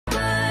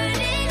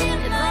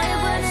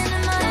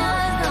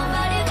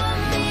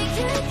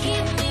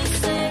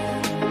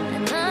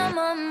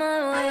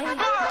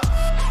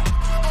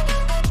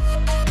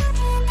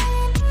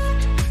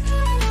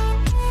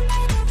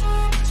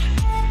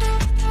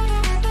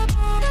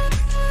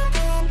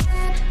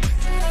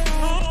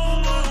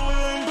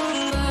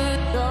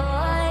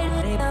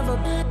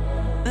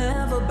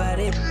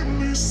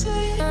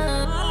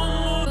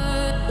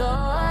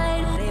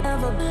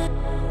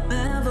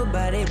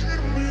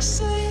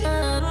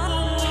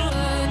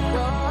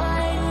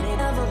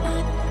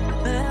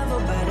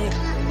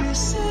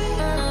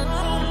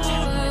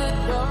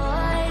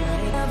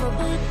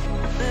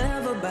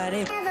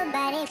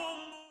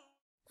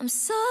I'm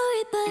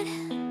sorry, but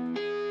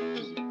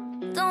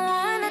don't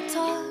wanna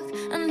talk.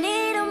 I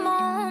need a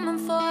moment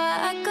before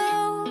I go.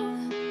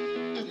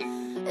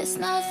 It's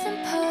nothing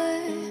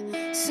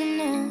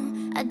personal.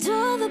 I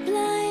draw the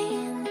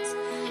blinds.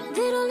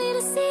 They don't need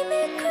to see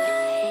me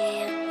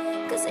cry,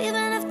 'cause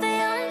even if they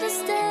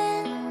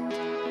understand,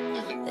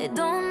 they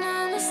don't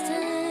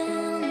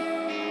understand.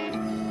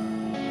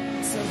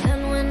 So then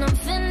when I'm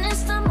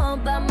finished, I'm all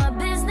about my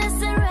business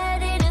and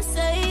ready to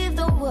save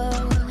the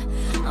world.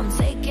 I'm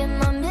taking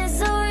my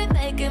misery,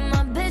 making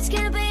my bitch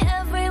can be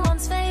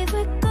everyone's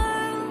favorite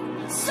girl.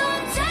 So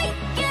take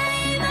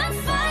aim and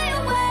fly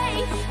away.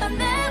 I've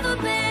never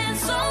been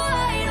so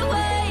wide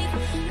awake.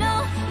 No,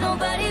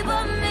 nobody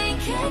but me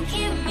can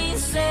keep me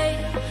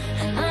safe,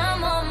 and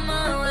I'm on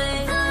my way.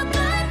 The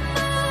black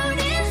moon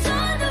is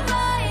on the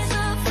rise,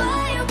 a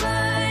fire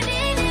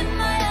burning in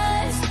my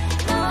eyes.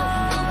 No,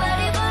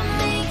 nobody but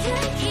me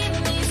can keep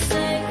me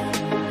safe,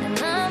 and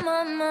I'm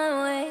on my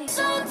way.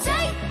 So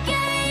take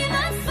aim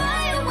and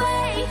fly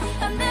away.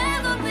 I've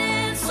never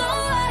been so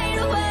wide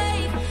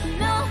awake.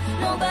 No,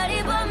 nobody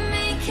but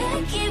me can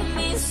keep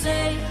me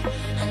safe,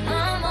 and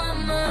I'm on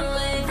my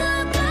way. The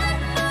black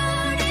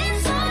moon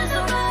is on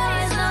the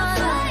rise, a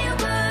fire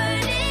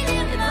burning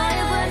in my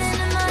eyes.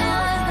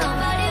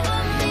 Nobody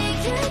but me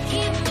can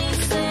keep me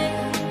safe,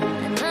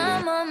 and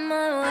I'm on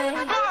my way.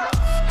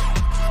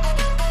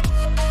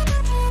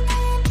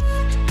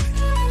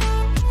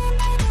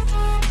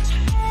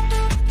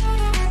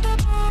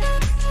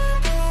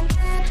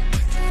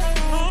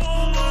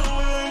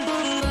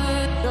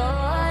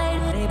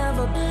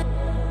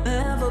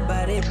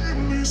 Everybody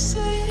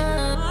say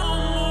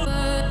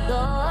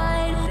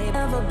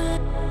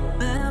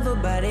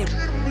everybody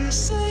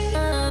say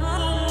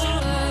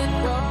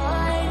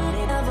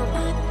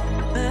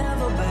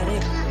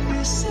everybody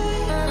say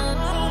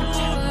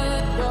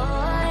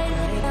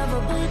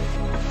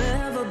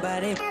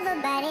everybody.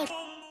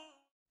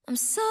 I'm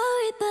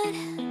sorry, but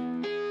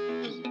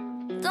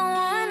don't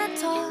wanna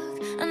talk.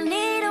 I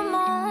need a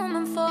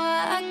moment before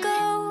I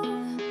go.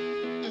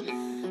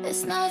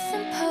 It's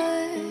nothing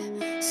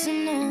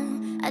personal.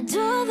 I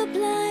draw the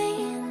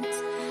blinds.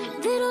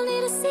 They don't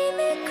need to see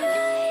me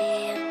cry,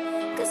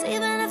 'cause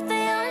even if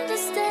they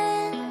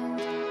understand,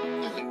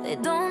 they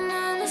don't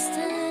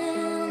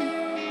understand.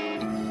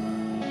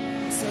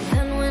 So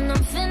then when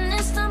I'm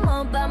finished, I'm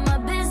all about my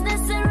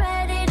business and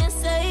ready to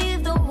save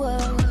the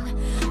world.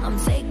 I'm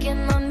taking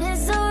my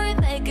misery,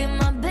 making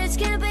my bitch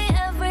can be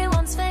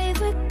everyone's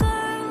favorite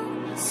girl.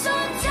 So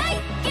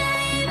take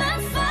aim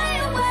and fly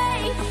away.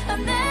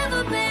 I've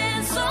never been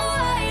so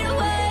wide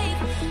awake.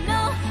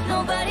 No,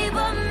 nobody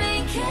but me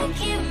can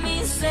keep me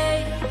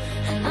safe,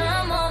 and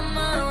I'm on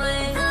my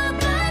way. The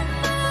black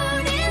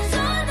moon is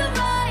on the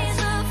rise,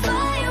 a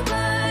fire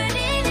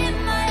burning in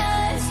my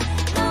eyes.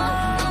 No,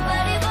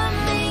 nobody but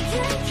me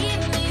can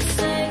keep me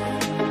safe,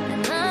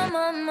 and I'm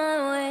on my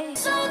way.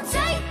 So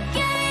take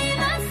aim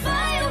and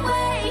fly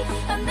away.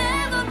 I've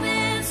never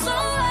been so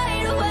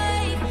wide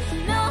awake.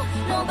 No,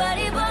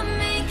 nobody but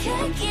me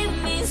can keep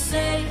me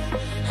safe,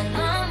 and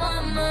I'm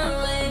on my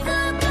way.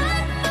 The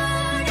black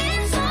moon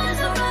is on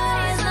the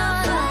rise, a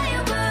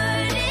fire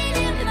burning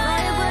in my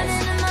eyes.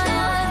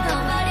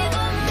 Nobody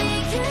but me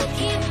can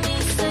keep me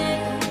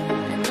safe,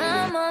 and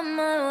I'm on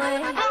my way.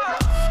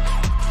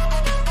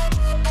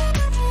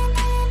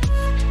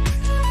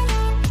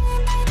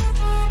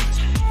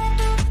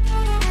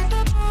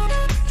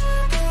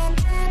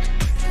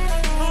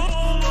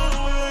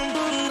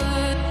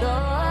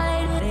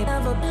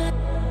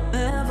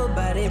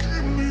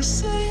 Everybody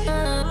say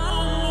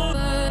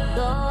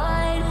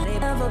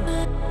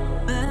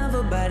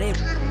everybody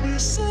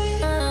say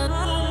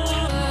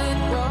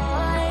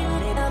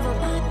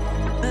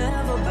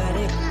everybody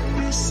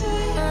say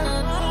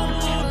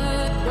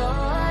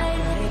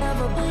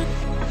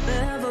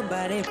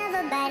everybody.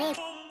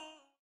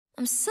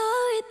 I'm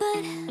sorry,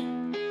 but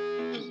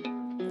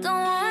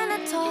don't wanna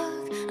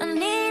talk. I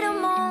need a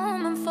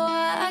moment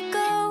before I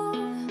go.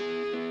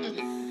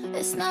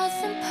 It's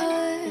nothing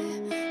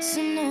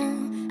personal.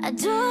 I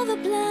draw the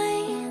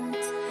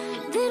blinds.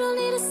 They don't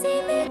need to see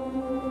me.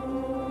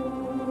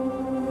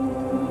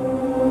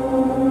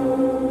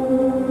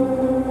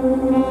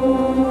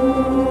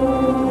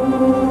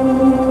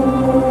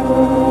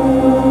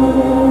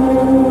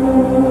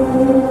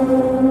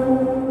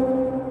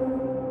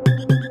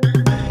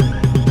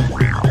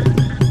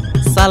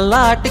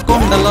 సల్లాటి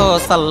కొండలో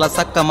సల్ల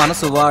సక్క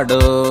మనసువాడు,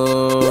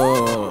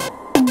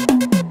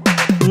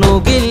 నువ్వు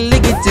గిల్లి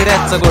గిచ్చి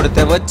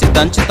రెచ్చగొడితే వచ్చి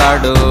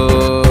దంచుతాడు.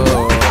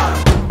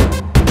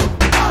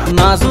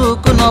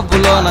 నాజూకు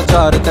నవ్వులోన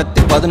చారు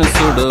కత్తి పదును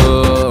చూడు,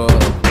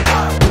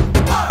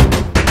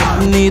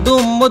 నీ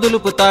దుమ్ము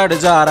దులుపుతాడు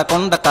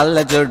జారకొండ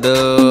కళ్ళజోడు.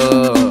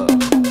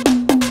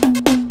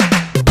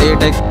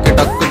 ఏటెక్కి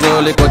టక్కు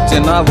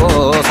జోలికొచ్చినావో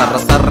సర్ర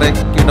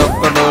సర్రెక్కి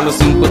డొక్కడోలు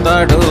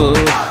సింపుతాడు.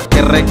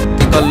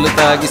 ఎర్రెక్కి కళ్ళు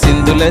తాగి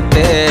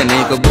సింధులెత్తే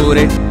నీకు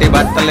బూరెట్టి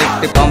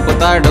బట్టలెట్టి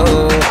పంపుతాడు.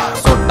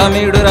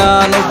 సొట్టమీడురా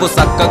నువ్వు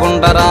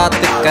సక్కగుండరా,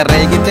 తిక్క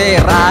రేగితే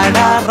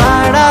రాడా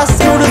రాడా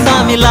శివుడు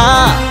సామిలా.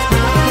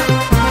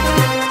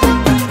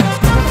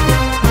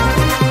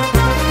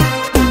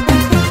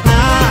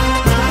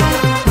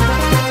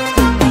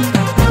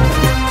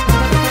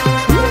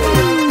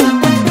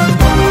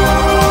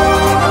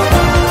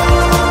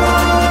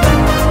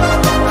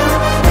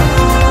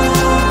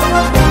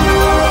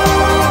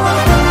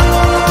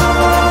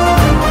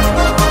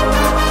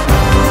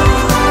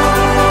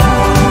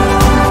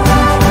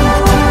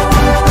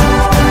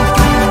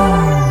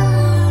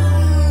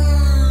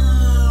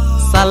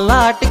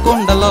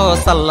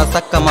 సల్ల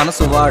సక్క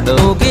మనసు వాడు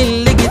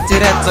గిల్లి గిచ్చి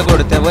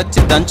రెచ్చగొడితే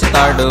వచ్చి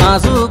దంచుతాడు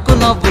నాజూకు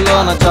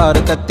నవ్వులోన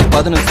చారు కత్తి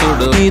పదును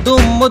చూడు నీ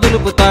దుమ్ము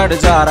దులుపుతాడు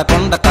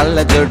జారకొండ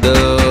కళ్ళజోడు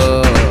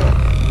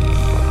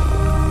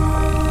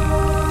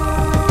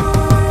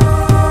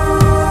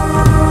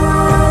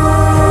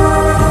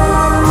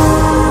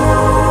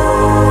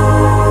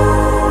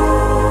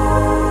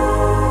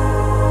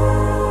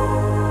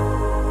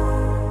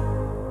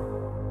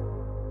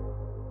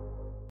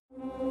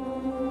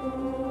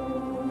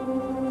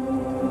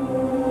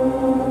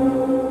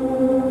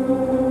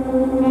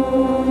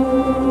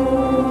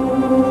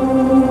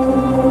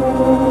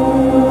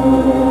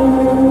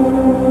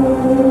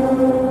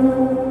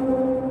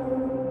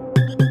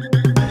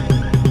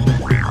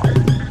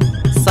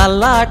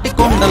సల్లాటి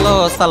కొండలో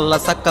సల్ల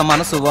సక్క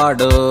మనసు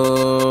వాడు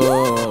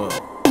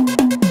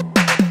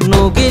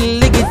నువ్వు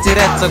గిల్లి గిచ్చి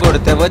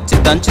రెచ్చగొడితే వచ్చి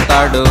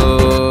దంచుతాడు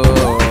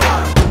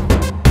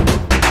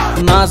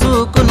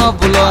నాజూకు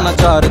నవ్వులోన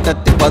చారు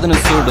కత్తి పదును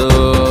చూడు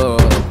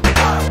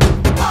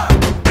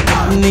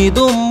నీ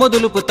దుమ్ము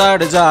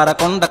దులుపుతాడు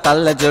జారకొండ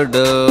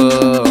కళ్ళజోడు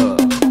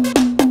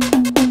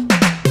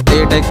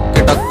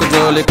ఏటెక్కి టక్కు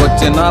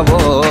జోలికొచ్చినావో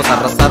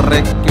సర్ర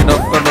సర్రెక్కి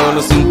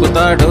డొక్కడోలు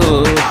సింపుతాడు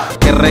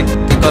కిర్రెక్కి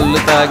కళ్ళు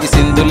తాగి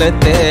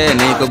సింధులెత్తే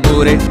నీకు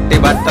బూరెట్టి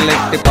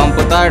బట్టలెట్టి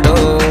పంపుతాడు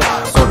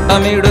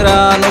సొట్టమీడురా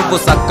నువ్వు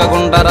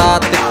సక్కగుండరా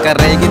తిక్క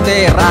రేగితే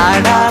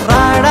రాడా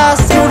రాడా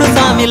శివుడు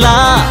సామిలా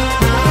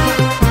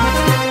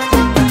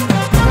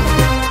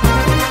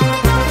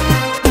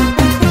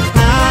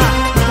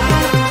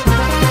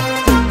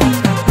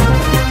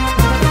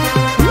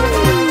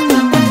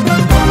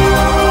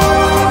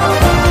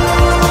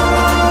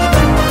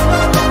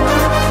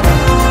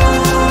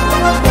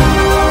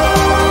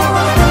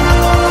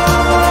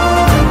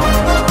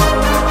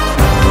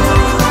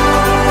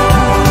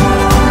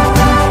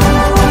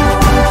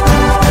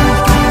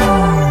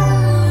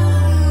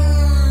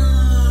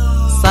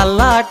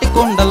సల్లాటి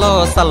కొండలో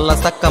సల్ల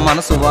సక్క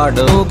మనసు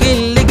వాడు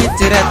గిల్లి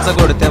గిచ్చి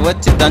రెచ్చగొడితే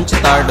వచ్చి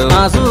దంచుతాడు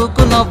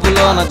నాజూకు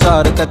నవ్వులోన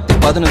చారు కత్తి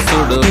పదును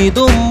చూడు నీ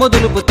దుమ్ము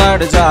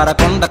దులుపుతాడు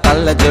జారకొండ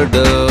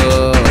కళ్ళజోడు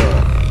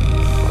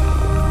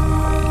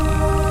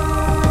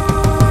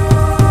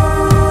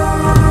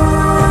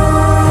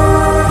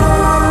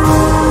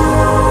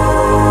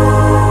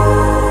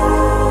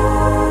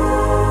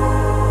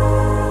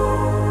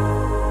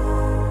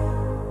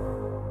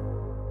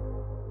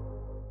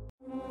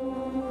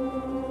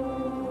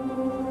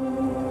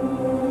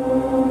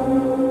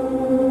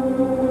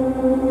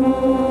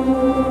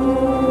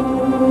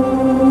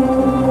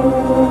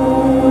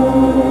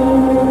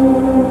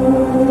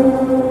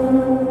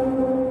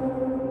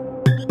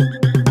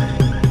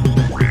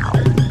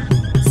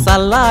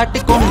సల్లాటి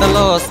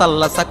కొండలో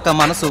సల్ల సక్క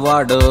మనసు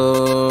వాడు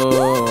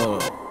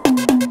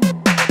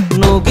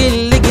నువ్వు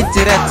గిల్లి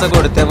గిచ్చి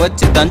రెచ్చగొడితే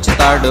వచ్చి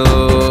దంచుతాడు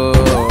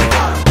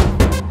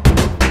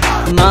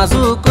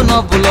నాజూకు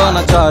నవ్వులోన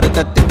చారు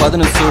కత్తి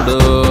పదును చూడు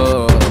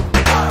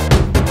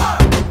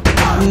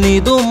నీ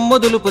దుమ్ము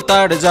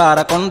దులుపుతాడు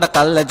జారకొండ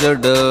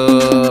కళ్ళజోడు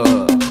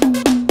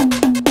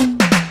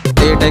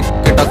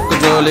ఏటెక్కి టక్కు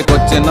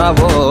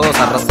జోలికొచ్చినావో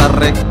సర్ర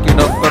సర్రెక్కి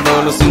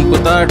డొక్కడోలు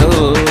సింపుతాడు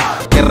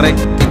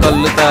కిర్రెక్కి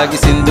కళ్ళు తాగి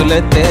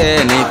సింధులెత్తే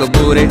నీకు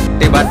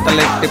బూరెట్టి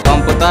బట్టలెట్టి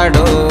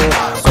పంపుతాడు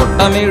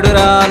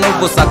సొట్టమీడురా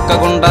నువ్వు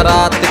సక్కగుండరా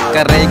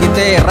తిక్క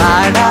రేగితే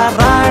రాడా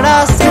రాడా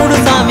శివుడు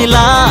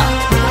సామిలా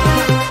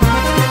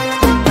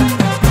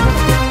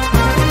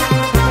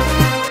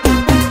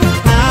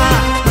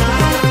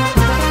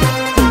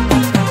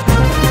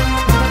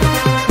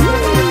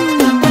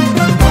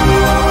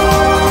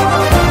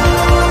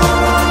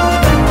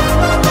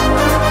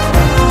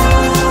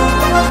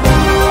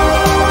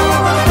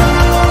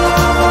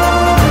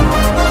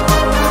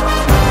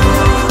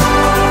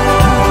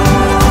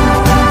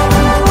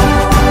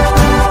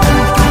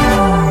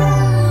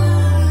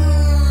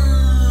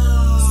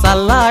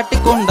సల్లాటి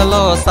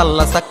కొండలో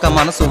సల్ల సక్క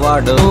మనసు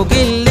వాడు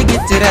గిల్లి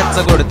గిచ్చి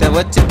రెచ్చగొడితే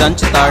వచ్చి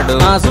దంచుతాడు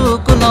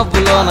నాజూకు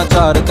నవ్వులోన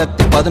చారు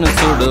కత్తి పదును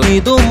చూడు నీ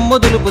దుమ్ము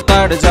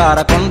దులుపుతాడు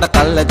జారకొండ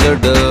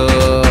కళ్ళజోడు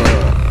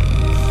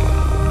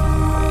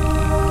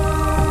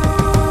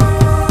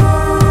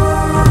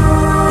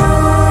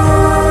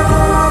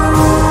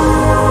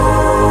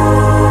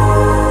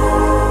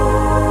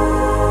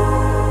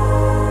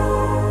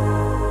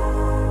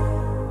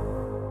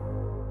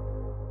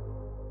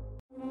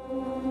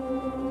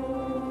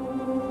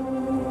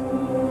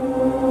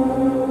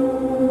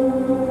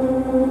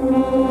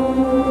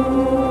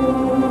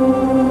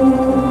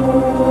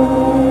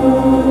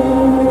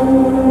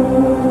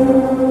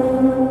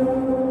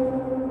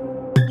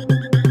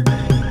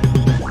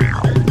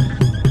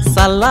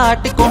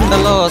సల్లాటి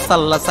కొండలో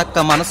సల్ల సక్క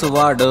మనసు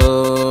వాడు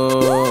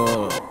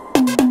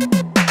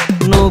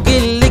నువ్వు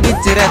గిల్లి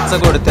గిచ్చి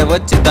రెచ్చగొడితే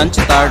వచ్చి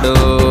దంచుతాడు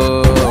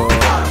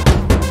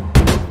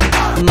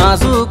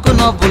నాజూకు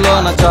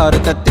నవ్వులోన చారు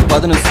కత్తి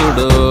పదును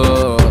చూడు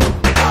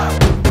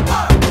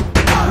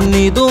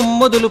నీ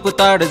దుమ్ము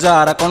దులుపుతాడు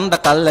జారకొండ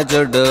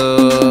కళ్ళజోడు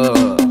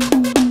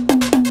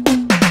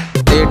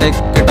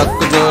ఏటెక్కి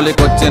టక్కు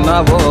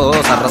జోలికొచ్చినావో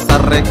సర్ర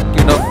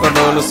సర్రెక్కి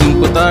డొక్కడోలు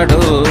సింపుతాడు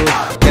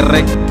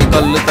కిర్రెక్కి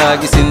కళ్ళు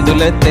తాగి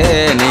సింధులెత్తే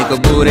నీకు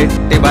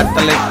బూరెట్టి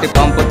బట్టలెట్టి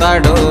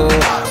పంపుతాడు.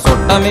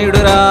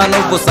 సొట్టమీడురా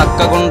నువ్వు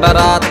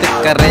సక్కగుండరా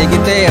తిక్క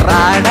రేగితే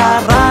రాడా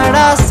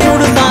రాడా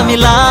శివుడు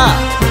సామిలా.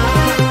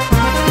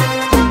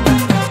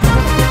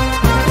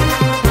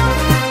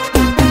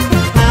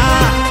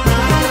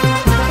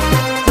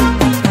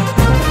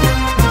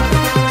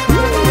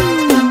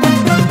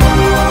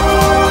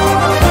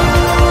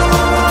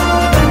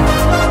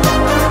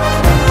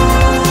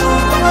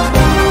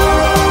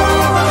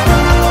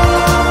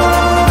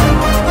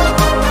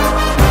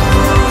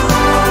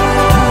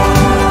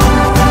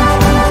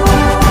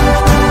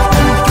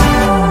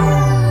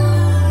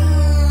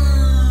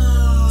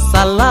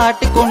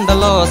 సల్లాటి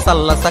కుండలో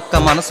సల్ల సక్క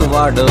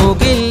మనసువాడు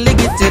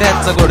గిల్లిగిచ్చి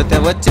రెచ్చగొడితే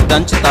వచ్చి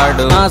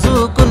దంచుతాడు.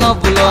 నాజూకు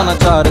నవ్వులోన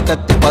చారు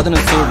కత్తి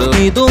పదును చూడు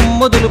నీ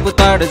దుమ్ము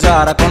దులుపుతాడు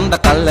జారకొండ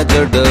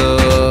కళ్ళజోడు.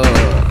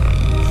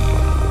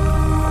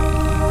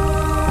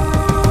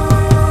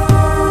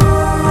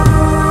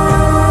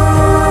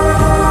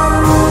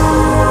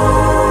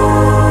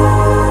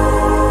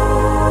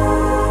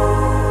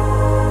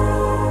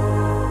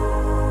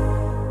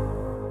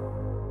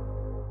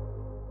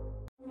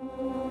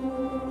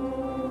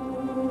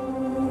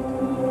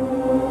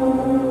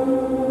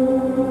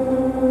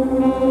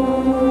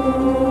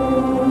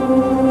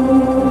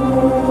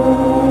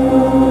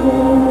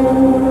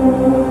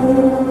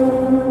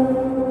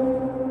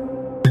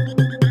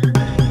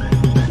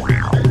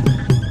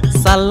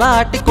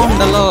 సల్లాటి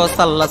కుండలో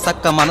సల్ల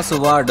సక్క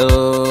మనసువాడు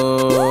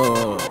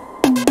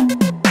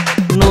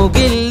నువ్వు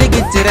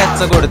గిల్లిగిచ్చి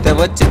రెచ్చగొడితే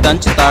వచ్చి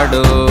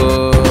దంచుతాడు.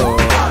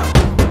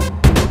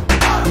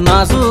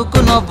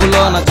 నాజూకు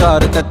నవ్వులోన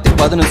చారు కత్తి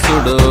పదును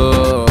చూడు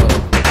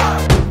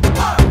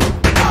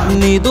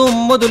నీ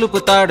దుమ్ము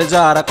దులుపుతాడు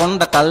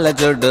జారకొండ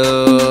కళ్ళజోడు.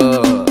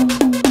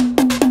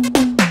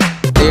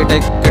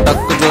 ఏటెక్కి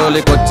డక్కు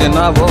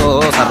జోలికొచ్చినావో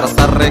సర్ర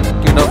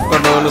సర్రెక్కి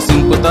డొక్కడోలు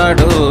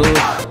సింపుతాడు.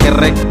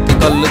 ఎర్రెక్కి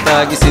కళ్ళు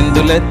తాగి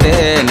సింధులెత్తే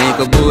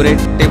నీకు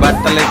బూరెట్టి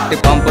బట్టలెట్టి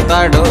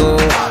పంపుతాడు.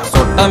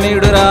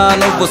 సొట్టమీడురా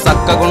నువ్వు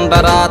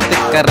సక్కగుండరా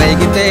తిక్క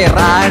రేగితే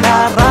రాడా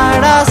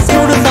రాడా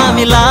శివుడు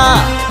సామిలా.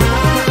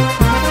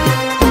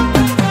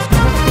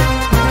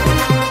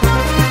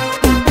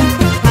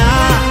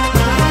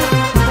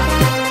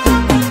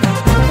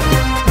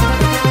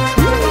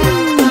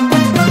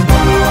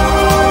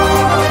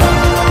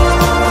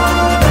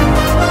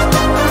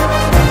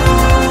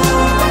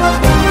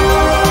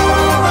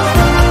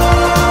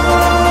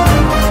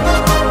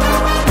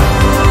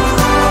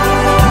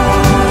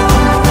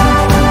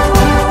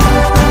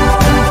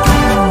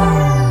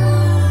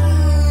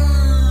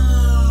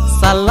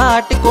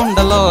 సల్లాటి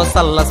కుండలో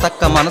సల్ల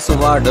సక్క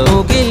మనసువాడు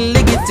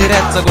గిల్లిగిచ్చి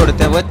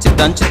రెచ్చగొడితే వచ్చి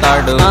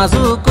దంచుతాడు.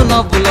 నాజూకు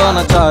నవ్వులోన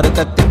చారు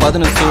కత్తి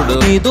పదును చూడు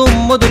నీ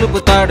దుమ్ము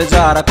దులుపుతాడు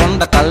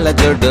జారకొండ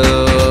కళ్ళజోడు.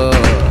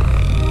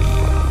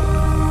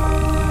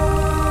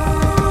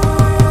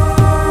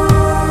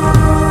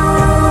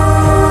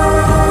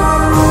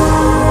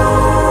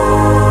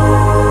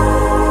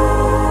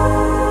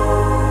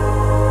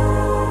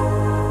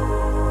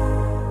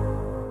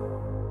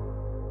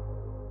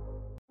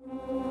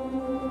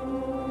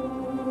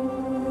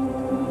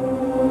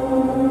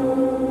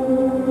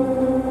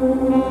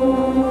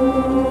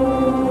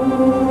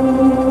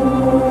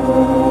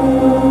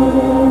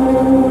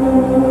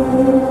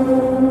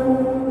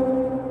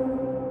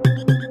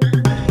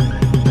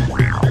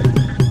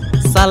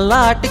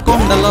 సల్లాటి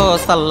కుండలో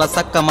సల్ల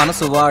సక్క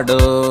మనసువాడు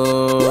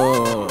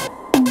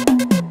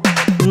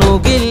నువ్వు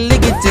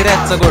గిల్లిగిచ్చి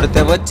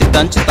రెచ్చగొడితే వచ్చి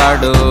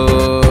దంచుతాడు.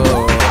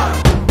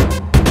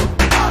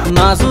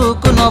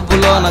 నాజూకు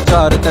నవ్వులోన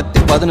చారు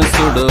కత్తి పదును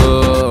చూడు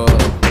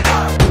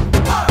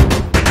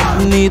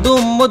నీ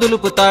దుమ్ము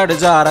దులుపుతాడు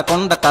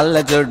జారకొండ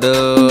కళ్ళజోడు.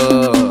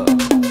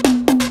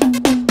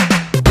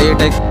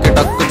 ఏటెక్కి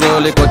డక్కు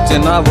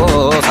జోలికొచ్చినావో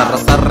సర్ర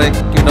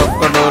సర్రెక్కి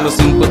డొక్కడోలు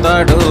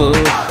సింపుతాడు.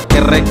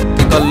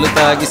 ఎర్రెక్కి కళ్ళు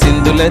తాగి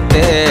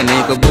సింధులెత్తే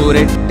నీకు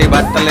బూరెట్టి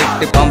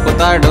బట్టలెట్టి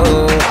పంపుతాడు.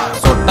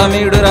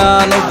 సొట్టమీడురా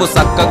నువ్వు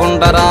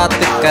సక్కగుండరా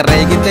తిక్క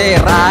రేగితే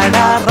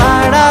రాడా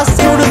రాడా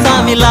శివుడు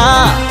సామిలా.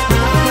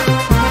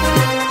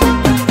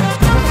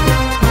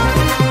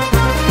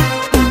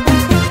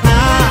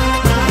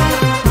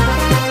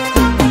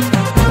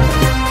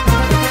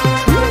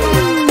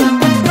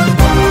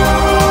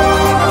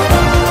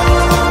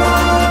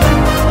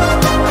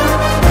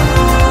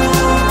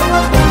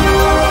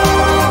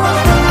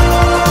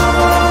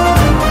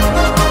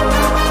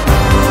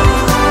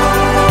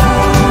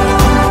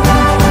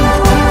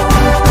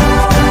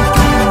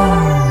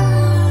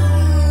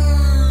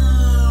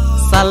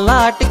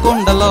 సల్లాటి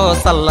కుండలో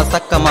సల్ల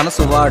సక్క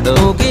మనసువాడు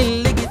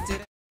గిల్లిగిచ్చి.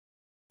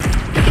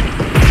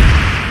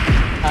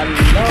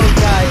 Hello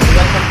guys,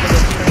 welcome to the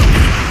stream.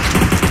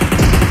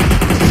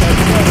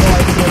 Let's go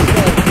boys, let's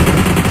go.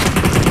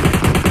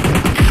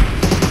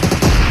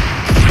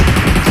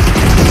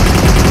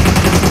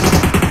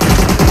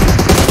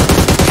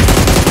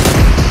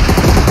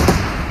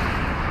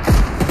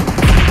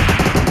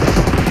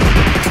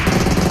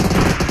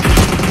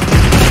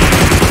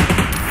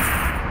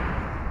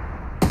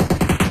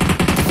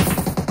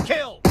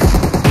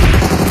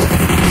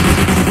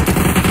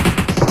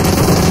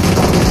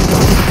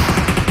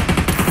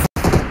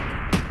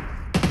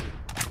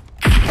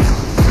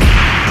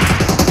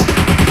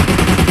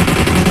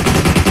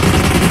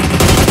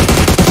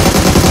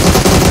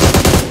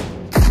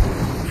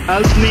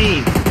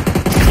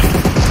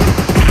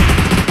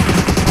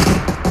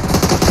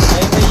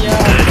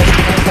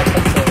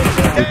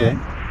 Okay.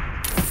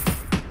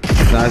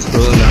 Last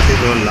bro,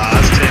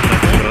 last time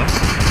bro.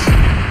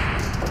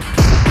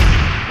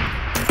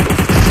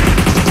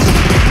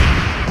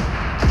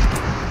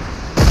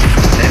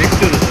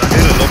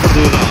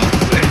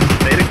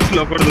 Direct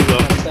lower do.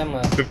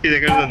 50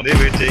 seconds ఉంది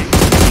వెయిట్ చేయి.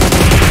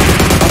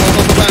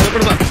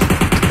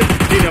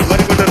 నేను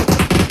ఎవ్వరికి కొట్టారు.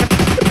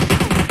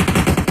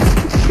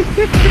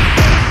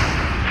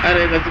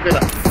 అరే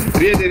నచ్చిపోయినా.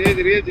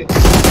 రియజ్.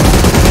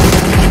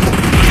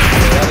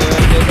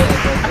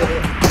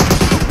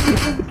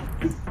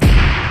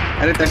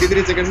 అరే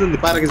 33 సెకండ్స్ ఉంది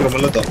పారకేసుకో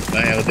మళ్ళతో.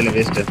 వదిలే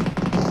వేస్ట్.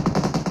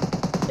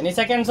 ఎన్ని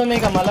సెకండ్స్ ఉంది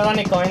ఇక మళ్ళా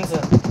రాని కాయిన్స్?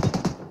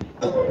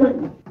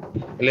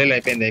 లేదు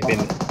అయిపోయింది.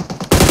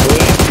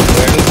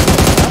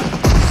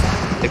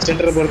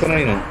 ఎక్స్టెండర్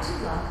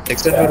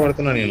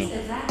పడుతున్నా నేను.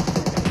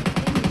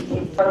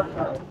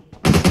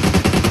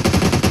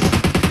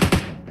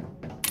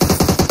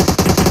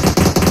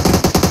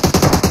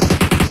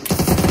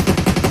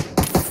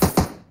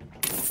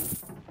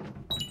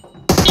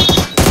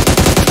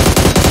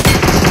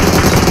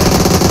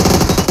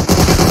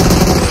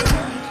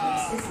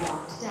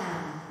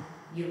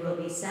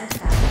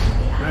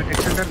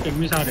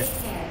 मिस आ रहे।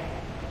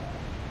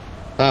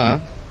 हाँ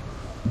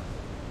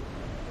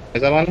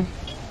ऐसा मानो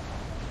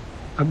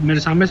अब मेरे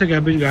सामने से क्या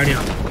बीच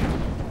गाड़ियाँ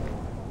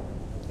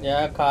యా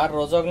కార్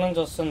రోజోగ్ నుంచి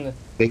వస్తుంది.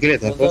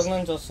 వెకిలేదా రోజోగ్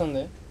నుంచి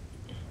వస్తుంది.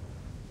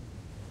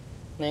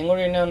 నేను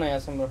కూడా ఇండియా ఉన్నా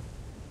యాసం బ్రో.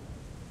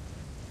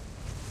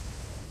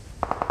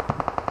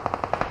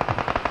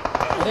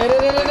 రే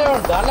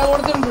గాలా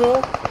కొడుతుంది బ్రో.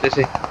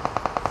 చేసి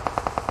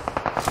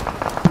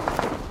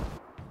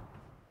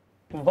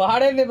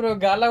వాడేంది బ్రో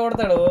గాలా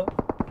కొడతాడు.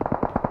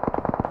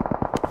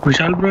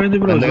 विशाल ब्रो है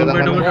ब्रो जो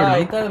बैठा बैठा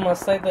అయితే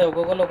మస్త్ అయితే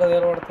ఒక్కొక్కరు ఒక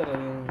దగ్గర పడతారు.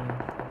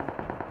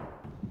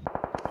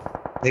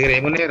 దగ్గర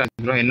ఏమున్నాయి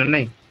బ్రో ఎన్ని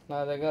ఉన్నాయి? నా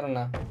దగ్గర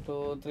నా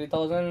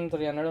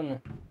 3300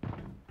 ఉన్నాయి.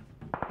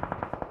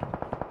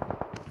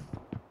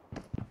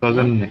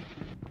 1000 ఉన్నాయి.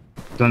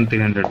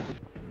 1300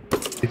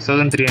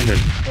 6300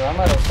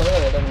 రామారు వస్తారు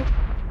కదా ఏదైనా.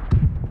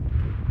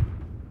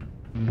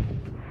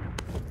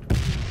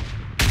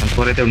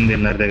 అంకోరైతే ఉంది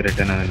అన్నారు దగ్గర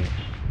ఎట్టనా అని.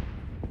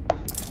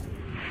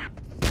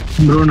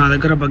 బ్రో నా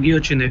దగ్గర బగ్గి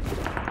వచ్చింది.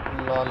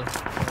 లాల్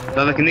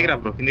దాదా కిందికి రా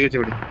బ్రో, కిందికి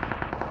వచ్చేవాడు.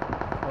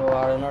 ఓ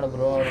ఆడున్నాడు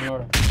బ్రో,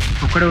 ఆడున్నాడు.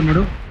 ఒక్కడే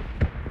ఉన్నాడు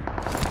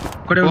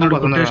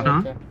కొట్టేసిన.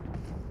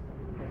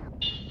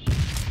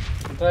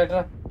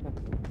 ఇట్రా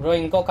బ్రో,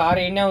 ఇంకో కార్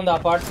ఈయనే ఉంది ఆ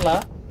పార్ట్స్ లా.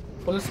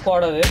 ఫుల్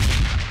స్క్వాడ్ అది.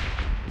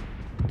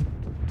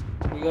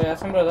 ఇక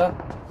వేసాం బ్రదా.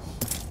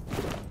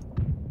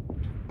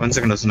 1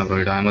 సెకండ్ వస్తున్నా బ్రో,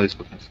 ఇక్కడ ఆమె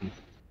తీసుకుంటున్నా.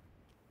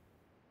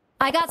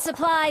 I got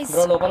supplies.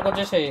 బ్రో లోపలికి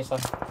వచ్చేసేయి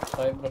సార్.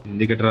 సాయి బ్రో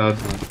ఇండికేటర్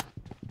రావచ్చు.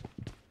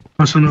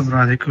 వస్తున్నా బ్రో,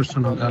 అదే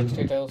వస్తున్నా.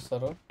 స్ట్రైట్ అయి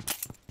వస్తారు.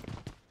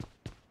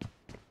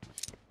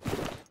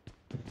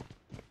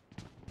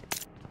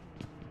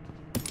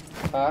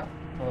 కార్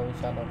ఓ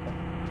విశాల్ ఒక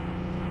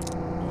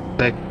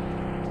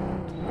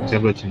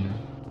సేపు వచ్చింది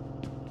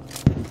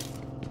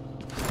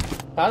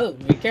కాదు.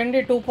 వీకెండ్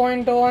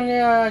 2.0 అని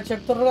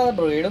చెప్తున్నారు కదా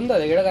బ్రో. ఏడుంది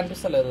అది, ఏడ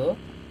కనిపిస్తలేదు.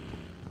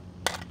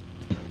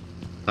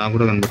 నాకు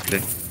కూడా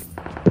కనిపించలేదు.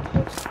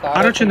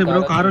 కార్ వచ్చింది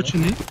బ్రో, కార్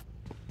వచ్చింది.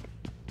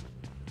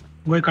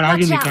 ఓ ఇక్కడ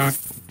ఆగింది కార్.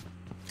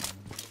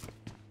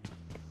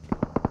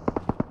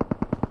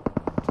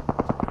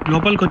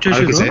 లోపలికి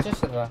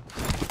వచ్చేసిర్రా.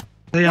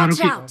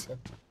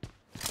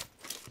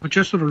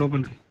 వచ్చేస్తారు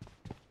లోపలికి.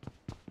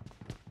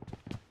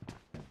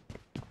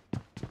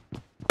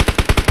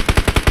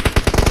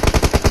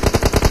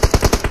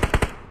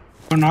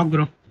 నాక్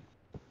బ్రో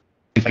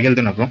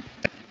పగిలుతున్నా బ్రో.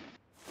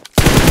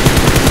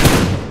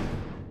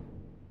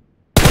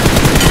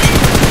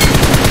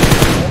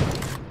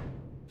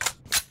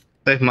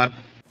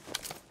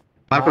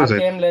 మార్క్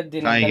ఏం లేదు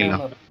దీని.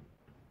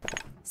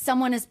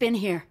 Someone has been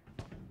here.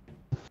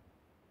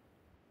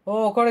 ఓ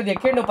ఒకటి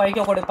ఎక్కిండు పైకి,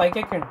 ఒకటి పైకి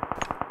ఎక్కిండు.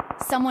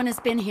 Someone has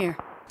been here.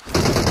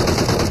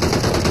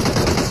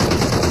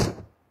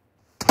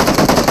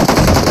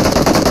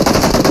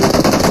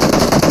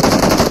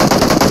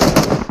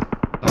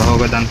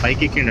 Okay దాని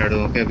పైకి ఎక్కిండాడు.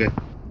 ఓకే ఓకే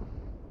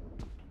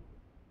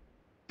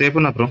సేపు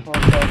ఉన్నా బ్రో.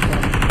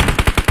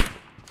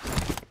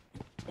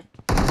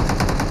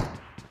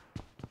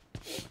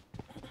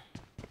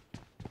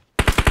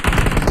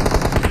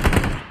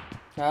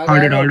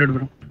 ఆల్రెడీ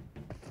బ్రో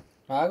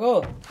ఆగు.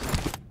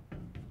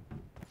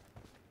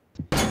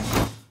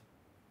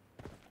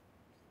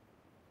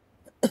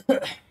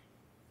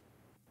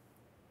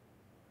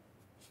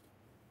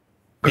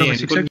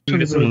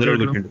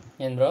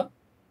 ఏం బ్రో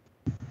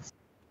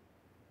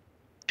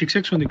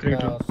 6x ఉంది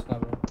క్రేట్.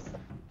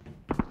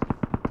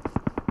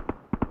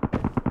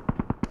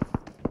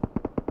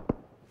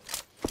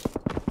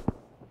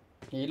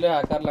 వీళ్ళే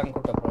ఆకార్లు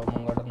అనుకుంటా బ్రో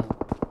ముంగడున్నా.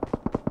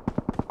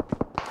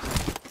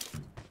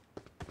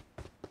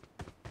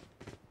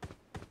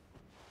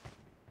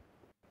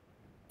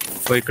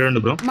 ఇక్కడ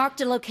ఉండు bro.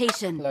 Marked a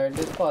location. Light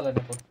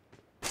తీసుకోవాలండి ఇప్పుడు.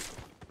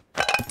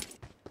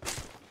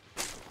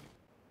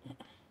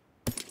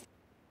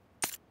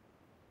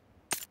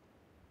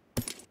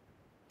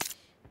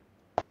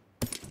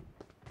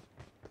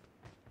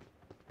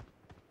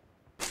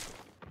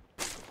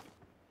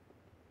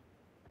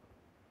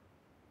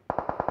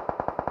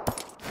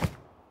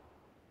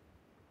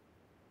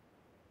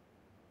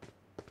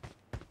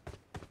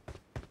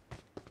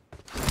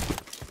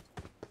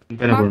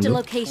 Marked a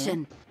location.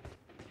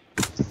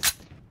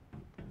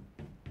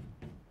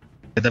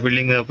 పెద్ద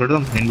బిల్డింగ్ ఒకడు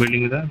మెయిన్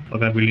బిల్డింగ్ మీద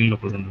ఒక బిల్డింగ్ లో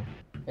ఒకడు ఉండు.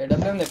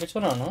 ఏడబ్ల్యూఎం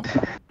తెప్పించుకున్నాను.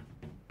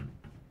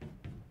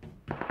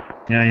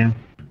 యా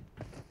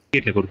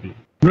ఇట్లా కొడుకులు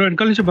బ్రో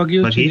వెనకాల నుంచి బగ్గి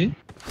వచ్చింది.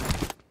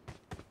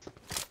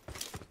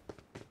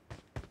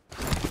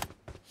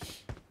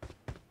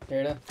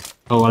 ఏడా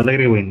వాళ్ళ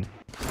దగ్గరికి పోయింది.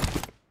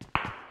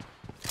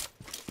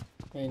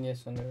 ఏం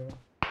చేస్తుంది?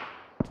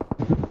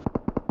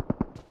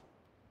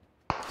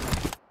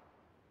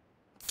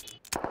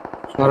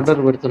 ఆర్డర్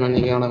పెడుతున్నా,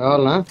 నీకు ఏమైనా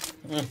కావాలనా?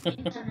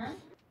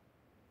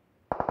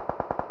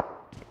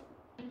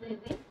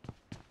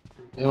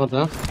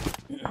 ఏమవుతా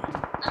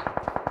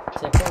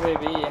చెప్పు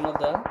బేబీ,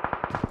 ఏమొద్దా?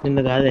 నిన్న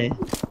కాదే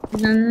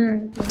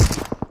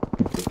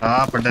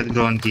పడ్డది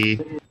గ్రౌండ్కి.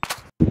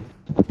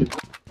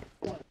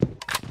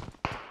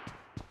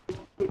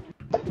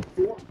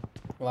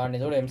 వాడిని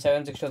చూడు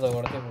M760తో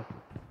కొడితే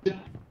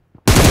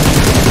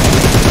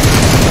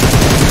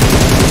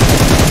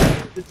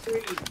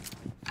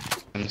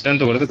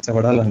ఎంతో కొడితే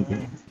చపడాలంటే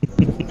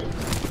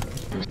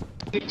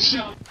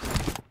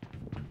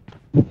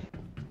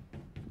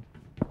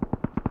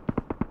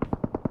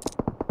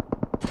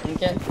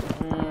ఇంకే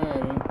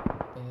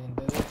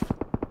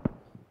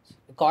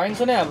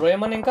కాయిన్స్ ఉన్నాయా బ్రో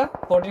ఏమన్నా? ఇంకా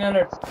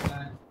 1400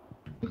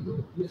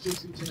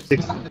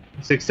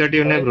 630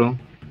 ఉన్నాయి బ్రో.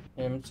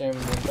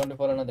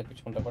 M24 అన్నా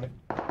తెప్పించుకుంటా పడి.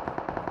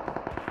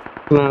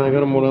 నా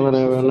దగ్గర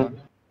 350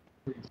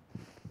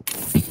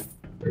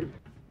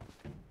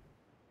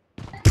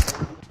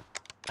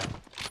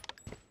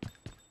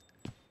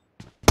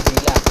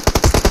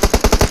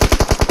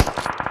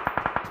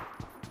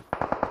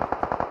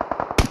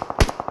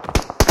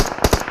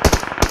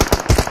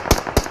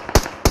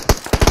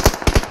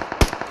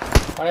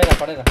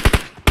 పడేరా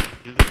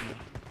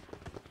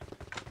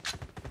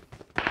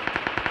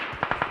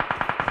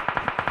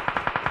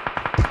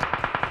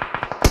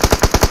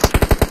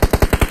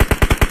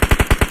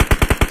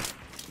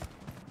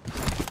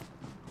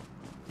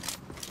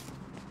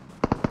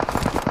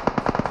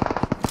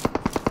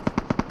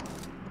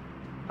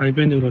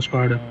అయిపోయింది బ్రో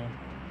స్క్వాడ్.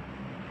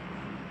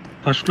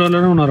 ఫస్ట్ ఫ్లోర్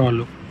లోనే ఉన్నారు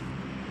వాళ్ళు,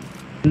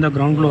 కింద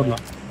గ్రౌండ్ ఫ్లోర్ లో.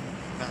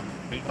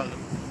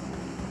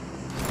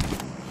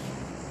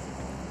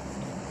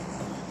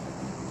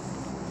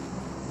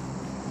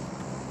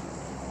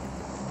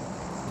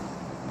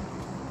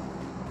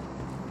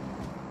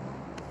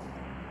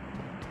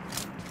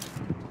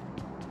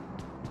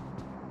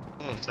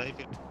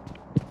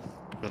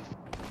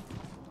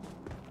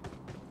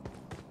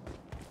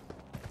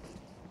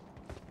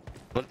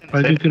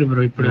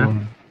 బ్రో ఇప్పుడే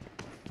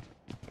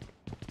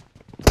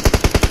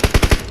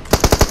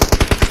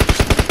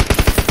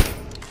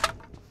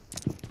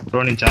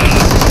బ్రో నేను చాలా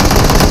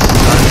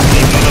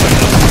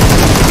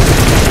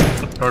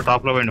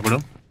టాప్ లో పోయింది ఇప్పుడు.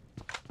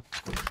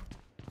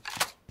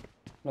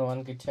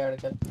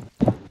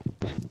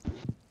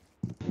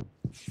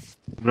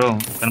 బ్రో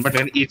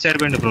కనపట్లేదు. ఈ సైడ్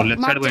పోయింది bro,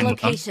 left side Marked a పోయింది.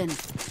 location.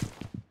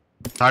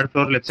 Third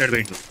floor left side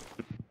పోయిండు.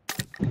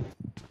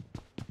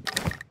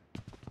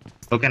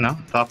 ఓకేనా?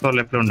 టాప్ ఫ్లోర్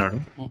లెఫ్ట్ లో ఉన్నాడు.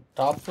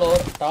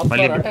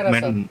 మళ్ళీ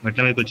మెట్ల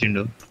మీదకి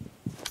వచ్చిండు.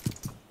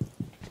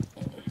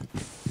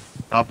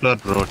 టాప్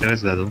ఫ్లోర్ బ్రో,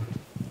 టెరెస్ కాదు.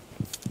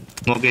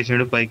 స్మోక్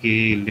వేసాడు, పైకి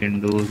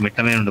వెళ్ళిండు.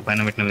 మెట్ల మీద ఉండు,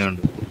 పైన మెట్ల మీద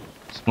ఉండు.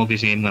 స్మోక్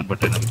వేసి ఏం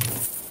కనపట్టలేదు.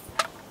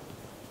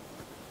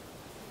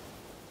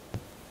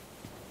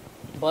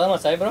 పోదామా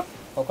సాయి బ్రో?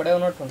 ఒకడే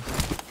ఉన్నట్టు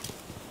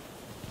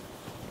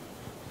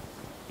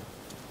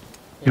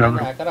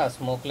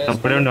స్మోక్ లేదు.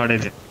 అప్పుడే ఉండి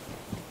వాడేది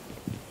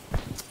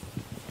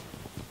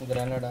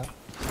గ్రానైడా,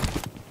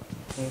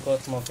 ఇంకో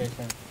స్మోక్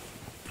వేసాను.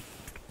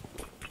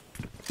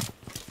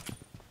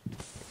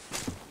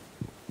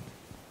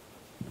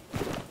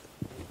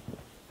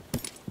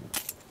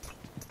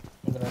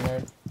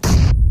 గ్రానైడ్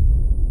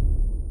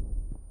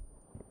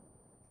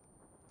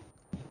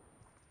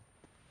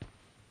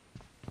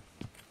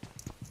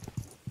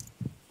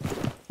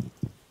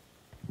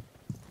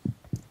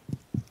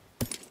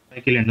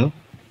పైకి వెళ్ళిండు,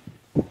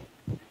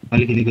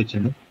 మళ్ళీ కిందికి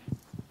వచ్చాడు.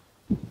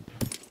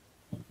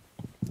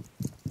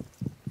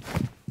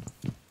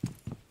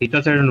 ఇట్లా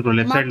సైడ్ ఉండు బ్రో,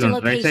 లెఫ్ట్ సైడ్ లో ఉండు,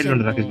 రైట్ సైడ్ లో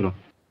ఉండు రాకేష్ బ్రో.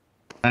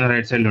 ఆయన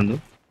రైట్ సైడ్ లో ఉండు.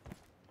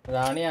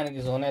 రాణి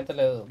ఆయనకి జోన్ అయితే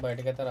లేదు,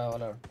 బయటకైతే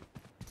రావాలి.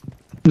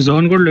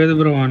 జోన్ కూడా లేదు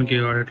బ్రో వానికి,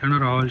 వాడు ఎట్లైనా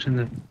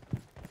రావాల్సిందే.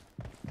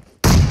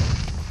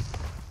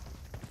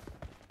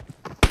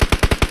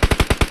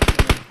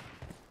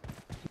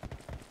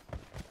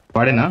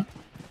 వాడేనా?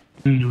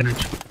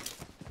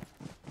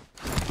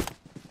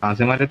 कहाँ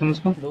से मारे तुम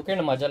उसको?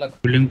 దూకేండి మధ్యలో.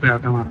 బిల్డింగ్ పై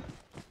ఆట మార.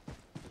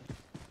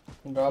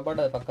 డ్రాప్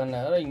పడ్డది పక్కనే.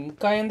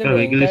 ఇంకా ఏంది?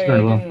 వెహికల్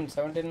తీసుకున్నాడు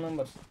 17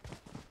 మెంబర్స్.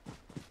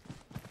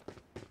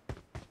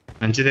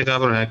 మంచిదే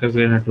కాబట్టి హ్యాకర్స్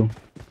లేనట్టు.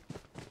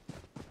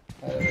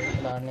 అరే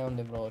వెహికల్ ఆడనే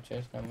ఉంది బ్రో,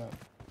 చేసినాం మేము.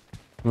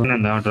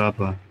 అవునందా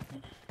డ్రాప్?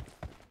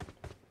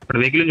 ఇక్కడ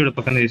వెహికల్ చూడు,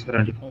 పక్కన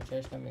తీసుకురండి.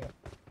 చేసినాం ఇక.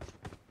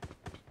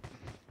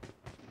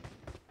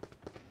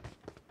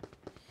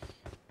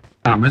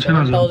 అమెజాన్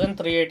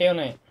 1380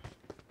 ఉన్నాయి,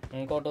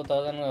 ఇంకో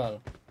 2000 కావాలి.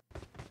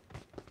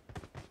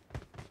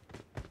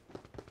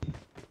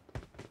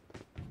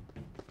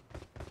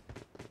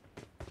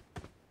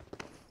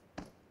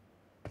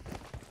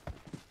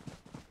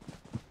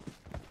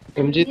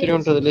 MG3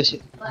 ఉంటుంది వదిలేసి.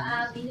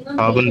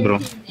 బాగుంది బ్రో.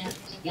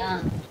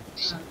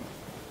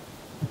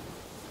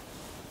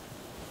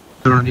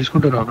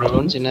 తీసుకుంటారా బ్రో?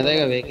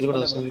 చిన్నదేగా వెహికల్ కూడా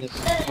వస్తుంది.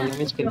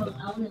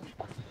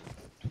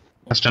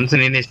 స్టమ్స్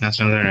నేను వేసిన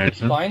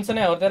స్టమ్స్ పాయింట్స్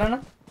ఉన్నాయి ఎవరి దగ్గర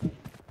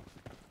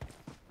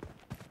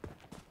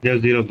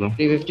 0 బ్రో.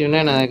 350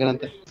 ఉన్నాయి నా దగ్గర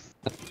అంతే.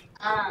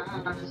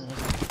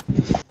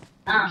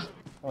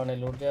 వాడిని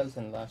లూట్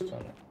చేయాల్సింది లాస్ట్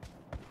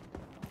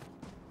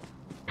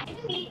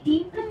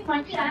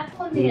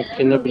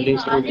కింద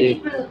బిల్డింగ్స్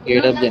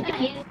ఏడబ్ల్యూ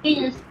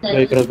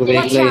ఇక్కడ ఒక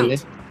వెహికల్ అయింది.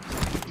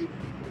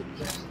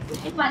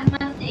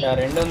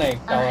 రెండు ఉన్నాయి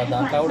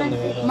దాంట్లో కూడా ఉంది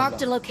వేరే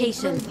Marked a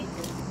location.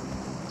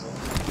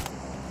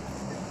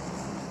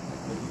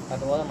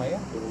 అది పోదామయ్యా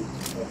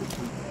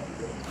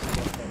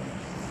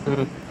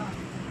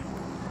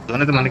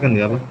జోన్ అయితే మనకి ఉంది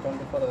కాబట్టి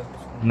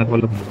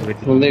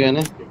 24 ఉంది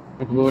కానీ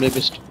అటు పోడే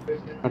బెస్ట్.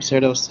 అటు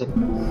సైడ్ వస్తుంది.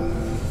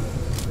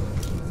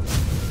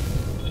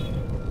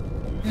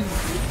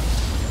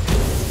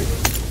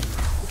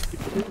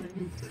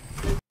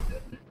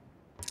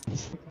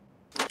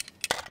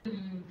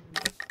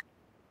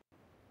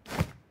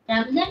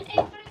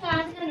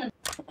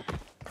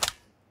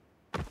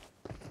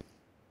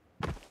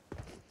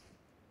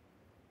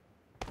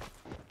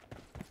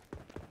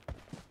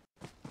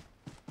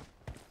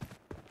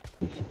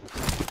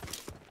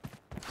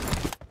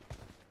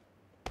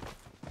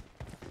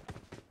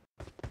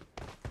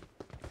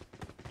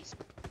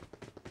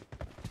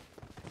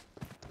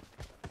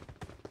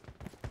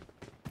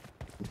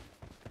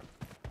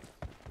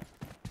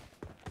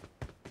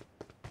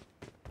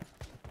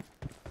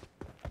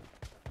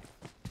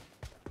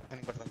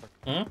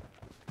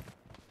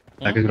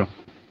 Package bro.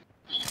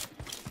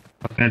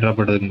 పక్కనే డ్రాప్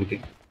పడ్డది.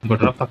 ఇంకో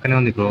డ్రాప్ పక్కనే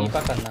ఉంది బ్రో. ఈ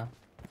పక్కన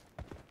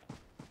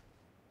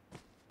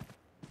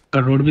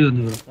ఇక్కడ రోడ్ మీద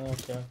ఉంది bro.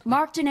 Okay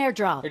Marked an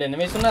airdrop. ఇక్కడ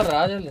ఎనిమిస్ ఉన్నారు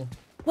రాజు.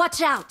 Watch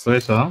out.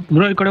 పోయేసా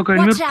బ్రో ఇక్కడ ఒక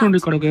ఎనిమిది వస్తుంది.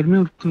 ఇక్కడ ఒక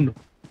ఎనిమిది వస్తుంది.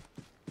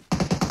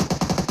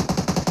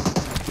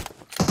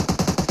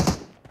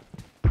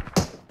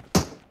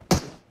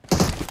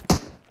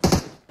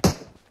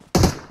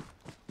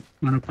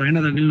 మన పైన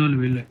తగిలిన వాళ్ళు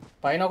వీళ్ళే.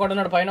 పైన ఒకడు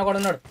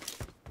ఉన్నాడు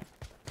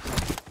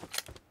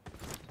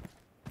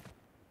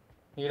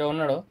ఈడ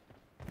ఉన్నాడు.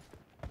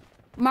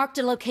 Marked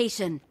a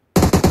location.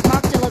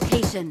 Marked a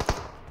location.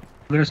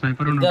 ఇక్కడ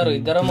స్నైపర్ ఉన్నాడు.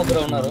 ఇద్దరు ముగ్గురు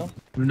ఉన్నారు.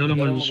 విండోలో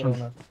మనం ముగ్గురు చూస్తాం.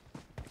 ఉన్నారు.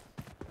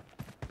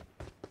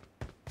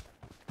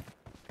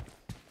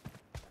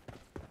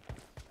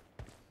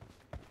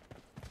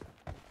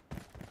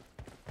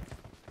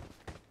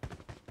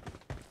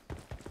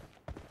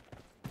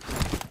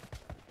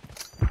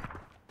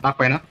 నాకు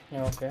పైన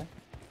ఓకే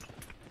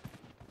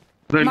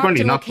బ్రో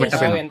వెళ్ళిపోండి. నాకు పెట్ట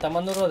పైన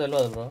ఎంతమంది ఉన్నారో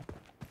తెలియదు బ్రో.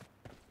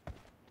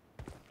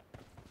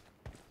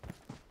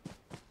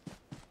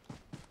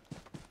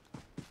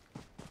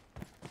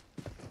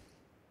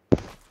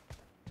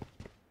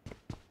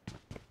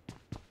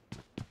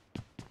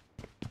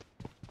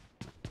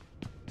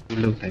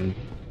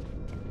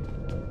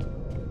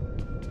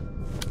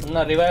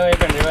 రివైవ్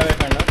అయిపోయింది.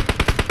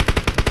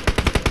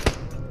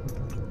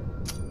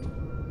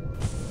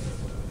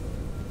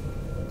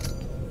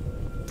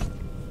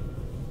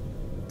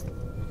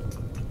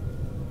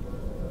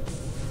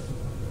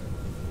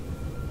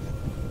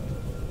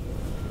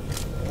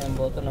 నేను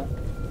పోతున్నా.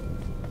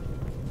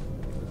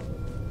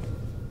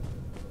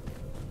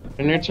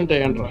 గ్రెనేడ్స్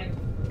ఉంటాయి అంటారా?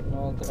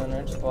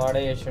 గ్రెనేడ్స్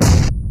వాడే చేసాడు.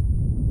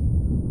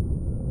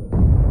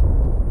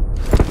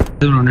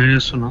 నేను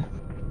చేస్తున్నా.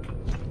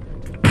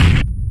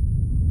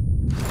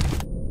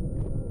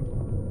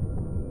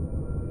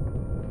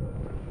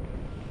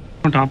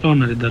 టాప్ లో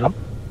ఉన్నారు ఇద్దరు.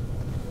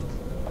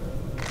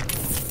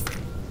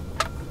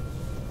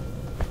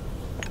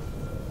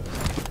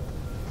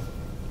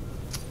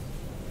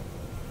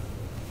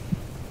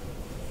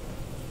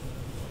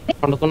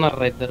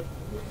 పండుకున్నారా ఇద్దరు?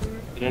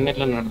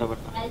 గ్రెనేడ్లు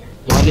నడబట్ట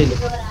వాలీలు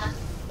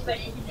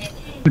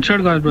ఇటు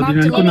సైడ్ కాదు బ్రో. దీని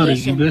వెనుకున్నారు.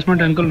 ఈ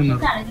బేస్మెంట్ వెనుకలు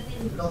ఉన్నారు.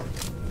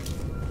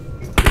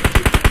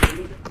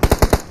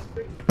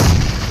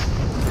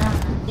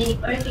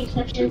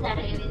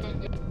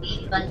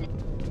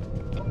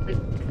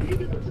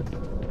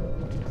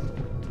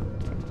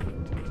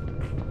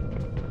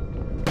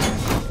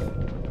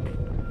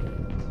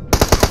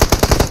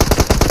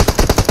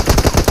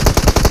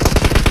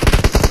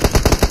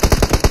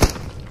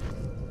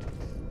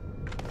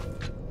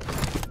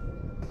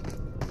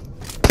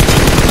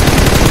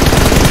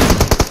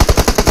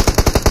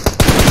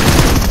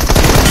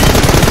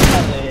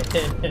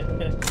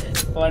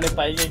 వాడిని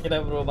పైకి ఎక్కిన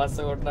బ్రో.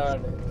 బస్సు కొట్టిన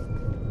వాడిని.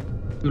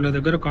 వీళ్ళ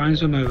దగ్గర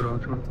కాయిన్స్ ఉన్నాయి బ్రో.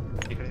 చూడు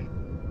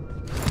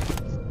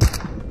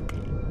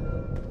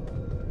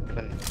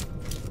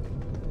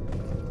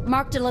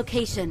Marked a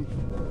location.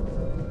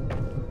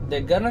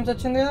 దగ్గర నుంచి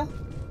వచ్చింది కదా.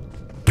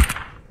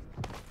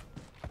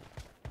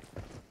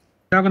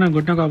 నాకు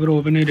కొట్టిన బ్రో.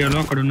 ఓపెన్ ఏరియాలో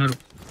అక్కడ ఉన్నారు.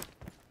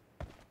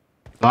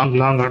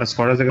 లాంగ్ ఆడ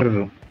స్క్వాడ్ దగ్గర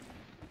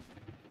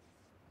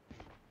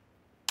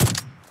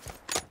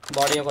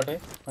బాడీ ఒకటి.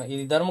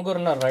 ఇది ఇద్దరు ముగ్గురు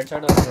ఉన్నారు రైట్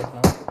సైడ్.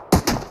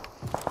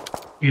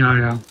 యా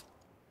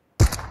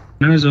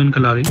జోన్ కి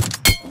వెళ్ళాలి.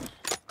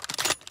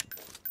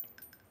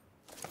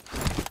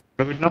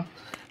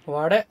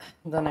 వాడే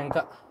దాని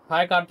ఇంకా.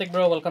 Hi Karthik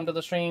bro, welcome to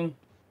the stream.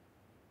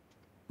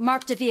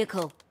 Marked a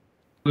vehicle.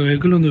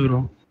 Vehicle ఉంది బ్రో.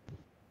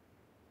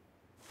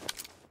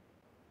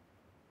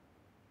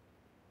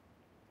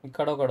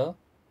 ఇక్కడ ఒకడు.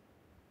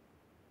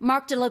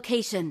 Marked a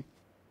location.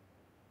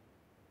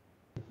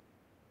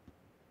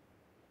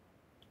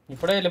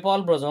 ఇప్పుడే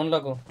వెళ్ళిపోవాలి బ్రో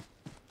జోన్లకు.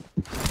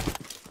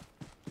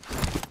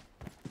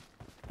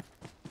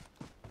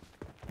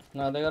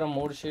 నా దగ్గర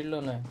 3 షీల్డ్లు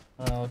ఉన్నాయి.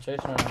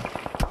 వచ్చేసిన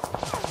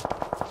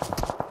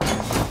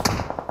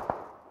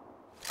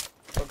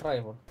ట్రై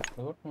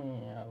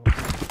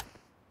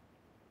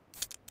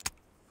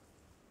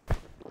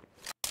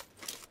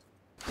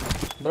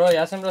బ్రో.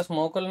 యాసిన్ బ్రో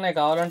స్మోకులు ఉన్నాయి,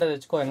 కావాలంటే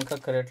తెచ్చుకో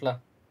వెనక ఎట్లా.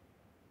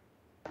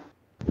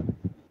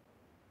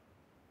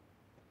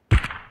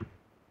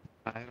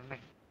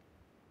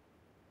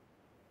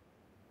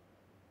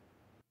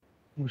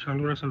 విశాల్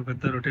కూడా అసలు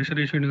పెద్ద రొటేషన్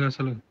వేసిండు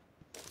అసలు.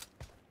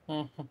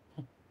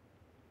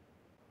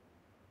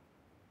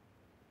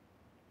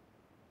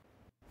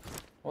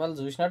 వాళ్ళు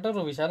చూసినట్టు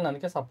విశాల్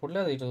అందుకే సపోర్ట్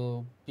లేదు. ఇటు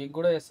పీక్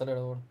కూడా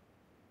చేస్తలేడు.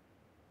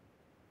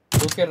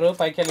 దూకిర్రు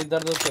పైకి వెళ్ళి,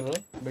 ఇద్దరు దూకిర్రు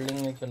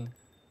బిల్డింగ్ మీదకి వెళ్ళి.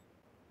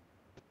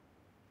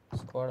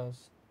 స్క్వాడ్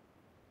హౌస్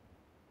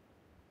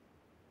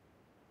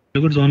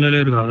కూడా జోన్లో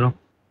లేరు కాదు.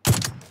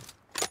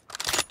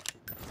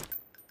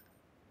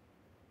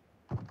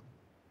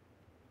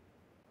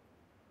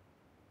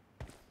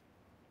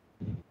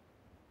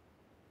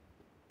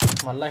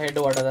 మళ్ళా హెడ్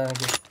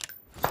పడ్డదానికి.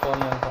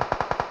 స్టోన్ వెనక.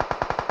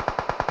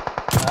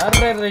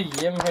 అరే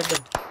ఏం హెడ్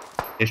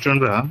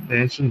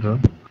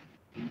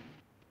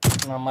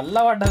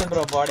మళ్ళా పడ్డది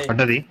బ్రో.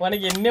 బాడీ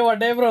మనకి ఎన్ని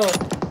పడ్డాయి బ్రో.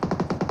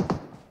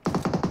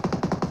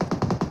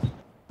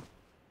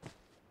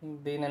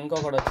 దీని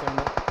ఇంకొకటి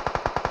వచ్చిండు.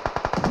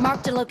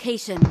 Marked a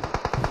location.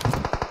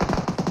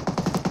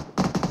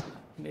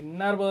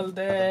 డిన్నర్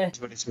బోల్తే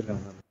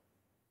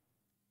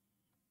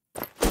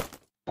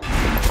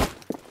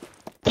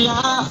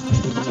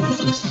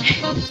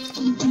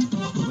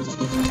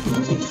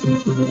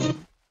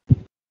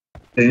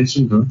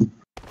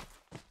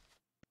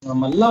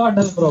మళ్ళా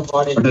పడ్డది బ్రో.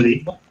 బాడీ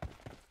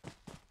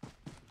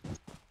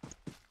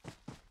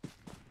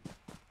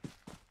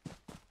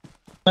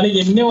మనకి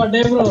ఎన్ని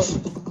పడ్డాయి బ్రో.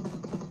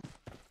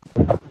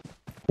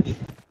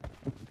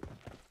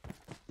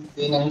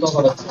 దీని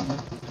ఇంకొకటి వచ్చింది.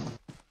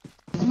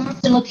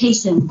 Marked a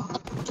location.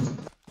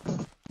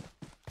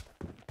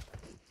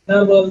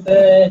 Dinner బోల్తే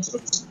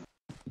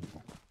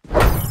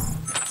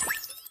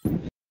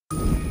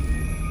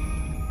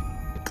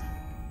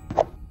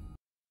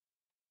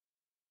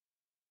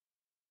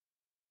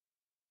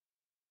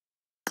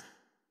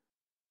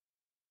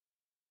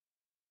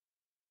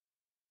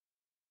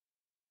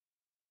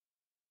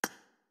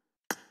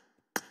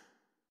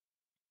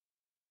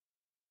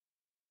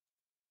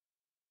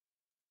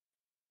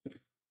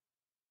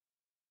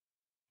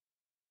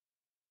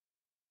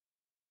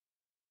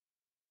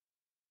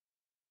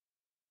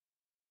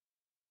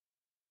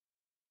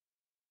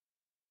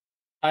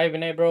Hi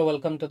Vinay bro,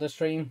 welcome to the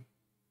stream.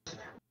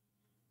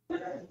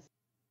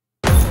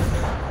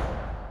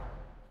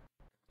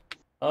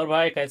 और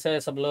भाई कैसे है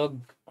सब लोग?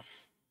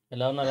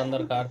 ఎలా ఉన్నారు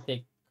అందరు?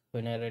 కార్తిక్,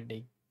 వినయ్ రెడ్డి.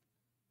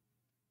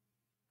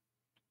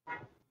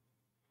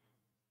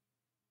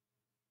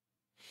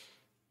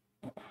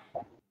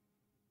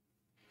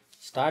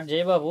 స్టార్ట్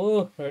చేయి బాబు.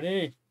 రెడీ?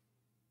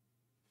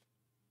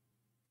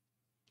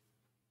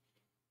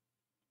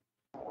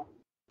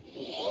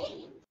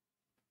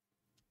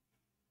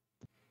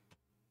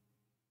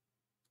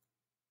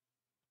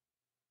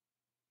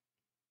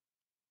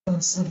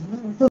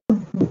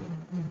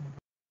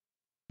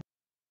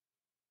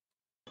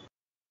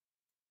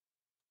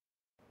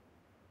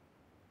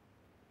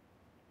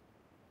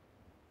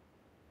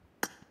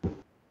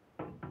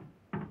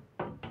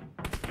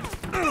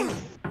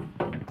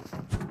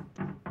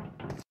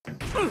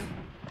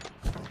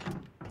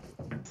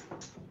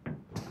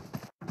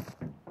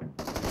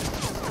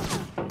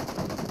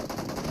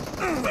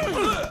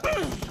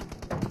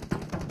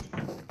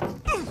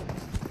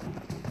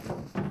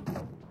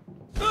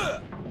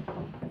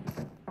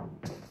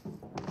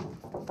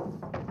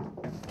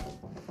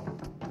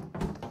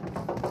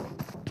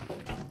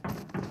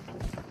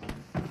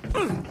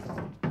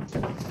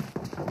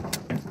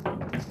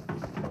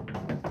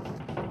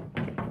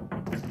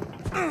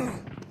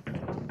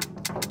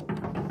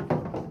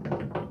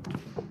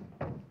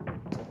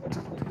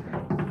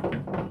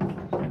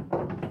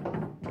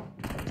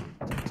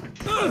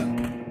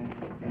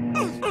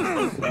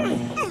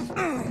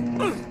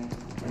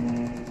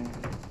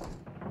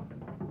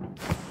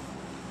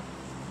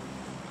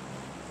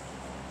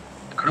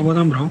 ఎక్కడ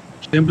పోదాం బ్రో?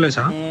 సేమ్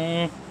ప్లేసా?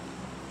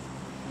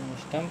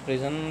 ఇష్టం.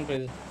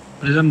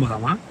 ప్రిజన్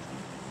పోదామా?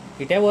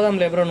 ఇటే పోదాం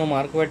లే బ్రో. నువ్వు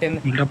మార్క్ పెట్టింది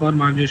మిల్టా పవర్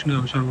మార్క్ చేసిన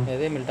అవసరం.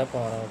 అదే మిల్టా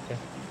పవర్. ఓకే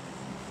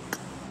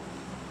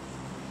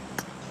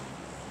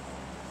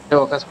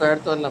ఒక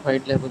స్క్వాడ్ తో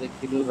ఫైట్ లేకపోతే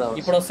కిల్ రావు.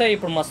 ఇప్పుడు వస్తాయి,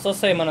 ఇప్పుడు మస్తు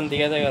వస్తాయి. మనం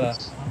దిగేదే కదా,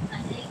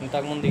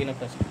 ఇంతకు ముందు దిగిన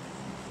ప్లేస్.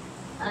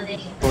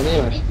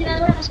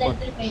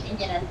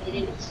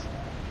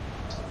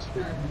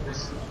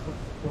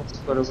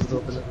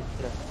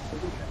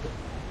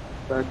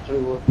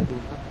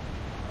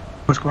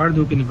 ఒక స్క్వాడ్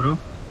దూకింది బ్రో.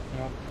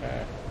 ఓకే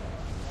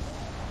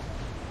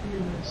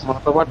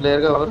మాతో పాటు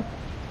లేరుగా ఎవరు?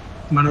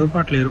 మనతో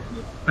పాటు లేరు,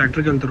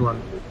 ఫ్యాక్టరీకి వెళ్తారు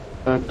వాళ్ళు.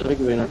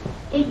 ఫ్యాక్టరీకి పోయినట్టు.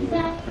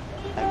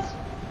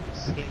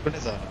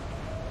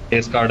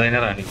 కేస్ కార్డ్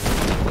అయినా రాని.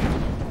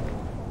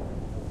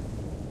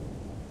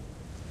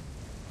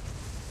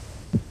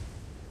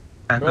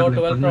 Bro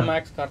 12 Pro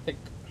Max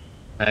Karthik.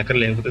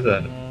 Hacker లేకపోతే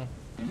సార్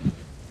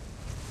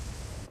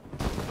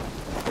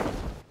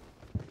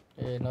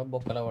ఏనో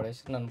బొక్కల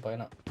పడేసి నన్ను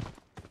పైన.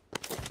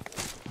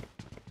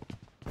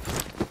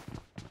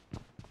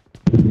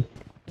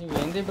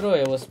 ఇవేంది బ్రో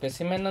ఏవో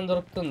స్పెసిమెన్ అని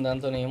దొరుకుతుంది,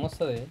 దాంతో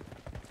ఏమొస్తుంది?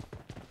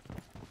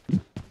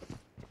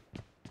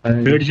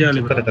 ట్రేడ్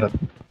చేయాలి బ్రో.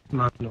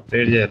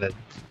 ట్రేడ్ చేయాలి,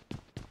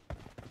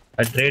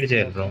 అది ట్రేడ్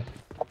చేయాలి బ్రో.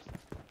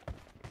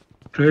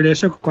 ట్రేడ్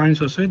చేస్తే ఒక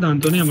కాయిన్స్ వస్తాయి,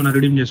 దాంతోనే ఏమైనా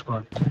రిడీమ్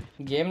చేసుకోవాలి.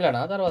 గేమ్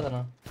లేనా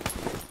తర్వాతనా?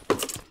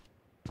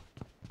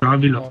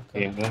 లాబీలో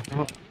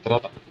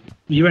తర్వాత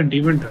ఈవెంట్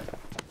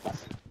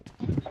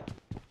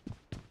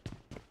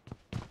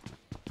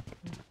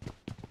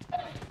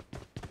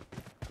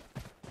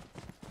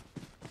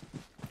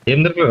ఏం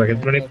దొరకలేదు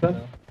ఎప్పుడు నీకు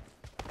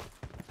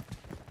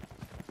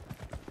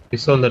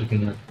పిస్తోల్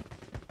దొరికింది.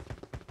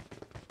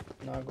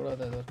 నాకు కూడా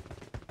అదే దొరికి.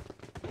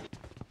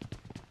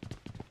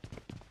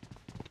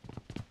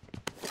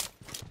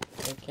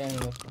 ఓకే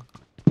అండి,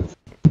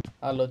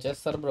 వాళ్ళు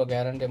వచ్చేస్తారు బ్రో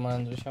గ్యారంటీ,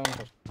 మనం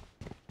చూసామంటారు.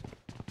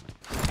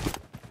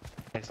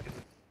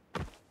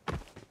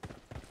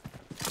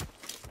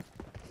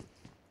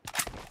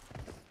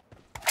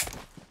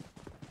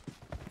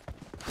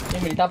 ఈ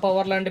మిల్టా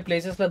పవర్ లాంటి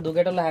ప్లేసెస్లో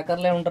దూకేటోళ్ళు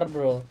హ్యాకర్లే ఉంటారు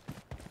బ్రో.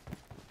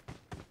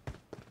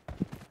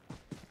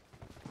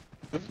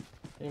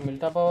 ఈ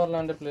మిల్టా పవర్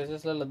లాంటి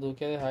ప్లేసెస్లలో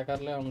దూకేది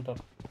హ్యాకర్లే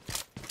ఉంటారు.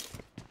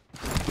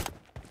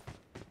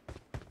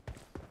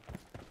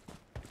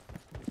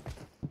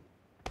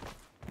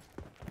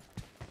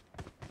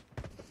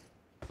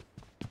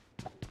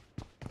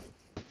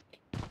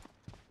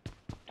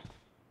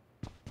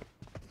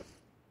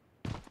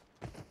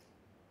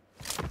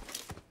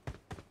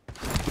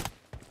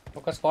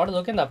 ఒక స్క్వాడ్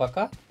దూకిందా పక్క?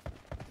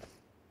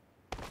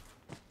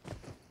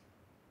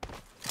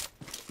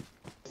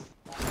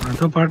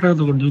 మనతో పాటు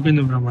ఒకటి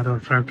దూకింది బ్రో. మరి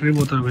ఫ్యాక్టరీ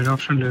పోతారు, వేరే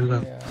ఆప్షన్ లేదు కదా.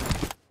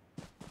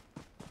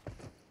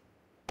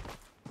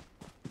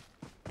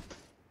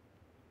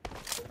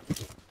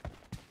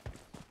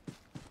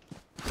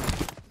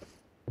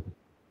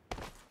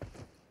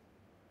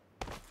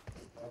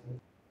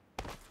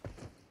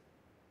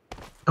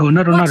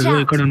 ఉన్నారు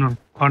ఇక్కడ ఉన్నాం,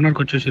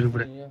 కార్నర్కి వచ్చేసారు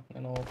ఇప్పుడే.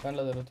 నేను ఓపెన్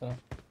లో తిరుగుతున్నా.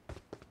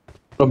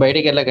 ఇప్పుడు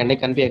బయటికి వెళ్ళకండి,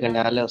 కనిపించకండి,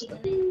 వాళ్ళే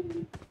వస్తారు.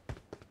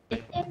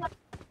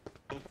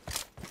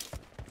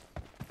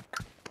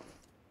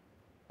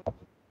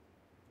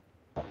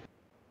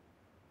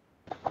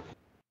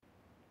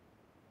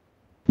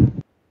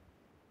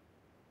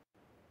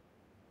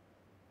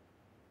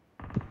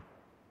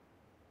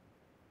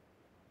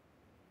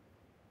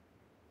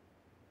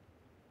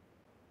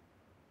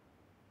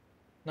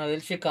 నాకు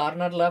తెలిసి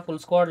కార్నర్లో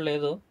ఫుల్ స్క్వాడ్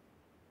లేదు,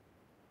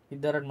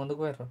 ఇద్దరు అటు ముందుకు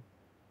పోయారు.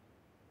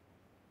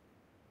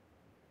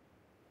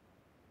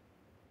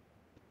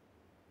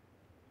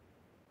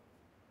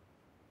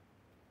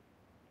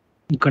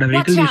 ఇక్కడ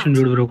వెహికల్ తీసి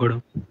చూడు బ్రో, ఒకడు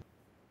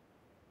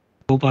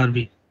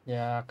ఓపార్బి.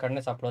 యా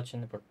అక్కడనే సప్లై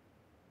వచ్చింది ఇప్పుడు.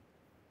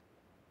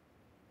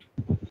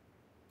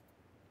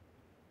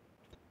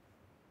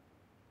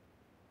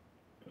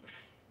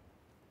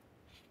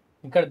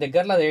 ఇక్కడ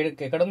దగ్గరలో అది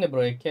ఎక్కడ ఉంది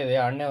బ్రో? ఎక్కేది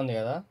ఆడనే ఉంది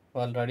కదా,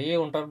 వాళ్ళు రెడీ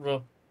ఉంటారు బ్రో.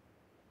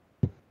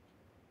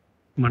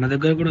 మన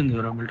దగ్గర కూడా ఉంది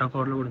బ్రో, మిల్టా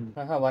పవర్ లో కూడా ఉంది.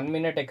 1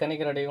 minute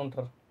ఎక్కనికి రెడీగా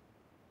ఉంటారు.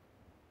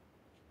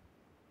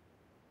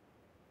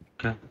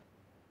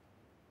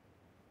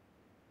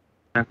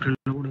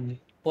 ఫ్యాక్టరీలో కూడా ఉంది.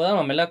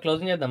 పోదామా మెల్ల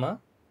క్లోజింగ్ చేద్దామా?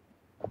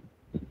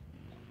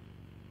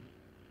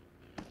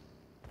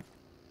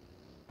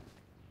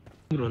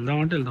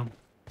 వెళ్దామంటే వెళ్దాం.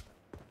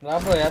 రా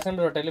బ్రో, యాసన్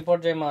బ్రో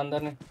టెలిపోర్ట్ చేయమా,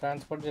 అందరినీ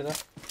ట్రాన్స్పోర్ట్ చేద్దాం.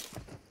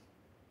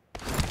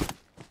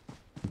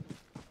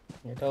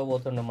 ఎటో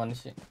పోతుండే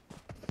మనిషి.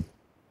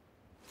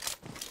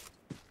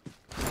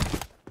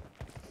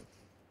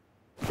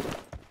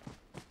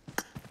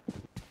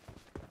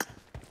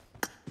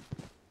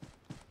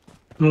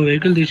 నువ్వు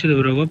వెహికల్ తీసేది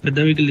బ్రో, పెద్ద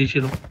వెహికల్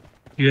తీసేది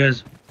యూఎస్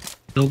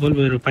లోపల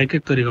పోయారు, పైకి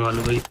ఎక్కుతారు ఇక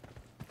వాళ్ళు పోయి.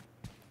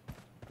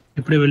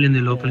 ఇప్పుడే వెళ్ళింది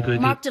లోపలికి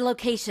వెహికల్.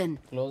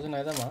 క్లోజింగ్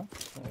అయిదామా?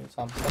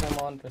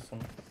 సంపరేమో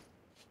అనిపిస్తుంది.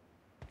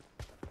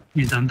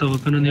 ఇదంతా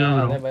ఓపెన్ ఉంది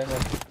కదా బ్రో.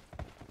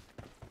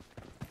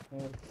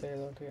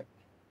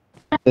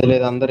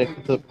 లేదు, అందరు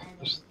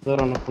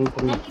ఎక్కుతారు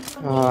అనుకుంటున్నా.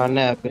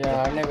 ఆడనే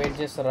వెయిట్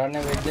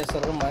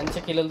చేస్తారు, మంచి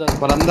కిల్లులు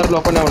దొరుకుతాయి. వాళ్ళందరూ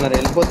లోపలనే ఉన్నారు,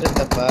 వెళ్ళిపోతుంది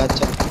తప్ప.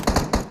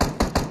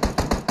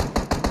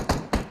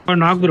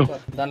 నాకు బ్రో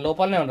దాని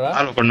లోపలనే ఉండరా?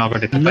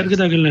 అందరికి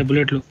తగిలినాయి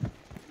బుల్లెట్లు,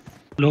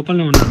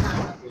 లోపలనే ఉన్నారు.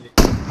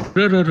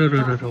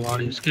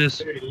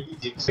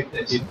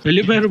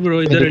 వెళ్ళిపోయారు బ్రో,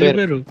 ఇద్దరు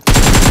వెళ్ళిపోయారు.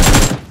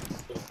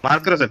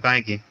 मार्कर सर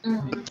कहाँ की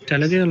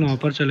चले गए वहाँ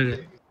पर चले गए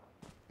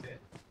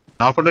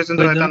ना फोटो से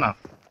तो रहता ना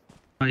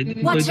इधर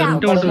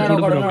उल्टे उल्टे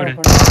छोड़ ब्रो कड़े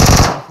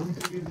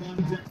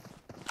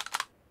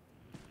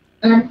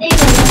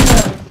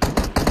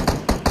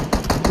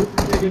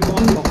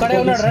ఒక్కడే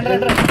ఉన్నాడు రండి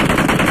రండి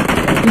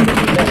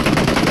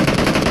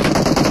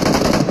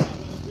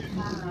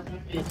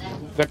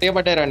గట్టిగా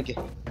పట్టారానికి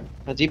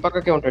జీప్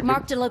పక్కకే ఉంటాడు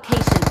Marked a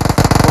location.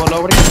 ఓ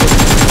లోపలికి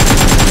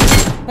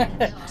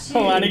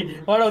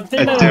వాడు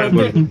వచ్చిండు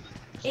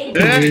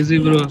క్రేజీ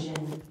బ్రో.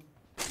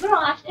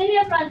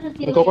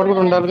 ఇంకొకటి కూడా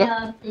ఉండాలిగా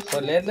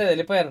లేదు లేదు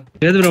వెళ్ళిపోయారు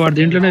లేదు బ్రో వాడు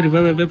దీంట్లోనే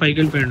రివైవ్ అయిపోయి పైకి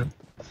వెళ్ళిపోయాడు.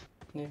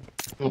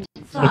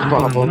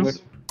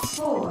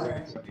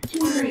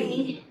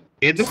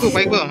 ఎందుకు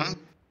పైకి పోదామా?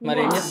 మరి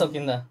ఏం చేస్తావు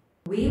కింద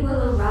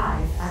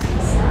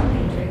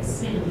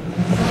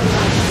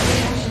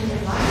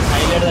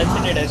హైలైట్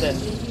వచ్చింది అయితే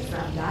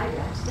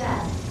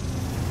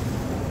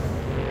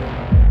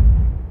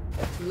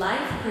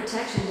Life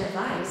protection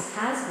device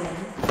has been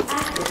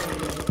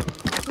activated.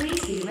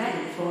 Please be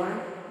ready for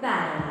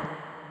battle.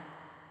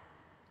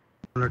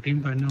 వాళ్ళ టీం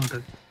పైన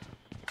ఉంటది.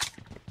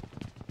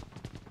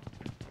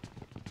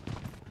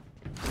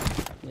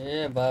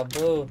 ఏ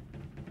బాబు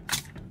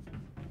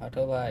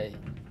ఆటో బాయ్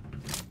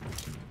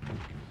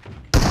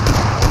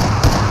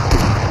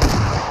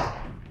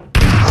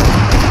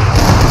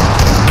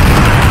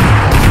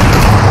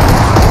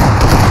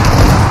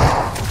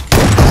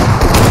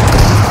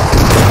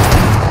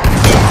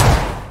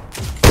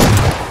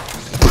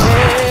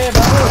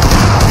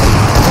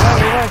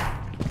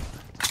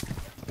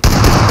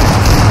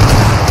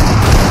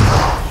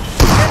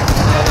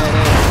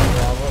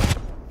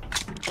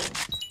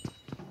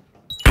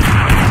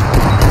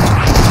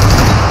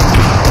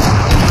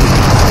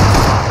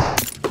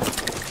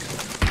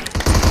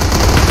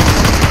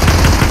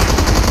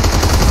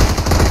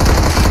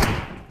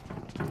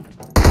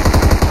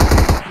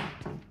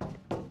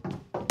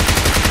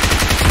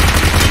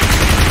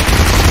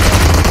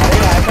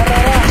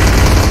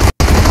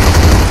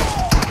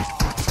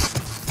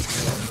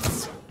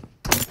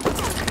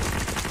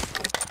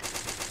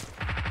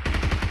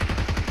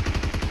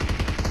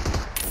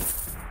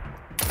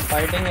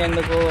ఫైటింగ్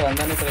ఎందుకు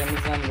అందరినీ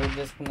ప్రేమిస్తాను లూట్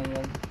చేసుకున్నాం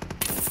కదా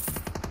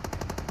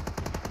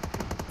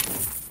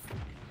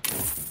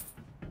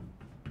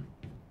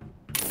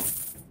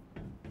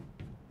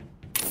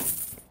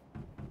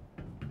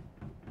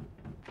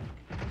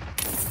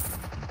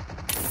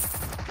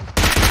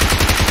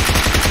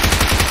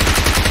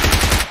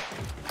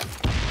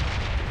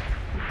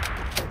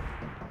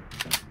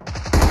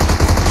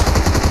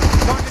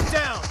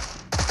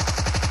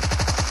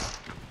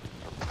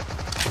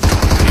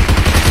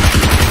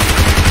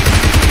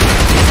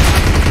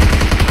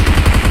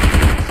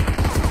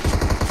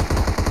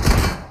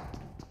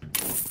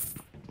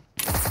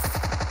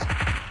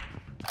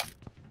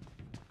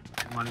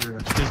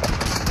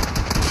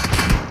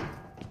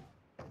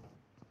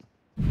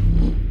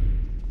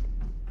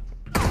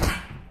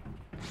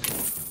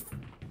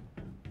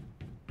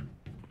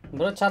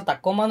బ్రో చాలా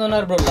తక్కువ మంది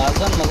ఉన్నారు బ్రో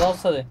లాస్ట్ వన్ మజా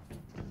వస్తుంది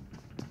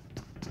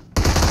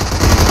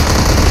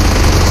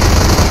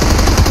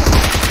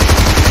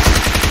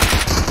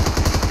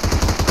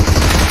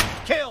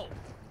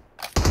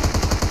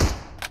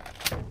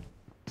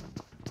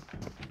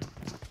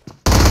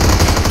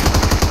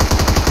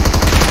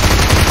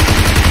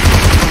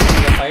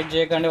ఫైట్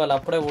చేయకండి వాళ్ళు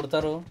అప్పుడే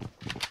పుడతారు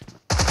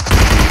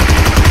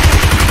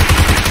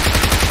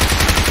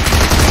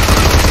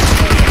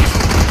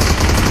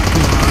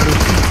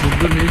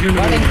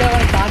వాడు ఇంకా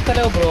వాడికి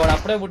తాకలేవు బ్రో వాడు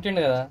అప్పుడే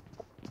పుట్టిండు కదా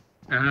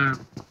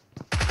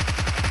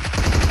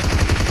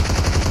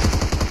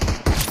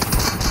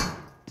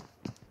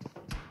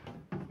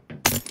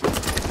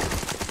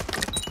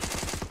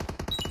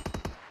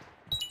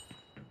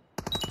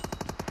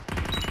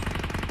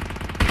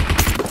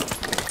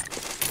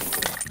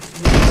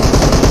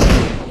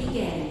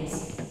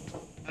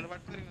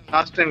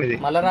లాస్ట్ టైం ఇది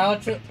మళ్ళా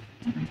రావచ్చు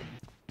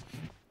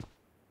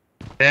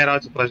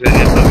రావచ్చు ఫస్ట్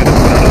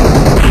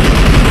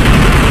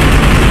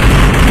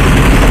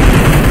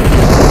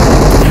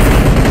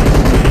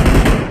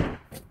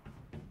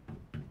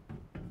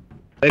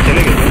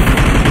चले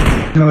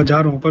गए जा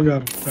रहा हूँ ऊपर जा रहा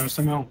हूँ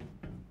रास्ते में आऊँ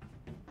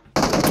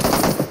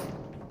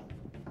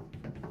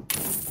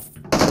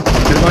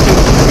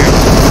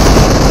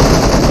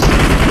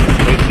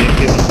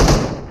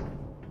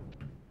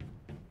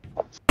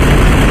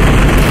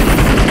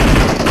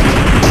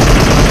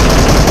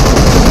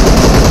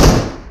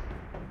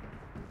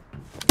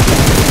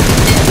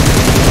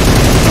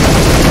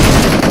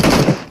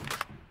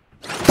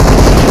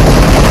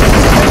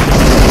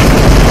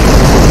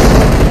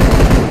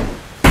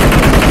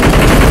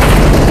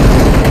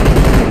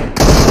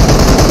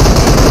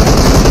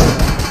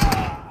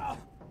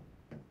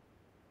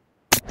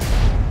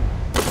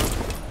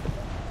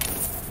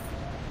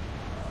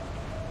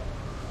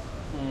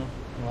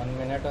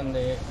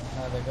ఉంది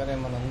నా దగ్గర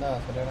ఏమైనా ఉందా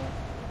అసలు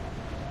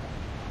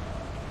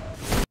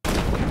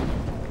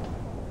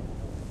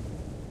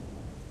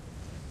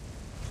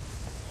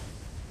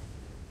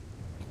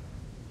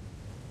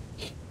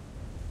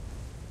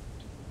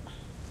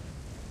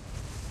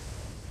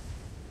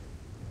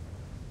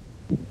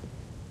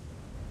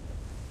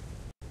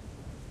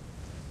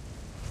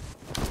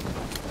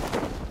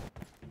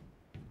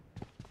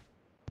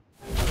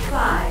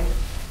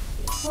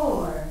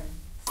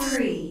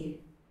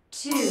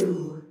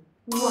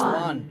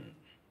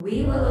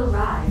We will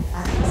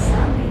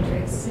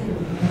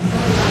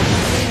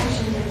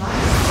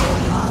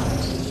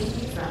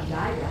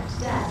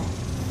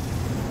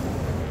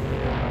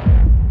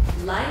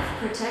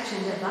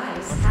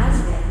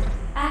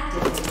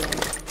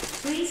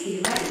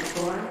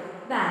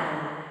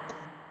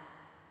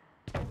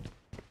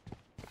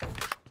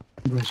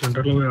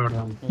సెంటర్ లో పోయి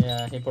ఆడదాం. యా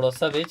ఇప్పుడు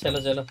వస్తుంది. చలో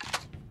చలో.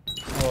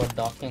 ఓ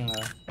డాకింగ్.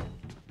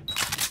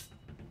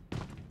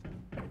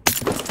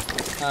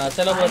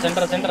 చలో బ్రో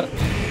సెంటర్ సెంటర్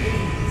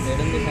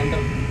ఏడుంది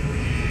సెంటర్.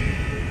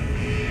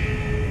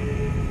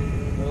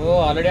 ఓ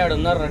ఆల్రెడీ ఆడు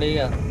ఉన్నారు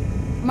రెడీగా.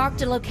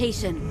 Marked a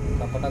location.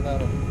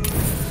 కపటకారు.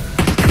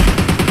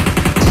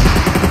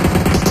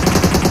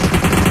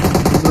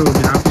 బ్రో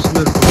నేను ఆఫీస్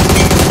లో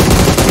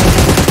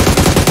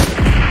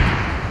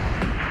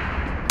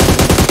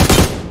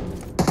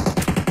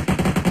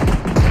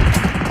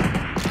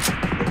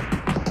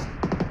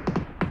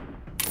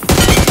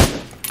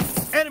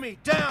Enemy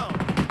down.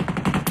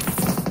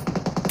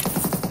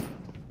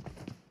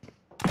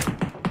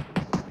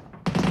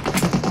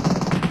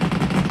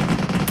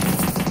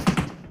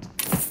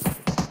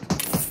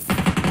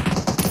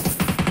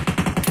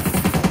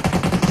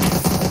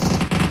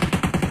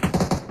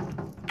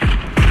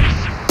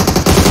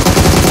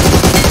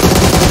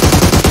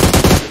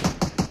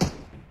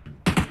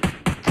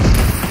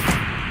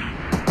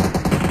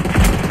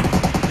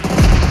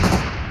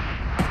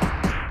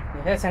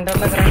 ఏ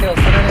సెంటర్లోకి రండి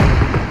వస్తారా?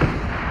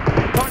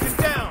 Target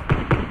down.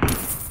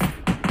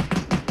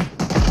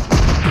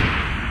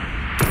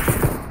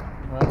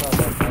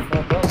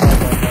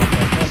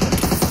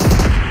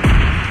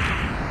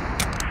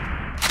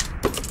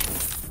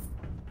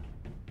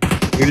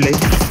 వీళ్ళే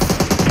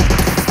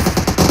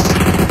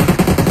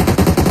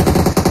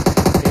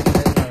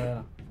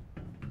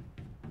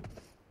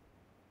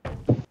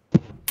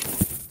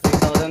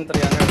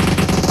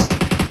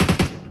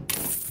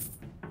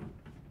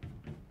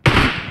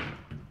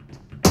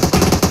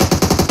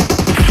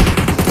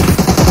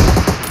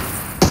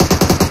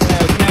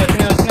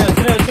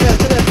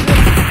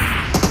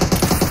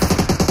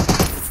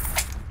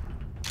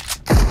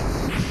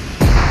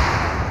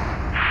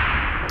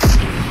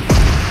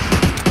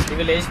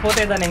ఇవి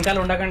లేచిపోతే దాని ఇంకా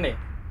ఉండకండి.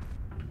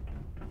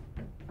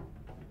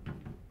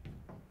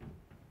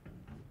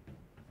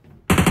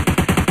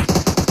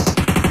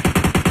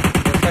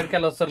 లెఫ్ట్ సైడ్కి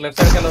వెళ్ళి వస్తారు, లెఫ్ట్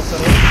సైడ్కి వెళ్ళి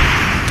వస్తారు.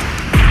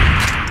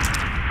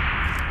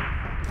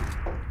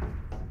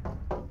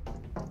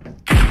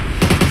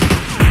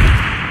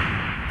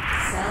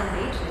 Cell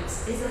matrix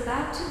is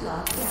about to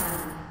lock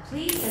down.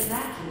 Please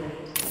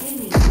evacuate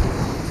immediately.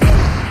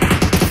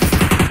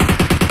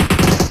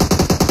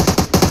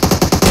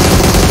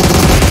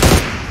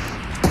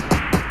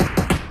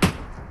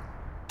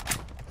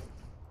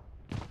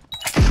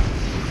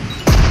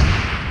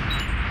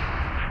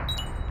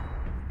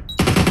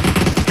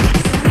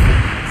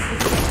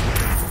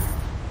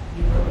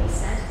 You will be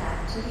sent back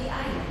to the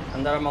island.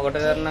 అందరం ఒకటే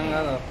ధరణం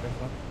కాదు.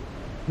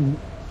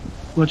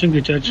 Coaching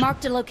recharge.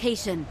 Marked a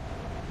location.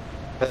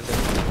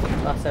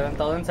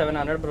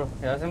 7,700 bro.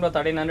 Yasin bro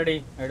 1300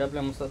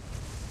 AWM వస్తుంది.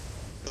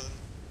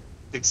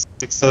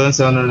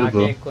 6,700 నాకే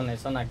బ్రో. ఎక్కువ ఉన్నాయి.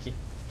 సో నాకి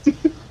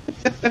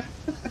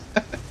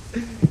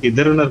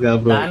ఇద్దరు ఉన్నారు కదా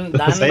బ్రో.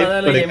 దాని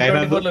బదులు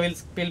M24 లో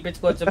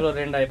పిలిపించుకోవచ్చు బ్రో.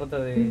 2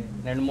 అయిపోతుంది,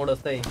 2-3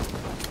 వస్తాయి.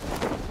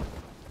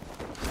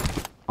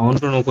 అవును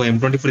బ్రో, నువ్వు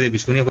M24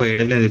 తెప్పించుకుని ఒక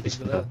AWM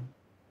తెప్పించుకున్నా.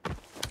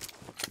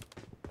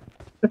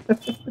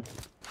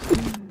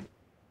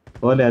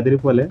 పోలే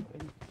అదిరిపోలే.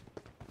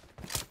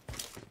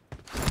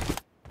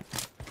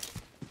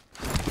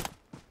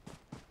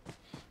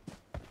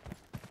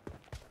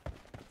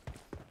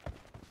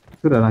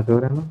 నాకు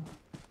ఎవరైనా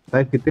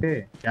भाई कितने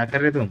क्या कर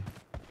रहे तुम?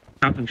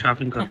 शॉपिंग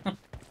शॉपिंग कर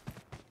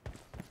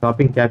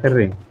शॉपिंग क्या कर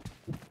रहे?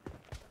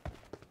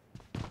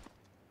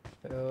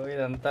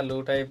 ఇదంతా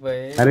లూట్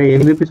అయిపోయి. అరే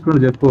ఏం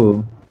తెప్పించుకున్నాడు చెప్పు.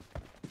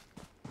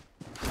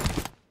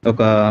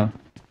 ఒక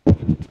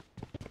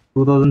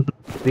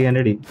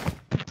 2300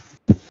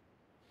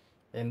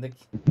 ఎందుకు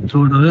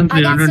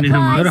 2300 नहीं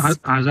मगर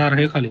 1000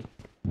 है खाली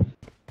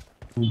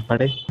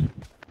पड़े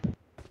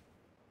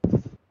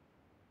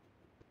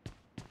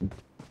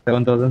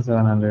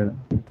 7,700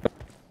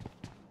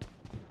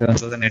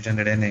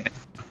 7,800 है.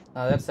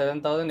 అదే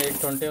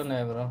 7,820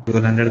 ఉన్నాయి బ్రో.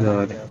 1200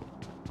 కావాలి.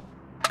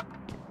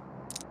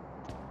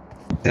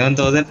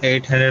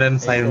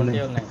 7,805 ఉన్నాయి.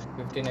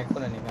 15 ఎక్కువ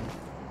నీకన్నా.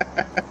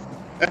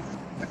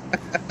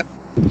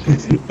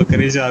 ఒక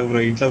నిమిషం ఆగు బ్రో,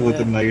 ఇంట్లో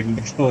పోతున్నా.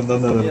 ఇంట్లో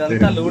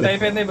ఇదంతా లూట్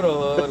అయిపోయింది బ్రో.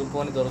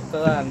 పోనీ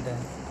దొరుకుతుందా అంటే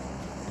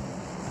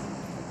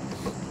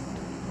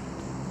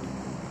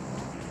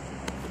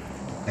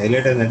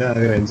హైలైట్ ఏంటంటే నా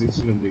దగ్గర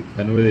M16 ఉంది.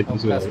 దాన్ని కూడా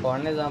తెప్పించుకోవాలి.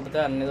 స్పాన్ ని చంపితే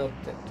అన్ని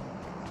దొరుకుతాయి.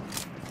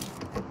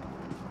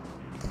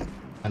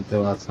 అంతే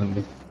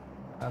వాస్తుంది.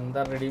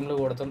 అందరు రెడీమ్లో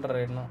కొడుతుంటారు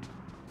రేట్ను.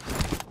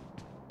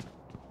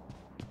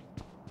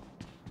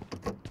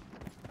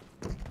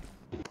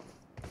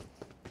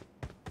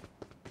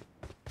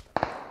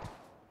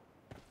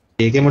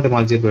 ఏకేం అంటే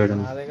మాకు చెప్పాడు.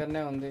 నా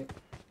దగ్గరనే ఉంది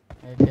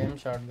ఏకేం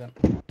షార్ట్ గన్.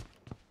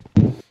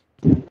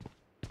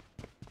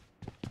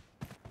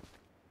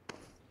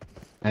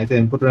 అయితే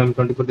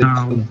M24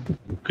 తెచ్చుకున్నాం.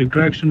 క్విక్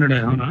డ్రా ఎక్స్టెండెడ్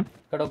అవునా?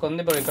 ఇక్కడ ఒక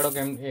ఉంది బ్రో. ఇక్కడ ఒక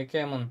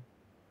ఏకేం ఉంది.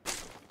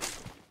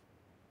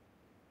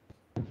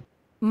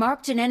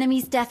 Marked an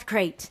enemy's death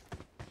crate.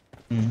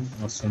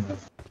 వస్తుంది.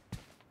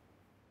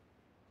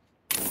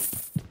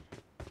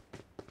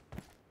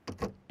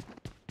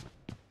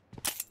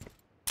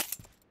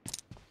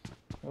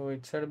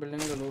 ఇటు సైడ్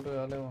బిల్డింగ్ లూట్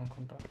కాలేవు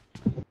అనుకుంటా.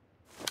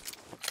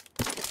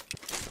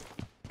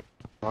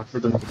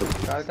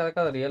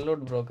 కాదు రియల్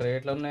లూట్ బ్రో.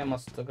 క్రేట్లు ఉన్నాయి,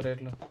 మస్తు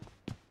క్రేట్లు.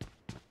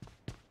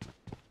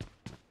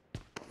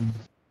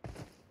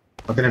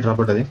 ఓకే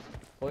డ్రాప్ అవుతుంది.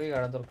 పోయి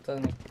ఆడ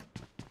దొరుకుతుంది నీకు.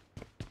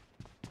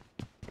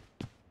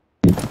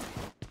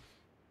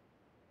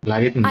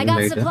 I got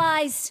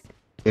supplies.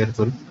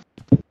 కేర్ఫుల్.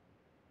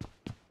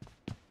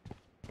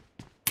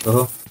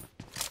 ఓహో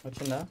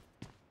వచ్చిందా?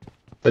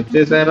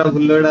 వచ్చేసారా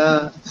బుల్లోడా?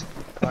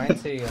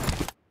 పాయింట్స్ ఇక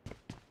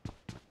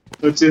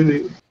వచ్చింది.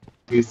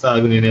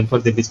 ఇస్తాను నేను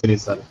ఎంఫోర్ తెప్పించుకుని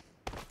ఇస్తాను.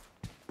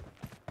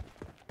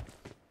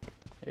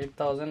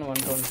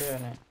 8120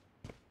 అనే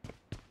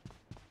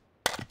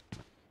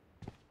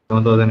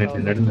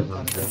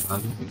 7800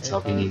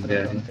 షాపింగ్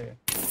ఇంకా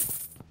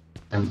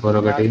ఎంఫోర్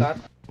ఒకటి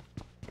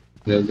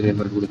లెవెల్ 3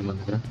 ఎంఫోర్ కూడా మన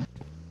దగ్గర.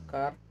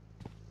 కార్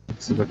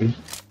ఒకటి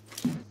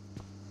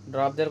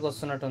డ్రాప్ దగ్గరకు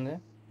వస్తున్నట్టుంది.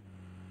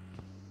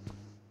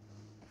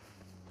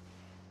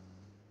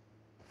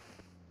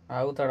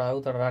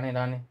 ఆగుతాడు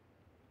రాని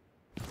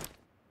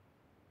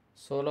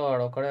సోలో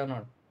వాడు ఒక్కడే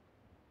ఉన్నాడు.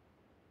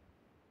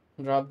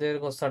 డ్రాప్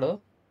దగ్గరికి వస్తాడు.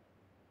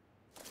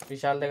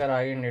 విశాల్ దగ్గర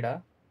ఆగిండి.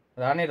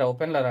 రానిరా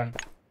ఓపెన్లో రాని.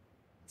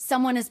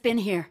 Someone has been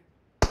here.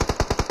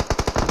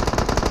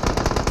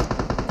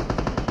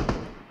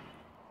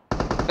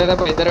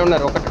 ఇద్దరే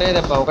ఉన్నారు. ఒకటే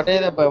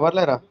దెబ్బ ఎవరు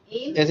లేరా?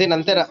 ఎజీన్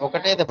అంతేరా,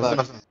 ఒకటే దెబ్బ.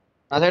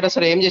 ఆ సైడ్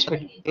వస్తారు. ఏం చేసి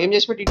పెట్టి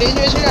ఇటు ఏం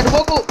చేసి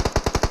అడుకోకు.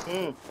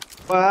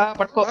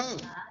 పట్టుకో.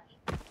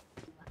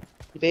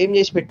 ఇటు ఏం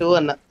చేసి పెట్టు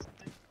అన్న.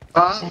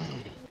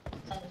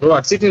 బ్రో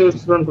అటు సైడ్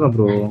చూస్తున్నా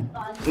బ్రో.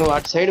 నువ్వు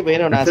అటు సైడ్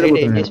పోయినావు, నా సైడ్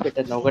ఏం చేసి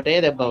పెట్టాను. ఒకటే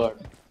దెబ్బ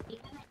వాడు.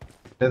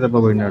 దెబ్బ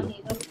పోయినాడు.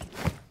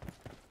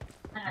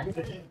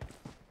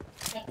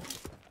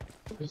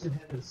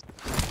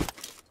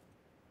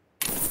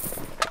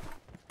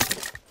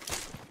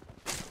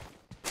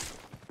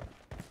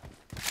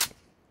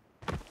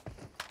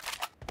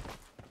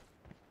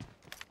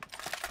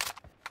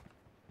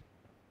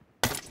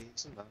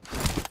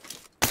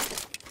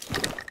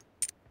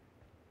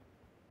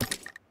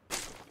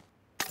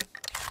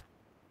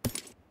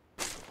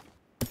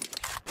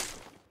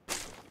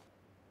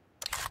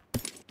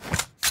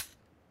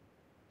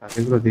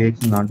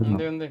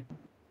 ఉంది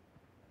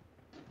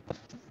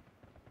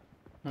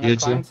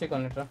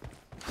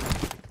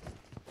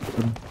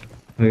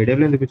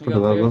ఏడేళ్ళు ఎందుకు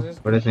ఇచ్చుకుంటావు బాబు?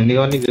 పడేసి ఎన్ని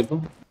కావాలి నీకు చెప్పు.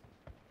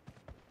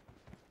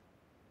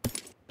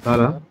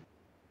 చాలా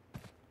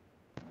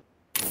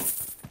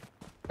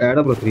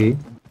ఏడా బ్రో 3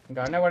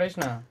 గానే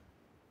పడేసిన.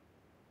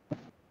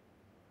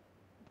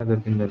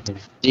 దొరికింది.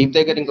 జీప్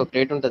దగ్గర ఇంకో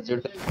క్రేట్ ఉంటుంది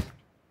చూడు.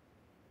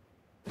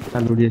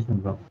 లూట్ చేసిన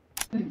బ్రో.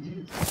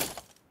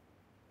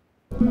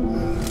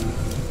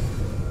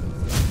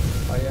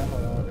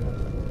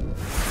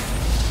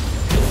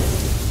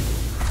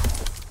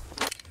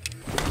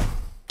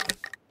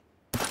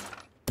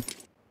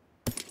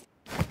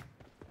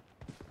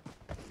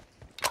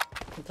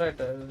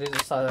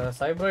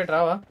 సైబర్ రైట్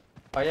రావా?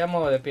 పయ్యమ్మ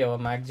తెప్పివా?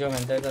 మ్యాక్సిమం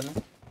ఎంత అవుతుంది?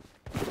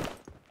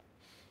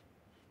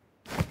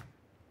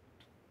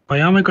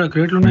 పయామ ఇక్కడ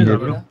క్రేట్లు ఉన్నాయి కదా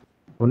బ్రో?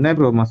 ఉన్నాయి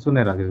బ్రో, మస్తు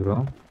ఉన్నాయి రాకేష్ బ్రో.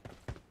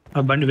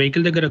 ఆ బండి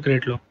వెహికల్ దగ్గర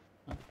క్రేట్లో.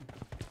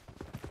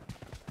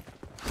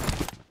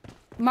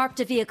 Marked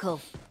a vehicle.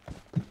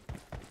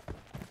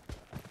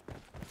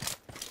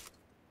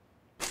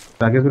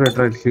 Rakesh bro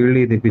ఎట్లా షీల్డ్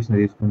తెప్పించింది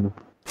తీసుకుండు.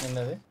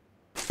 ఏంటది?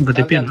 ఇంకా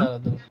తెప్పియన్నా?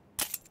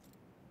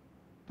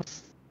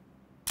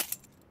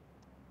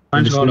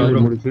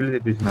 మూడు shield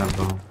తెప్పించినారు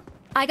bro.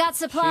 I got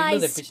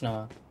supplies.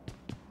 తెప్పించినావా?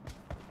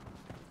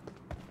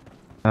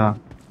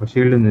 ఒక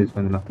షీల్డ్ ఉంది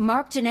తీసుకుందిలో.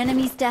 Marked an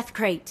enemy's death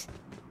crate.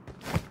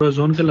 Bro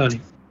zone కి వెళ్ళాలి.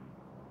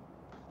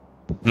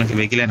 నాకు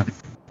వెహికల్ అయినా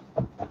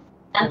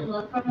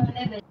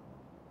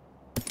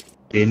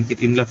దేనికి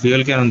ఇందులో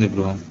ఫ్యూయల్ క్యాన్ ఉంది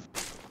బ్రో.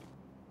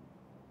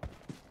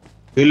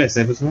 फ्यूल है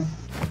सर उसमें?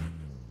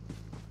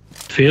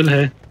 फ्यूल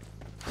है,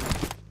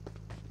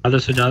 आधा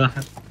से ज्यादा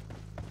है।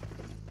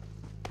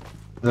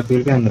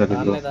 फ्यूल के अंदर है।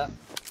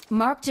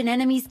 Marked an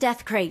enemy's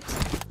death crate.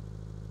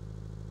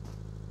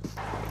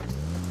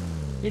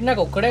 ఇది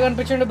నాకు ఒక్కడే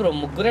కనిపించండి బ్రో,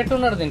 ముగ్గురు ఎట్టు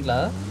ఉన్నారు దీంట్లో?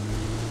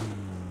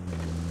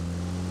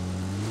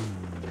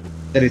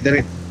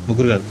 ఇద్దరే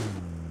ముగ్గురు కాదు.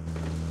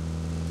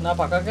 నా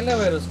పక్కకెళ్ళే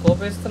వేరు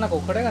స్కోప్ వేస్తే నాకు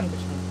ఒక్కడే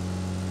కనిపించింది.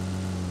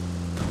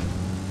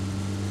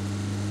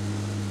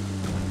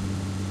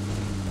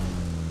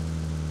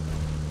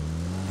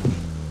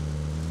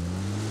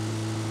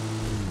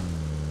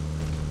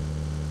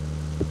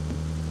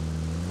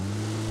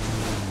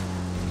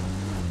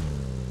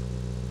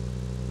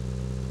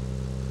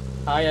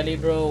 Hi Ali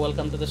bro,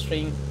 welcome to the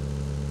stream.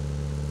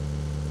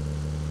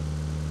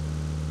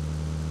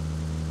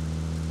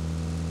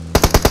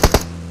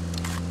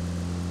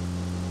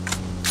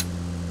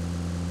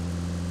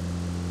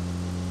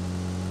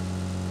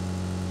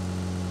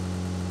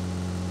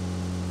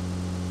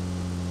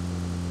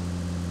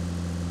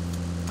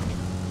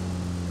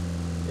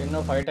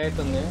 ఎన్నో ఫైట్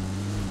అవుతుంది.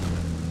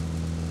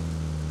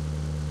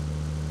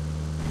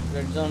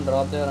 రెడ్ జోన్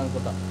డ్రాప్ దగ్గర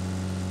అనుకుంటా.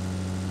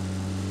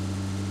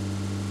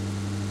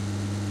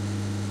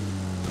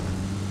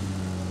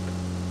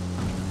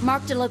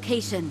 Marked a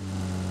location.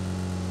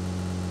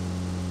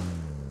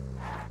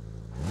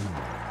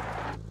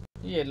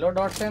 ఈ ఎల్లో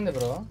డాట్స్ ఏంది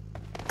బ్రో?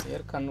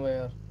 Air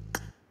conveyor.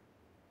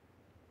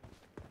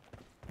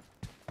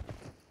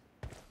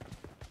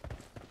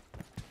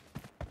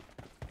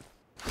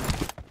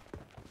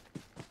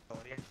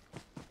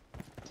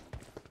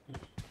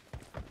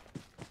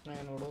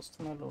 నేను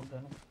వస్తున్నా లోడ్.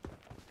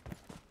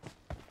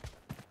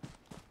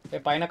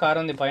 పైన కార్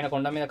ఉంది, పైన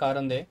కొండ మీద కార్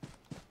ఉంది.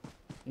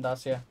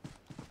 దాస్యా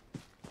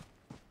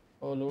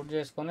ఓ లూట్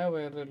చేసుకునే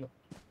వేరే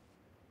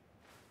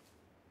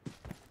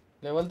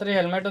లెవెల్ 3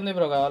 హెల్మెట్ ఉంది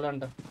బ్రో,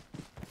 కావాలంట.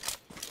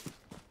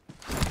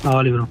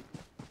 కావాలి బ్రో.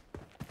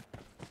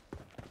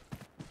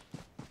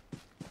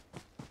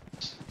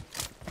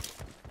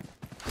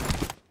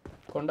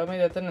 కొండ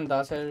మీద అయితే నేను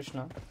దాస్యా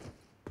చూసిన.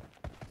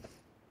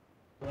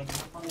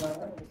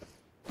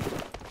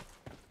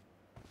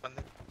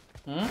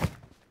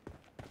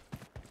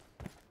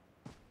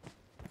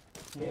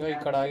 ఇగో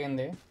ఇక్కడ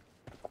ఆగింది.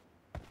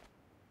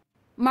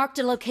 Marked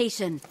a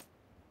location.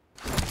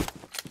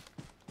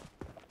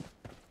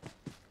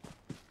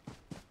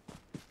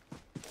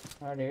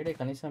 ఆడేడే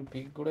కనీసం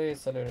పీక్ కూడా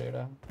చేస్తలేడు.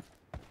 ఏడా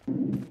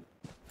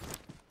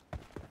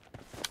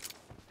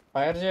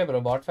ఫైర్ చేయ బ్రో,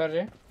 బాట్ ఫైర్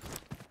చేయ.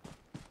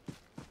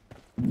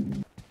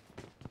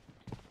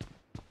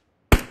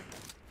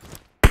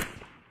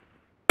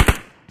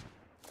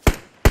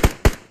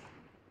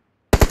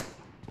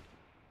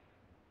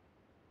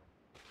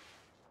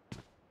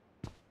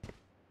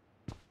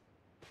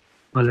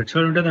 వాళ్ళు లెఫ్ట్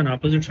సైడ్ ఉంటే దాని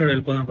ఆపోజిట్ సైడ్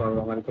వెళ్ళిపోదాం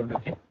బాబా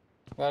మరికొండకి.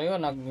 అయ్యో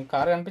నాకు మీ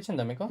కార్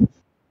కనిపించిందా మీకు?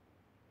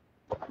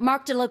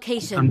 Marked a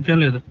location.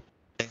 కనిపించలేదు.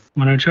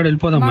 మన రైట్ సైడ్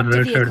వెళ్ళిపోదాం, మన Marked a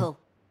right side.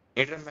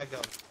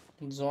 vehicle.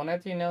 Zone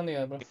అయితే ఇన్నే ఉంది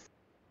కదా బ్రో.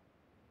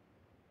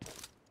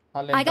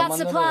 I got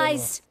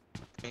supplies.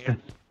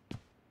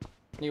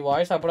 నీ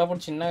వాయిస్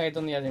అప్పుడప్పుడు చిన్నగా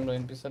అవుతుంది, అది ఇంట్లో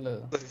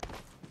వినిపిస్తలేదు.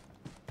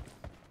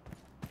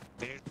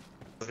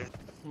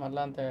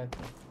 మళ్ళా అంతే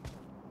అవుతుంది.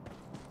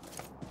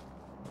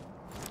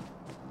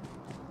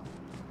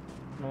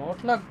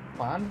 నోట్ల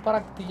పాన్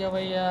పరక్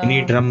తీయవయ్యా.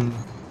 డ్రమ్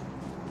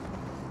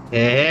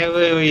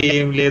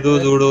ఏం లేదు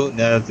చూడు,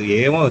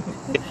 ఏమో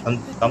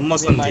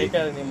వస్తుంది.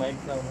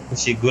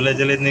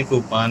 సిగ్గులజలేదు నీకు.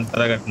 Pan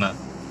పరగట్న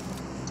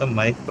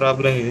mic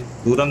problem.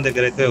 దూరం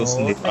దగ్గర అయితే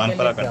వస్తుంది పాన్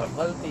పరగట్న.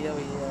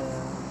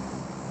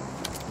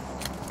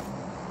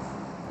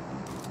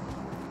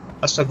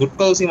 ఫస్ట్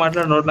గుట్కా ఊసి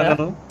మాట్లాడు నోట్లంగా.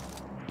 నువ్వు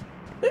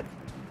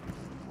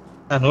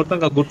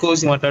నోట్లంగా గుట్కా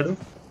ఊసి మాట్లాడు.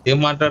 ఏం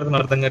మాట్లాడుతున్నా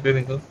అర్థం కావట్లేదు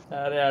నీకు.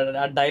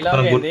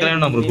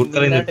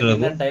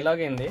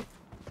 డైలాగ్ ఏంది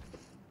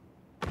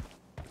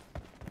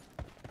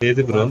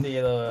లేదు బ్రో.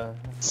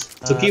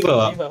 సుఖీ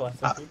బావా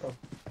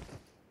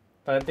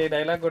ప్రతి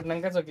డైలాగ్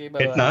కొట్టినాక సుఖీ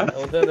బావా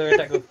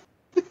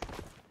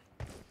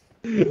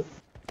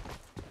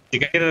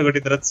చికెన్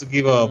కొట్టిన తర్వాత సుఖీ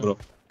బావా బ్రో.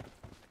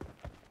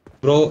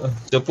 బ్రో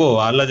చెప్పు,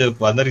 వాళ్ళ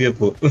చెప్పు, అందరికి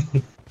చెప్పు.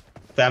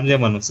 ఫ్యామిలీ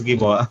మనం సుఖీ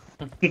బావా.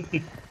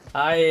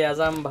 Hi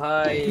Azam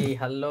Bhai,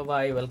 hello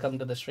Bhai, welcome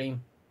to the stream.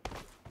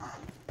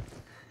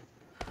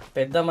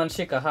 పెద్ద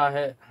మనిషి కహా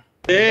హై?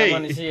 పెద్ద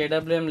మనిషి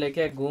AWM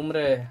లేకే घूम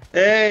रहे.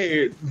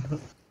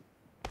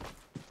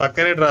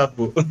 పక్కనే డ్రాప్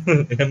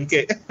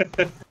ఎంకే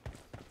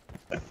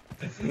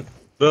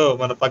బ్రో,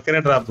 మన పక్కనే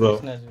డ్రాప్ బ్రో.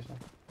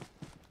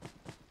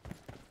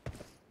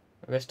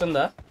 వెస్ట్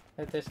ఉందా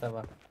అయితే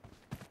ఇస్తావా?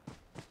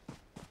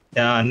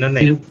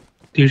 అన్నీ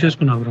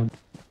తీసేసుకున్నా బ్రో.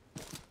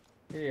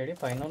 ఏడి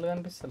పైన వాళ్ళు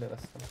కనిపిస్తలేరు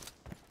అసలు.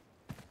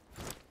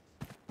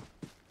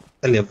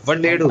 అసలు ఎవ్వడు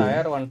లేడు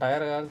వన్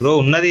టైర్ కాదు బ్రో.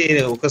 ఉన్నది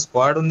ఒక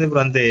స్క్వాడ్ ఉంది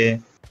బ్రో, అంతే.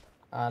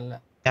 అలా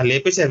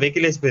లేపేసి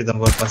వెహికల్ వేసిపోతాం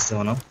ఫస్ట్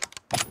మనం.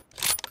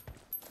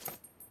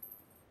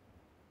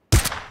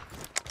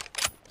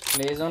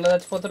 ప్లే జోన్ లో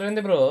చచ్చిపోతారు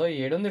ఏంది బ్రో?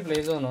 ఏడుంది ప్లే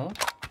జోన్?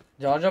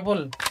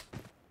 జార్జాపుల్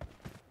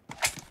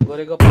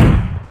గోరేగోపాల్.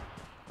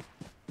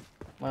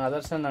 మా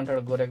ఆదర్శ్ అని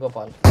అంటాడు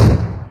గోరేగోపాల్.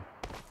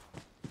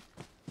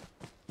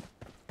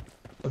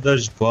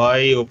 Adarsh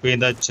bye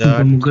open the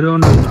chat. ముగ్గురే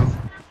ఉన్నారు బ్రో.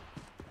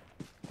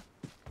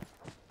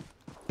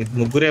 ఇది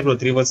ముగ్గురే బ్రో,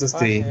 3 vs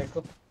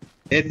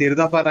 3.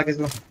 తీరుదాపా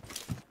రాకేష్ బ్రో.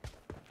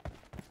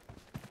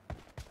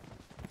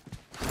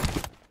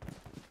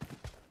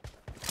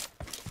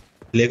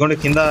 లేకుంటే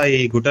కింద ఈ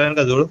గుట్ట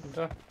వెనక చూడు,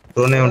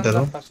 డ్రోనే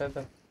ఉంటారు.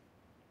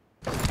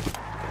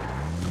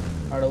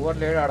 ఆడ ఎవరు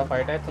లేడు, ఆడ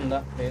ఫైట్ అవుతుందా?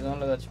 ప్లే జోన్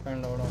లో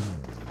చచ్చిపోయింది కూడా.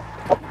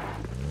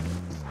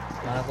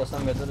 మన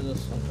కోసం ఎదురు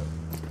చూస్తుంటారు.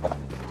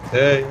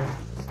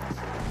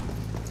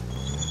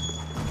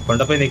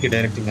 కొండపై నీకు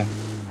డైరెక్ట్ గా.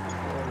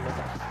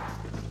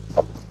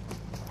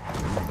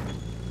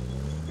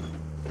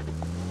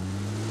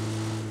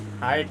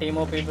 Hi team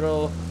OP bro.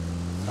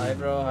 Hi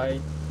bro, hi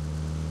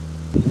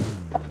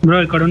bro.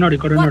 ఇక్కడ ఉన్నాడు,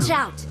 ఇక్కడ ఉన్నాడు. Watch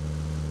out.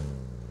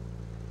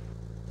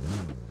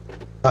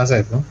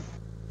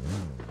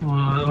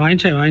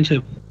 వాయించాయి, వాయించాయి.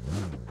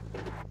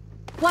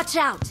 Watch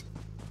out.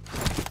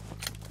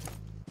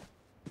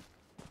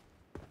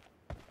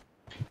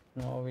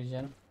 No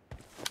vision.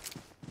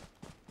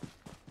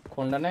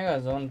 కొండనే కదా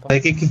జోన్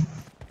పైకి.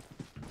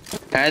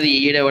 అది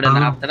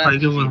ఈడెవడన్నా ఆపుతారా?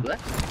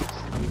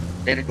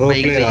 డైరెక్ట్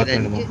పైకి.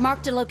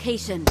 Marked a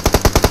location.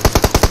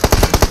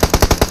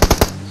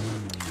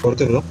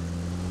 కొడుతు బ్రో.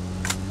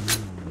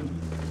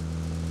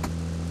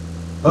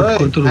 ఓయ్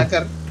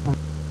హ్యాకర్.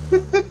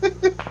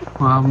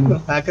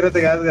 హ్యాకర్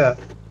అయితే కాదుగా.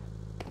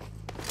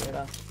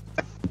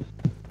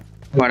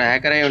 వాడు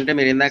హ్యాకర్ అయి ఉంటే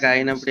మీరు ఇందాక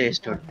ఆగినప్పుడు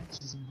వేస్తాడు.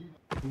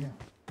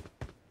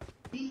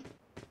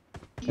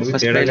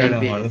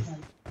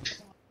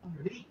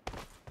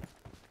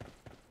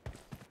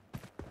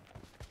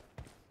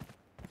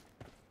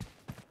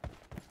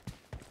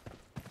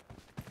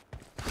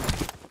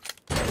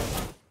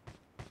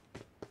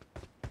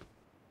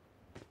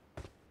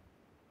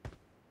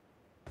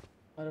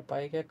 అరే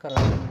పైకి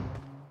ఎక్కరా.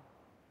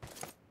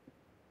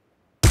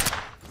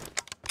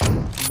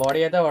 బాడీ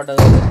అయితే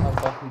పడ్డదు.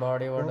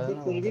 బాడీ పడ్డదు.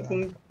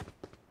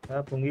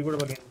 పొంగి కూడా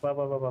పడింది. పాప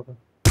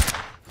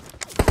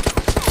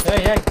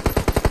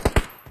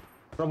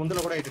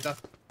ముందులో కూడా అయితే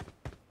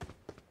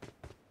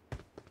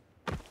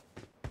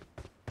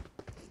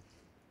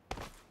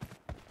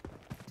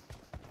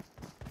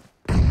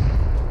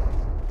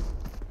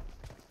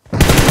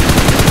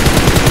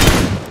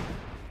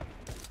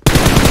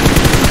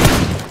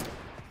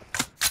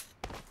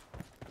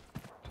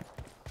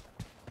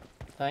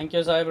థ్యాంక్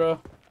యూ సాయి బ్రో.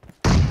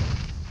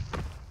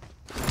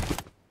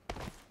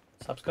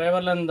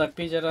 సబ్స్క్రైబర్లను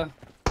తప్పి జరా.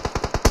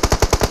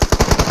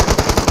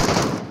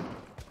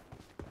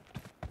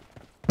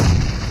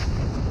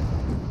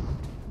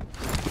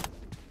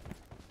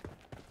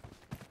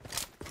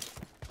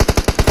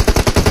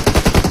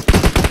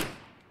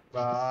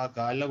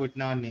 గాల్లో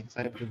పెట్టినావని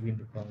సరే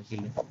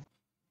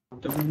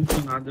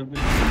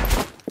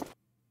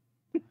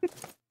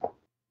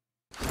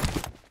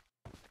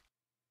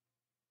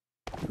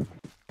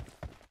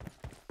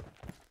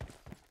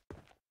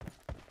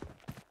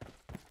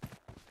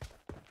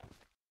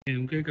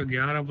इनके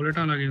 11 बुलेट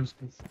लगे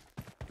उसको।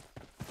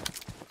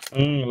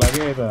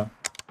 लगेगा।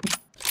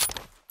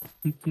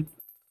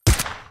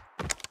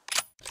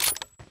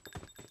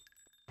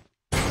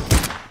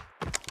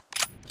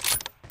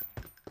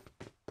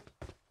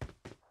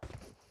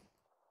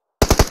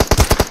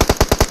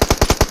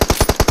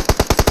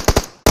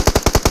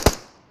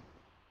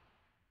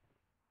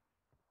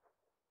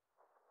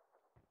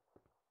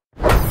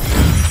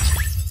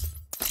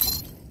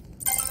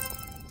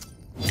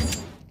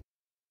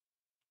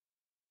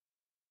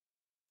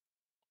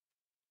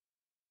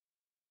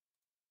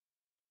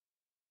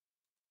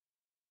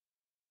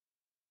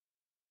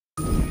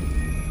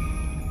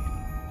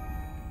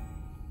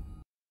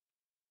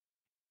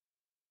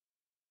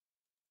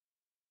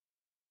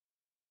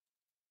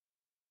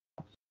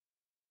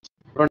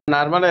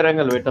 నార్మల్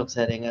రంగులు పెట్టు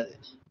ఒకసారి. ఏం కాదు.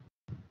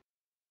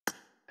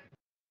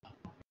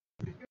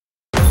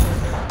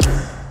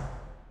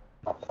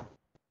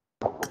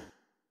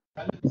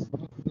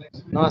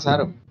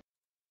 సారు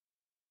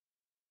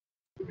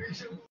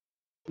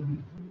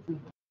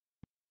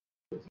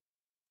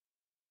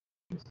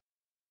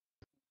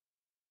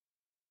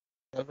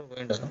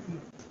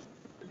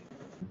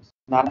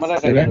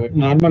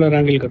నార్మల్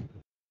రంగులు.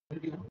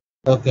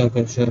 Okay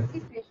okay sure.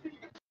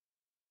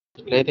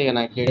 ఇట్లయితే ఇక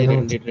నాకు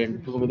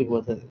రెండు మీదకి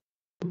పోతుంది.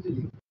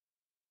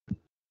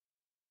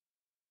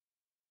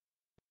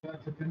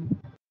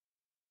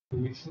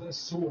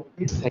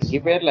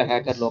 తగ్గిపోయారులే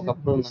హ్యాకర్లు,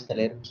 ఒకప్పుడు ఉన్నంత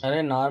లేరు. అరే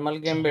నార్మల్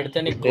గేమ్ పెడితే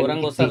నీకు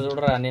ఘోరంగా వస్తారు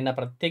చూడరా. నిన్న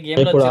ప్రతి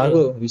గేమ్ లో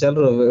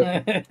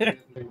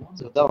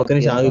చూద్దాం. ఒక్క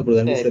నిమిషం ఆగు. ఇప్పుడు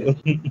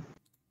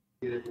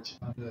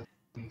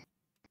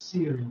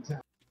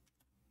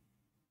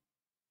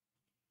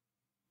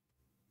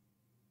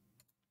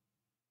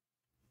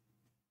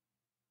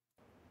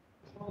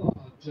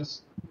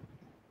Just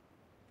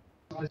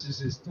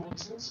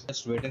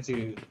wait and see.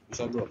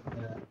 Vishal bro.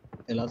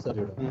 ఎలా సార్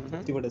చూడు.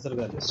 ఇప్పుడు ఎసర్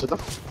గాలి.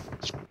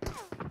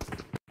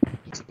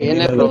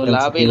 ఏనే బ్రో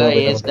లాబీలా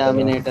ఏస్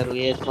డామినేటర్,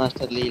 ఏస్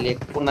మాస్టర్ లీలు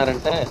ఎక్కువ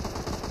ఉన్నారంటే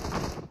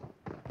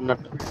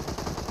ఉన్నట్టు.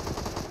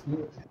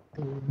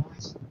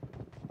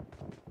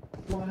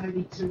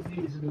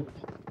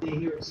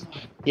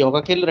 ఈ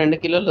 1 కిలో 2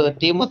 కిలోలు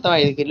టీం మొత్తం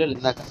 5 కిలోలు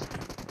ఇందాక.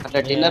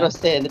 అట్లా డిన్నర్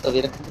వస్తే ఎందుకో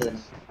విరక్తుంది.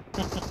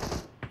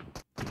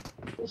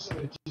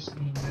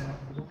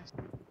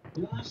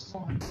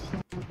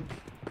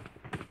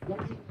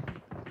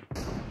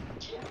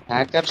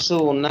 హ్యాకర్స్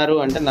ఉన్నారు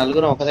అంటే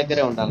నలుగురు ఒక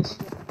దగ్గరే ఉండాలి.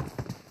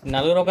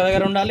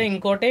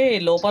 ఇంకోటి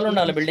లోపల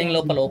ఉండాలి. బిల్డింగ్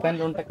లోపల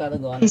ఓపెన్ ఉంటే కాదు.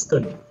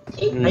 తీసుకోండి.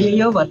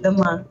 అయ్యో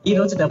వద్దమ్మా, ఈ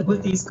రోజు డబ్బులు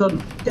తీసుకోను.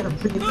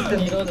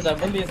 ఈ రోజు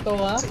డబ్బులు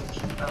తీసుకోవా?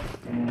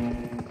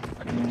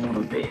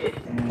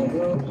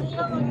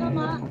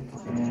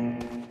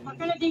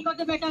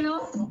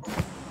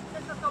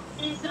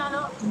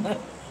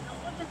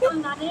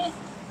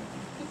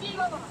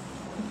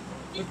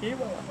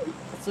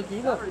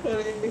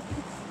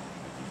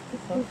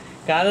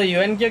 కాదు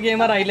యుఎన్క్యూ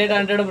గేమర్ హైలైట్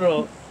అంటాడు బ్రో.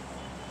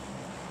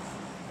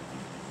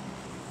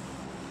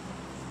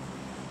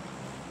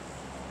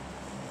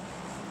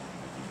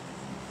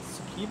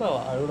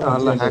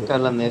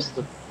 హ్యాకర్లను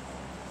నేస్తూ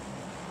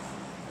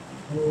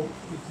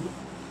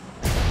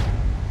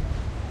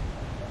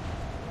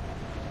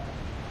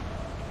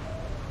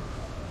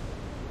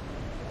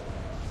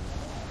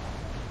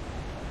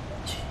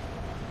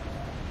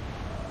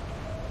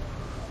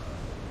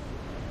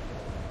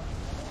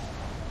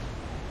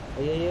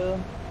అయ్యో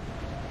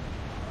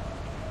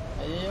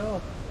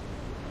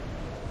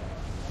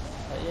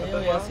అయ్యో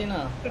యాసినా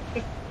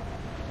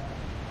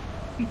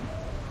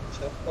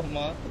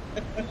చెప్పమ్మా.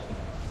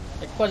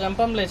 ఎక్కువ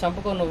చంపంలే,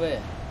 చంపుకో నువ్వే.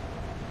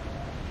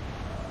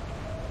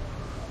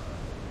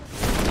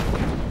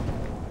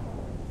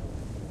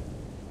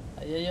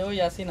 అయ్యయ్యో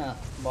యాసినా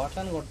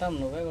బాట్లను కొట్టాం,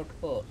 నువ్వే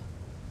కొట్టుకో.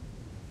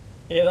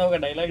 ఏదో ఒక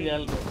డైలాగ్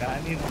చేయాలి.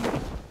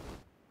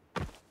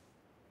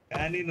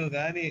 కానీ నువ్వు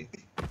కానీ ఇక్కడ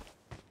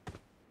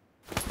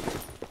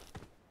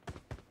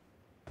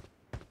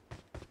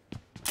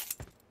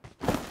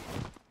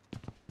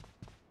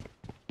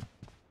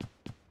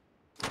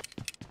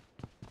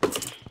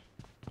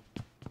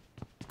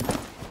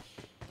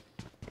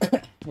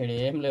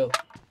ఏం లేవు.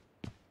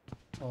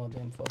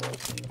 దేని ఫోటో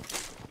వచ్చింది.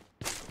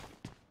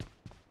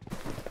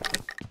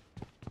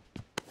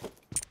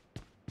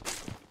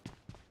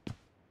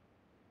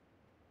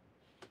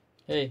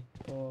 ఏయ్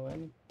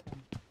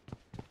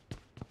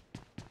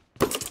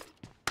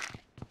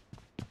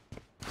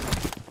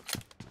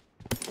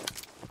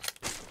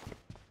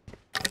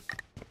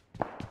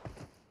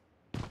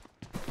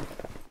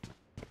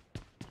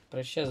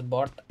Precious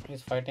bot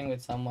is fighting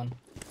with someone.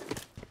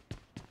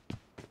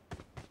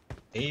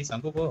 ఏయ్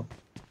సంపు పో.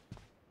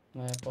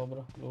 పో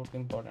బ్రో, లూట్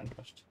ఇంపార్టెంట్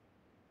ఫస్ట్.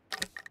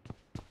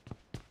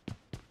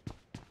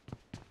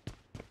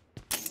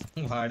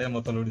 వాడే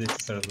మొత్తం లూట్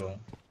తెచ్చిస్తాడు bro.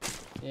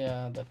 Yeah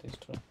that is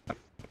true.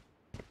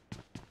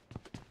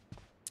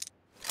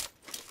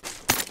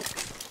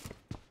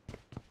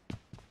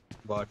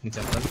 Bat ని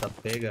చెప్పడం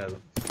తప్పే కాదు.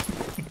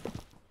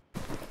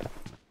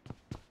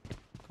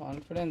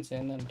 కాన్ఫిడెన్స్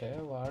ఏంటంటే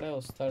వాడే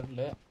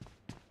వస్తాడులే.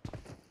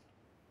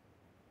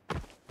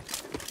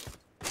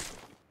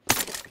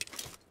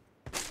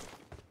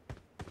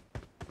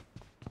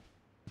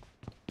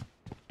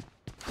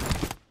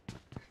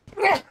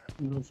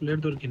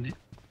 ఫ్లేర్ దొరికింది.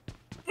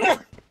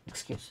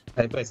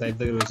 అయిపోయి సైడ్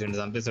దగ్గర కూర్చోండి,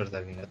 చంపేస్తాడు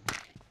సార్. ఇంకా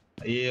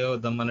అయ్యో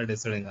దమ్మన్నట్టు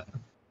వేస్తాడు. ఇంకా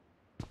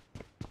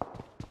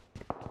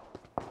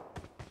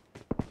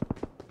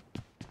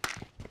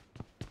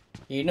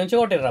ఈ నుంచి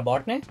కొట్టిర్రా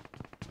బాట్ ని.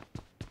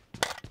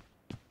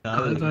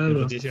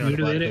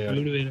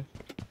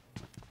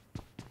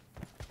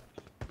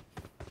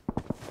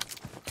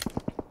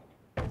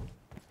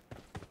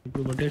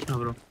 ఇప్పుడు కొట్టేసిన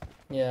బ్రో.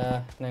 యా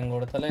నేను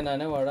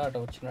కొడతలేనానే వాడు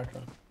అటు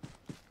వచ్చినట్టు.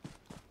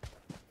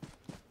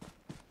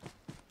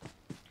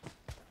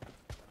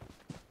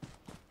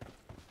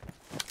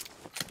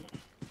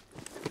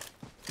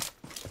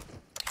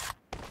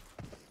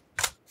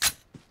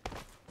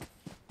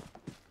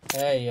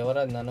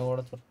 ఎవరది నన్ను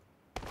కొడుతురు?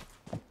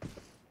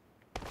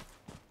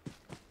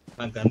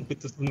 నాకు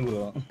అనిపిస్తుంది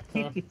బ్రో.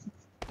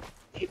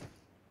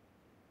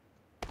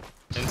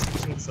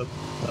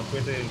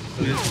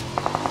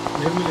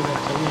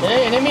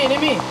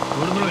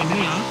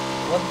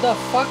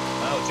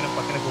 వచ్చిన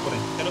పక్కన కూపర్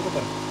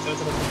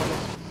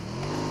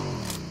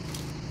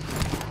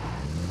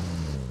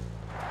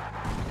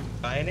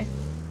ఆయనే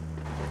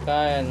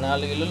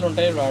 4 ఇల్లులు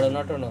ఉంటాయి. వాడు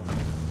ఉన్నట్టు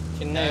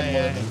చిన్న.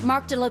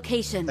 Marked a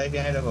location.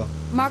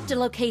 Marked a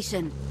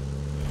location.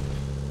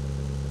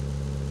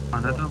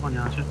 अंदर तो अपन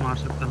यहाँ से मार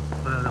सकता हूँ,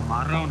 पर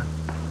मार रहा हूँ ना.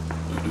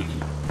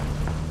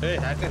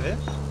 हैकर है.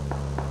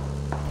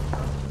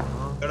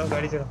 चलो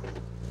गाड़ी चलो.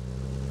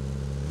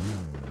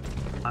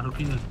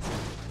 रुकी नहीं.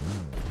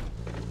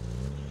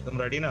 तुम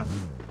रेडी ना?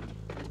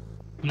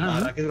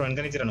 राकेश रन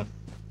का नीचे रहना.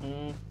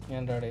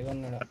 ഞാൻ रेडी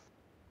करना.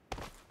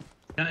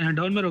 यहाँ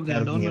डाउन में रुक गया,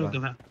 डाउन में रुक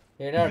गया.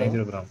 एड़ा डे.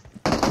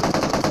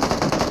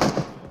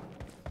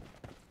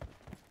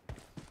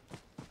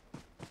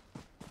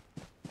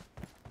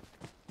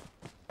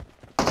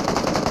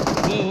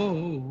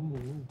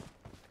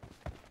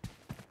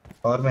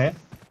 और मैं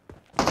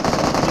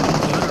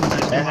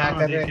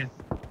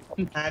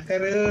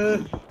హ్యాకర్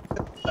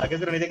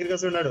రాకేష్ నీ దగ్గరికి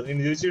వస్తున్నాడు.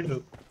 నేను చూసిండు.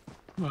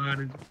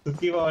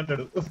 సుఖీ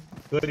బాగుంటాడు.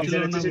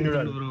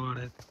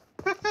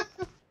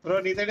 బ్రో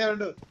నీ దగ్గరే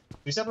ఉండు.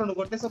 విశాప్ నువ్వు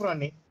కొట్టేస్తా బ్రో.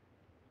 అన్ని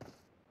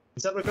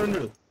విశాప్ ఎక్కడ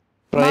ఉన్నాడు?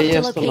 ట్రై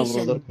చేస్తున్నా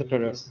బ్రో,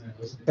 దొరుకుతాడు.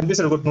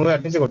 కనిపిస్తాడు. కొట్టు, నువ్వే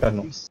అట్నుంచి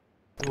కొట్టాను.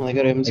 నా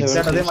దగ్గర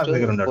M7 అదే మా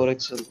దగ్గర ఉన్నాడు.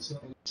 4x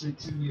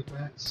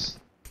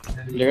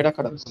లేడు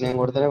అక్కడ. నేను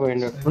కొడితేనే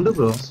పోయిండు. ఉండు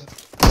బ్రో.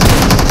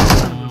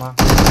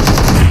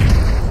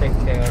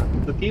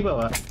 సుఖీ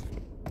బావా,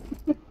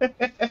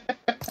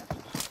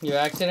 you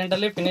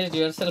accidentally finished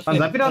yourself.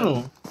 చంపినాను.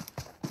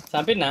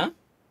 చంపినా?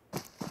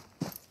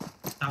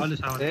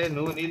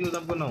 నువ్వు నీళ్ళు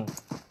చంపుకున్నావు.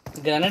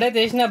 గ్రనడే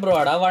తీసినా బ్రో.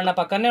 వాడు నా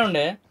పక్కనే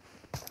ఉండే.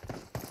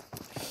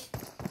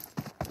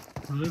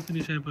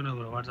 ఫినిష్ అయిపోయినా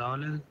బ్రో. వాడు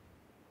చావలేదు.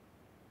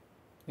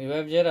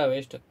 రివైవ్ చేయరా,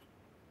 వేస్ట్.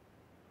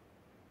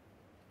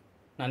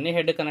 అన్ని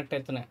హెడ్ కనెక్ట్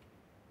అవుతున్నాయి.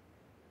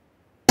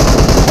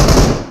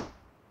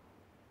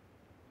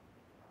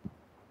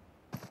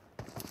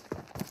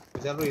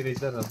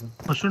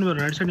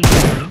 రైట్ సైడ్ నుంచి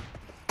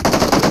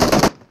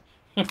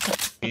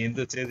ఏంది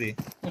వచ్చేది?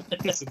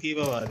 సుఖీ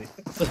బావా అది.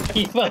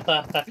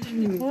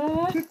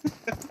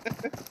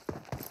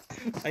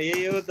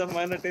 అయ్యో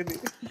దమ్మన్నట్టేది.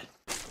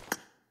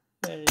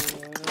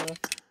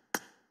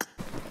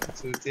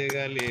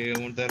 చూచేగాలి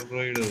ఏముంటారు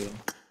బ్రో. ఇడు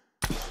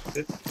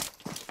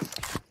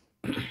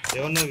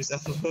ఏమన్నా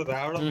విశాఖ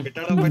రావడం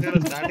పెట్టడం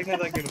స్టార్టింగ్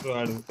తగ్గిండు బ్రో.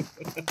 వాడు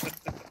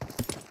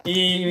ఈ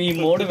ఈ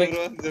మోడు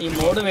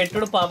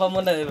పెట్టుడు పాపం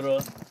ఉన్నది బ్రో.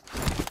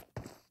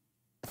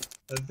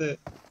 అంతే.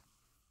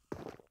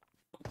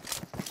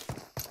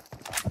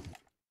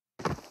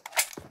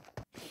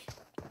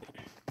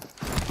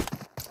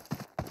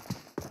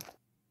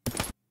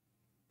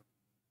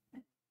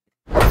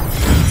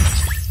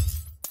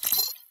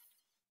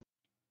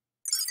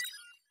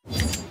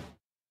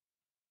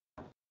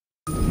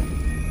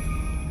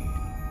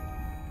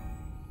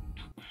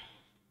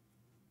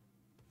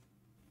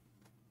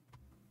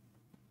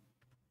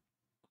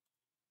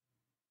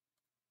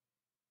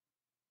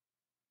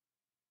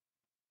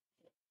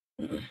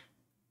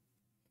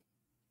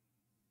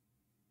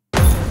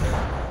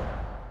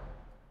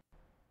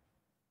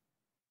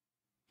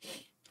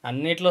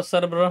 అన్నిట్లో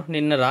వస్తారు బ్రో.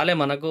 నిన్న రాలే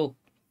మనకు.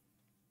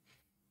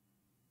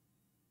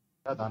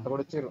 దాంట్లో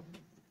కూడా వచ్చారు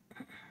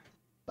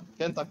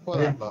తక్కువ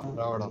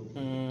రావడం.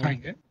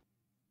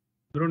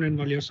 బ్రో నేను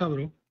మళ్ళీ వస్తా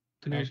బ్రో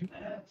తినేసి.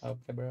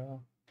 Okay bro.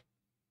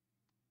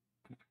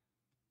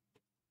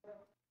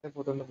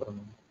 పోతుంది బ్రో.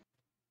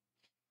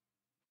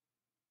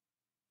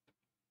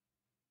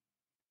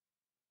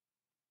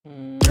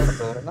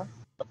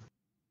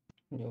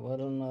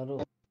 ఎవరున్నారు?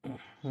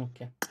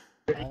 Okay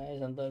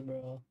Santosh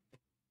bro.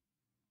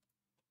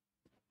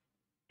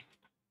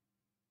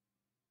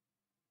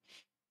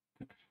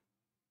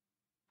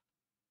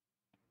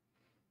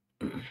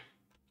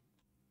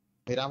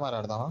 మిరామార్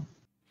ఆడదామా?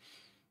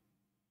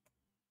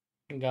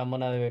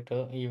 గమ్మనది పెట్టు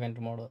ఈవెంట్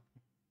మోడ్.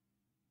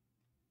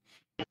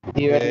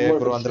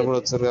 అందరూ కూడా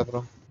వచ్చారు కదా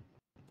బ్రో.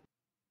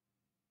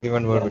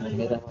 ఈవెంట్ మోడ్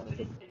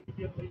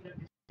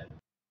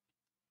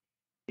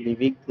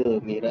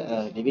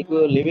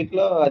లివిక్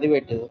లో అది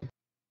పెట్టు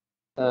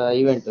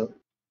ఈవెంట్.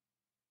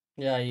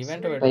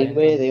 ఈవెంట్ పైకి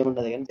పోయేది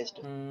ఏముండదు కానీ జస్ట్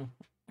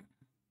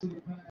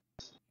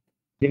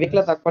లివిక్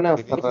లో తక్కువనే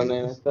వస్తారు.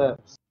 నేనైతే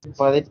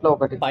 10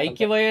 ఒకటి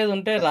పైకి పోయేది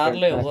ఉంటే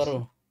రారులే ఎవరు.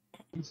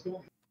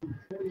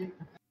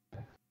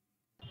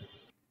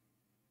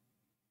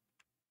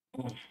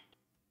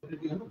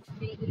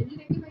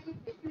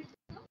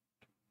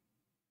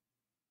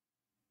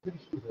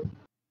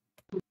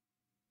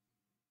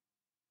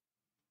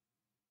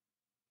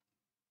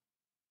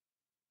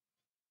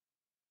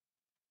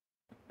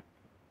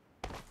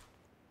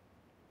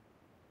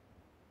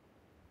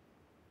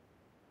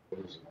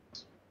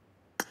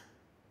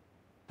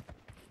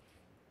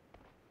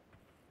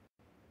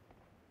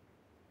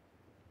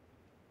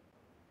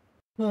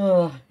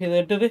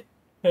 ఇదేంటిది?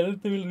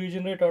 Health will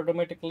regenerate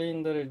automatically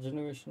in the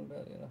regeneration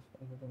barrier.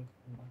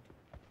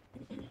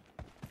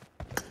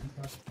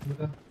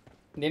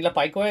 దీంట్లో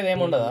పైకి పోయేది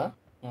ఏముండదా?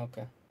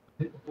 ఓకే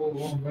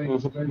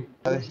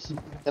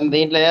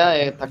దీంట్లో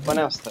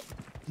తక్కువనే వస్తాయి.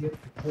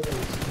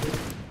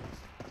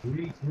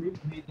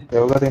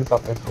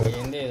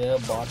 ఏంది ఇదే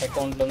బాట్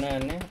అకౌంట్లోనే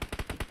అన్ని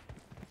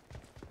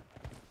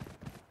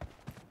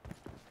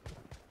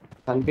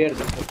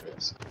కనిపించదు.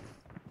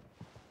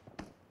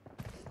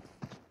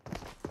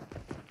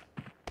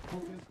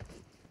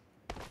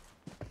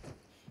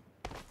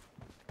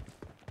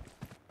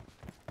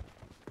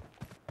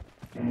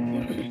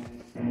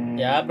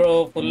 Yeah bro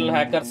full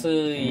hackers.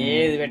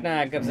 ఏది పెట్టినా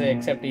హ్యాకర్స్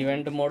ఎక్సెప్ట్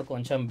ఈవెంట్ మోడ్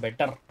కొంచెం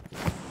బెటర్.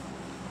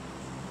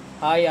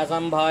 హాయ్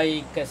అజమ్ భాయ్,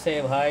 कैसे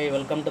भाई?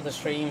 Welcome to the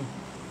stream.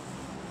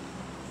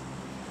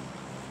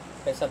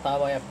 कैसा था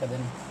भाई आपका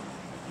दिन?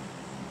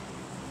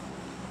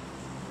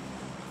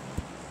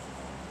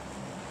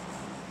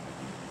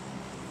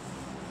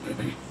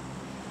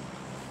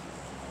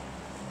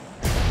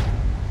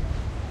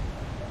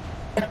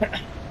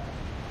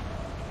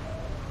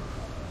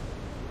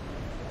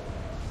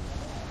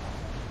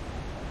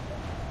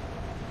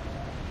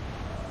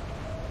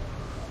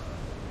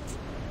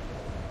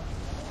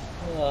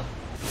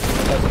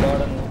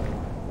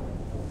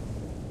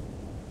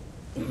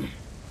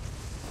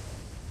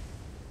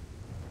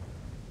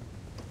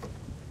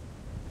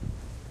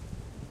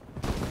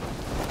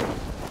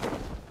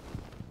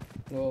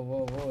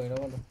 ఓ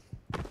ఎడవడు.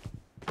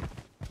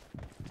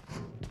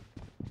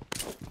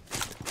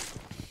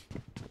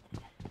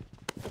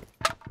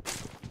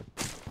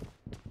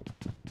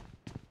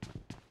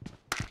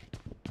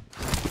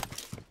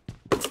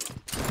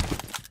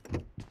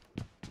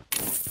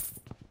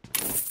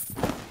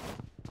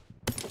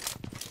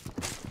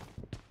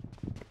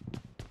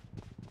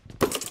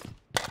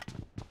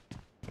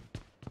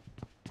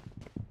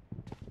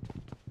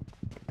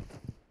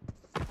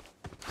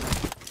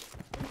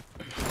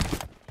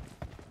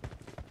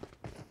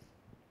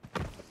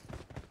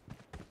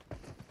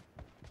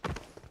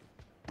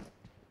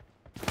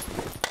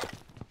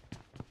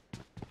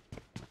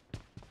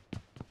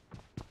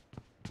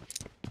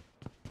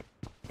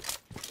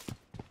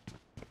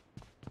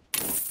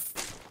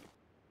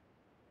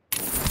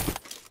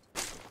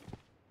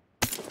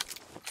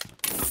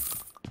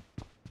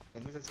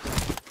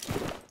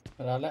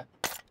 రాలే.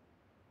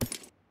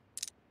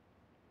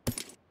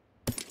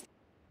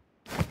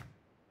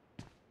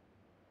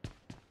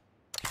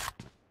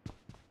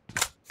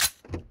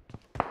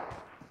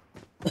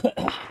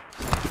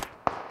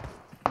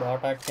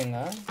 Bat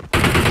యాక్టింగా?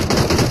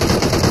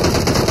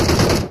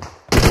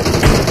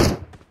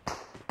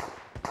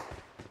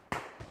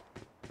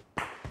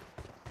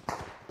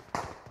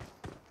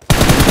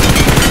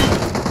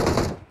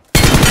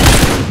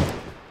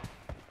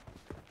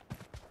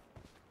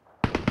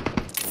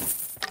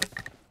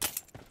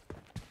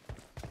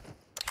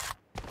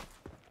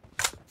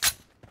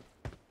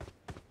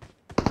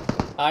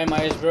 Hi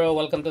Mahesh bro,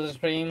 welcome to the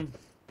stream.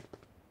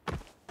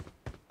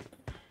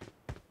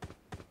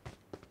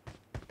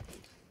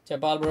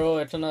 చెప్పాలి బ్రో,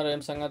 ఎట్లున్నారు,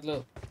 ఏం సంగతులు?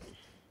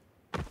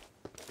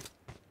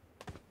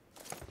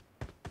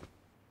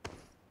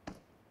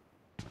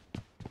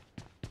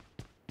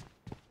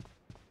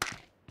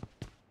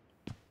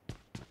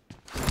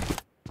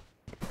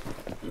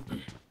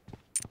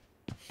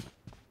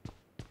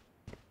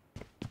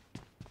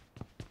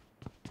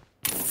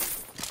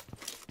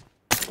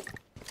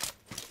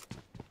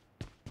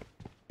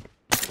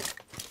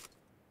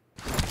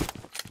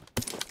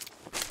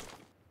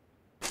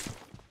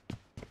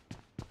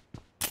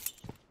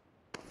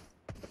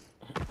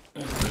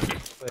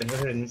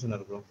 ఎనిమిది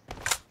ఉన్నారు బ్రో.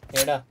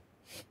 ఏడా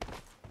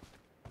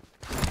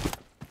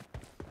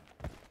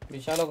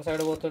విశాల్ ఒక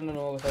సైడ్ పోతుండే,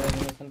 నువ్వు ఒక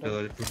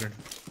side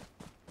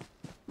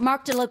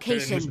Marked a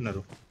location.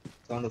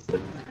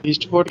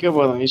 East port కే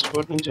పోదాం, ఈస్ట్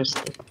పోర్ట్ నుంచి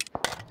వస్తాయి.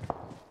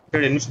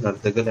 ఇక్కడ ఎన్ని ఉన్నారు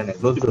దగ్గరనే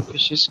రోజు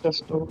ఫిషెస్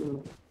కష్టం.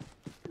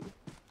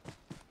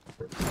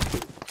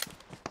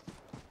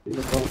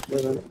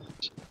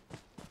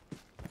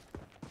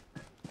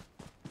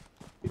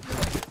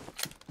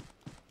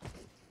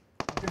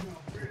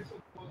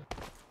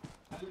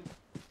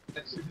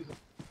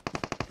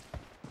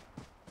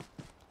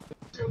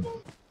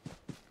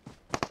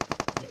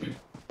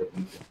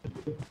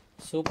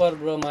 Super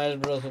bro Mahesh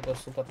bro, super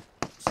super.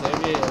 Share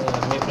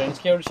మీ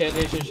ఫ్రెండ్స్కి ఎవరు షేర్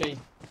చేసేసాయి.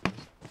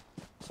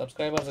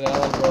 సబ్స్క్రైబర్స్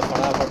కావాలి బ్రో,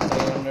 ఫటాఫట్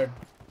 300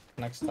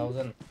 నెక్స్ట్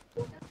 1000.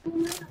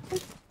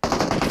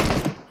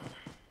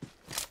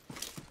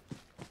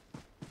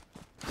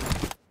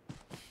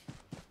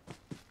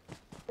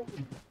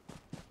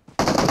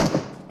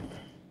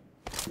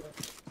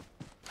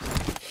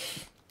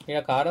 ఇక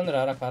కార్ ఉంది,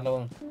 రారా కార్లో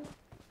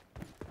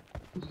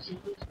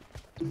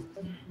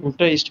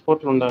ఉంటే ఈస్ట్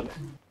పోర్ట్ ఉండాలి,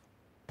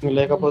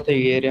 లేకపోతే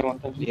ఈ ఏరియా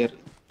మొత్తం క్లియర్.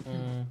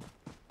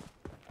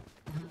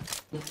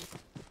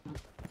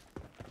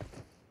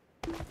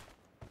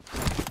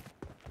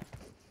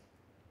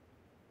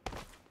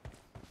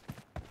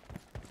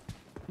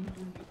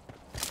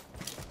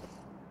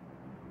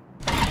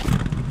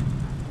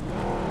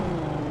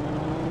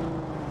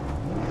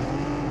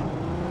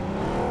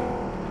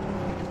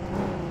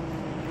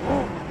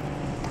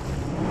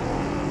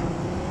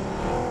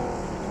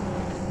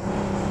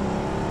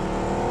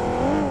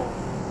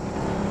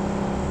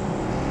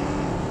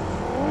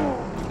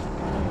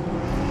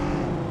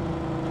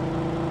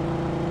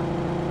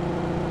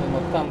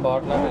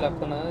 బాటిల్ అవి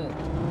లక్కున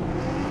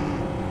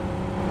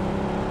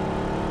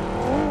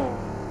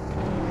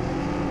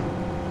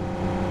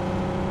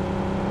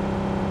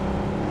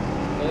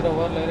లేరు,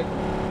 ఎవరు లేరు.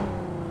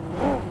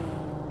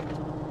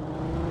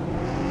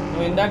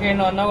 నువ్వు ఇందాక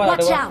ఏంటో అన్నావు కదా,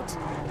 Watch out.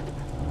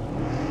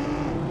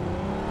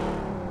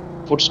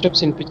 ఫుట్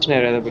స్టెప్స్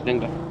వినిపించినాయి కదా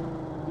బిల్డింగ్ లో.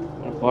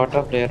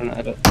 వాటర్ ప్లేయర్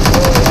ఉన్నారు.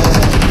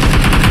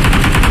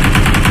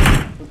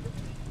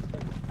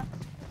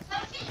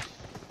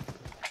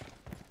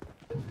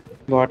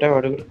 వాటే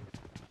అడుగు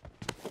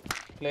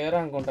ప్లేయర్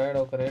అనుకుంటా, ఇక్కడ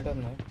ఒక రేట్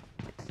ఉంది.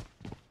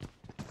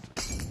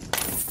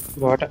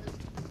 వాట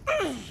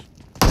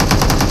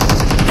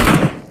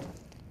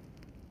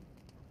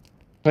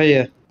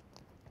అయ్యా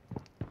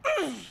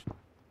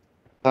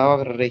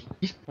కావగర రే.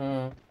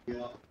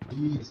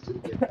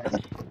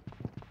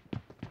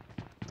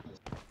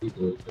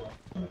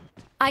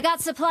 I got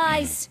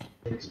supplies.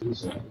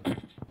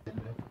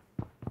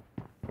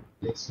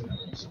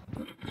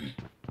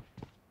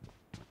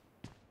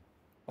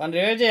 One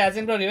revive చేయి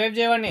యాసిన్ బ్రో, రివైవ్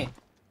చేయవాడిని.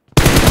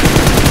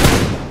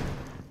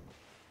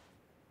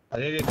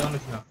 అదే చేద్దామని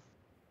వచ్చిన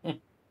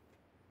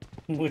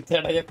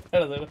ముచ్చాడ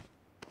చెప్తాడు చూడు.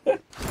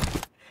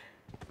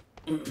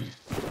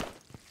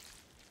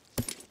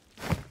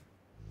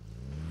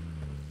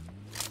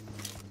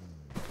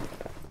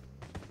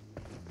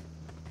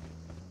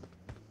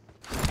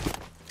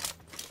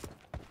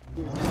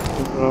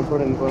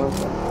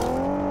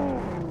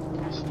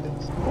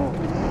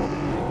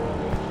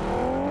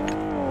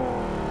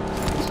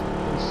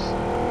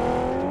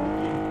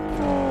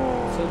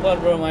 సూపర్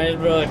బ్రో మహేష్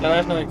బ్రో, ఎట్లా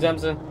రాసినావు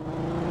ఎగ్జామ్స్?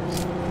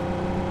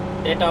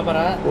 ఏ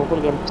టాపరా? లోపల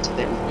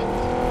కనిపిస్తుంది.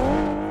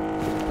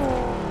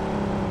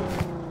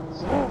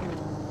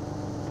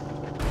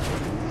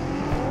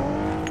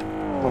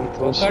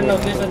 ఒక్కడిని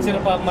వదిలేసి వచ్చిన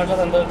పాప మాటలు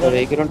సంతోషం.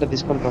 వెహికల్ ఉంటే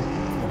తీసుకుంటాం.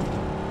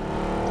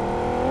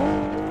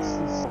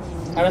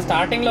 అక్కడ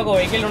స్టార్టింగ్ లో ఒక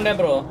వెహికల్ ఉండే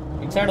బ్రో,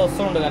 ఇటు సైడ్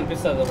వస్తూ ఉండు,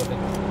 కనిపిస్తుంది ఒకటి.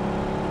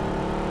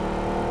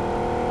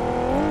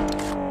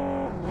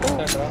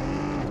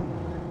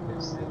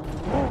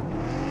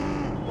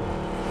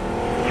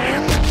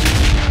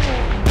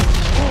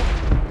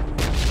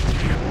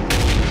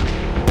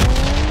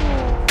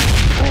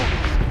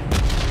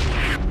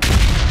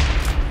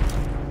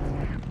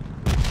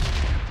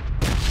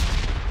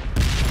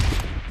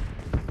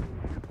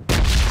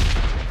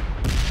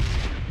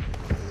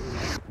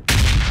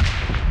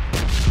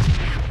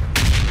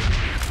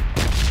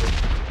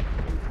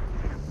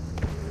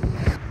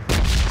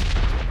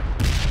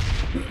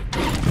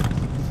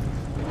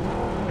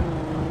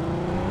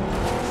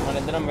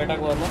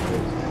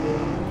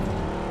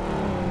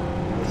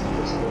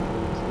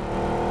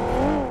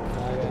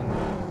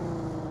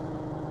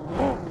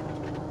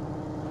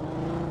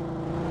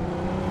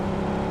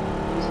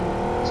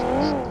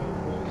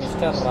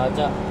 మిస్టర్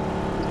రాజా.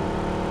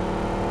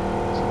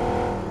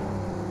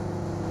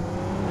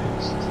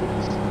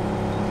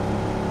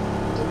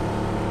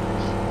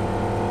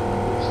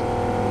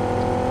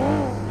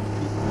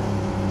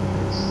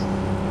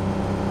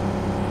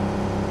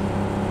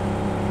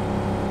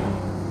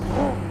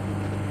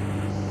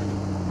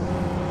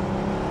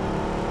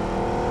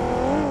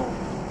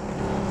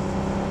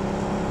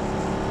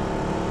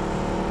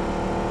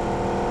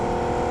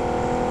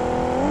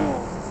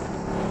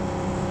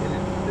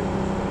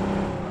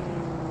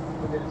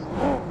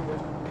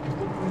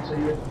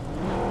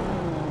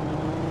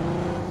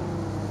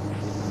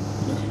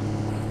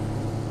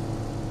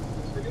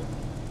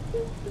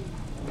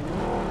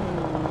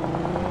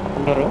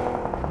 ఉంటారు.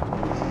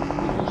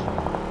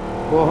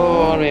 ఓహో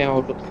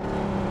అవుట్.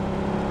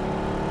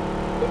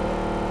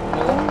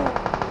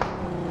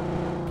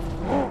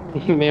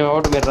 మేము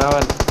అవుట్, మీరు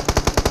రావాలి.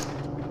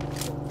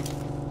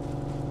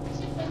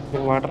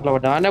 వాటర్లో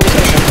పడ్డా ఆనే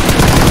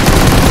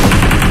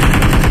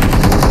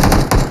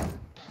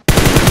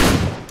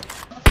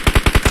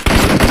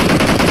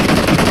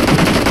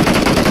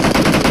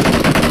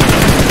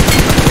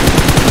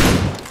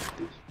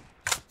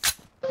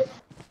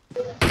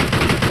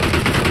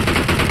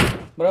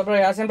బ్రో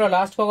యాసిన్ బ్రో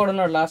లాస్ట్ కూడా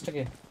ఉన్నాడు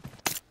లాస్ట్కి.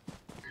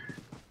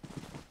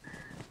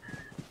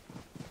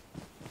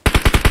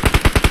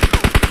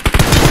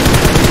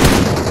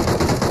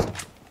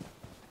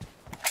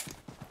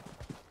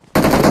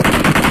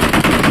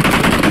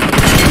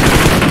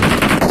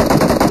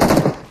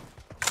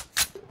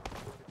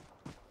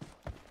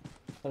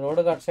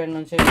 రోడ్డు అటు సైడ్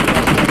నుంచి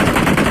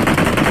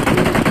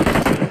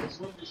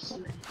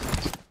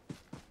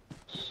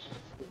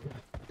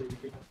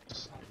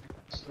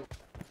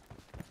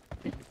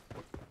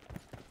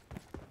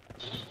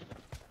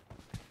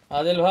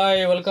आदिल भाई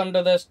welcome to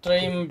the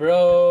stream bro.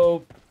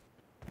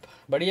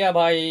 बढ़िया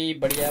भाई,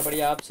 बढ़िया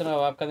बढ़िया. आप सुनाओ,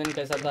 आपका दिन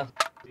कैसा था?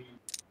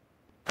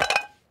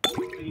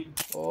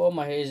 ओ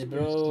Mahesh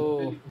bro,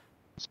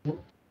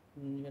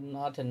 you're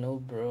not a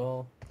noob bro.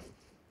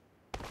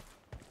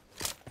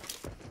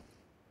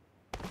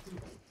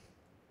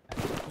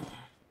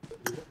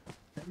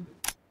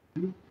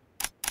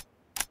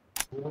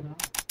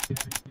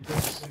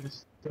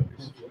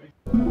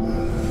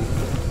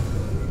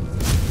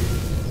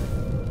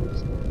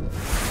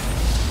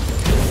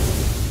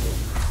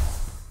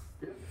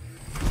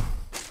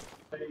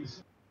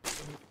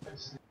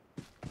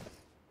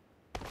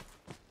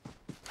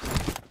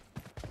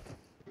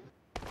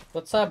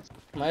 What's up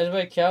Mahesh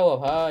भाई, क्या हुआ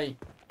भाई?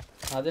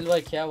 आदिल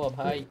भाई क्या हुआ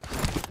भाई?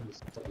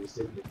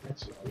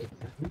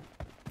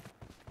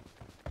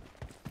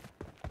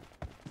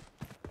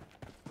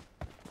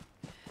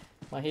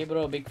 मही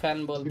ब्रो बिग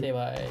फैन बोलते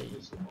भाई.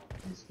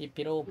 ये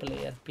पिरो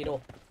प्लेयर पिरो.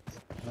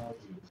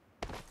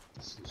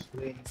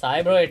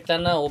 సాయి బ్రో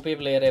ఎట్లన్నా ఓపీ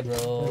ప్లేయరే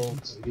బ్రో.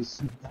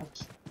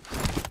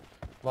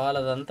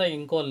 వాళ్ళదంతా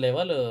ఇంకో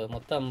లెవెల్,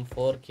 మొత్తం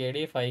 4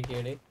 KD 5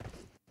 KD.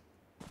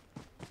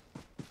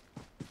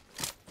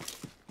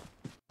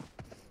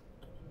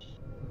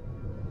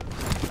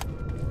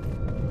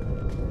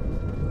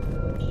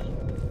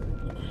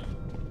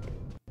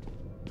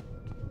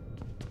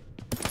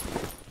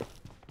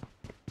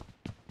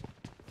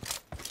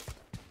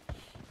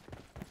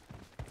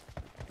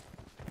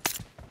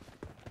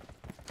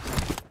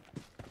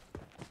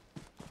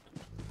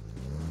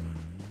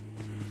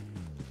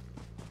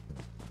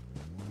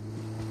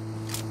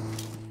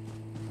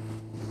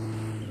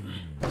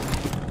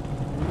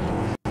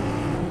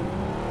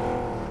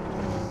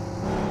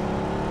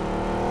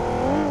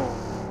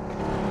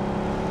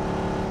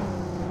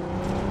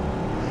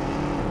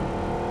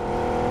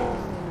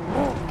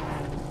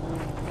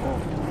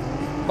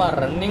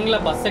 రన్నింగ్ లో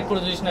బస్ ఎక్కడ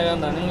చూసినా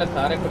కానీ రన్నింగ్ లో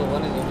కార్ ఎక్కడ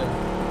పోనీ చూడలేదు.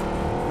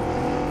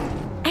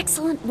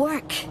 Excellent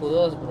work.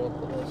 Kudos bro,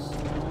 kudos.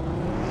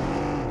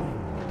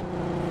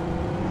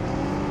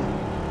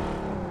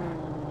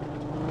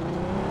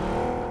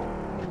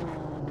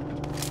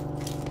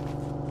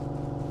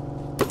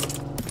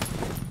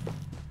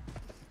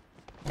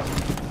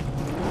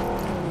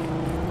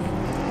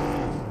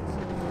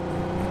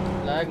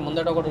 Log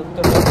ముందట ఒకటి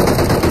ఉరుకుతాడు.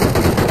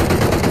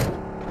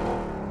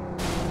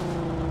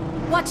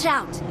 Watch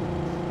out.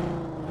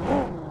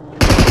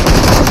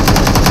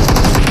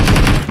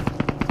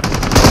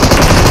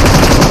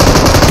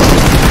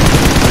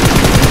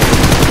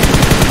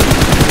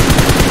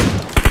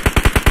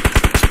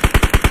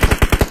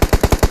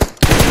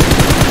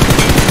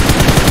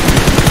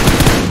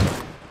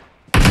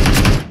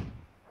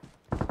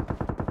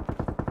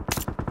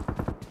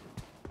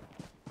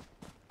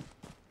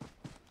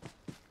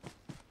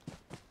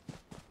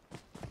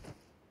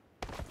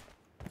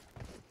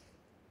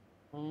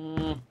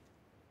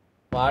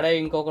 వాడే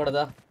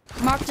ఇంకొకటిదా.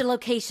 Marked a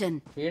location.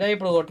 ఈడ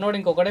ఇప్పుడు కొట్టినోడు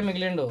ఇంకొకడే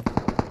మిగిలిండు.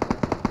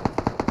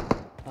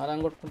 అలా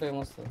కొట్టుకుంటే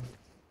ఏమొస్తుంది?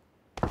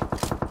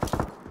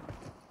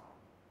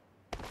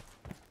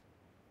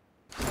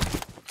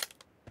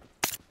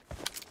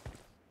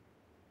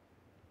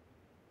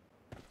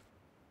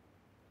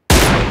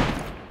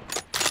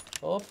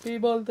 OP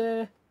బోల్తే.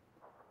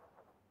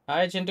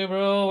 Hi Chintu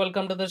bro,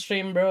 welcome to the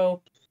stream bro.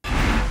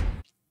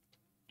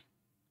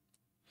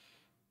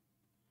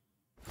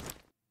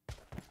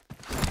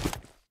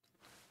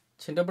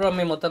 Chintu bro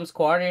మీ మొత్తం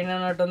squad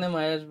ఏంటన్నట్టుంది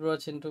Mahesh bro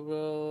Chintu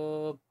bro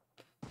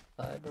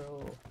hi bro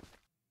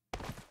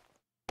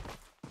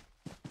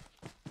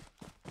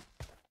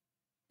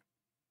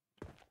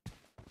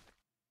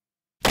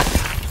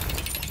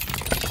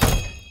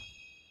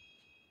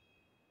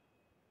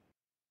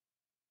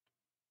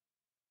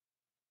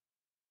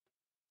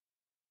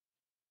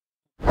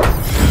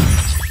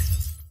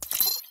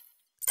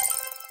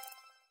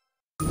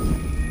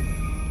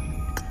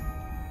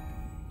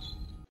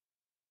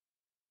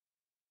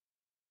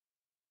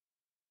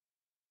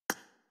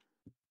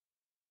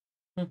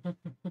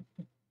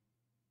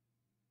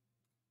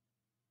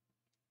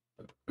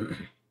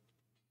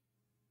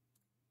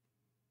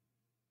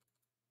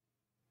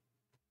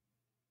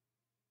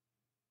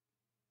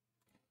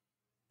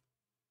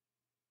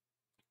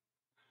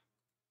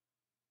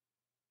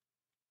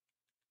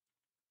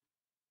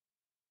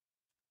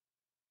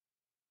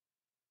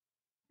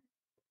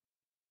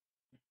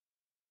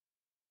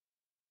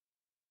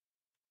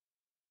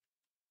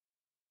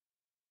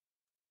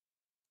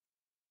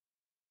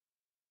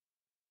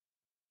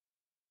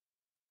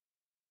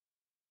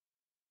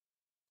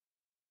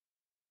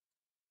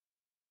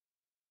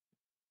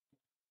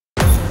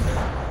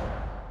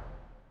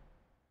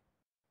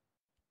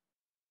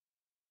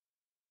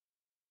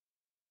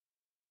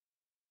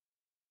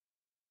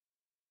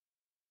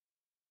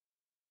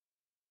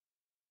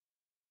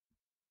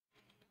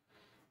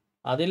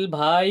Adil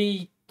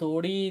भाई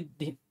थोड़ी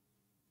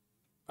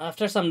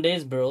आफ्टर सम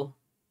डेज ब्रो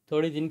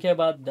थोड़ी दिन के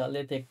बाद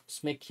डाले थे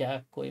इसमें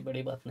क्या कोई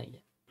बड़ी बात नहीं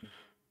है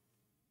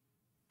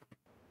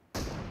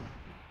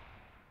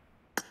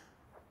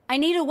I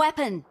need a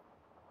weapon.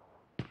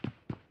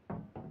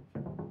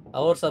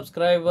 और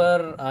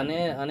सब्सक्राइबर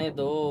आने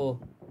दो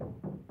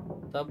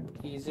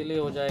तब इजीली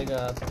हो जाएगा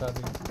आपका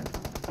भी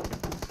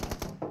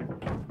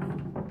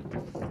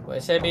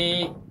वैसे भी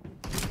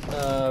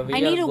we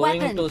are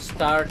going to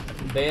start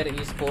Bear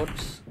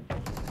Esports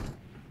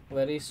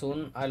very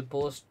soon. I'll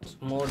post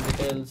more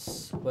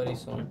details very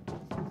soon.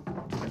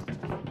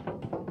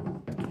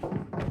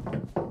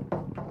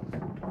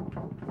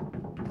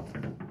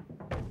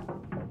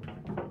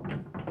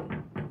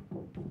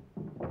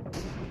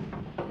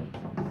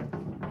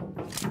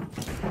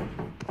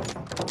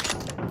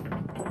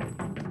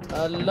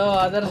 Hello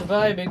Adarsh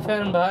bhai, big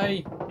fan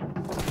bhai.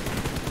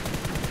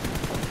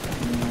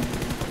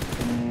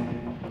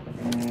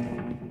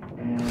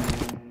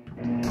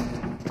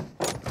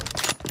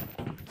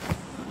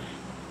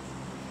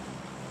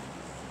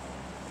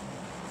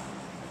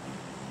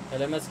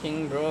 LMS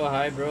King bro,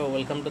 hi bro,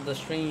 welcome to the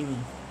stream.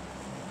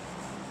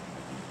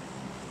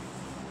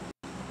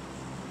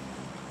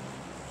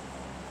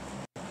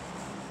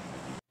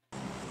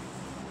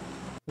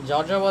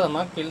 Georgia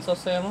పోదమ్మా kills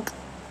వస్తాయేమో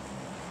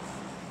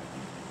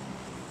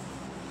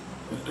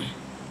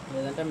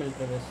లేదంటే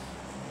military base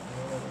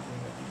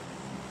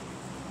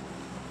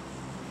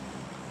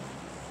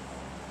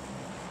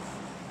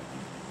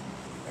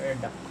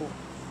duck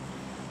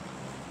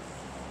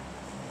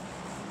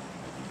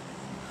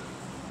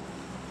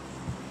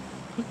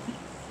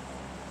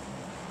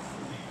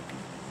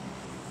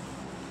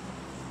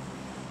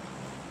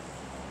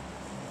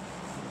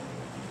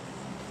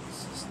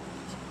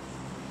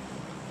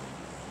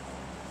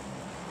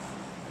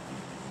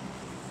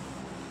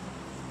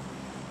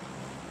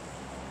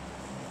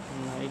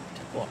night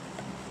what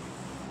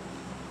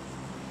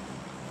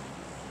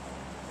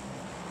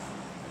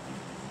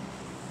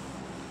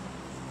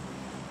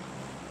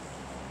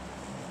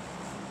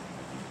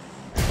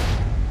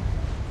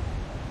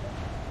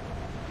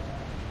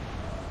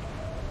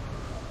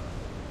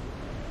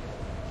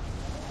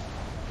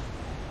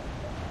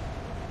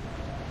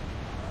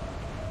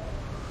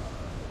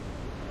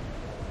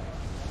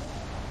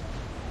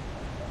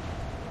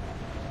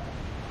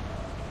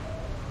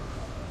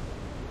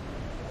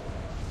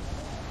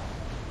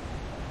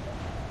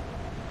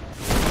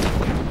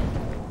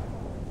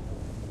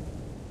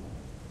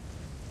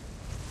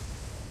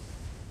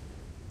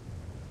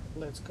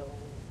let's go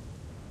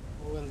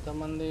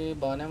ఎంతమంది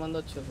బాగానే మంది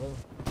వచ్చారు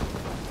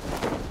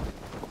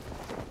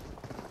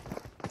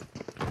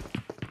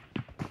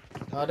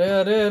అరే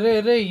అరే అరే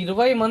అరే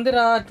 20 మంది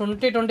రా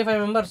 25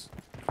 మెంబర్స్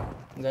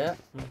గయా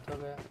మొత్తం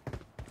గయా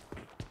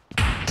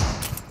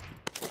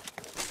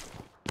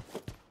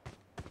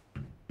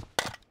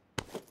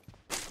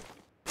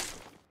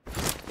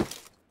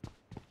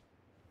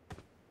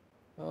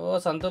ఓ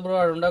సంతు బ్రో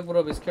ఆడు ఉండకు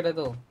బ్రో బిస్కెట్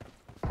అయితే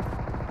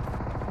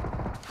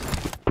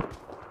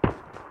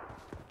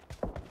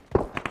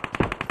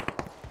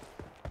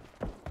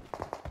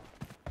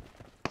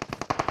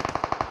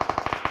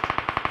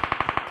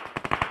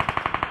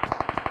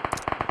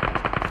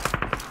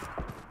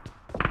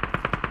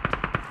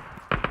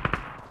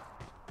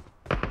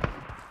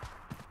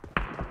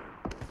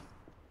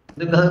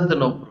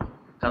కదులుతున్నావు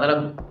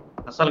కదలకు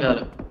అస్సలు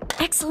కదలకు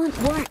Excellent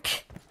work.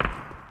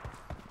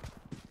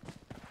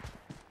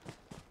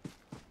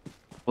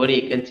 పోనీ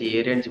ఇక్కడి నుంచి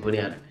ఏరియా నుంచి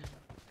పోనీయాలి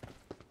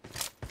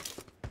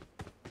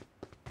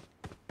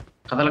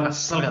కదలకు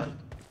అస్సలు కదలకు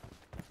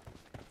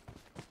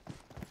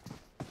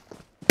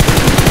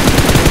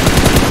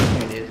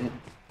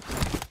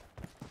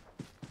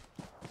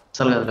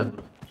అసలు కదరా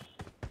బ్రో,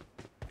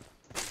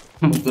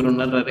 ముగ్గురు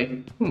ఉన్నారు రే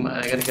మా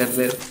దగ్గరికి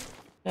వెళ్ళలేదు.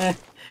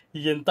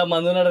 ఎంత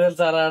మంది ఉన్నారు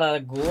తెలుసా ఆడ,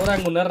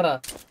 ఘోరంగా ఉన్నారా.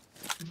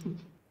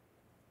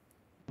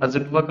 ఆ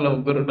చుట్టుపక్కల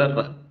ముగ్గురు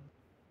ఉన్నారా.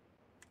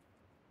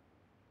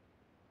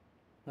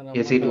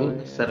 ఏసీలు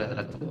సరే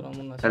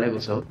సరే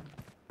కూర్చోవు.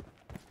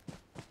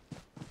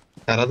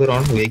 చాలా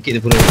దూరం వెహికల్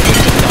ఇప్పుడు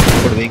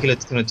వెహికల్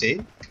వచ్చుకుని వచ్చాయి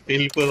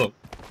వెళ్ళిపోదాం.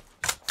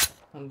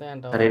 అంతే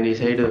అంట. అరే నీ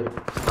సైడ్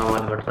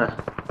సామాన్లు కొట్టరా.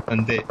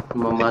 అంతే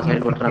మా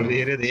సైడ్ కొట్టరా.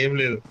 వేరేది ఏం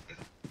లేదు,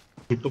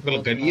 చుట్టుపక్కల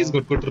గడియేసి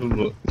కొట్టుకుంటారు.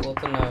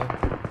 పోతున్నావు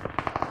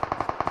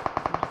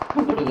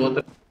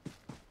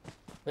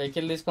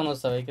వెహికల్ తీసుకొని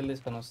వస్తా వెయిట్.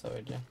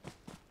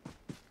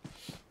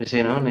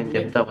 నేను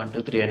చెప్తా 1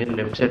 2 3 అని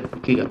లెఫ్ట్ సైడ్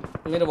కుక్కీగా.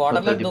 మీరు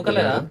వాటర్ లో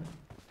దూకలేదా?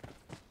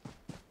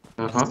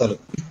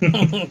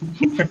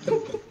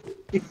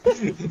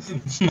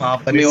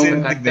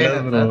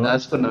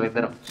 దాచుకున్నాం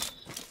ఇద్దరం.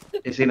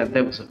 అంతే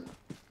కూర్చో.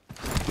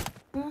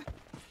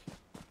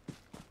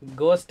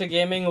 Ghost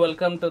gaming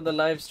welcome to the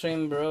live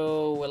stream bro,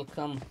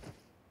 welcome.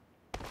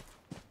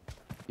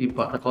 ఈ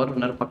పక్కన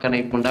ఉన్నారు పక్కన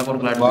ఈ గుండా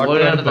కొడుకులాడు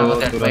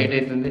బయట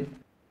అవుతుంది.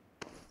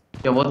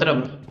 ఇక పోతున్నా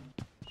బ్రో.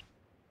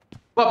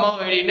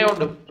 వీడు ఇన్నే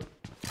ఉండు,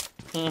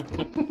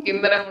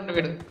 కిందనే ఉండు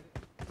వీడు.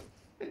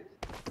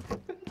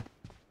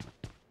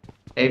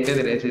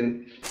 అయిపోయింది రేసింది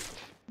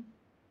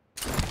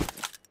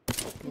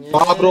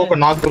బ్రో. ఒక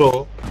నాకు బ్రో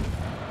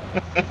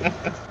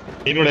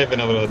నేను కూడా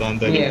అయిపోయినా బ్రో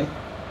దాంతో.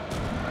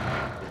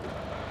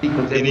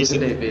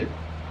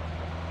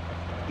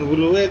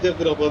 నువ్వే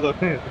చెప్తున్నా పోతావు.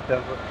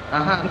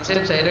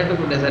 సైలెంట్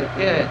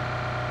ఉండేసరికి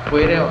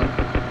పోయిరేవా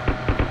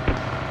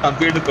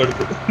కంప్లీట్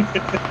కొడుకు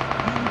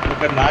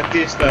ఒక నాకు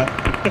చేసిన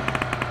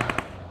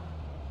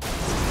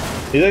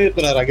ఇదే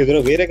చెప్తున్నారు. నాకు ఎదురు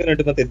వేరే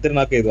కరెంట్ ఇద్దరు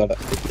నాకు ఇది అట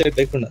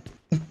లేకుండా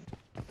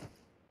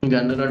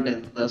గన్నులు అంటే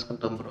ఎంత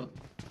దాచుకుంటాం బ్రో.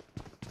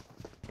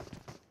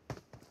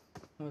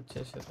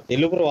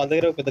 ఎల్లు బ్రో వాళ్ళ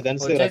దగ్గర పెద్ద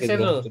గన్స్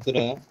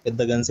చెప్తున్నా,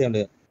 పెద్ద గన్స్ ఏం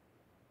లేదు.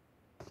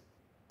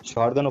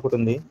 షార్ట్ గన్ ఒకటి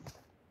ఉంది.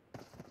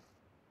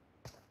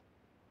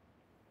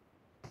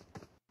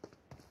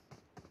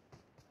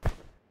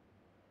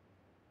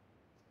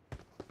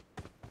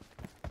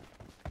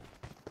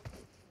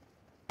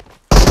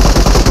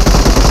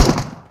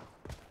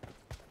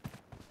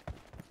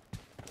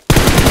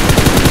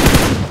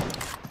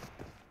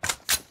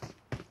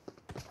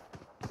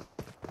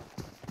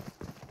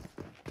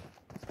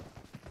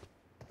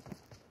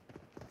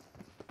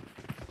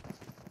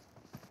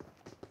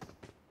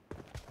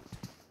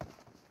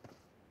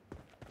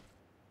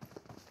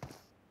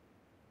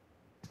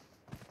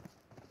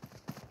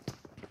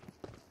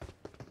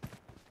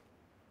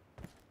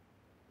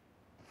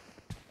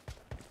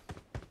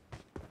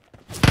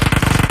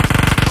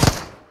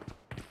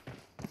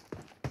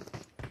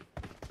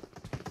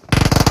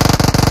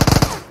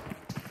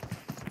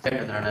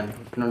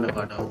 నుండి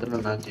పాటు అవతల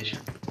నాకు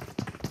చేశాడు.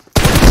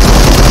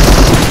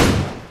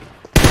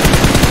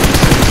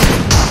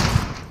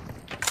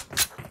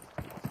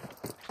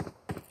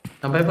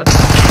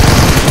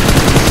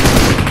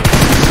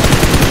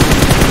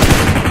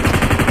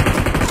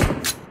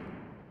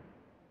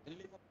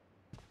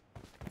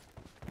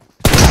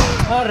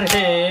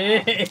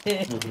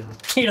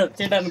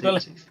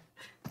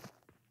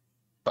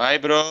 Bye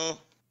bro.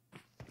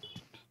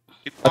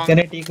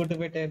 పక్కనే టీ కొట్టు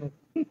పెట్టాను.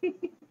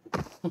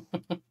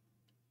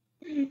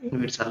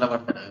 వీడు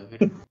చల్లబడతాడు,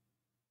 వీడు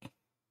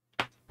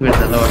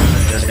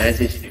చల్లబడతాడు. డాన్స్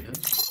చేసాడు.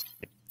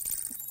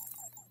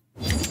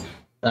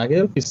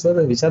 నాకే పిస్తోల్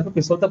విశాఖ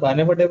పిస్తోల్తో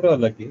బాగానే పడ్డాయి బ్రో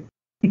వాళ్ళకి.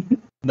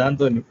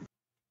 దాంతో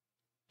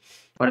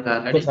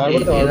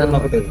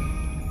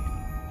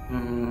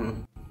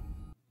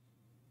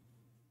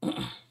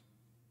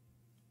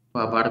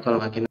పాడుకోవాలి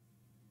మాకి.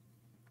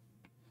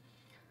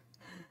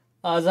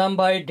 आजम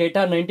भाई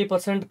डेटा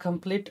 90%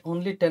 कंप्लीट,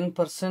 ओनली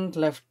 10%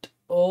 लेफ्ट।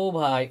 ओ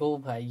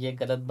भाई ये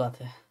गलत बात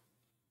है,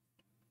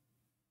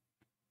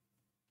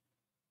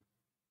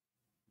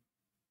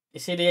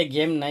 इसीलिए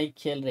गेम नहीं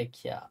खेल रहे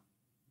क्या?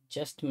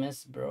 Just miss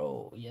bro.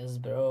 Yes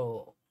bro.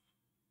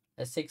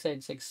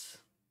 S686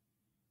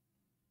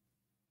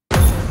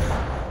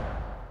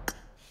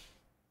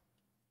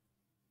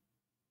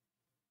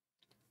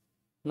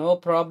 no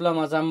problem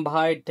आजम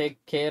भाई, take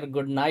care,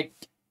 good night,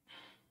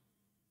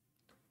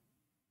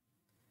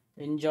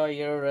 enjoy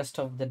your rest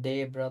of the day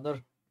brother।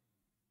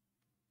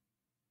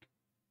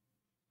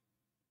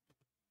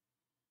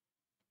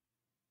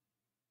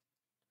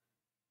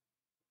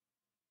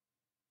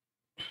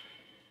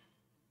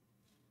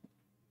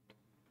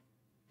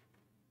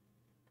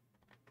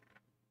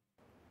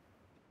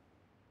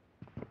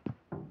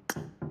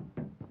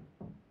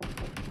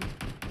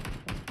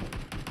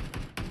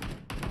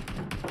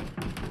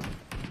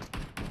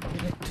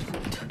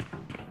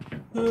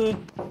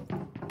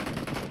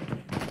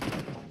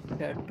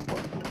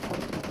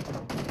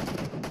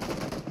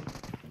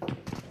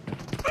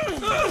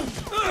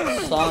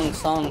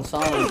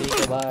 Song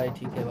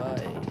ठीक है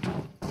भाई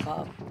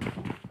आप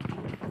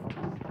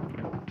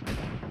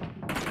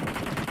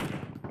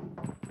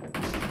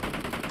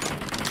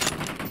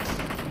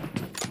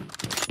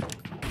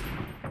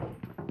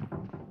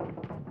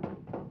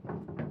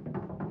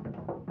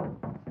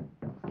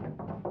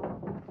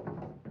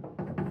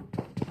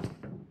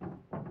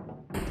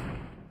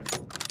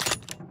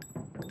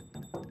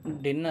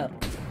డిన్నర్.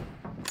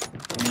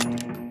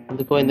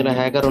 ఎందుకో ఇందులో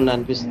హ్యాకర్ ఉండి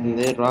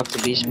అనిపిస్తుంది. రాక్స్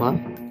భీష్మ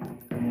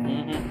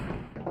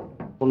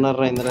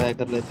ఉన్నారా ఇందులో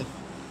హ్యాకర్లు అయితే.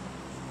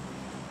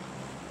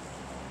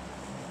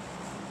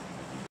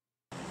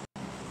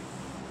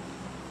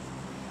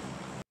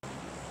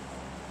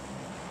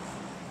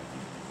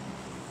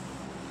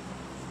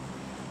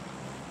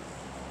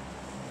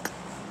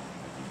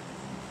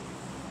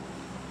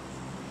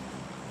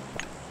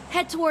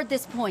 Head toward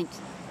this point.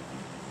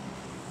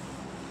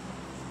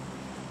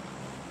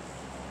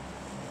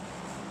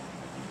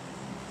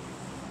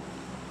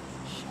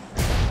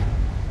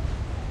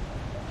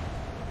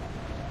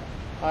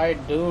 Hi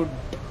dude.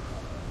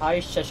 Hi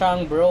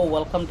Shashank bro,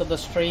 welcome to the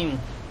stream.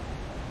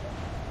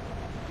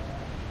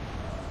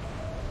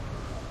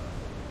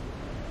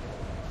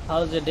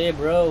 How's your day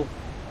bro?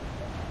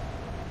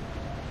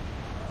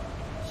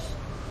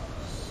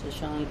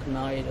 Shashank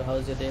Naidu,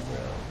 how's your day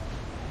bro?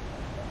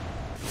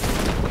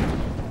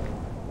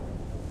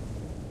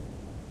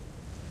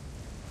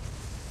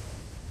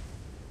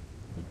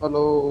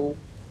 Hello.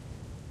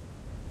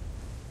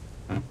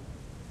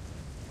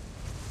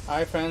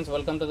 Hi friends,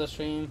 welcome to the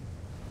stream.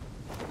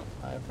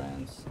 Hi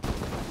friends.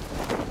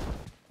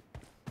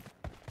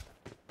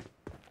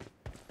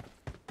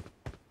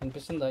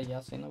 వినిపిస్తుందా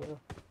యాసైనా bro?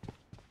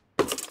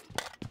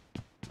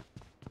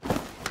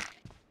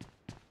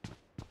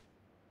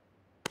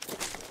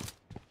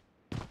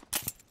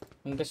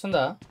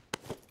 వినిపిస్తుందా?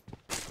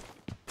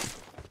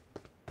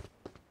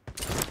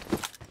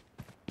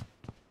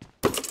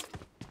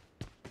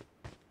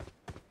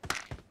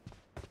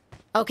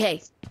 Okay.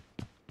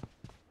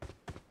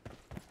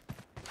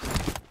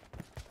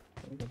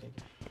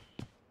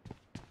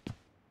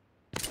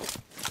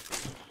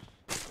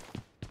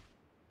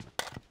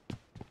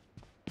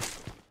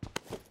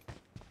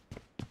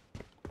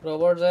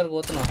 Robot sir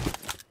పోతున్నా.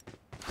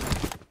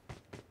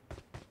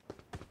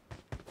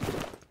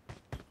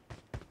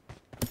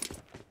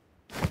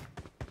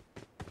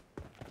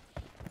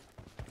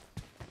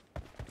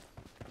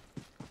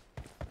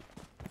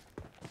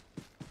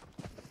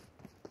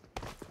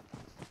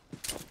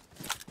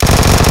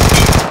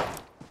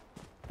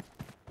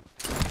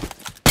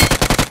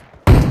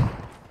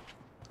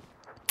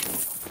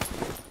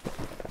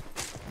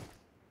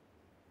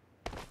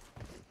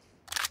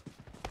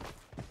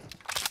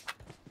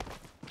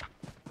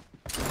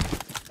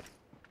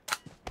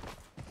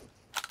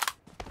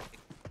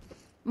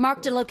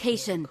 Marked a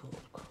location.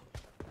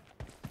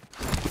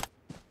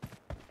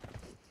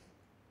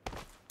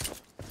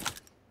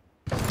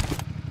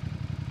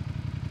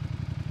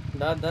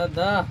 Da.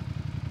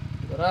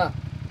 Dora.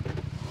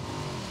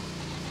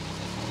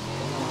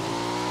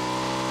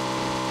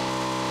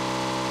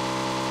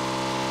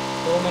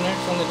 2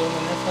 minutes ఉంది. 2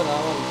 minutes లో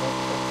రావాలి.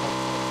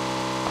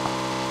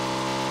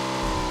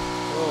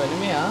 ఓ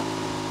anaemia?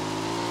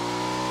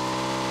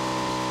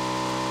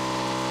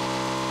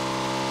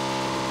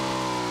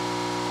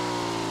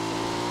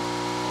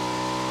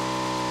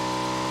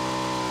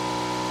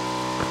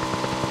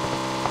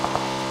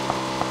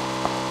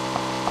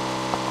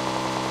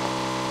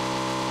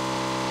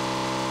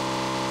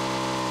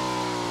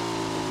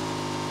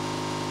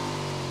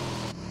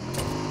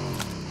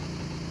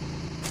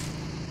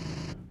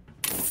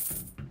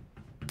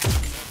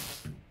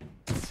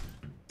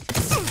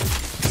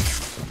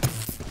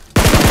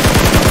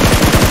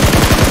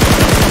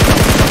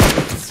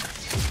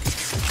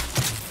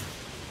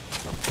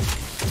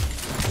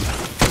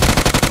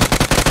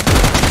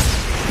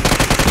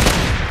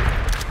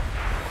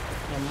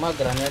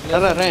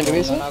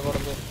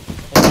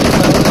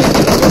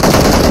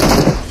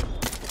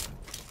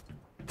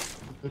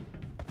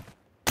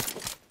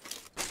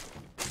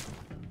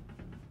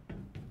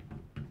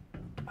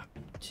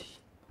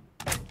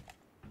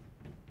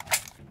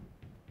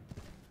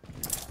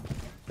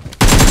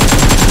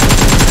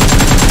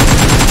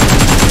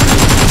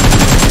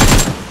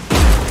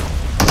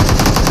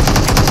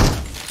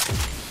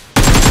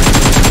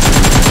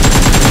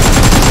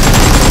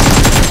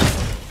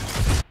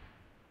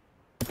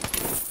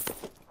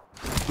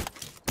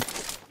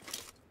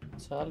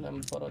 చాలా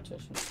M4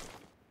 వచ్చేసింది.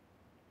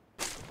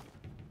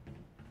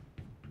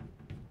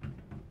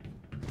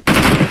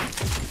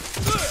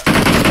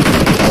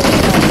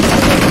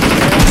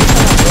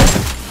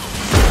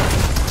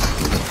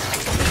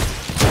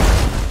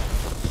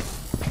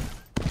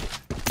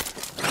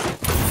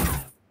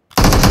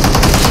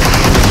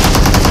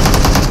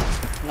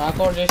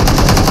 Knockout చేసి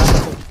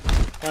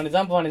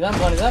నిజాం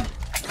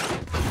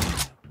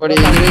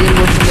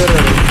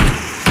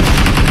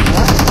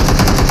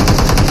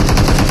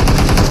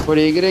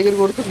వాడు ఎగిరెగిరి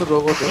కొడుతుంది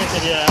రోబోట్.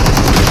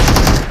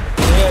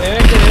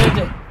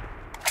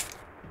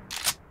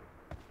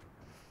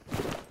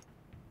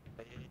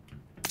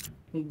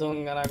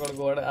 దొంగ నాకు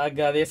గోడ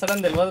అది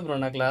వేసాడని తెలియదు బ్రో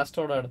నాకు. లాస్ట్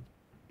ఓడాడు.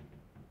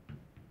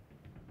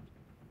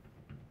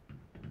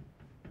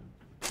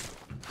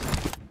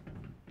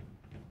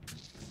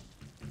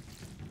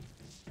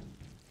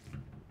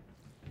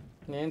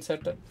 నేను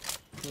సెట్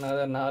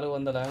నాది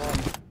 400 ఏమో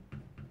ఉంది.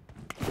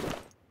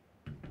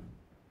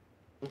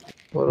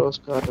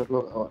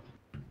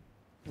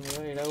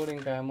 ఇడ కూడా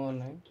ఇంకా ఏమో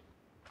ఉన్నాయి.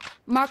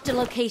 Marked a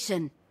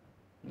location.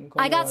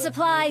 I got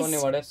supplies. కొన్ని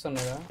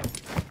వడేస్తున్నాయిగా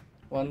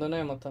 100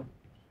 ఉన్నాయి మొత్తం.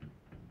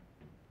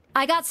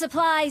 I got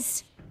supplies.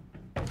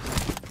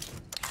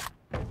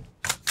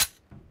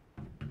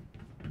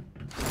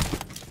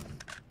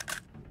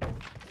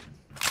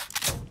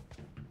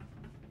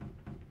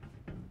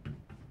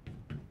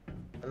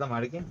 వెళ్దాం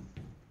ఆడికి.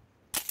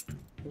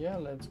 Yeah,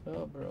 let's go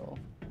bro.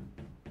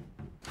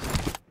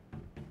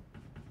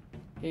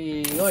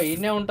 ఇగో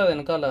ఈయనే ఉంటుంది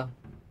వెనకాల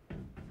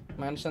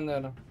మెన్షన్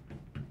దగ్గర.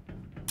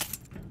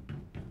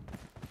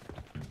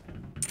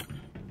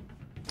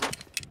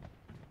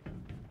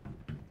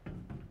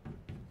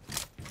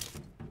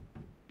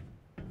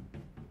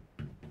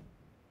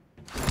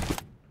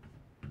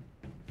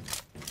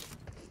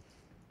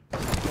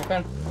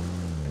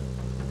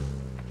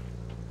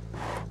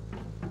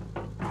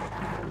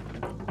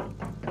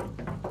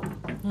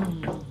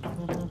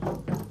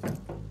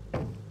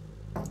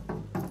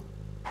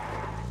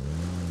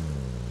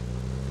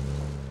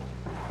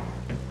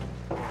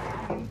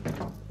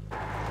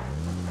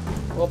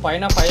 ఓ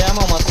పైన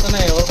పైయామో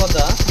మస్తున్నాయి.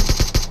 ఎవరికొద్దా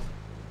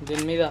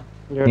దీని మీద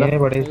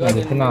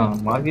పడేసిన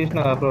మార్క్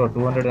చేసిన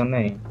 200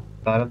 ఉన్నాయి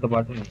తారలతో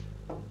పాటు ఉన్నాయి.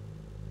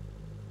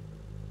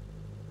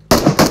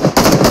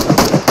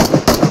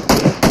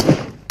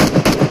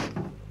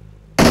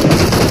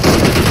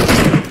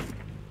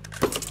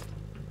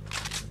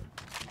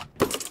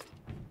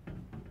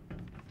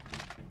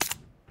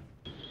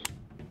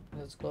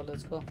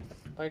 let's go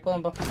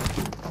పైకోదాం పా.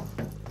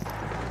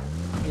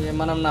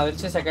 మనం నాకు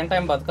తెలిసి సెకండ్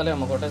టైం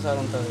బతకలేము, ఒకటేసారి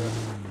ఉంటుంది.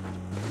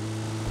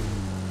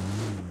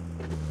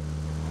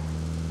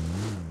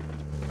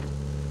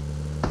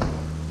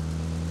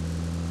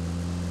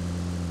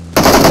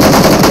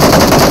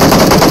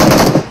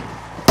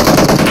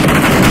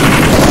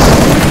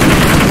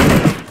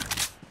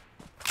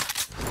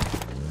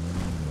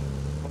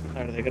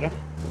 దగ్గర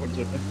ఒకటి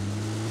చూడ.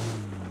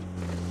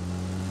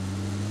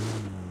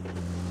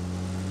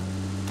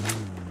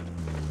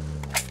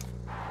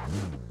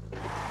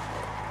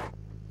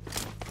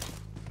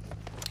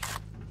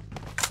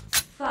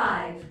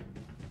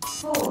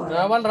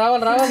 రావాలి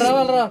రావాలి రావాలి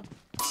రావాలి రా.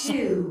 2,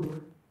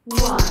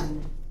 1.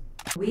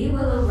 We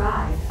will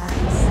arrive at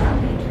the Sun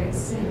Matrix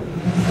soon.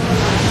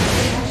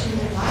 Protection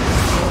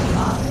device will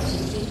offer to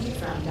keep you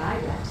from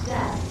direct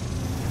death.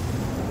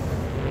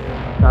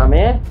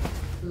 ఆమె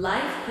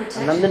Life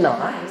protection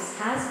device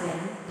has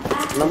been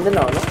activated.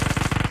 నందినాను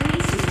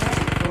Please be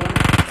ready for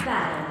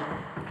battle.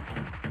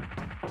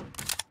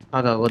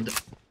 ఆగా వద్దు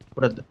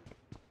వద్దు.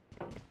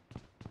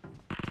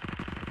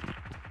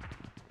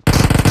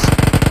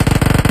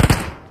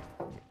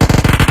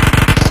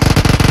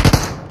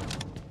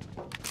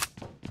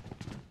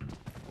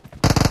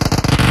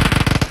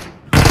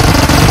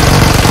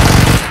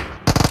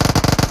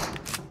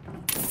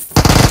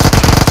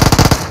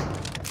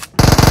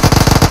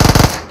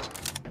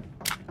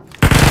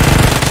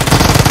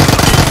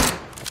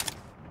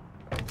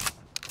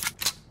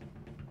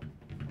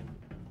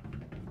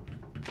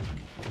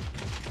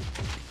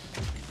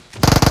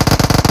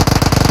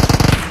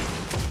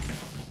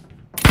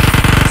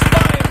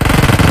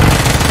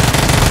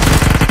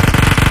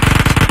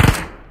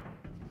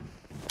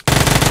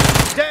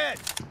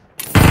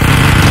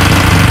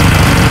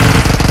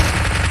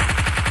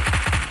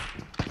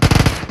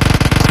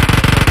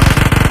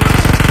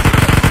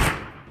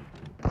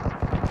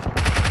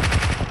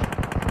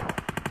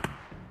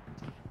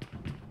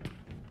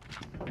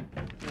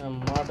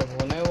 అమ్మాట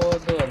పోనే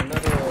పోదు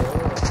అందరూ.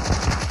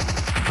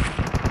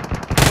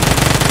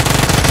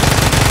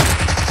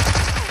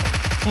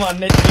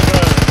 అన్నీ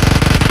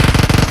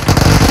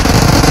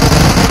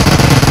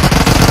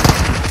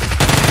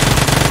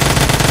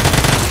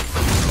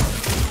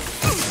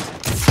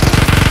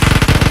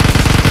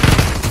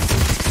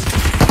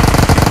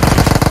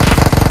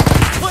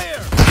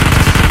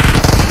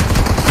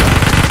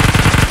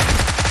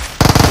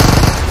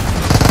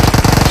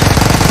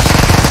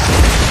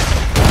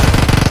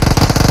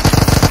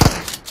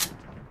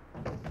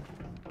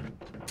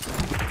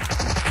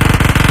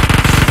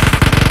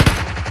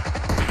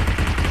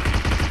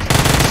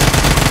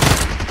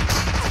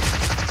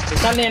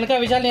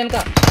విశాల్ వెనక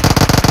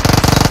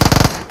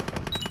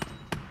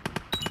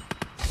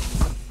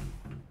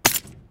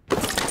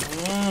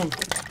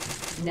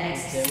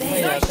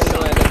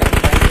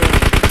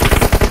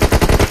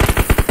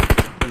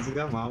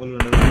మామూలు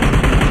ఉండదు.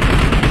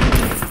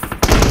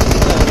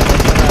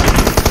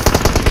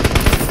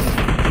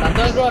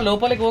 సంతోష్ బ్రో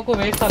లోపలికి పోకు,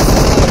 వేస్ట్.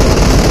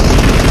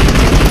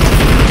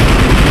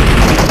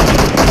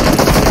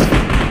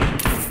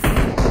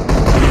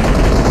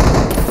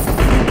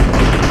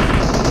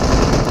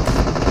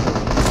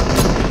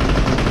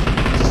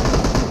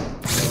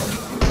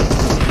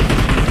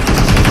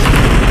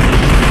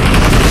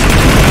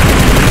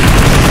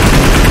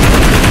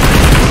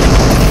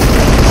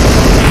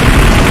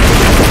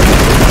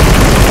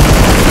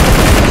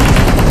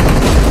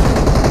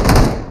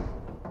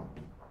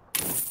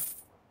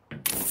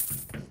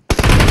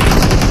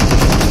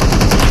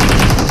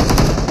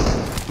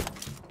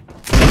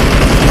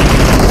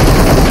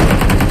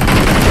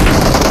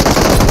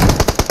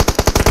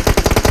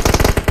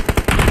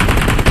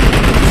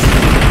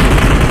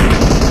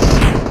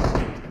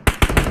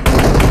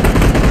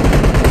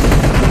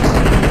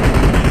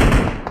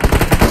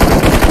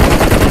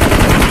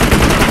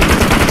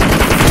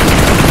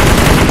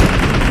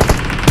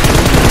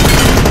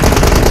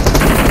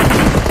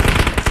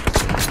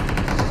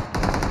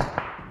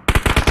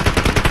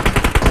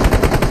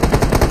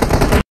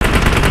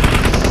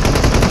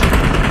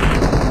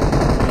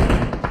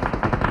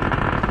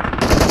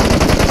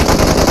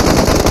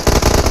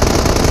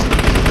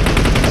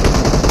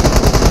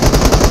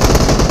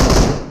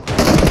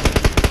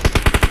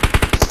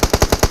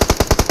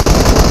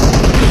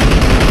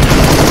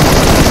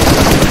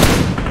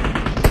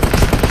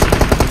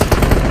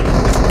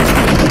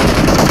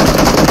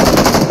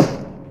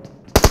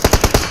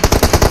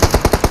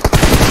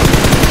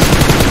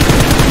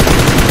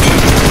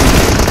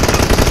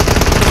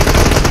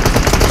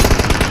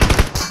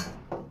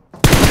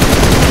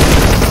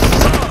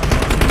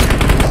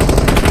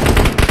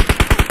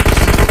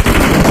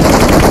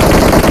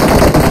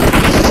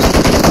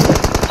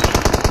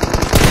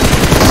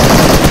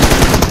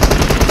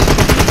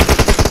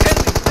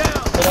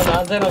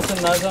 సైడ్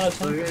వస్తుంది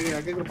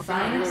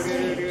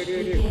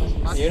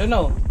ఏడు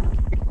నువ్వు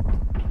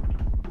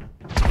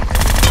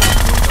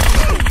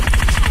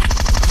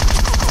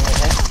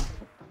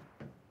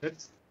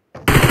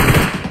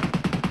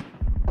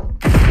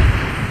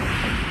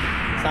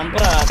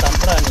సంప్రా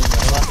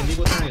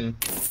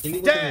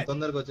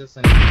తొందరగా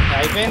వచ్చేస్తాను.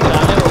 అయిపోయింది.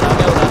 రాలేవు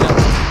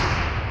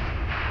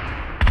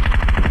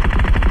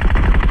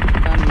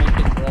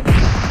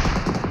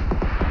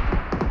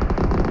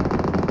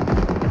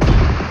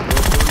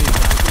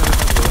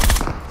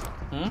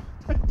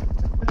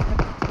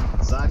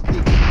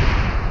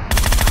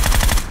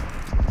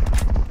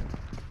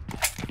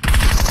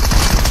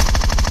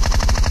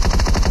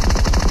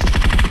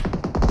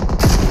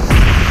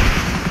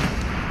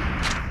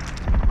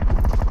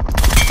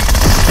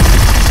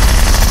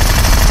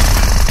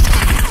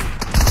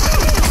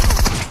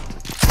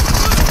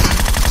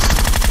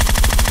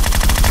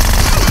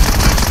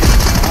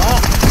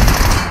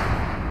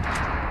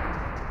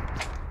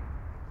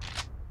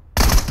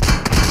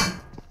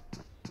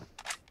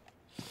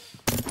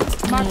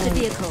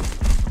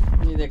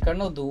ఇది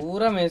ఎక్కడో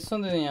దూరం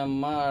వేస్తుంది నీ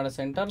అమ్మ. ఆడ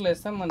సెంటర్లో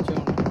వేస్తే మంచిగా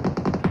ఉంటుంది.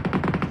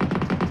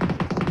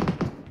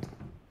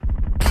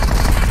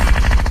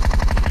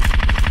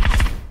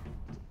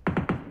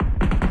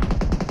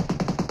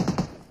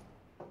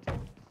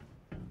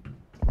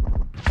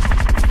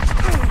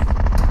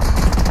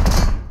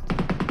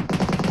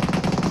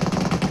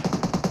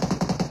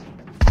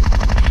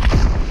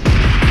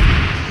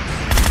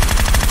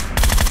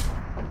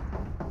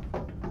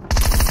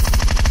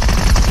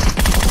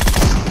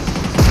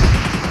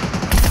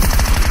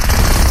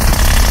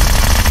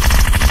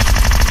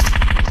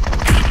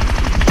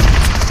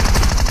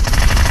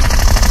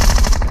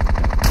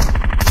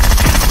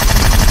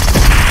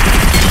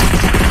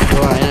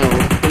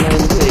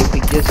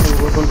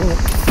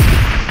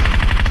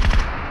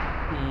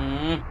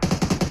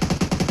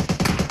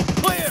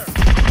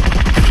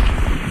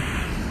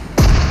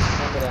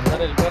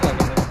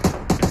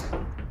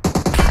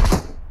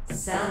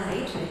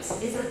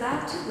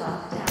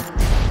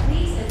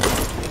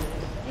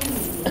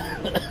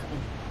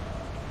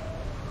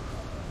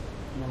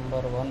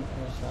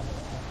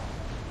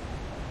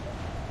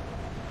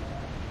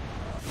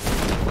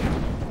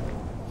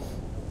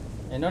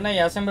 ఎన్నున్నాయి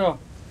యాసిం బ్రో?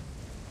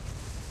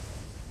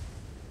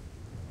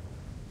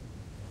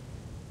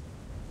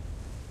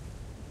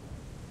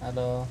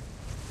 హలో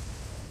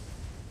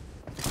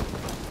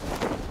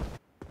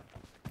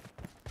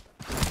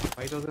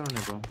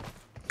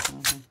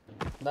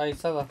దా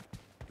ఇస్తావా?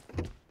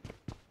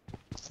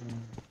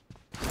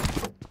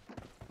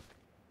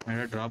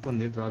 డ్రాప్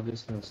ఉంది, డ్రాప్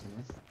చేసుకుని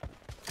వస్తుంది.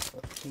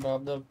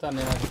 డ్రాప్ దొరుకుతా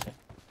నేను అది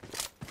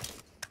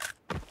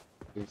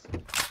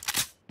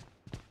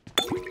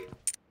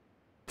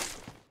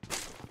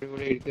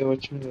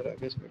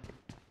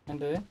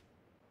ఏంటిది?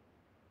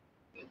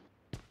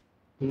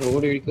 నువ్వు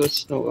కూడా ఇడికి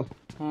వచ్చినావుగా,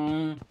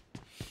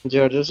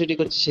 జార్జో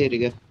సిటీకి వచ్చి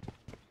చేరిగా.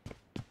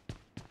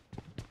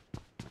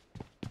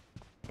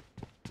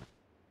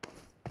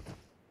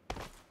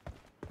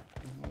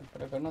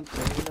 ఇక్కడెక్కడో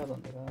తెలియదు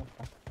ఉంది కదా.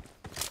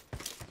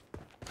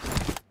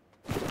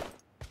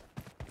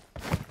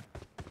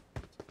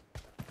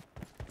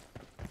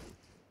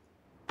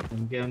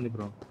 ఇంకేముంది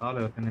బ్రో? కావాలి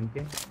ఎవరికైనా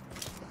ఇంకే?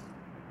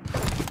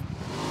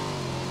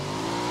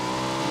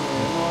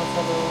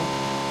 అసలు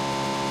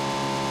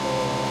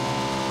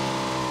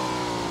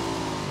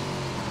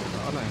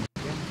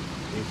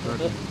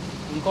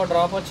ఇంకో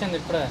డ్రాప్ వచ్చింది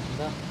ఇప్పుడే.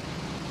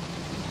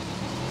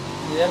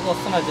 నీ దగ్గరకు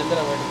వస్తున్నా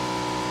జల్దిరా బయటికి.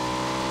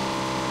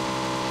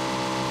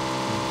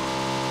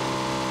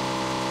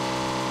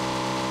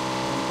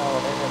 ఇంకా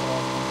ఒకటే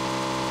డ్రాప్.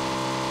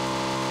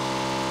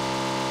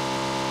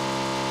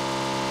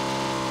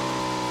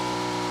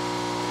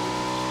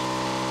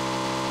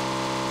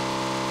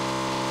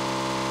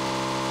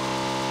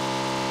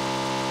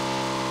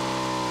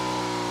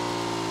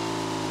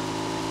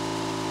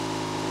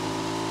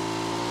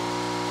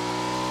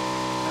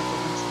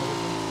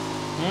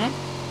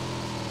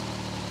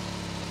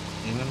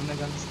 ఏమైనా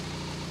గన్స్?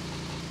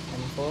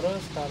 M4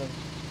 స్టార్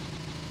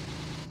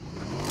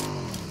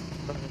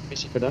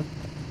ఇక్కడ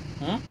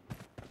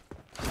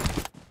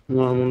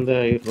నా ముందే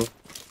అయ్యారు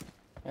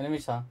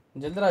ఎనిమిసా.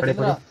 జల్దిరా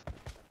జల్దిరా.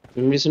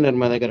 ఎనిమిస్తున్నారు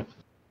మా దగ్గర.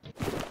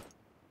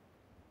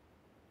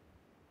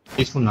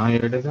 తీసుకున్నా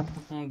ఏడేగా.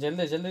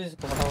 జల్దీ జల్దీ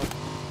తీసుకో.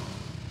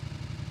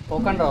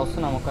 పోకండి రా,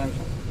 వస్తున్నాం. ఒక్క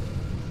నిమిషం.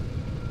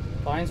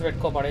 పాయింట్స్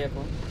పెట్టుకో,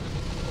 పడేయకు.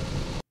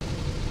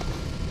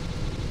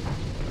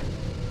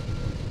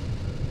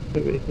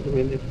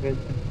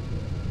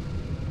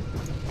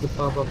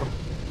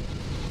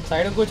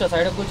 సైడ్ కూర్చో,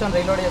 సైడ్ కూర్చొని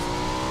రీలోడ్ చేస్తా.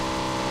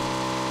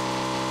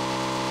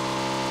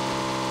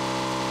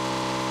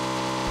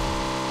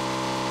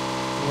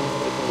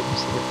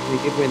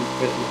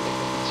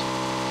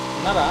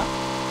 ఉన్నారా?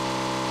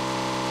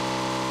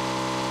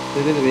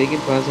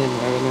 వెహికల్ పాస్ అయింది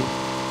రాగానే.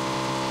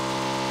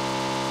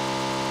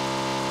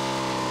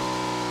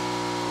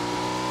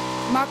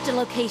 Marked a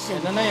location.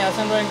 ఎన్నున్నాయి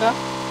యాసన్ బ్రో? ఇంకా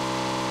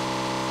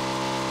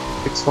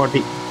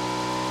 640.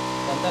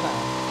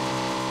 640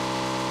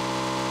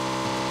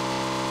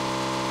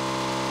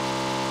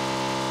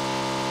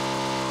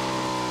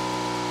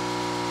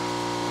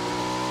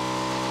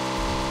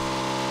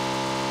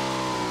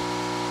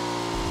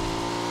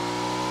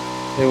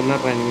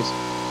 ఉన్నారు ఎనిమిస్.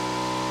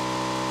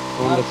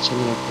 సౌండ్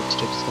వచ్చింది నాకు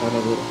స్టెప్స్ చాలా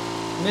దూరం.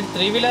 మీరు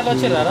 3 వీలర్ లో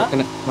వచ్చారా?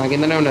 మా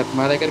కిందనే ఉన్నారు,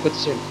 మా దగ్గరికి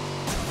వచ్చేసాడు.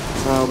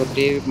 ఒక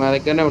 3 మా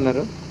దగ్గరనే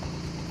ఉన్నారు,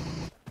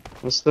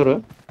 వస్తారు.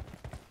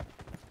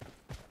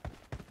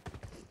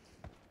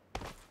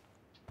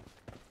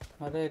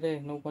 అరే రే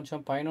నువ్వు కొంచెం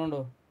పైన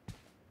ఉండు.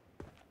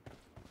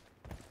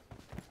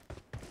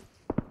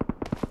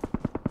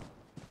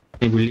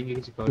 నీ బిల్డింగ్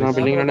నా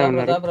బిల్డింగ్ లోనే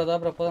ఉన్నారు.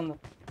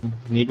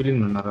 నీ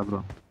బిల్డింగ్ ఉన్నారా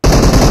బ్రో?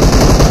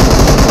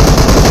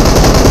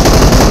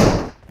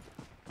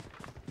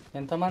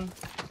 ఎంతమంది?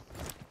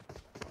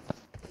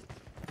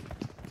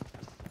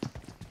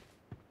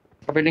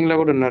 ఆ బిల్డింగ్ లో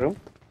కూడా ఉన్నారు.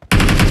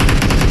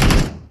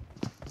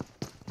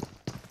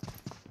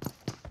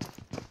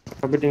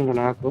 ఆ బిల్డింగ్ లో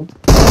నాకు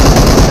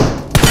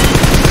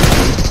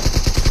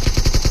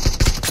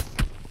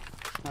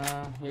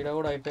ఈడ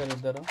కూడా అయిపోయారు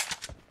ఇద్దరు.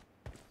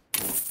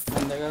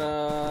 మన దగ్గర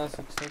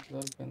 6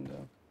 దొరికింది.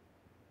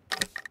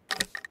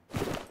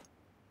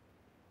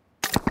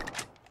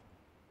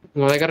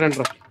 నా దగ్గర రండి,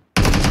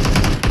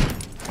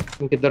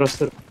 ఇంకిద్దరు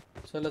వస్తారు.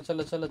 చలో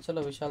చలో చలో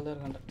చలో విశాల్ దగ్గర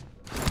కంట.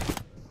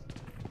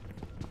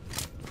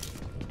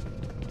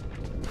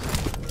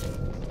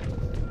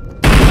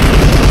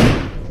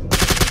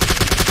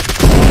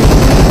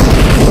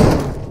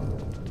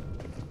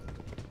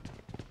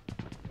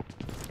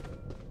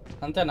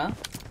 అంతేనా?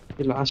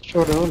 ఈ లాస్ట్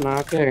షోట్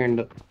నాకే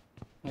అయ్యిండు.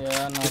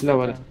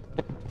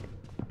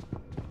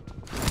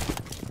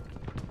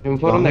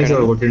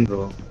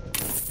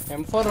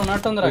 M4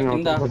 ఉన్నట్టుందిరా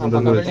కింద పక్క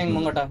బిల్డింగ్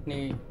ముంగట.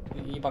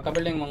 ఈ పక్క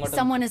బిల్డింగ్ ముంగట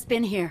Someone has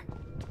been here.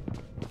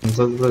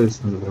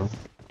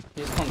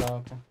 తీసుకుంటా.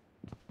 ఓకే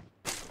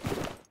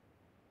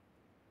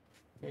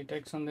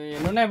 8x ఉంది.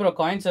 ఎన్ని ఉన్నాయి బ్రో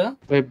కాయిన్స్?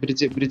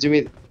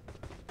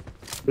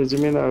 బ్రిడ్జ్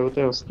మీద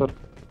ఆగితే వస్తారు.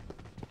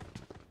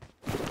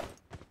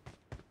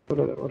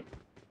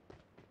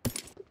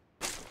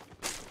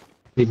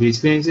 ఈ బ్రిడ్జ్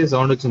నుంచి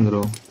సౌండ్ వచ్చింది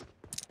బ్రో.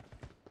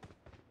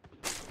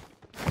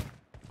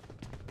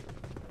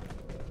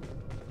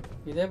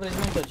 ఇదే బ్రిడ్జ్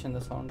నుంచి వచ్చింది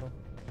సౌండ్.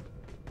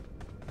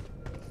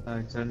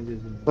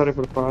 సార్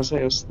ఇప్పుడు పాస్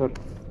అయ్యి వస్తారు.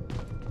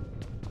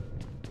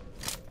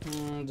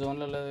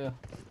 జోన్లో లేదు.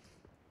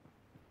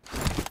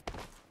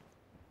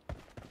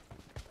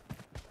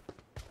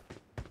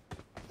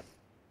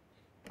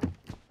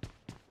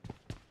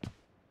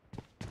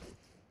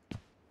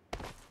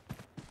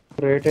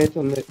 రేట్ అయితే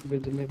ఉంది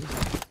బ్రిడ్జ్ మీద.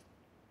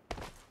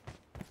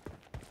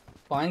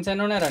 పాయింట్స్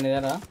ఎన్ని ఉన్నాయి రండి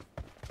దగ్గర?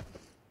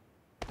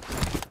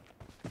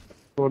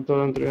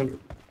 4300.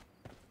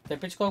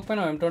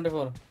 తెప్పించుకోకపోయినా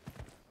M24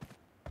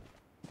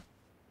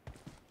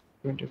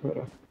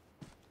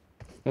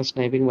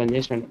 స్నైపింగ్ బంద్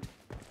చేసాను.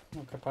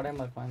 ఓకే పడే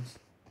మరి పాయింట్స్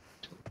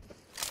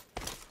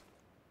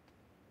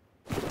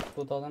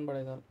 2000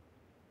 పడేదారు.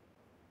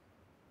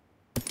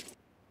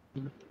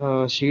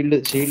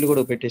 షీల్డ్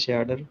కూడా పెట్టేసి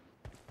ఆర్డర్.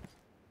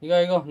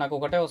 ఇగో నాకు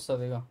ఒకటే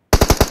వస్తుంది. ఇగో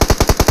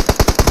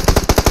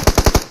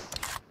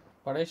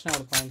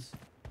పడేసినాడు పాయింట్స్.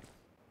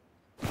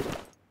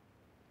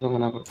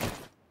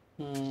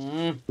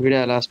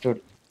 వీడియో లాస్ట్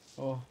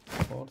ఓ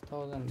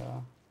 4000.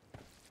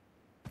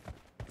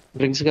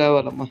 డ్రింక్స్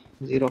కావాలమ్మా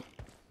 0.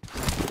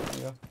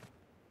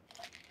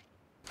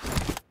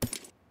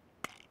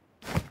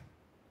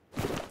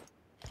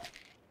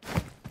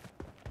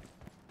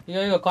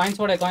 ఇగో కాయిన్స్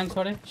పడే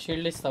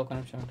షీల్డ్ ఇస్తా. ఒక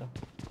నిమిషం అంట.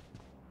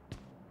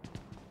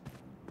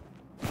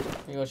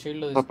 ఇగో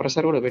షీల్డ్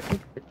ప్రెషర్ కూడా పెట్టి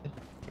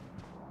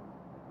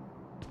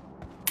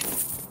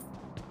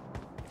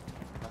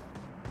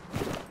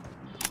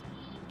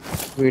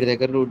వీడి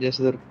దగ్గర లూట్ చేసి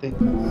దొరుకుతాయి.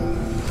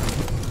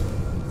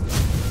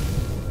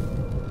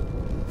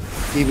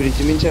 ఈ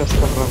బ్రిడ్జ్ నుంచి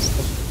వస్తారు.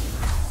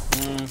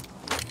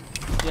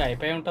 ఇది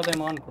అయిపోయి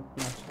ఉంటుందేమో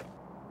అనుకుంటున్నా.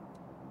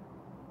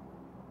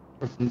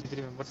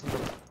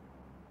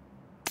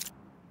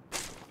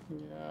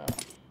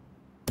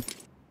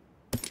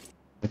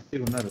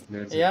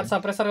 ఏఆర్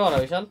సప్రెసర్ కావాలా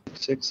విశాల్?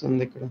 6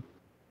 ఉంది ఇక్కడ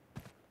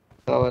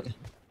కావాలి.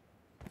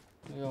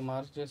 ఇగో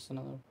మార్క్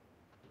చేస్తున్నాను.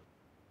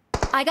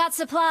 I got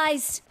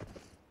supplies.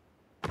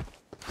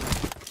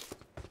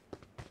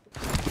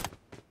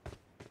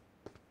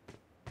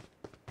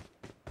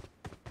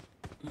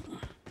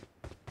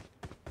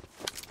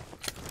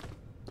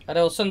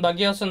 అరే వస్తుంది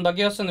బగ్గి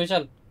వస్తుంది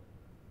విశాల్.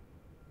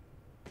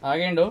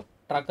 ఆగిండు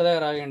ట్రక్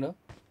దగ్గర ఆగిండు.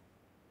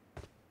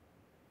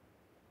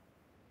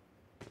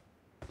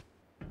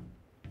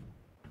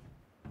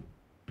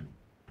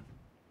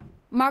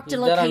 Marked a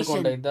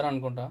location. ఇద్దరు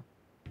అనుకుంటా.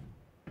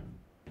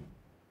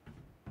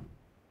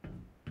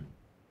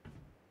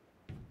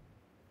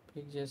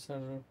 పిక్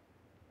చేస్తాడు.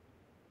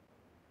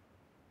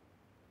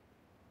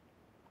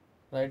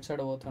 రైట్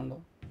సైడ్ పోతాడు.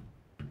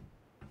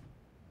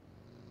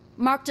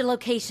 Marked a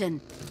location.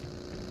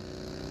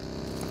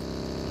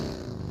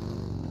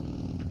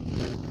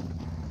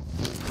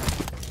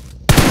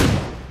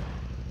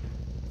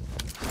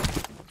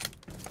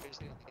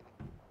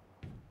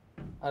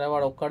 అరే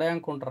వాడు ఒక్కడే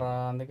అనుకుంటారా,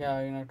 అందుకే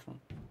ఆగినట్టు.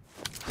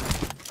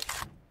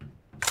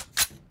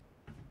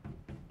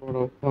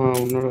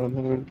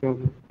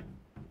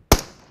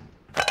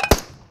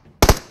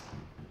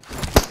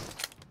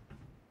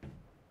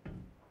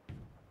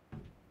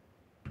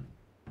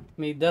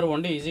 మీ ఇద్దరు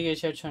వండి ఈజీగా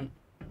వేసేయచ్చు.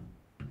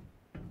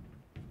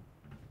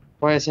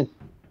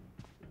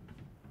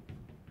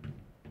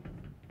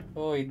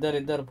 ఓ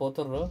ఇద్దరు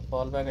పోతుర్రు,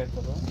 ఫాల్ బ్యాక్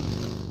అవుతారు.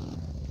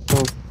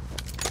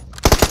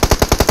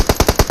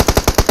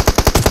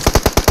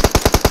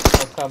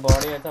 ఒక్క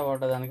బాడీ అయితే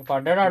పడ్డదానికి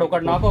పడ్డాడు.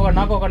 ఒకటి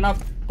నాకు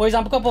పోయి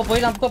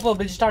చంపుకోపో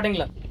బ్రిడ్జ్ స్టార్టింగ్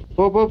లో.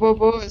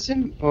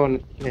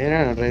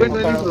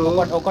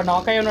 ఒక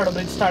నాక్ అయి ఉన్నాడు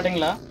బ్రిడ్జ్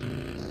స్టార్టింగ్ లా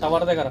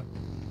టవర్ దగ్గర.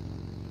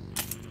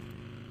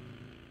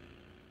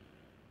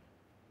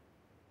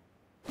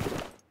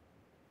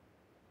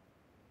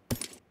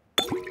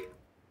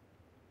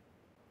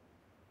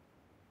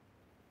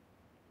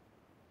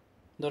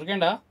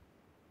 దొరికిండా?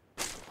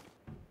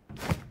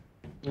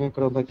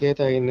 ఇక్కడ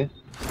బకెట్ ఆగింది.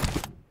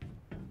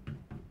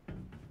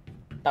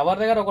 టవర్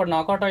దగ్గర ఒకటి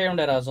నాకౌట్ అయ్యి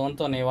ఉండే రా జోన్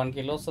తోని 1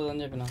 కిలో వస్తుంది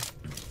అని చెప్పిన.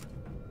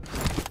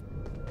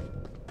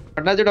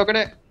 చూడు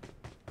ఒకటే.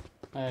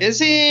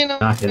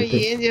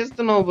 ఏం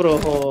చేస్తున్నావు బ్రో?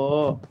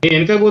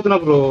 వెనక పోతున్నా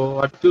బ్రో,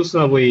 అటు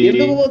చూస్తున్నా పోయి.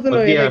 ఎందుకు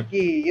పోతున్నావు?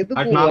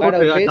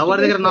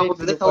 టవర్ దగ్గర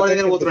టవర్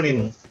దగ్గర పోతున్నా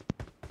నేను.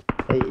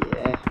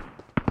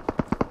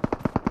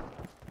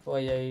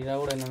 ఇలా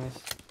కూడా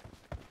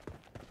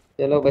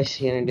చలో బస్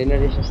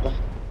డిన్నర్ చేసి వస్తా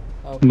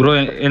బ్రో.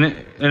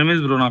 ఎనిమిది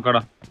బ్రో నా కాడ.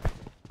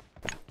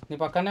 నీ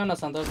పక్కనే ఉన్నా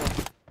సంతోషం.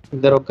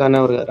 ఇద్దరు ఒక్కనే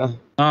ఉన్నారు కదా.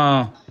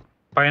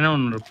 పైన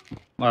ఉన్నారు,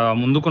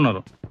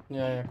 ముందుకున్నారు.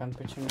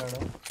 కనిపించిండాడు.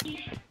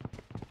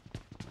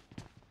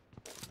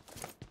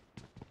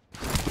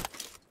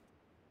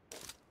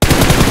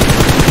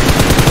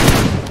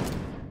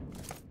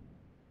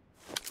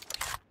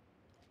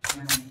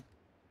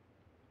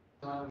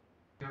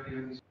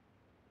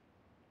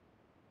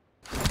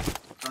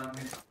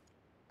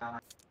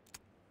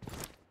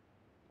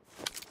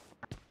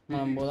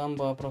 మనం పోదాం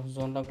ప్రొఫెసర్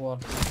జోన్లోకి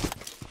పోవాలి.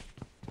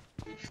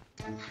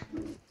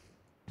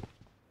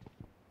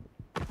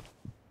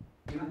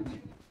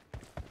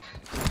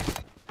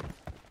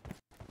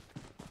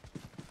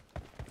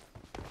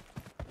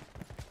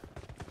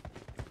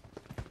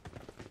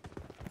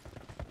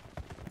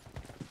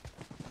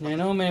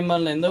 నేను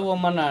మిమ్మల్ని ఎందుకు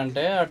పొమ్మన్నా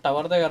అంటే ఆ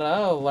టవర్ దగ్గర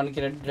వానికి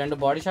 2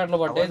 బాడీ షాట్లు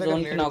పట్టే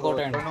జోన్ కి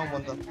నాకౌట్ అయ్యాడు.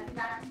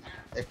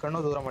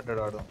 ఎక్కడో దూరం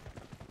పట్టాడు వాడు.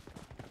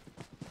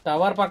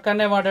 టవర్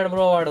పక్కనే పడ్డాడు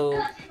బ్రో వాడు.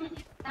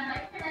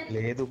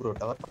 లేదు బ్రో,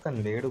 టవర్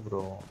పక్కన లేడు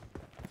బ్రో.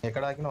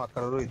 ఎక్కడ ఆగినా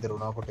అక్కడ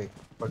ఇద్దరు నాకౌటే.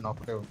 బట్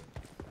నాకౌటే ఉంది.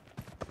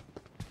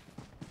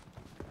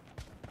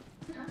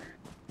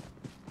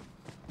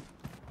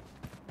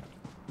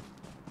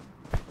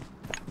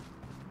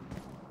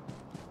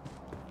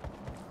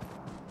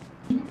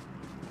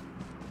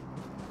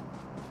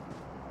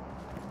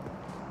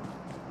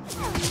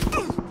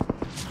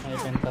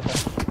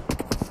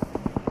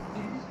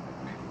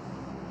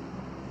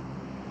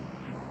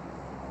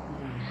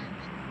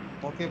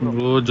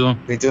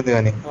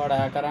 వాడు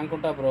హ్యాకర్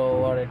అనుకుంటా బ్రో.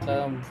 వాడు ఎట్లా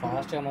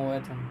ఫాస్ట్ గా మూవ్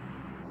అవుతాడు.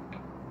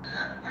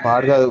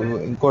 వాడు కాదు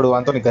ఇంకోడు,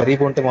 అంతో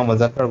గరీబ్ ఉంటే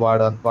మమ్మల్ని చంపాడు.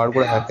 వాడు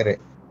కూడా హ్యాకరే.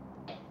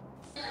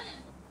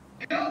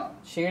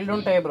 షీల్డ్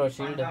ఉంటాయి బ్రో,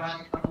 షీల్డ్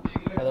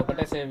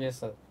అదొకటే సేవ్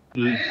చేస్తుంది.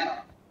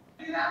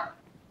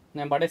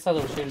 నేను పడేస్తా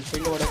చూడు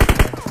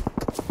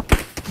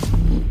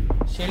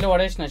షీల్డ్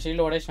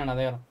పడేసిన నా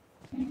దగ్గర.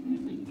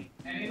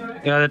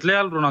 ఎట్లా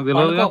చేయాలి బ్రో నాకు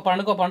తెలియదు.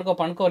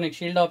 పండుకో నీకు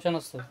షీల్డ్ ఆప్షన్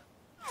వస్తుంది.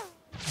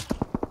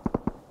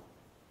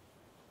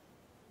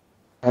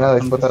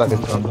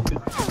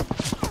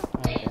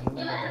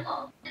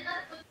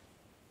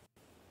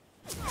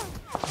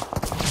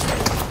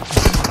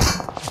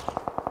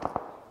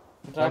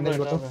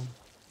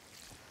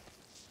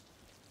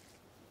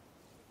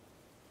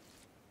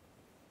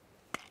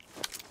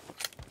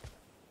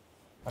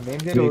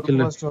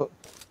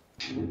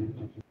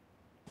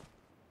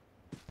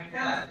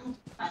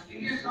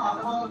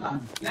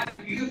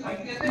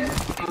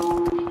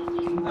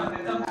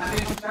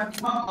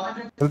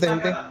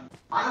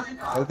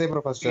 వెళ్తే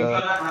బ్రో ఫస్ట్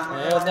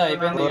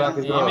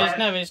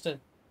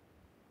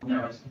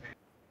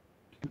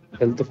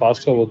హెల్త్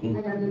ఫాస్ట్ గా పోతుంది.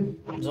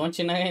 జోన్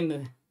చిన్నగా అయింది.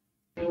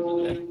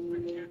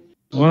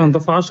 అంత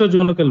ఫాస్ట్ గా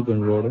జోన్లోకి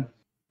వెళ్ళిపోయింది వాడు.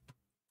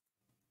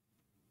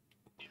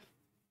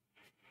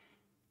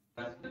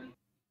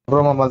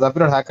 బ్రో మమ్మల్ని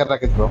చంపినాడు హ్యాకర్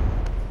రాకేష్ బ్రో.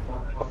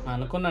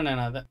 అనుకున్నా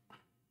నేను అదే.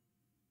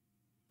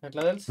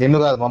 ఎట్లా తెలుసు? నిన్ను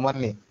కాదు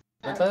మమ్మల్ని.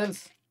 ఎట్లా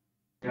తెలుసు?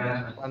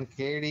 1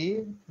 KD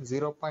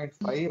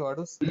 0.5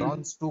 వాడు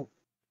బ్రాంజ్ 2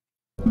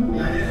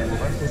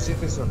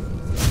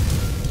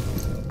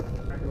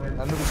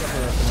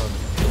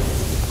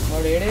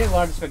 వాడు ఏడే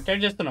వాడు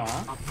స్పెక్టేట్ చేస్తున్నావా?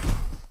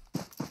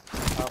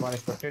 వాడిని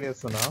స్పెక్టేట్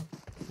చేస్తున్నా.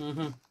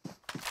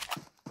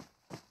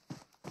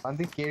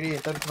 అంది KD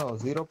ఎంత అంటున్నావు?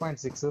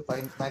 0.6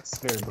 5 మ్యాక్స్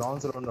ప్లేయర్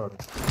బ్రాంజ్ 2 వాడు.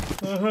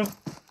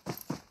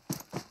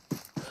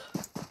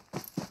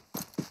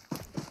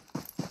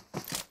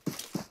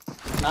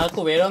 నాకు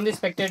వేరే ఉంది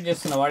స్పెక్టేట్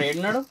చేస్తున్నా. వాడు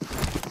ఏడున్నాడు?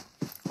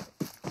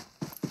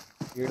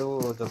 వీడు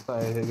చెప్తా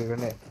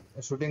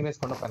షూటింగ్ రేస్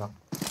కొండ పైన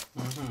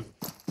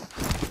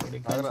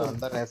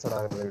అందరు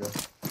వేస్తాడు. వీడు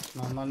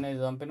మమ్మల్ని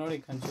చంపినోడు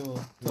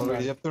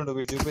వీడు చెప్తుండు,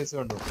 వీడు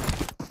చూపిస్తుండు,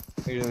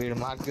 వీడు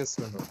మార్క్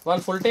చేస్తుండు.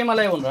 వాళ్ళు ఫుల్ టైం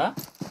అలా ఉండరా?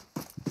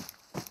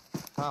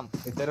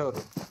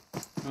 ఇద్దరెవరు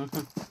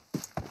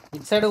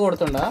ఇటు సైడ్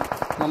కొడుతుండా?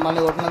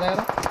 మమ్మల్ని కొట్టిన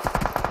దగ్గర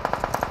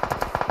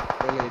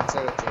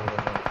ఇన్సైడ్ వచ్చాడు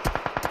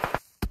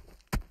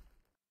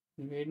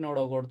వీడిని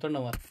కూడా కొడుతుండ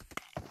మరి.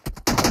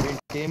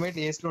 టీమేట్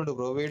ఏస్లో ఉండు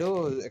బ్రో. వీడు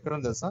ఎక్కడ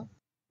ఉంది తెలుసా?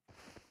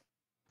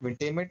 వీడి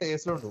టీమేట్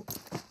ఏస్లో ఉండు.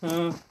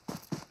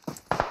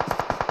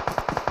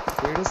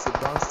 వీడు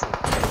సిబ్రాన్స్.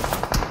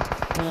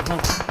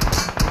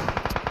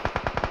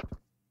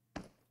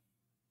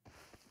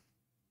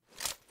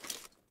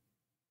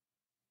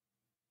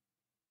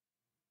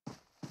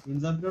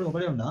 ఇన్జాంపుల్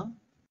ఒకడే ఉందా?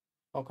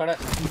 ఒక్కడే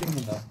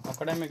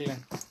మిగిలిన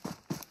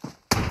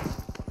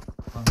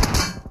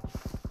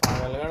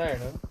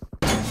పాగలగాడాడు.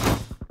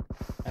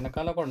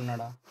 వెనకాల కూడా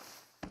ఉన్నాడా?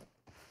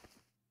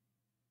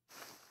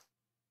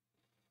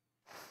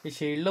 ఈ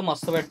షీల్డ్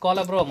మస్తు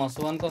పెట్టుకోవాలా బ్రో,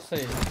 మస్తు వనికి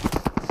వస్తాయి.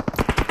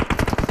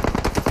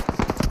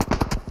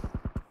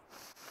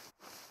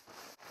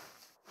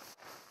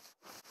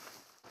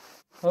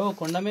 ఓ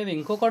కొండ మీద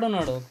ఇంకొకడు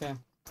ఉన్నాడు. ఓకే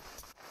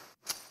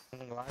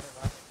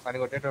పని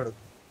కొట్టేటాడు.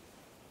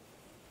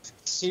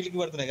 షీల్డ్కి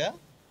పడుతున్నాయిగా.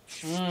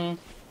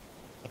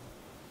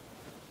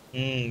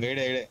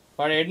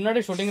 వాడు ఏడున్నాడు?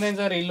 షూటింగ్ రేంజ్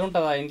దగ్గర ఇల్లు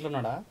ఉంటుందా? ఇంట్లో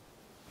ఉన్నాడా?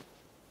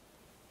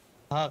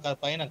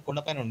 పైన కొండ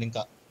పైన ఉండి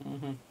ఇంకా.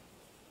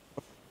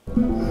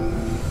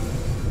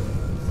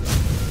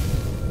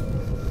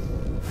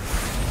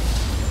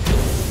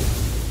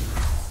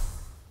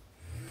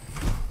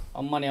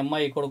 అమ్మని అమ్మ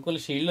ఈ కొడుకులు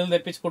షీల్డ్లు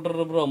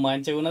తెప్పించుకుంటారు బ్రో.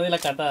 మంచిగా ఉన్నది ఇలా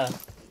కథ.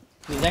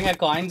 నిజంగా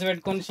కాయిన్స్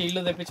పెట్టుకొని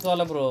షీల్డ్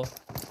తెప్పించుకోవాలా బ్రో.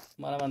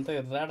 మనం అంతా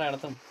ఎర్రాట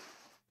ఆడతాం.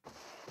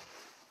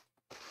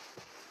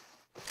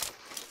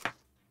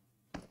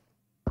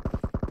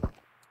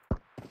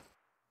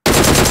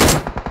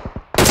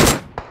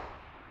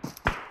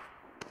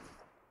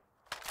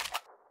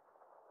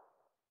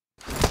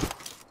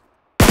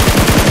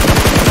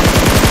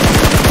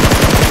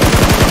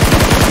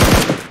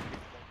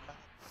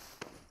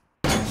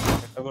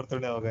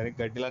 కొడుతుండేవో కానీ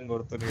గడ్డిలాగా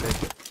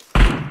కొడుతున్నాడైతే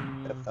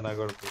నా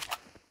కొడుకు.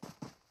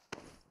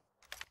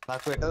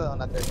 నాకు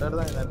పెట్టడం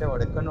ఏంటంటే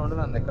వాడు ఎక్కడ ఉండి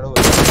నన్ను ఎక్కడ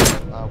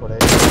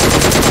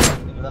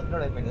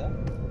అయిపోయింది.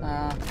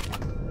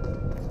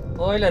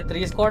 ఓ ఇలా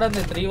 3 స్క్వాడ్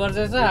ఉంది. 3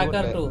 వర్సెస్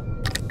హ్యాకర్ 2.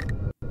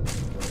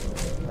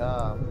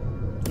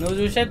 నువ్వు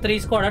చూసే 3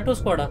 స్క్వాడా 2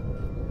 స్క్వాడా?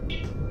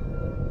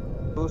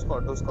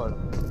 2 స్క్వాడ్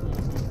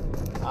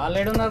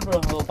ఆల్రెడీ ఉన్నారు బ్రో.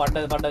 ఓ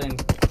పడ్డది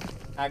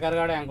హ్యాకర్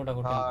గాడే అనుకుంటా.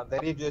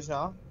 దరీబ్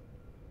చూసినా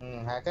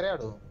హ్యాకరే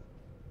ఆడు.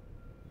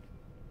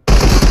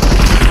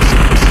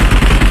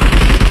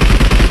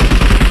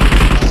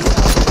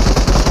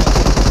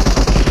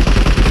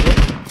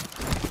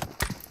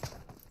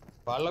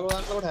 వాళ్ళ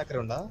దాంట్లో కూడా హ్యాకర్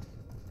ఉందా?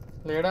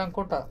 లేడా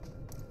అనుకుంటా.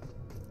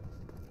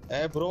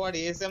 బ్రో వాడు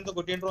ఏసీఎం తో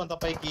కొట్టిండ్రు అంత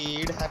పైకి.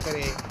 ఈడు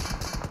హ్యాకరే.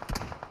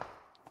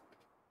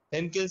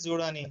 10 kills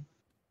చూడని.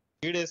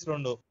 ఈడేస్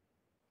 2.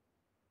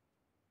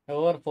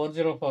 ఎవరు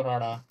 404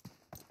 ఆడా?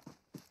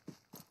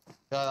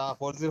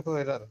 404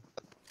 ఎర్రర్.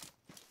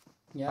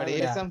 వాడు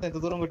ఏసీఎం తో ఎంత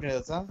దూరం కొట్టిండు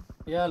తెలుసా?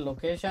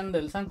 లొకేషన్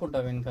తెలుసు అనుకుంటా.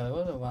 విన్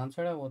కదా వన్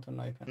సైడ్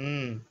పోతున్నా.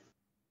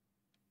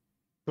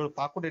 చూడు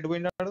పాక్కుంటే ఎటు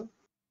పోయినాడు.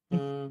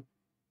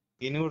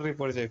 ఈయన కూడా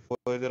రిపోర్ట్ చేయి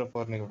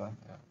 404 ని కూడా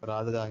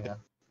రాదు కాగా.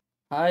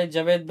 Hi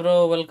జవేద్ bro,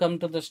 welcome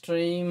to the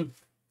stream.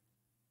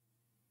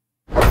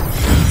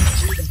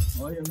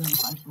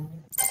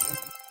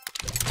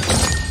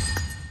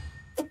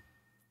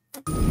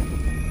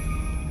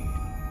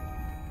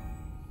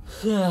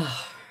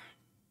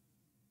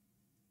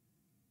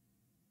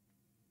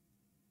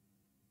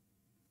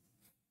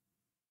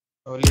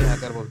 Only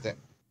hacker बोलते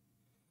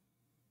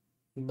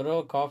బ్రో.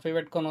 కాఫీ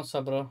పెట్టుకొని వస్తా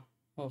bro.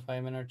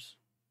 5 minutes.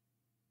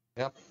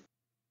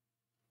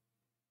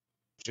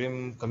 Stream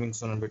coming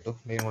soon అని పెట్టు.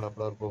 నేను కూడా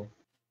అప్పటి వరకు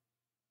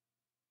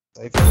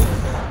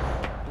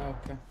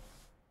ఓకే.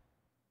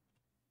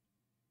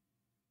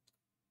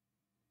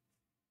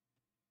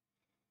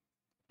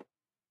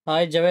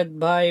 हाय जावेद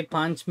भाई,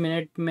 5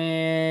 minute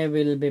में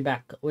we'll be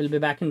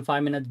back in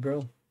 5 minutes bro.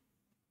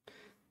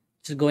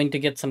 Just going to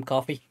get some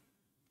coffee.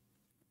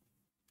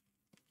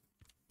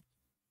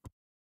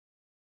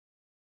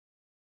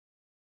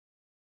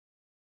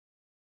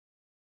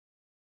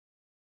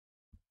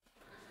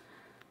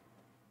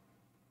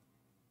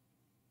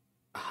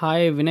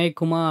 हाय विनय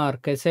कुमार,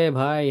 कैसे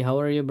भाई? How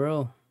are you bro?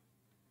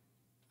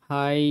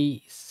 हाय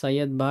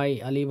सैयद भाई,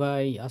 अली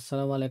भाई,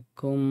 अस्सलाम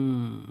वालेकुम.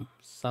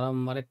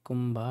 सलाम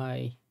वालेकुम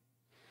भाई.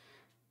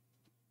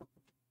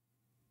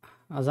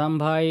 अज़ाम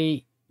भाई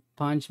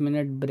 5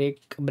 minute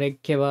ब्रेक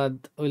के बाद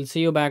will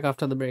see you back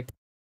after the break.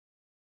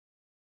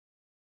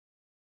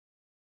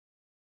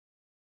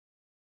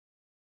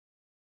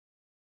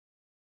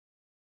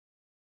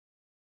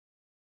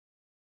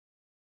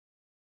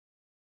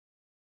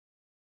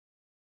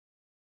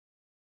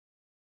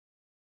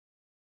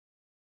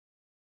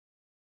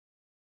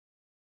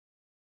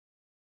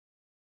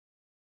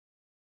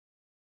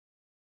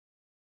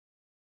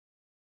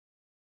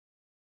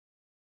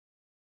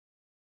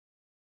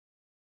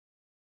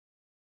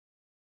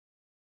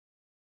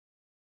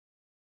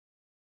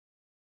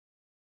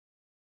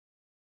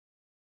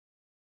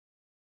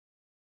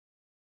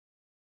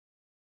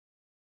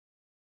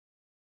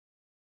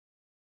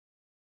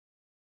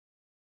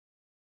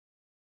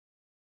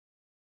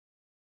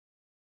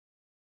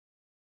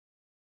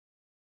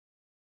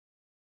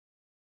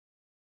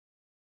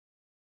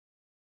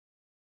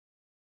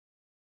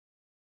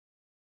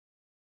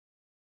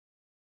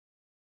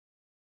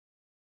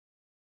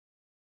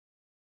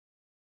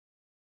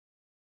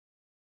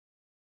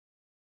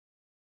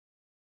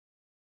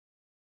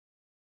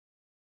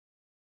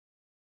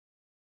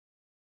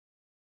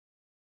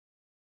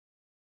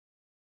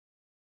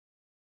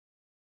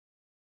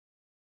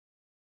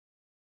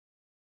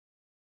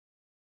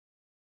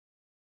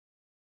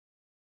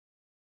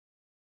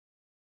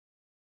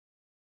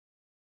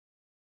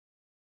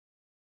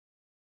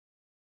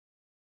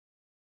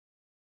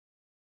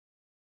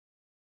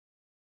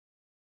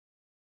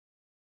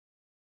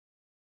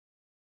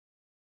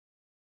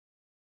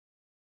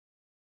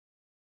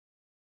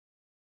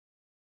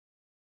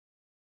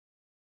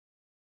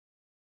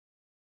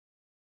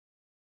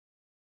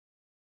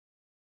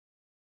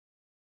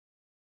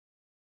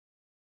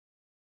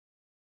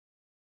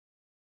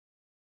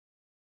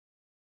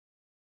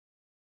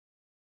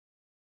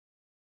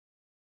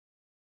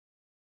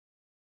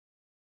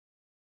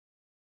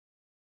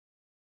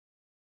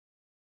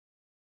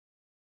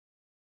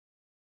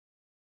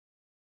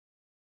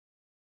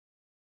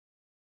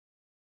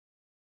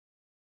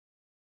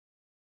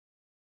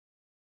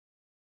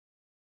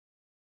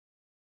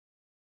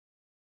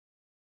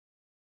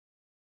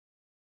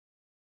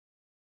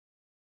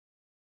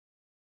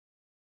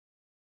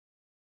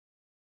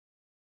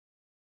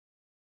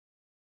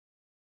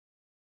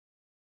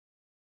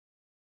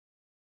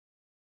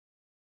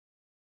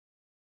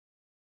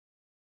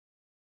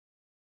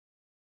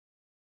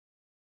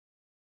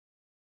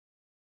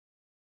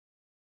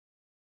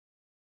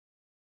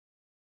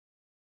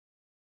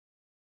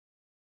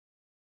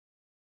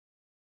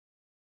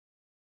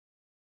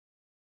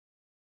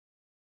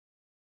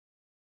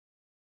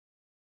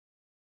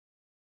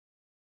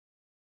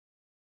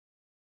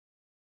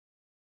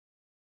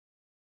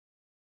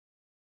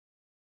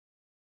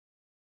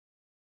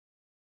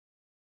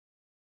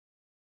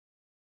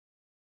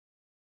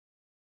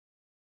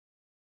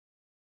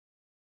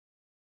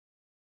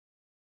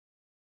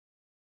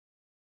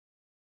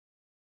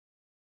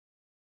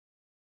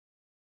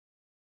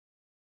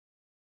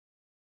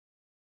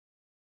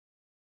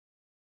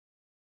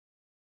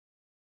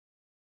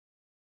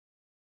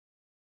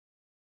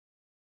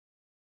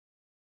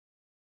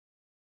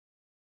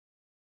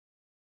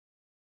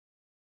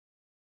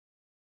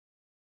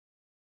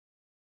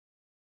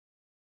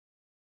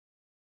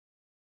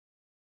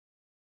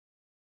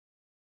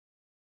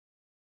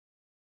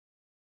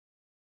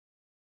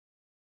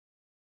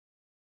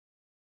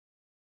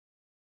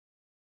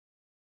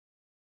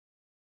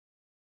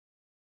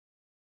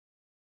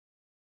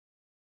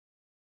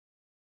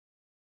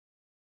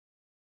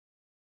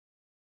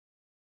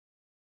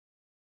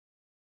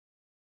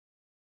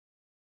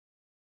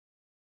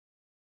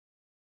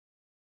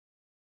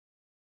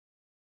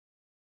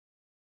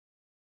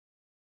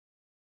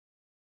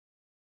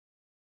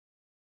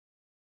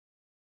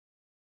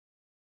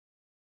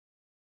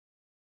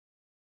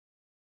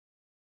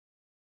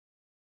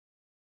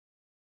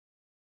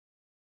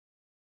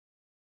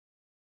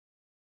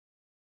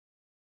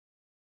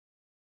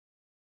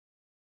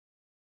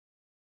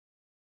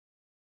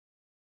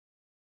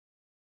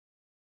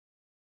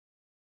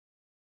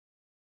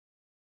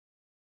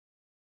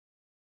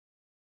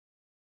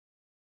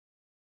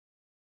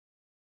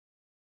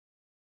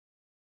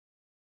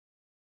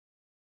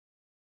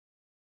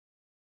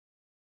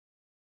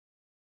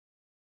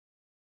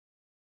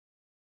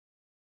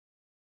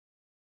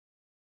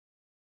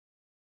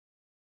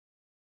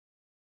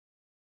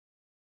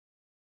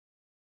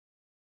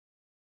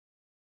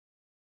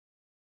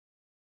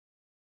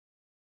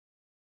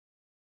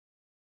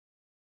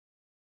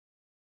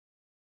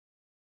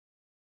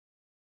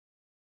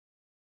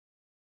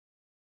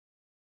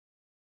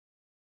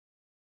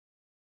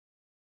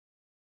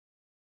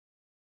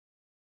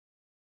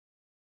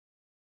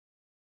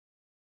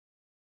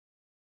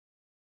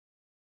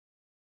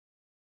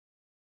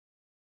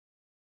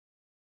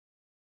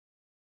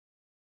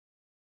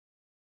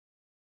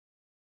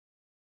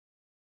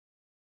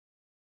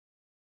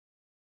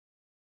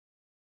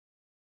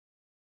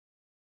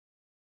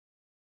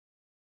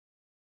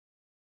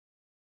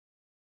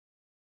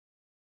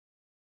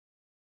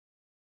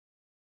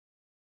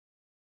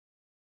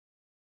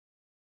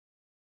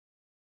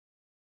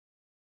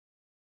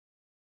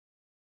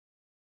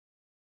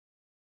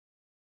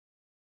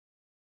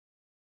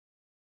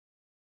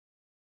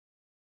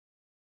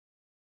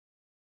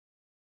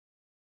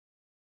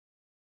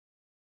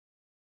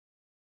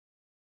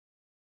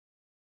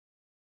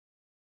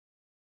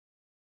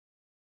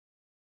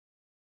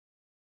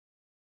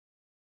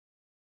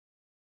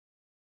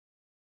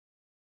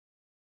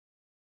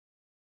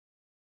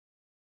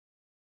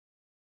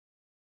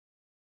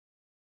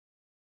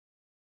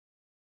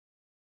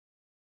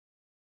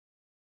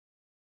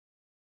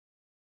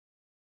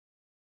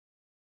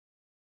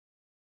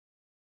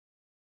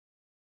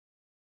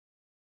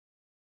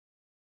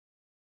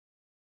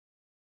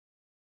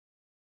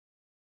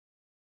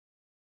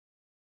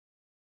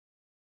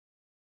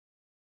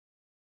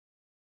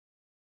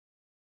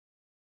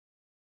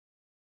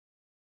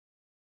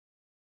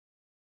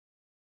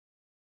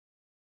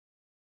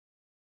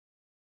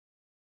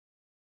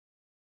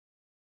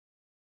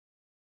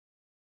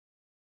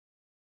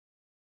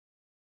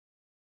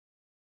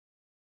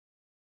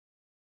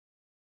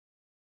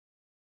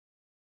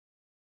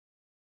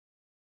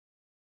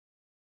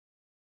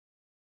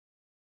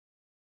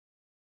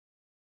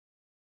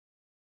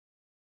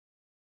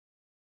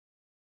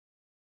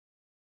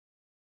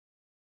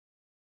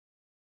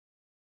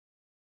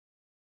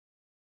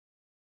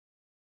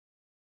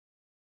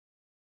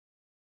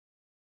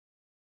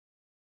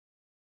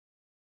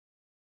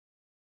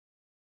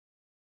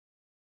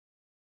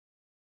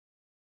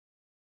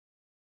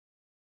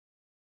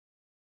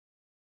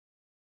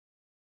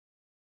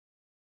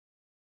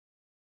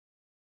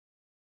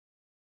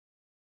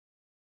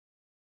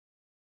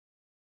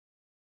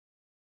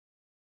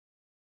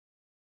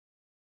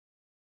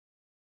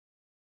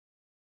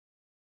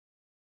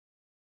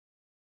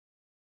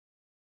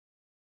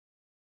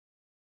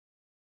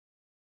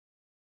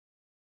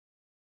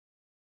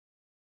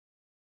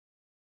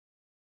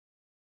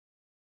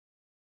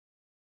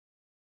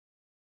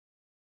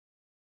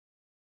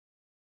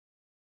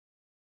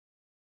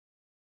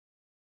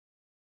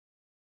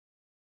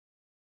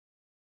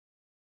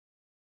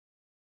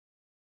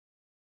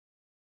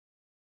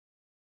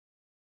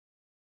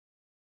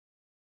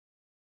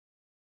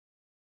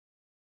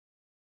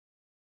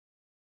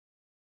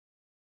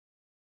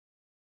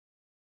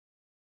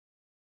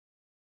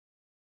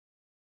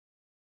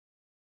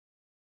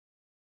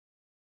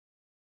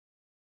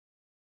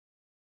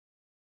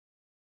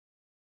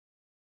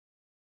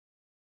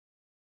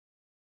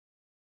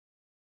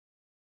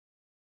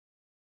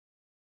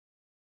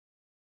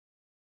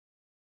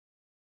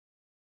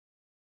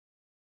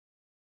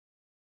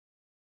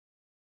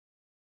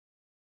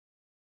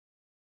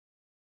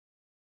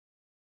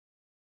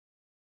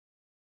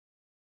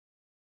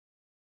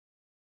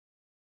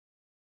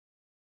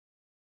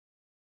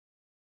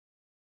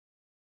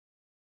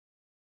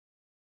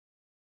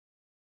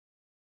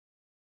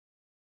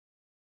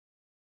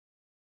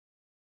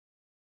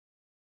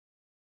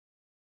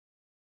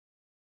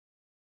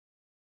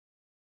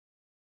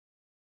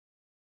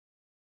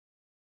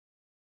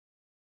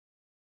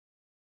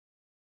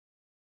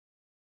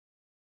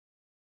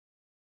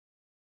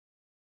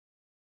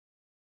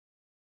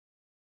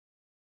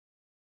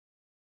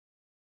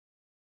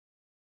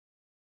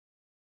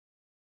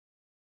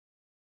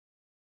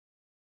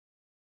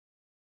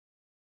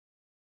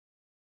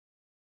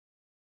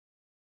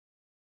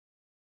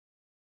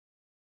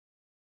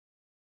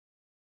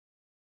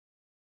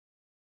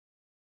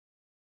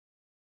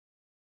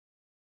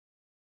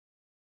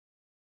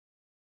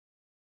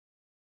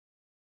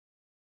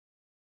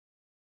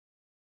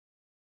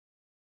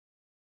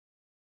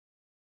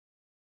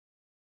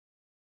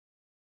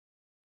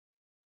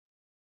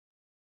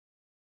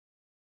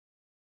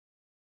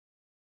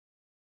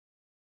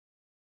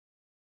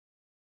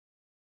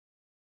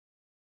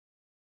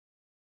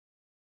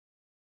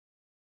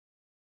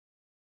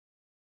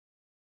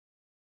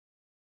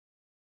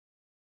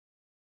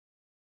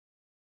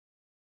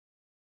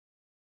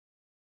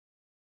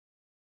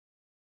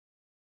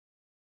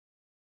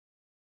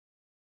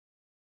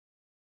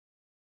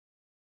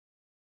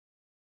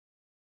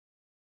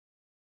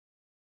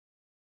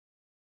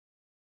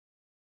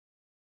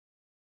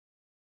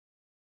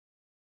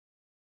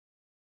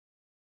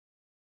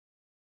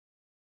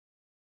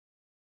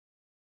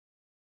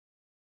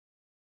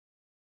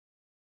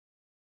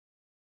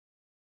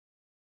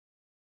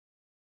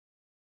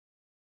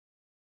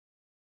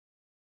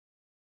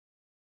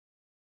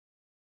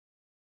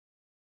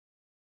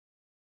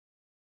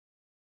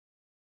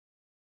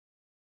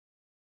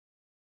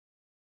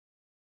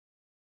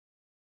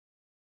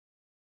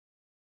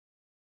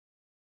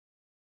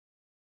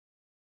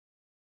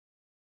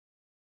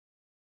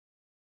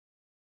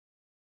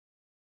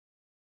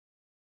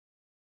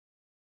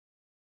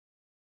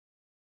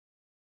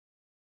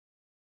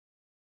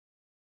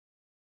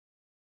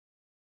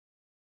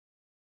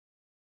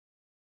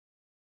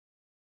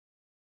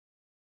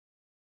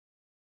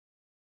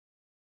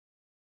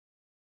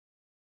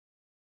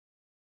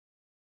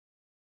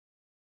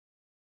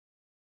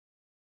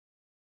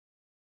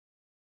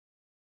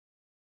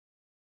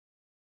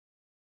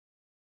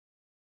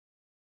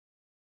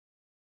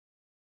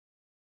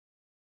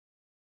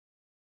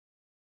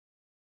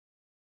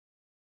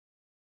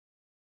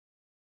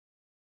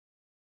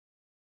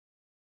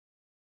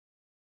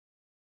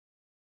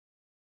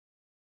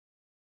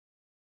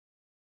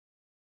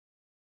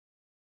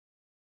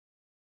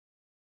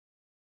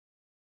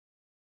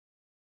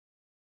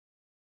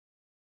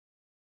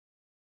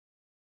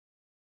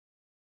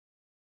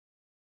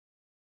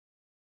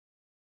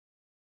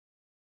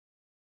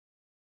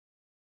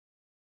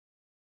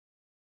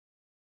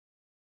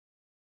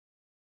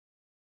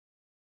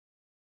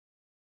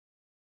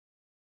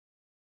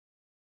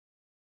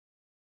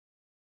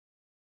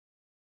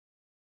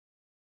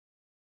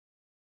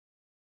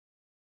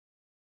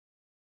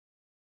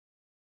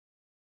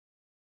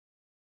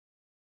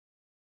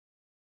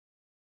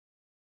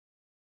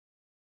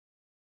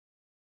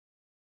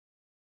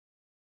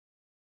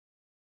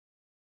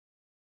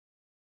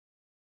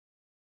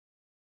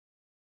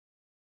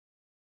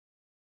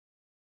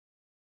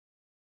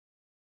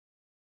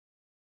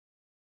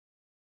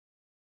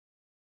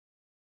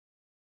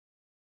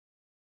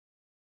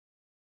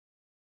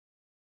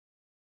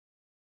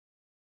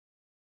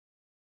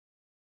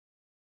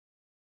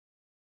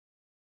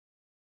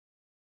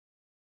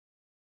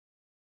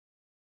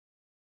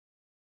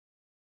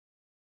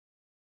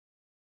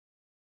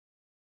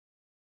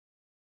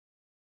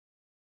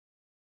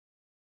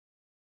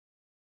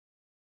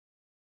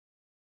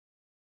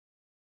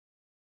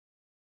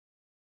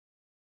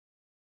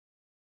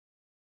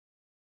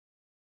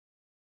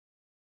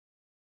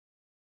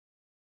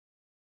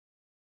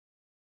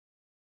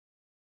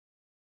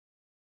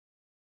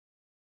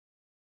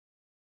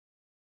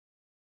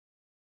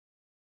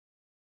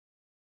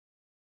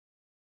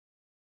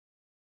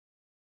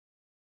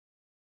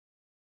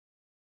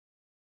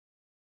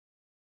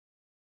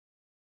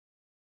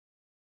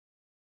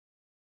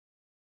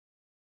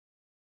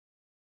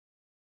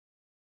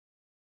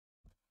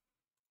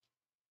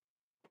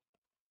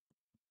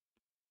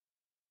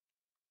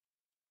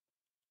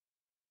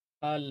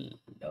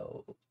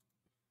 Hello.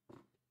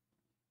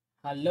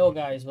 Hello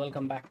guys,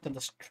 welcome back to the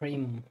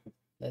stream.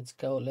 Let's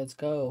go, let's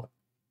go.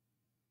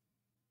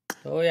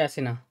 Oh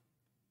Yasina.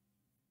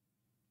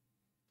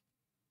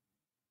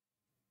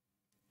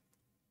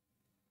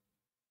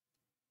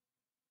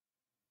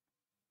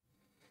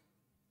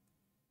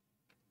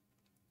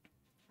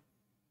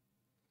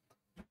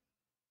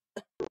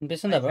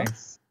 Listen bro.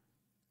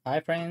 Hi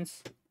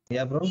friends.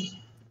 Yeah bro.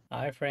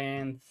 Hi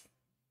friends.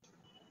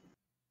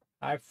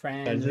 Hi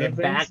friends. Hello, We're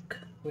friends. back.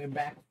 We're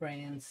back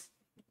friends.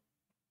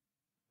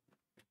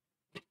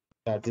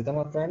 Start with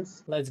my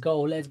friends. Let's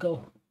go, let's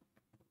go.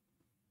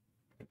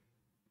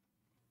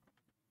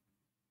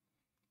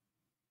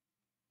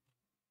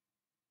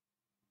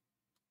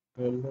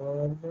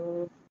 Hello,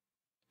 hello.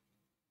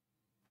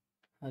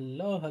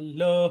 Hello,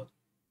 hello.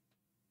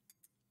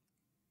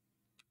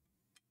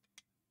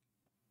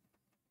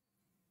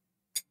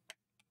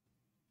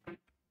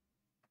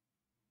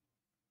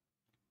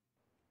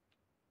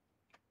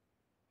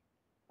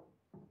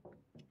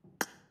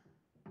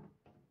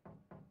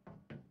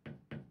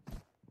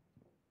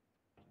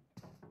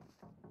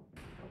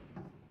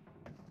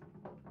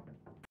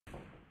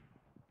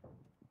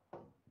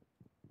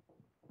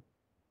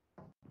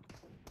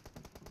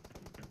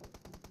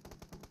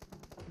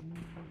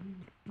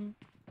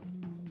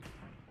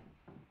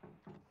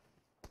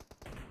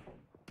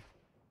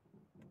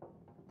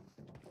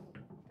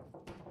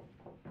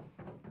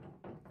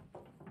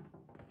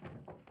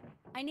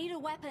 I need a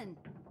weapon.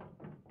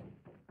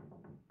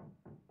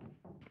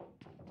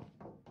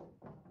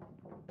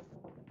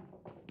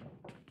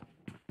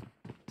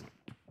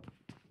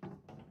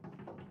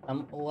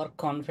 Some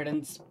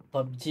overconfidence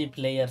PUBG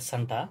players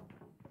anta.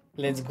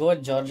 Let's go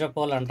Georgia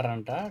Paul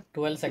antaranta.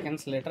 12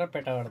 seconds later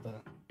petavadtadu.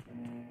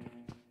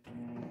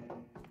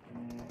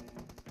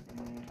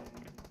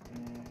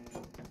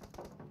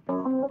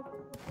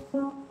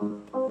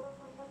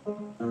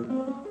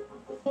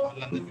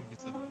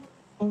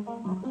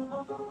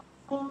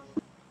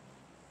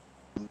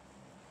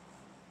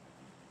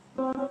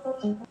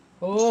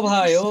 ओ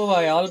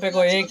भाई all पे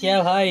को एक किया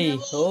भाई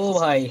ओ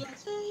भाई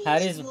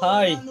Harris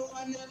भाई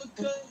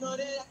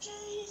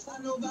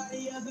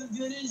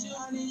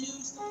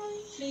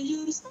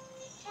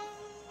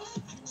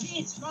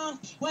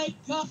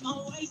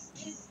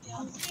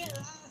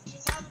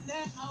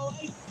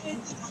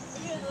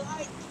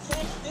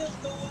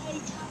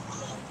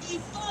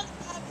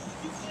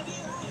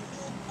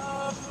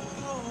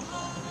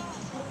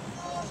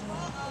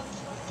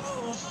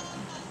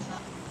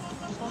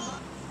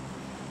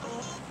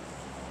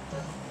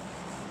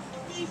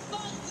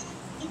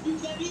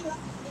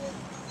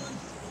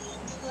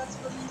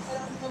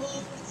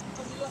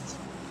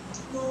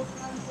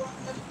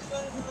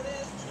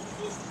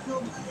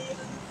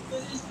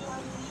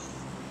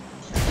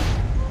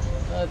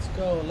Let's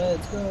go,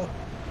 let's go.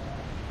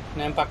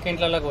 నేను పక్క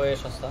ఇంట్లోకి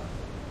పోయేసి వస్తా.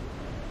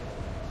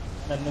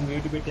 నన్ను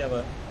మ్యూట్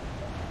పెట్టావా?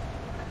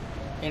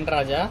 ఏంటి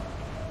రాజా?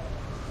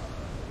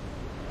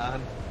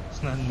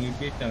 నన్ను మ్యూట్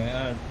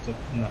పెట్టావా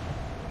చెప్తున్నా.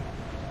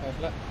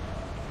 ఎట్లా?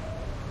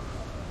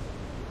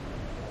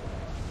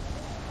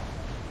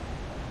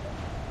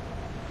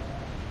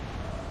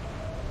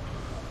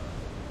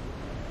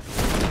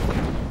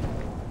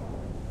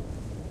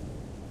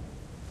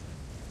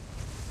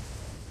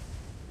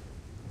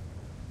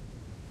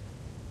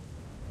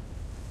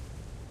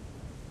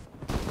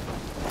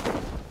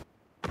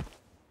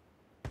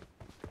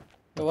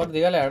 ఎవరు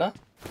దిగలే ఆడ?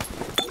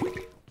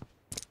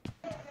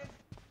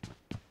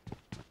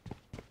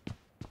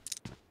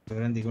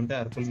 ఎవరైనా దిగుంటే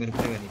అరుపులు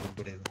మెరుపులే కానీ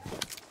దిగుంటలేదు.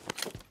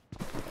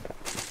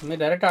 మీరు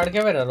డైరెక్ట్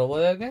ఆడికే పోయారా రోబో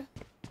దగ్గరికి?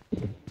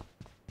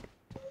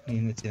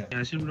 నేను వచ్చిన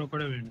యాసిన్ బ్రో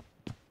కూడా వేయండి.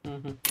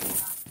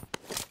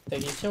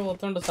 తెగిచ్చే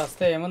పోతుండు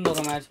సస్తే ఏముంది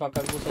ఒక మ్యాచ్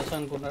పక్కకు కూర్చొచ్చు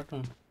అనుకున్నట్టు.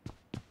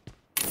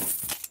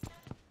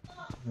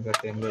 ఇంకా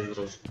 10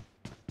 రోజులు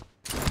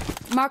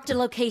Marked a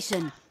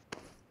location.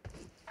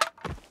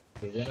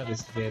 ఏదైనా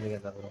రిస్క్ చేయాలి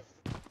కదా బ్రో.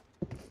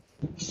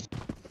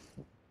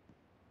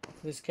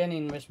 రిస్క్ అని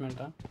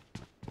ఇన్వెస్ట్మెంటా?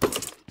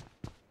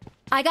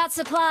 I got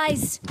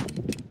supplies.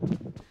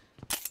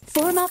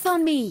 Form up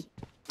on me.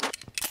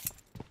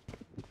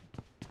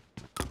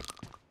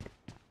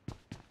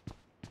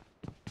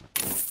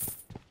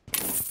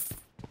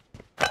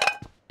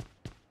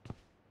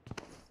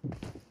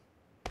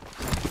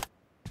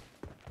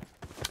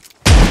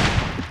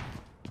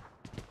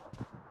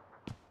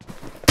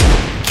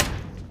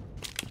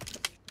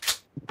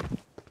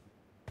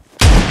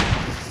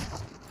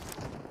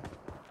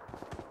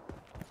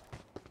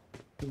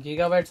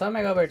 గిగాబైట్సా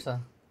మెగాబైట్సా?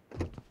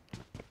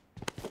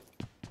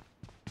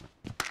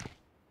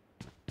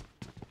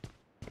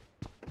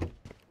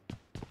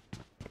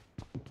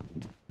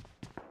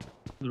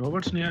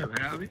 Robots नहीं आए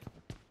भाई अभी.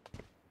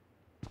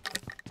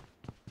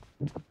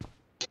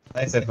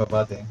 नहीं सर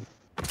बात है.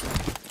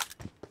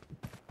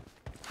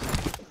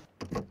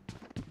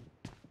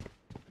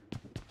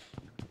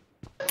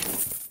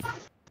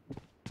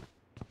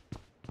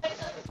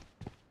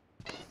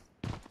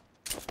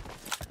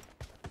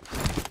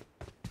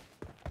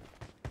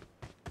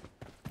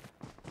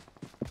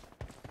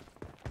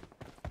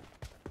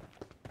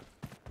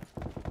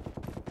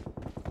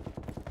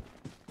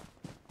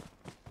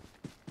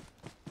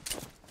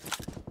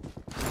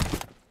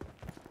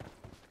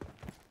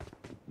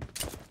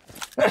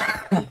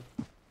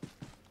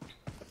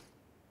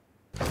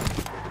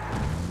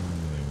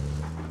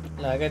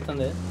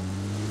 లాగైతుంది.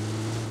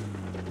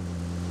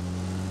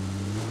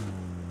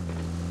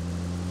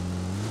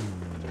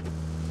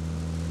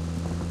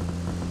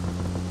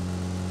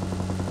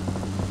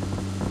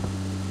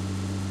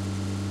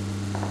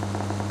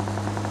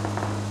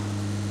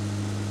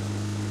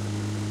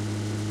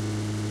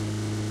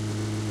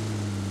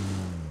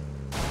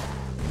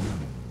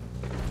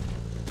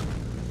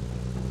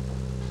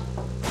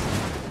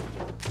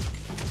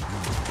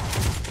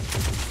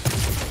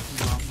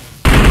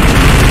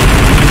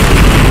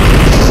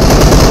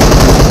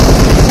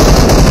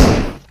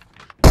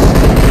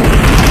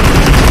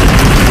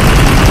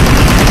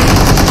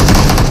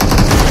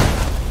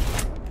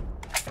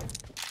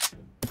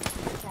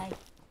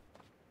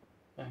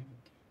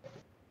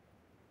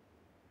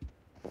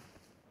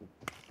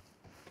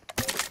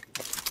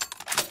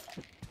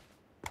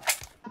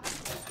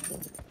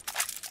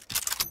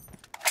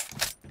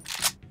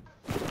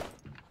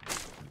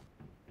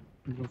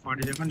 ఇంకో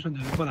 40 సెకండ్స్ ఉంది,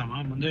 వెళ్ళిపోదామా?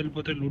 ముందే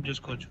వెళ్ళిపోతే లూట్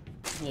చేసుకోవచ్చు.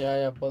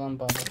 యా పోదాం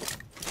పాప.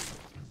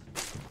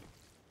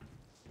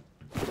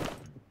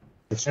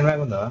 ఎక్స్టెండ్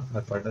బ్యాగ్ ఉందా?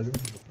 అది పడ్డది.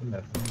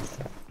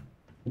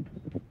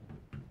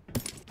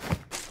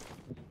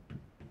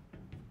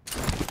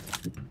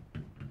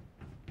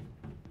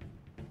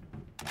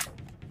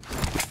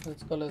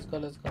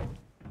 Let's go.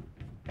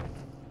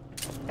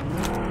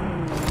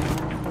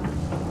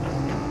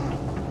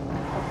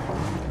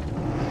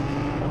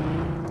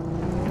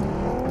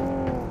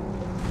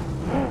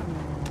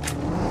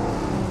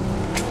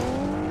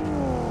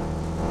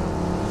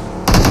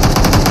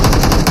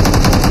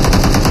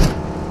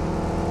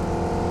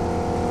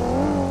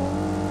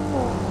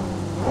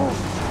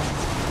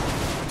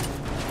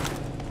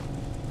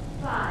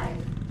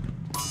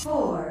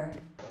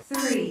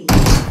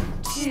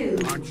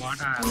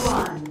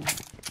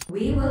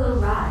 We will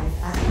arrive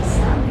at the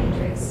Sun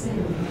Matrix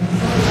soon.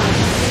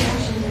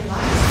 Protection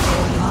device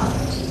will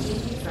offer to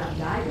keep you from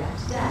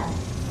direct death.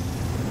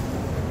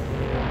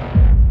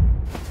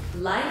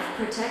 Life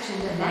protection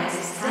device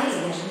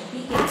stage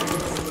begins.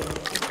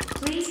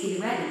 Please be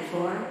ready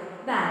for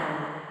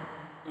battle.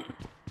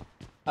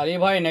 अरे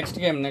भाई next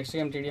game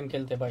TDM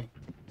खेलते भाई.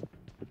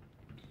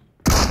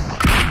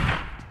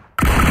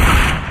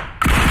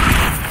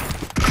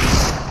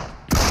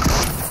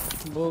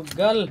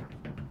 बुगल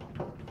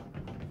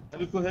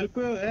help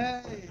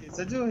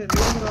सजू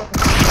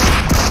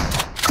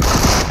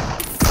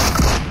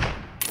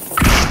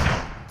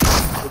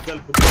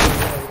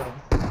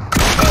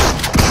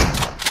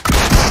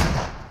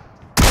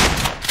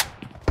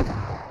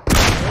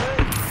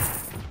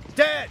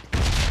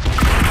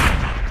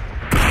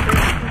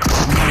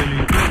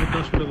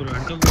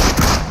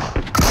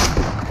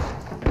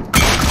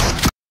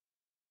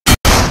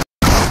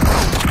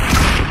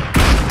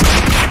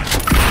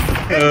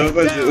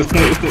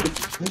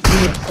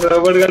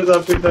రబడ్ గారు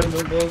తప్పిస్తాను.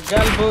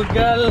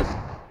 బుగ్గల్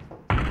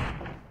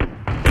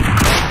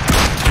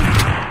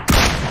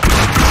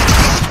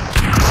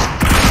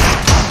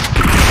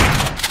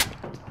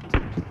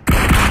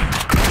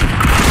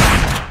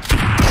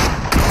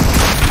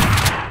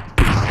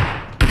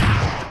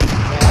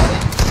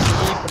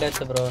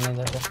death bro నీ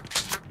దగ్గర.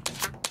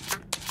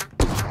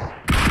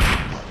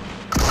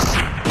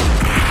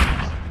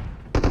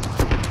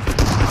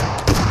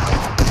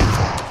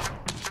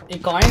 ఈ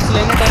coins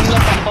లేని టైంలో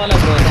పంపాలి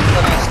బ్రో,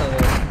 సంతనే వస్తుంది.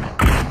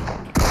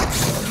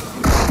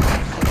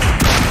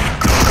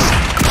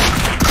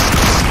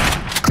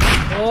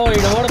 ఓ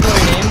ఇడోడు బ్రో,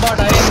 ఇది ఏం బాట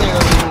అయింది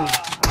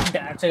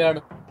డాన్స్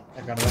గాడు.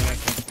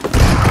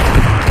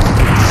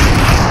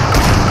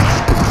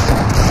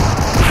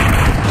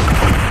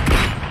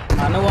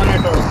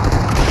 అనువనేటోడు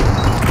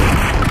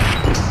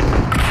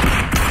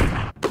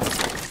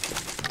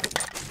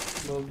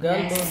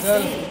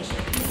బుగ్గల్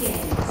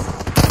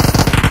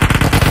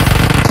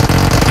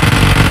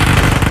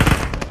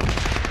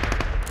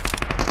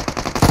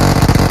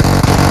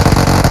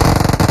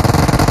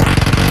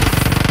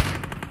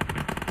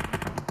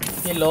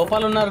ఈ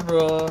లోపల ఉన్నారు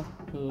బ్రో,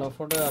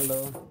 ఫోటో వాళ్ళు.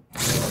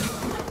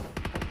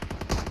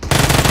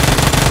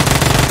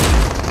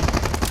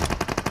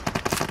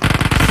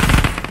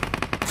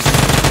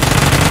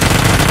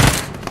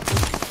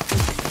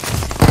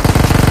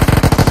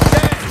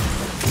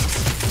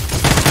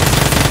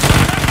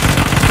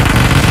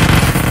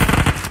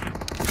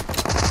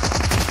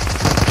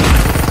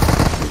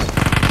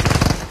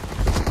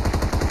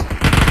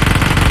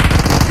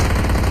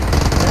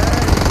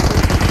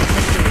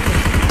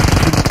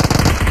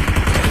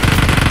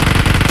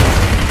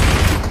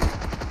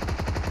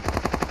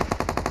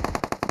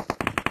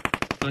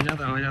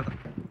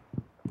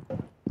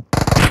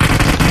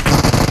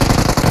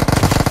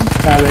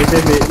 అదైతే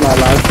మా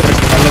లాస్ట్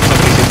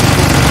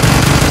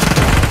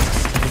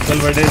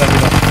ముక్కలు పడేది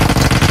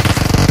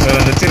అందులో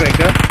వచ్చిరా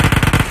ఇంకా.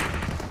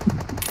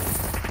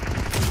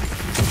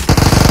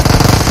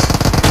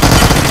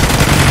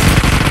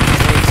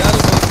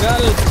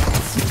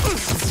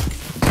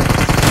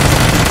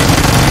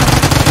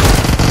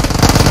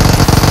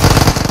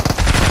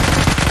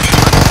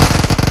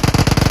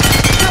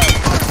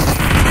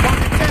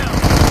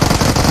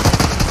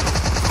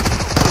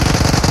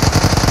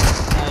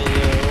 అయ్యో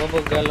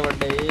బుగ్గలు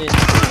పడ్డాయి.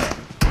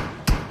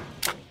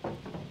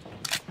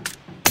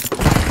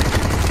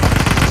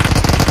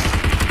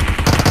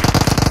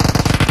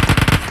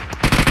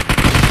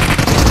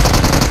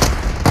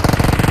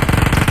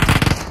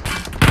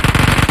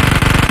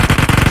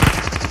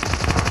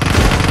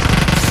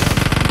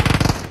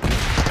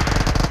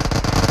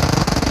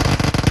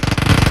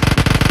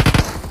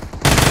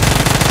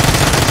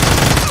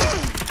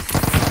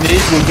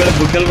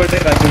 బుగ్గలు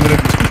పడ్డాయి రాజేంద్ర.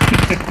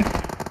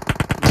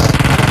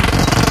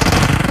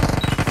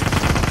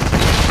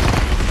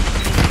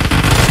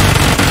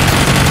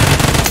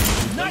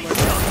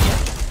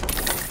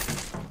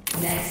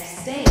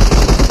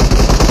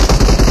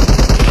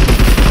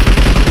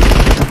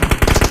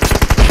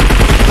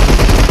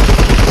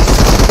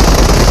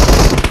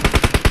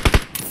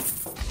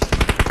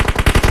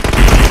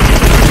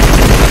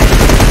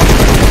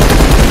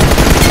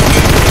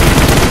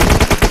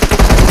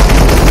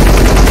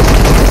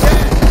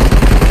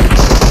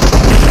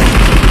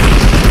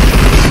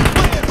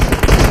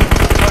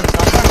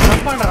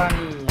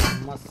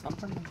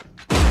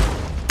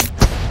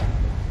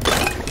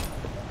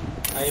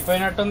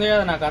 అయిపోయినట్టుంది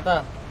కదా నా కథ.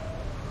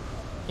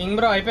 కింగ్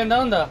బ్రో అయిపోయిందా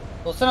ఉందా?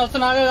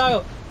 వస్తున్నా ఆగే కాదు.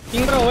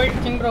 King bro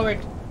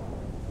wait.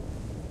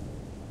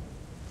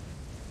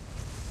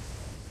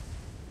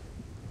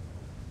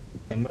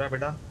 కెమెరా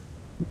బేటా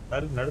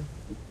నడు.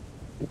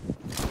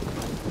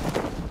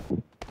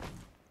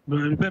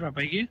 వెళ్ళిపోయారా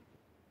పైకి?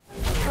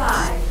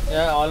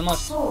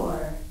 ఆల్మోస్ట్.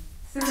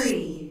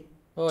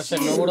 ఓ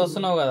షట్, నువ్వు కూడా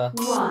వస్తున్నావు కదా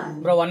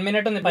బ్రో. 1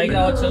 minute ఉంది, పైకి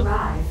రావచ్చు.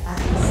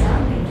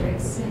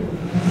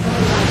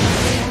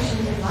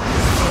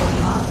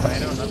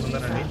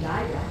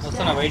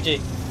 వస్తున్నా, వెయిట్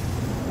చేయి.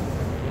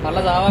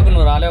 మళ్ళా రావాకు,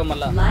 నువ్వు రాలేవు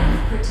మళ్ళా.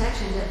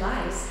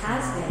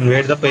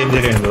 వెయిట్ తప్ప ఏం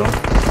జరిగింది?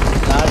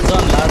 లాస్ట్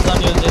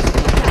జోన్ యూజ్ చేస్తున్నా.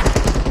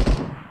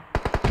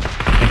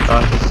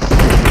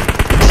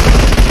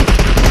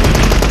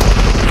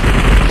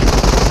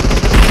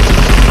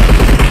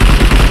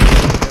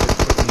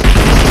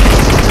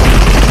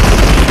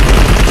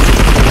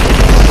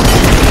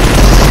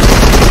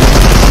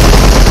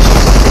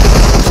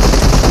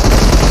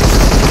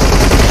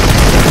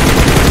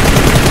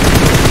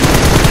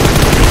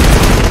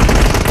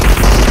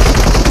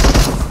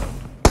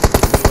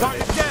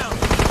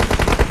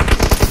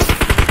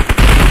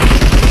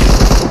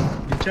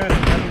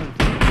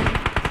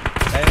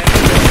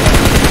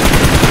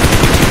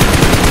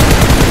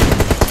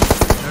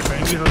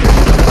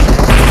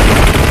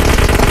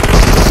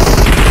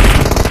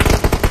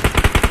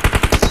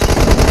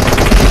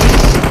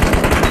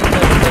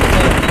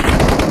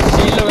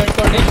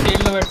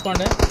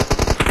 పెట్టుకోండి.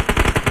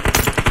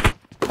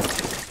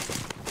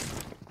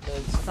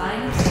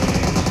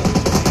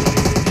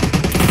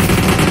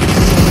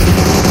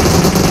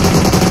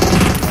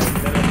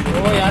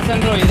 ఓ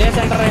యాసన్ బ్రో, ఇదే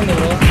సెంటర్ అయింది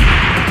బ్రో.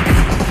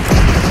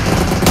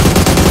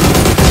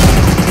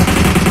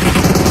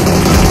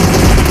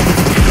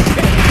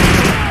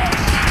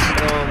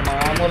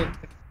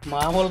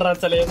 మామూలు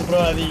రచ్చలేదు బ్రో.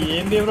 అది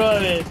ఏంది బ్రో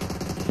అది?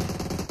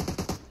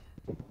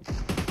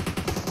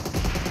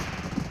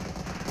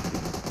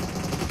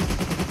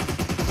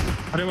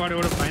 అరే వాడు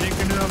పైన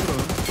ఎక్కింది బ్రో.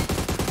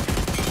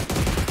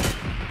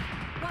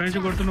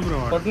 కొడుతున్నా బ్రో.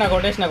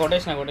 కొట్టేసిన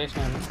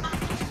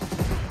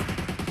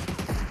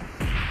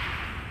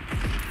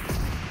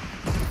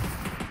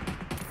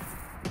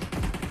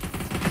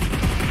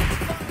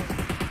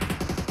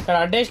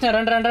అడ్డేసిన.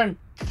 రండి.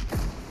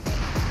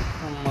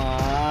 అమ్మా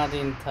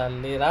దీని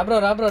తల్లి. రా బ్రో.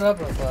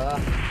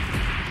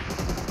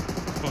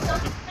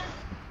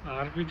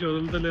 ఆర్పిచి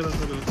వదులుతలేదు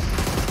అసలు.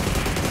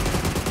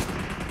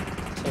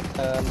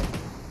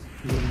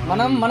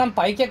 మనం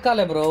పైకి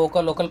ఎక్కాలి బ్రో.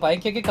 ఒకళ్ళు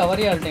పైకి ఎక్కి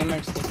కవర్ చేయాలి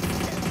టీమ్మేట్స్ కి.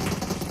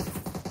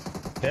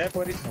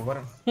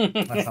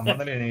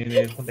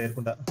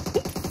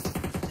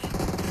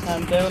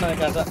 అంతే ఉన్నది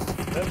కదా.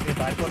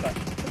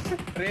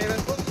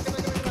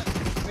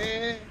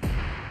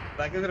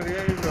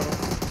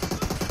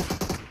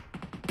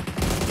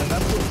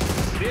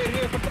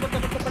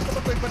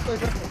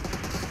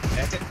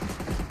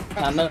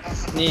 నన్ను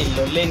నీ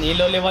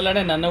లొల్లి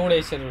వల్లనే నన్ను కూడా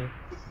వేసారు.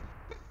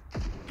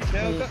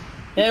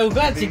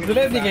 ఉగా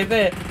చిగ్గులేదు నీకైతే.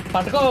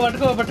 పట్టుకో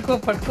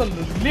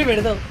లొల్లి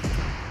పెడతావు.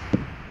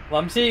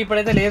 వంశీ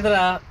ఇప్పుడైతే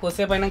లేదురా,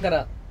 కొద్దిసేపు అయినాకరా.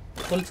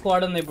 ఫుల్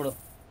స్క్వాడ్ ఉంది ఇప్పుడు.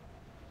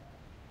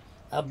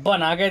 అబ్బా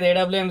నాకైతే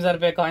AWM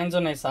సరిపోయే కాయిన్స్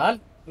ఉన్నాయి సార్.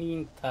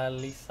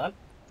 తల్లి సార్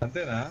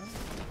అంతేనా?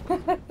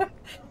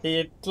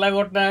 ఎట్లా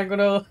కొట్టినాకు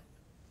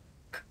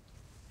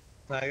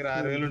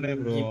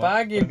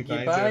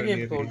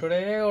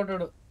కొట్టుడే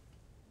కొట్టుడు.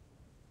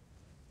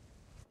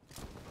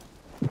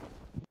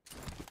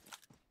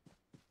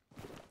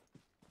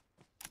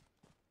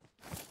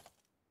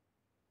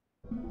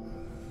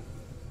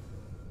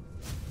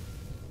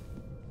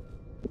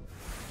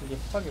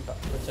 గిప్ప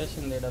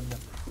వచ్చేసింది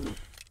AWM.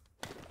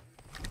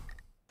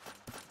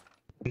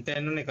 ఇంకా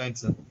ఎన్ని ఉన్నాయి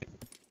కాయిన్స్?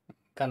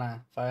 కనా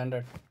 500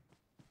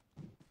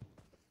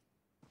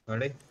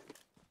 రెడీ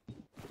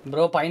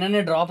బ్రో. పైన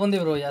డ్రాప్ ఉంది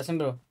బ్రో. యాసిన్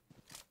బ్రో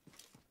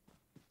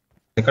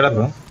ఎక్కడ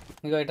బ్రో?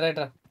 ఇగో ఇట్రా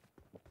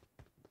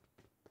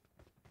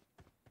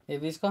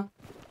ఇది తీసుకో.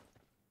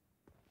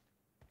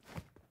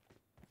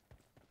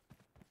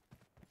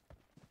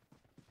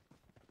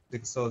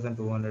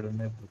 6200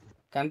 ఉన్నాయి.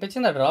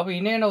 కనిపించిందా డ్రాప్?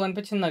 ఈయన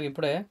కనిపించింది నాకు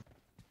ఇప్పుడే.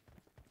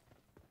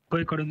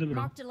 ఇక్కడ ఉంది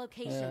bro. Marked a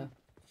location.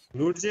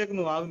 Loot చేయకు,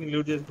 నువ్వు ఆగు, నేను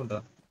లూట్ చేసుకుంటా.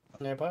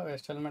 లేపా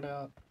వెస్ట్ హెల్మెట్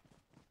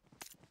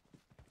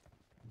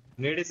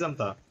లేడీస్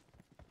అంతా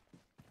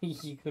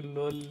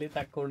లోల్లి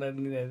తక్కువ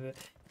ఉండదు అదే.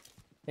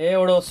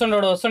 వాడు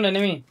వస్తుండే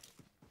ఎనిమి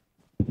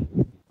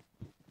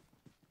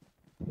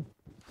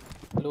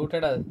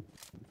లూటెడ్ అది.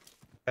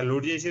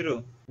 లూట్ చేసిర్రు.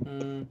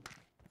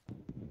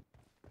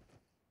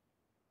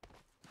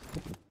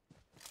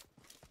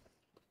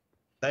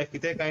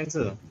 कितने काइंस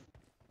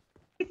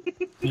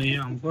मैं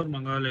M4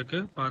 मंगा लेके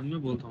बाद में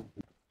बोलता हूँ.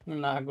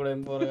 నాకు కూడా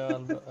M4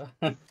 కావాలి.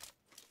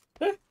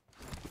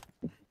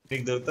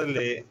 నీకు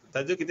దొరుకుతలే.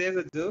 సజ్జు కితే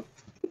సజ్జు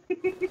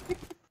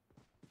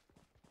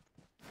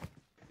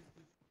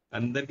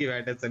అందరికి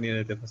వేటేస్తా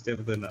నేనైతే ఫస్ట్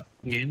చెప్తున్నా.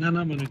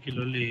 ఏందన్నా మనకి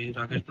లొల్లి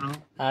రాకేష్ బ్రో?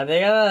 అదే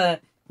కదా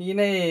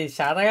ఈయన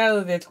శాతా కాదు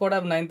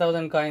తెచ్చుకోవడం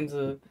 9000 కాయిన్స్.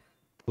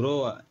 బ్రో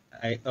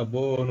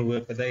అబ్బో నువ్వు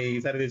పెద్ద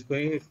ఈసారి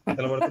తీసుకొని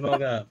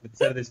నిలబడుతున్నావుగా,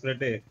 ప్రతిసారి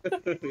తీసుకున్నట్టే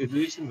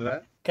చూసిండ్రా.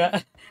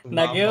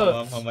 నాకు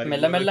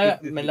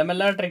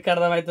మెల్లమెల్లగా ట్రిక్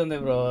అర్థమవుతుంది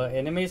బ్రో.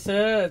 ఎనిమీస్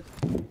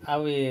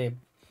అవి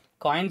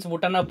కాయిన్స్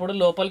పుట్టనప్పుడు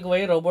లోపలికి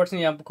పోయి రోబోట్స్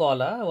ని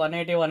చంపుకోవాలా.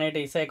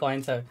 180 ఇస్తాయి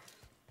కాయిన్స్ అవి.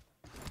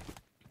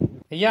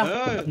 అయ్యా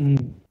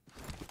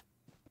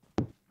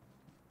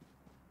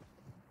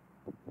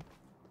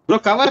బ్రో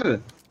కవర్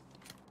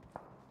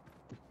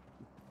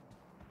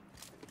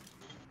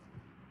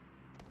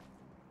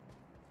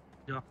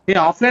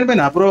ఆఫ్లైన్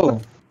పోయినా బ్రో?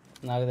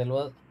 నాకు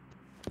తెలియదు.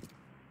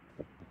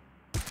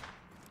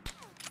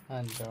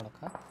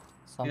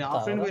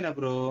 ఆఫ్లైన్ పోయినా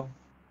బ్రో.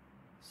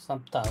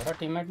 సంపుతావరా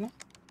టీమ్మేట్ ని?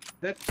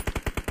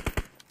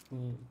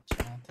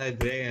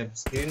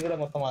 స్క్రీన్ కూడా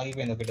మొత్తం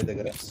ఆగిపోయింది ఒకటి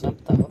దగ్గర.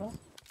 సంపుతావరా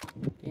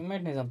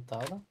టీమ్మేట్ ని?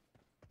 సంపుతావరా?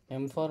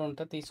 M4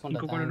 ఉంటే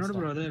తీసుకుంటా.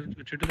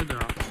 చెట్టు దగ్గర.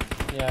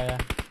 యా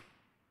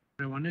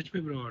 1 HP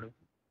బ్రో వాడు.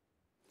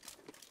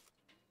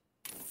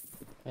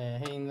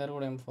 ఇందరు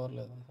కూడా M4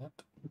 లేదు.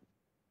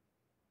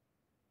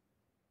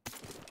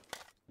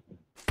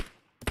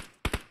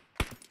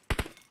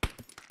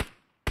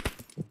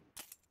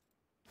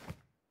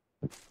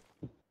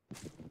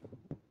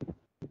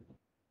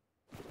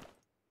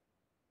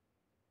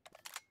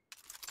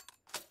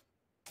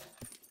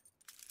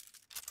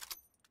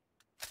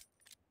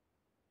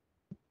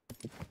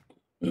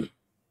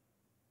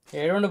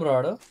 ఏడుండు బ్రో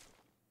వాడు.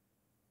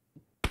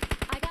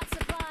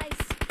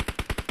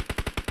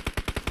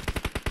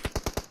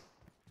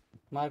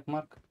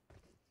 మార్క్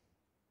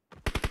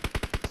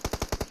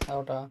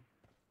అవుటా?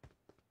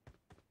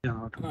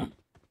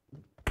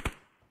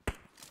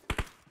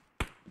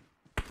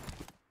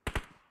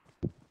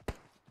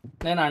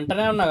 నేను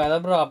అంటనే ఉన్నా కదా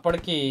బ్రో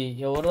అప్పటికి,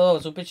 ఎవరో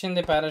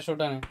చూపించింది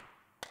పారాషూట్ అని.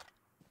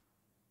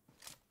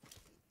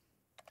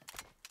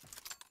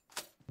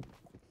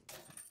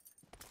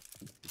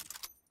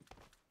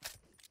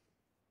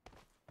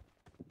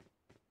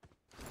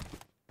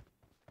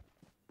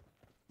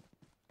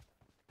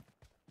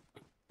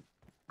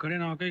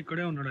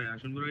 ఇక్కడే ఉన్నాడు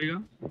యాషన్ బ్రో.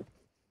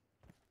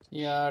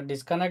 ఇక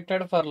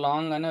డిస్కనెక్టెడ్ ఫర్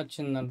లాంగ్ అని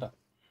వచ్చిందంట.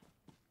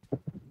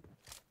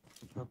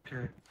 ఓకే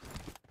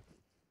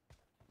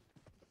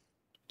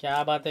क्या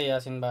बात है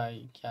यासिन भाई,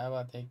 क्या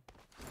बात है.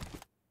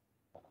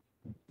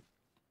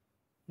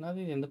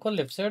 నాది ఎందుకో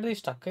లెఫ్ట్ సైడ్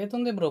స్టక్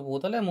అవుతుంది బ్రో,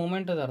 పోతలే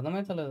మూమెంట్, అది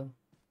అర్థమవుతలేదు.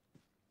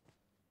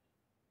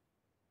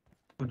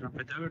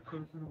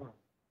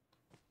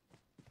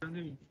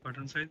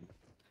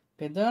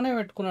 పెద్దగానే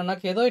పెట్టుకున్నాను.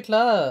 నాకు ఏదో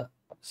ఇట్లా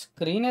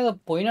స్క్రీన్ ఏదో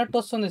పోయినట్టు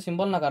వస్తుంది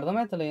సింబల్, నాకు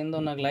అర్థమవుతలే ఏందో.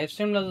 నాకు లైవ్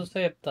స్ట్రీమ్లో చూస్తే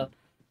చెప్తా.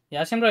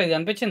 యాసిన్ బ్రో ఇది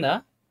అనిపించిందా?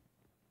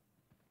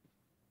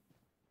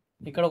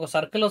 ఇక్కడ ఒక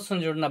సర్కిల్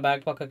వస్తుంది చూడు నా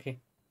బ్యాక్ పక్కకి.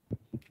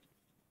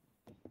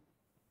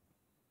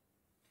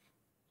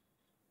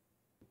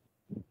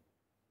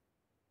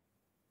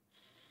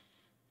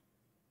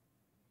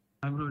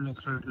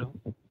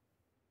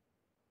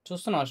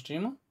 చూస్తున్నావా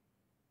స్ట్రీమ్?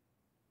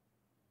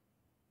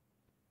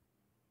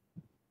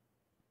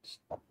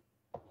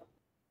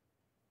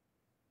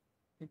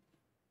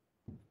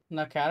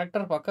 నా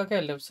క్యారెక్టర్ పక్కకే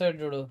లెఫ్ట్ సైడ్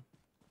చూడు.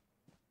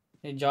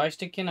 ఈ జాయ్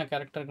స్టిక్కి నా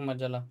క్యారెక్టర్కి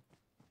మధ్యలో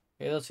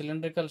ఏదో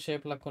సిలిండ్రికల్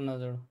షేప్ లెక్క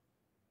ఉన్నది చూడు.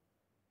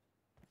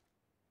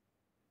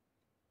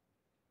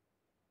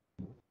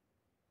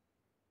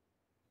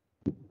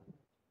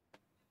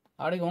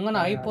 ఆడికి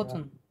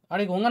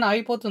వంగన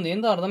ఆగిపోతుంది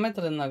ఏందో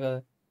అర్థమవుతుంది నాకు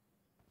అది.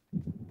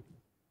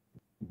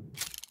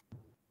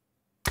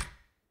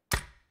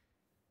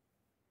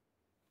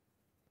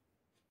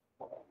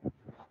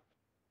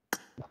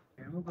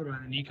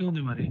 నీకే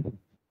ఉంది మరి,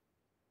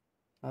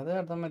 అదే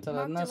అర్థమవుతుంది.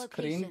 అది నా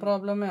స్క్రీన్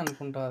ప్రాబ్లమే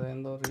అనుకుంటా.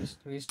 అదేందో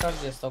రీస్టార్ట్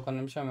చేస్తా ఒక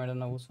నిమిషం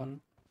ఏడన్నా కూర్చొని.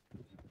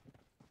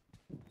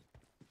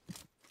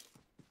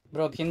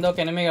 బ్రో కింద ఒక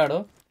ఎనిమిగాడు.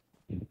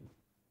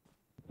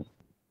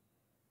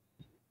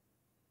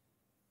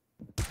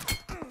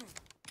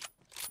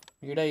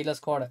 ఇలా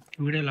స్క్వాడ్,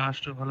 వీడే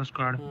లాస్ట్ వాళ్ళ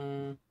స్క్వాడ్.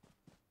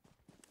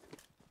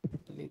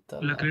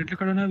 క్రేట్లు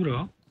ఎక్కడ ఉన్నాయి బ్రో?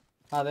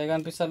 అదే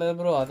కనిపిస్తలేదు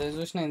బ్రో, అదే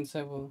చూసిన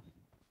ఎంతసేపు.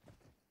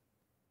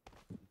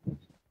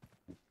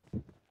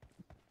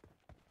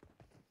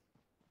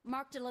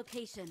 Marked a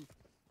location.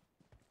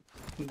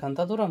 గంత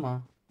దూరమా?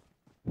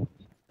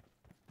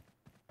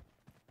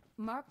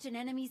 Marked an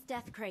enemy's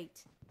death crate.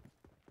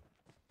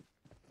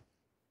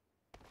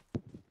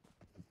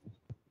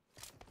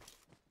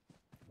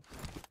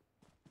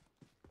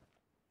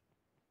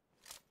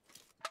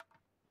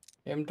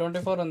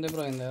 M24 ఉంది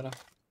బ్రో ఇంద దగ్గర.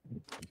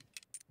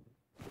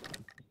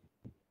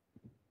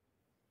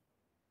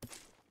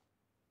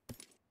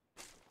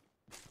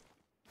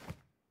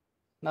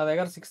 నా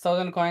దగ్గర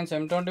 6000 కాయిన్స్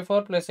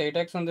M24 ప్లస్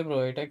 8x ఉంది బ్రో.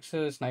 8x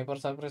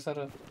sniper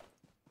suppressor.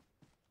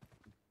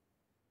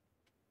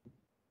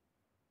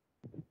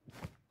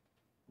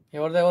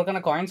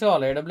 ఎవరికైనా కాయిన్స్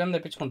కావాలి AWM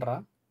తెప్పించుకుంటారా?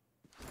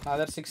 నా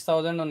దగ్గర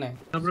 6000 ఉన్నాయి.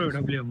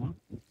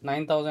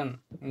 9000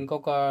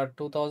 ఇంకొక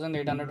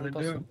 2800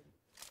 ఉంటుంది.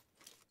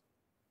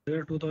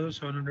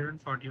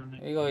 2740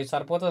 ఉన్నాయి. ఇగో ఇది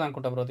సరిపోతుంది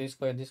అనుకుంటా బ్రో.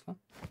 తీసుకో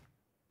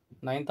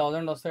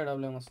 9000 వస్తే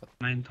AWM వస్తుంది.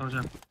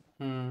 9000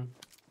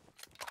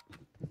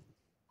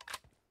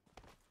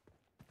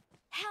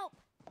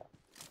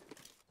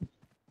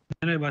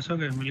 नहीं बस हो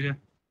गए मिल गए.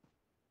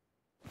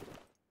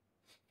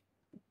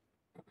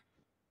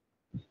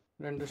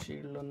 2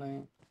 షీల్డ్లు ఉన్నాయి.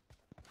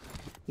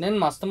 నేను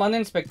మస్తు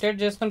మందిని స్పెక్టేట్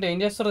చేస్తుంటే ఏం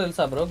చేస్తారో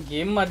తెలుసా బ్రో?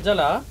 గేమ్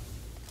మధ్యలో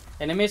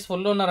ఎనిమీస్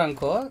ఫుల్ ఉన్నారు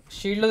అనుకో,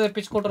 షీల్డ్లు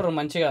తెప్పించుకుంటారు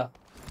మంచిగా.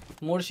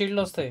 3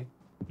 షీల్డ్లు వస్తాయి.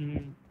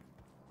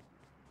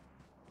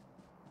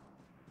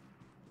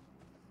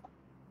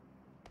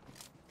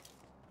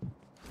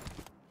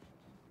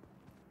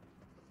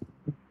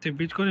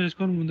 తెప్పించుకొని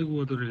వేసుకొని ముందుకు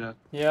పోతుర్రు ఇక.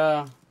 యా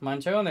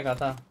మంచిగా ఉంది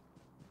కథ.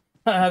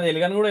 అది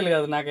ఎలుగని కూడా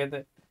వెలుగదు నాకైతే.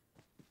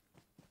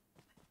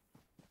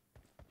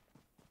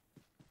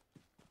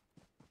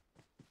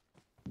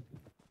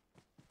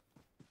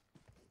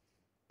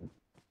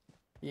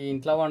 ఈ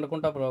ఇంట్లో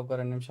వండుకుంటా బ్రో. ఒక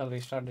 2 నిమిషాలు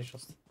రీస్టార్ట్ చేసి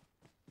వస్తా.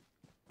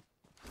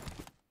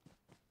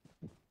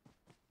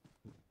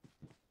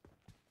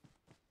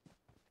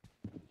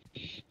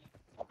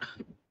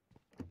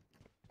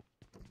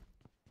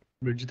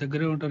 బ్రిడ్జ్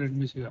దగ్గరే ఉంటారు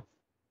ఎనిమిస్ ఇక.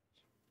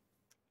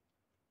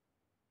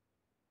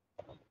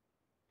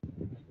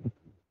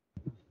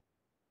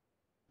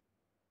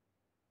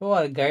 ఓ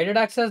అది గైడెడ్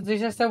యాక్సెస్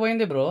తీసేస్తే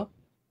పోయింది బ్రో.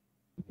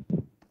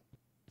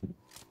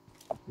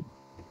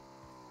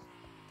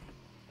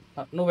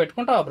 నువ్వు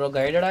పెట్టుకుంటావా బ్రో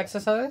గైడెడ్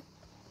యాక్సెస్? అది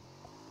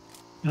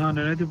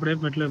నేనైతే ఇప్పుడేం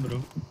పెట్టలేదు బ్రో.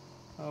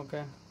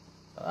 ఓకే.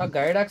 ఆ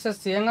గైడ్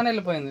యాక్సెస్ తీయంగానే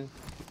వెళ్ళిపోయింది.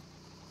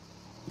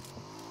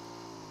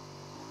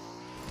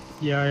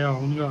 యా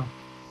అవునుగా,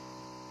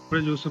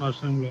 ఇప్పుడే చూస్తున్నా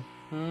అవసరంలో.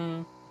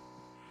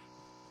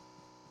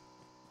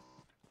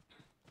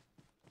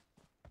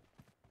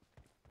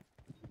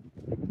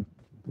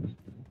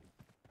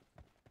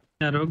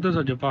 रोक दो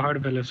सर, जो पहाड़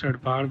पे लेफ्ट साइड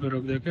पहाड़ पे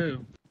रोक देके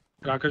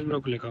राकेश ब्रो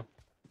को लेकर.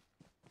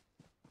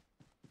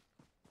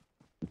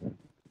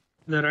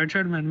 इधर राइट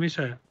साइड में एनिमीज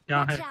है.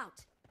 यहाँ है.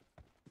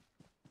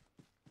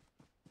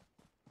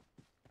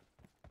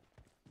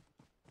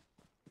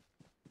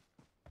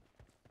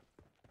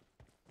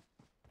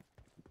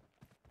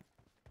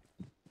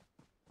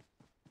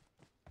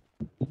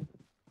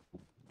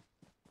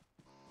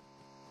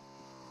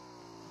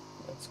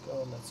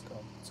 Let's go.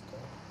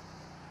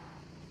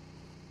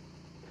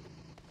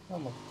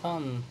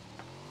 మొత్తం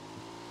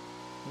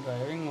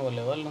డ్రైవింగ్ ఓ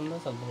లెవెల్ ఉందా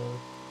అసలు బ్రో?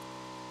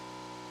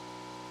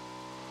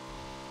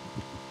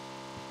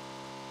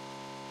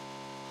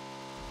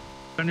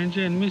 ఇక్కడ నుంచి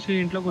ఎనిమిస్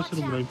ఇంట్లోకి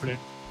వస్తారు బ్రో ఇప్పుడే.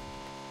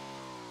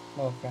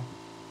 ఓకే.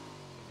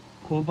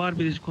 కోబార్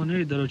తీసుకొని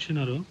ఇద్దరు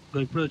వచ్చినారు.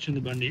 ఇప్పుడే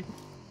వచ్చింది బండి.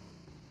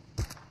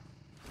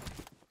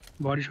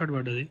 బాడీ షాట్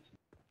పడ్డది.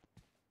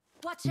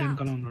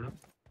 వెనకాల ఉన్నాడు.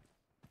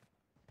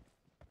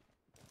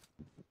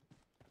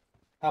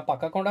 ఆ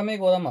పక్క కొండ మీద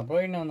పోదామా బ్రో?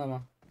 ఇన్నే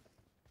ఉందమ్మా.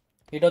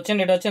 ఇటు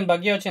వచ్చింది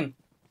బగ్గీ వచ్చింది.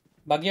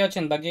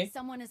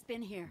 Someone has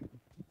been here.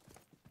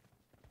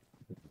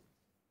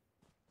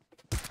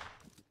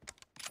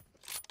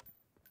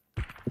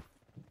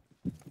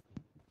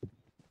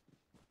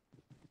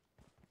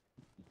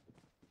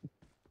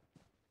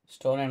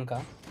 Stone వెనక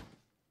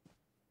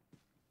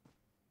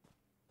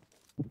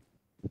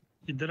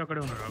ఇద్దరు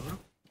అక్కడే ఉన్నారు బ్రో.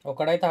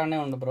 ఒకడైతే ఆడనే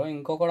ఉండు బ్రో.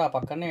 ఇంకొకడు ఆ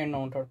పక్కనే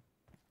ఎన్నో ఉంటాడు.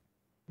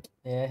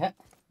 ఏహే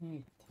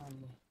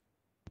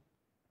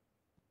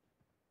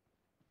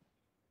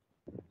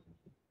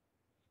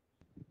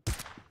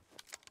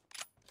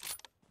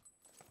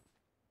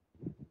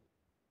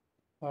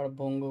వాడు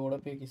బొంగు కూడా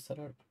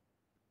పీకిస్తారు.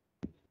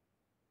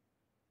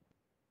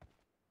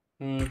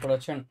 ఇప్పుడు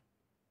వచ్చాడు.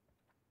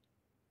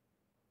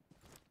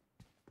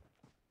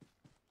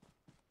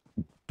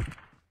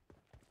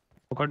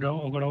 ఒకడు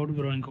అవుట్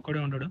బ్రో, ఇంకొకడే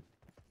ఉంటాడు.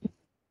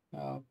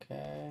 ఓకే.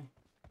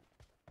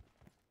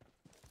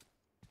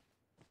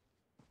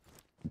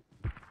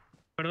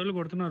 ఇక్కడ వాళ్ళు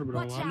కొడుతున్నారు బ్రో.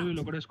 వాళ్ళు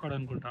వీళ్ళు ఒకటేసుకోవడం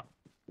అనుకుంటా.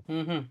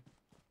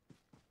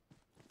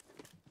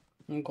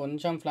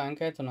 ఇంకొంచెం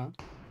ఫ్లాంక్ అవుతున్నా.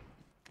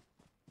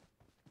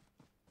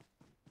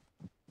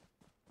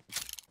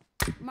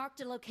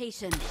 Marked a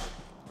location.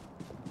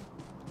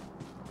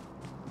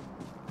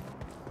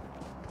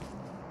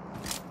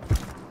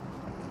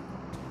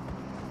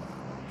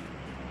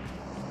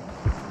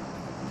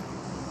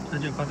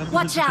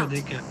 Watch out!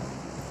 देख के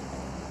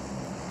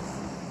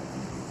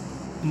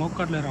स्मोक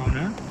कर ले रहा हूँ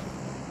ना.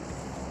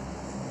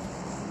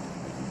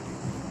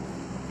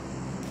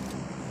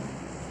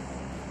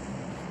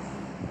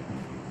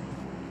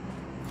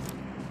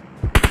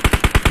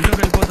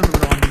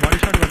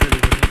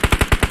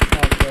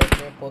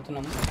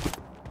 అవుతున్నాం.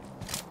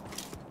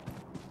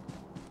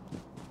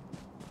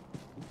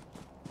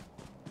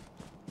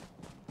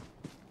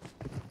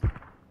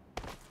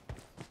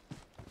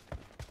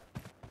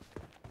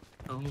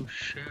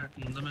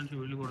 ముందు నుంచి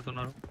వీళ్ళు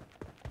కొడుతున్నారు.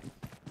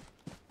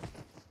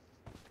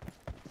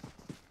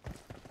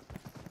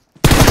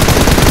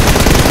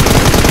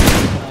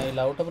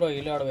 ఇలా అవుట్ బ్రో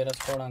వీళ్ళు ఆడ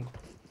వేరేసుకోవడానికి.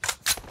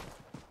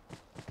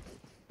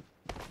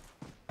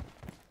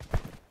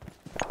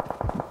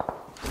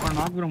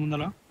 నాకు బ్రో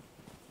ముందల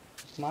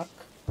మార్క్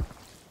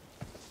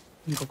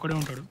ఇంకొక్కడే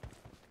ఉంటాడు.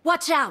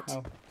 Watch out!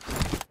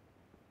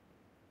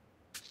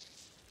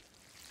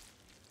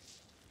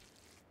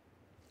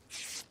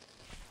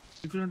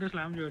 ఇక్కడ ఉంటే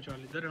స్లామ్ చేయొచ్చు,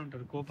 వాళ్ళు ఇద్దరే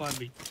ఉంటారు.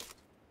 కోపార్బి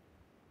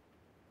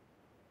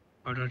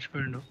వాడు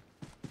చచ్చిపోయిండు.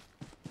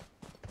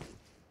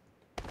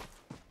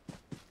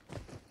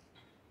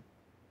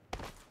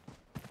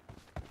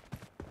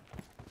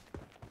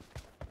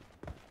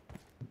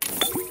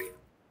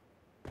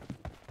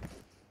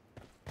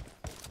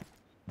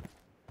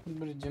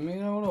 బ్రిడ్జ్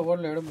మీద కూడా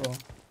ఎవరు లేడు bro.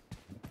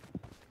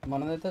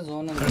 మనదైతే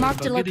zone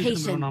Marked a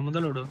location. నా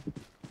ముందలోడు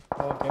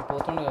ఓకే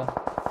పోతుండు కదా.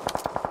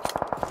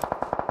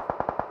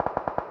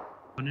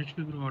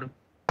 వాడు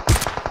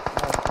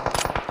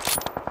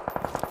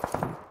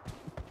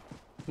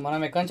మనం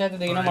ఎక్కడి నుంచి అయితే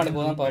దిగినా మడి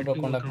పోదాం. బ్రో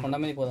కొండ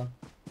మీద పోదాం.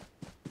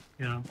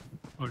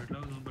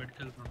 బయటకు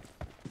వెళ్తాం.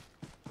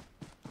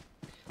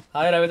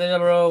 Hi Raviteja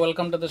bro,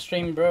 welcome to the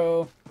stream bro.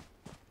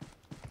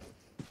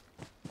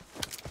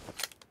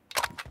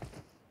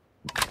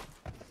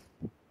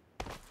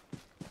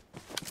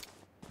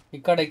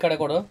 ఇక్కడ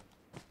కూడా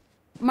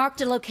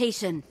Marked a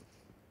location.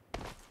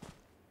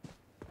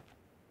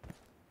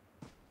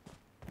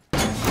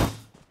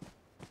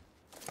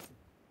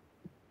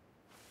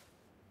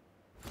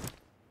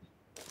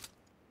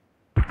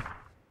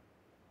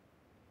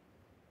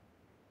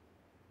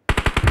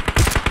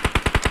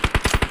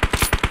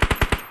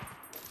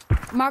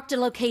 Marked a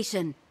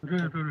location.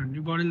 నీ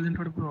బాడీలు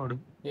తింటాడు బ్రో వాడు.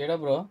 ఏడా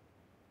బ్రో?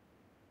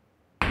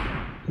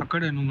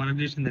 అక్కడే నువ్వు మనకు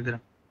చేసిన దగ్గర.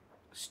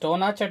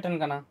 స్టోనా చెట్టన్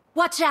కనా?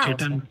 Watch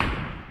out!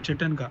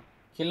 చెట్టన్ కా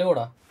కిల్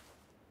కూడా.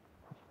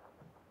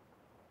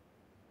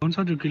 कौन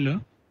सा जो किल है?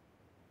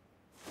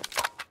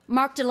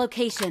 Marked a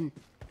location.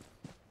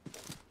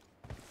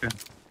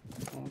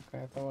 ఓకే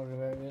तो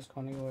రివైవ్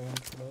చేసుకొని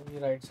పోయాడు. ఈ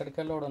రైట్ సైడ్ కి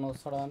వెళ్ళోడను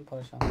వస్తాడా అని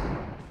పరిశాన్.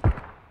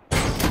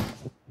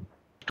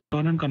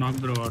 స్టోనన్ का knock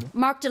bro वाడు.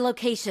 Marked a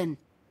location.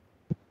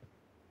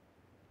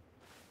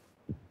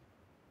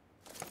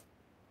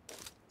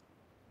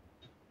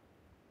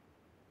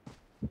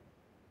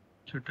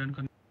 చెట్టన్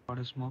का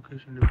వాడు స్మోక్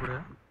చేసిండు ఇప్పుడే.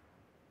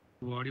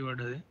 బాడీ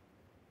పడ్డది.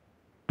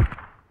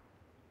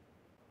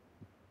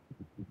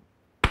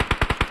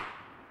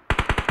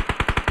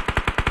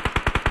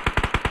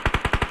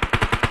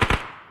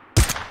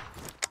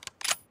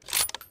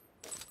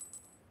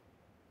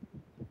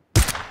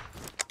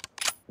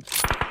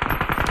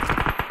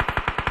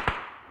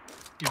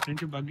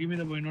 నుంచి బగ్గీ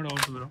మీద పోయినోడు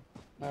అవుట్ బ్రో.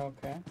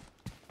 ఓకే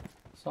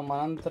సో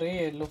మనం 3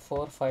 ఎల్లు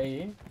 4 5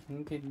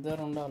 ఇంక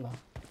ఇద్దరు ఉండాలా.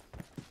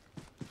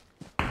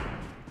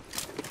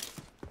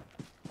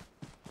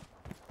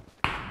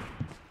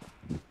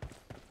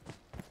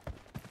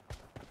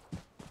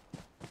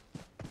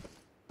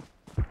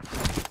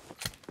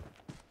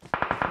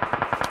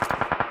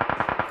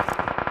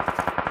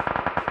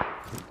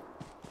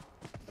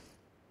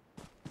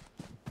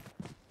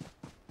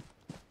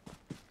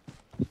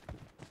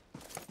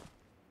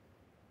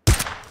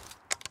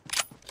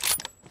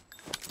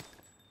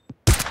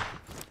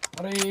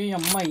 అరే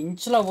అమ్మ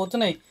ఇంచులా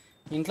పోతున్నాయి.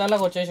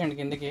 ఇంట్లోకి వచ్చేసండి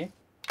కిందకి.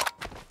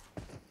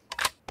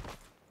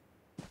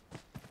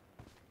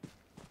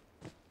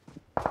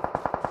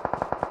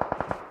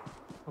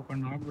 ఒక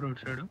నాక్ బ్రో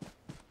సైడ్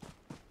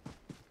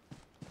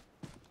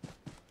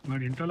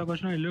వాడు ఇంట్లోకి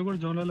వచ్చినా ఇల్లు కూడా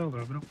జోన్లలో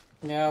ఒక బ్రో.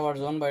 యా వాడు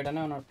జోన్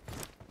బయటనే ఉన్నాడు.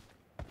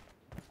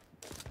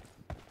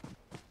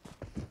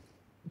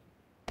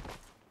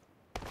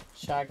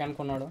 షాక్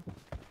అనుకున్నాడు.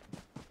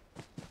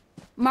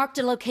 Marked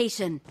a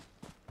location.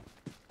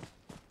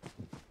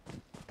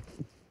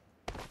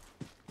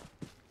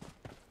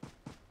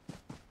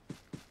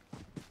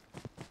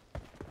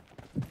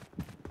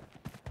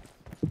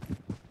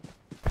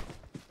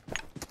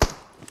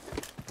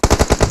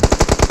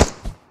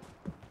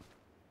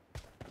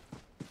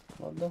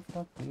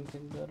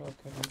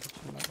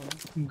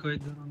 ఇంకో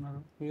ఇద్దరు ఉన్నారు.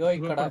 ఇగో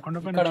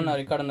ఇక్కడ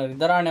ఉన్నారు.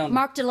 ఇద్దరు ఆనే ఉన్నారు.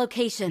 Marked a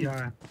location.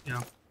 యా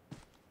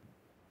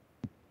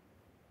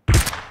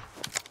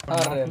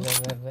అరే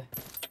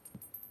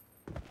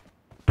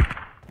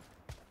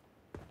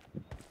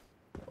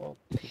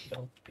ఓకే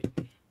ఓకే.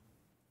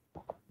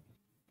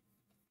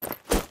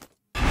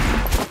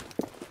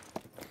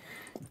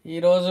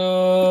 ఈరోజు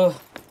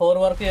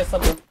 4 వరకు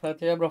చేస్తాను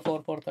ప్రతి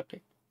 4:30.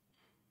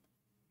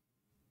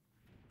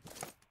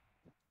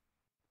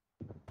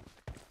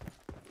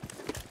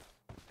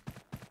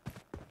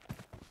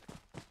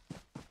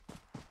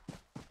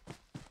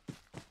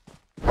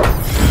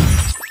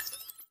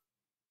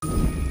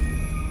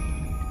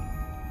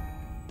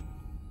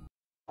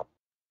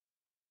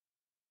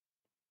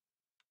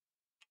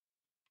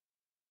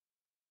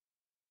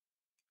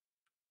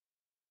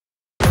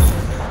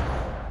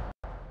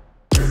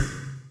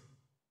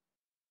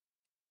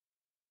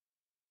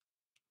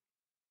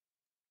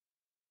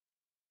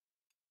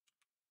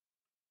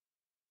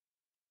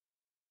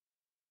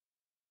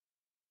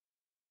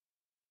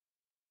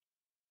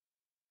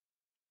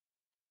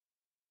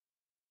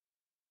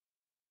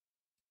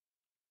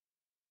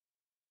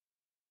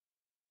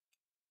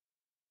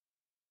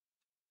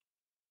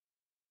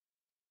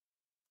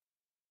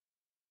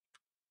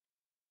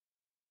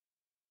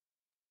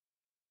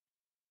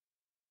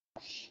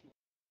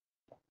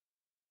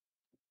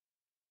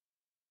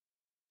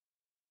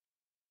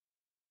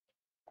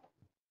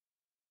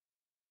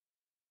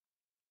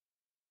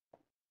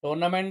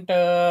 టోర్నమెంట్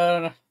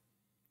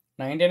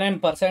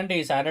 99%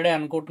 ఈ సాటర్డే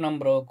అనుకుంటున్నాం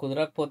బ్రో.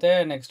 కుదరకపోతే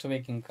నెక్స్ట్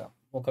వీక్, ఇంకా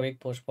ఒక వీక్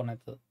పోస్ట్పోన్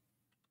అవుతుంది.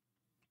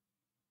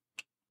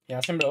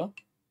 యాసిన్ బ్రో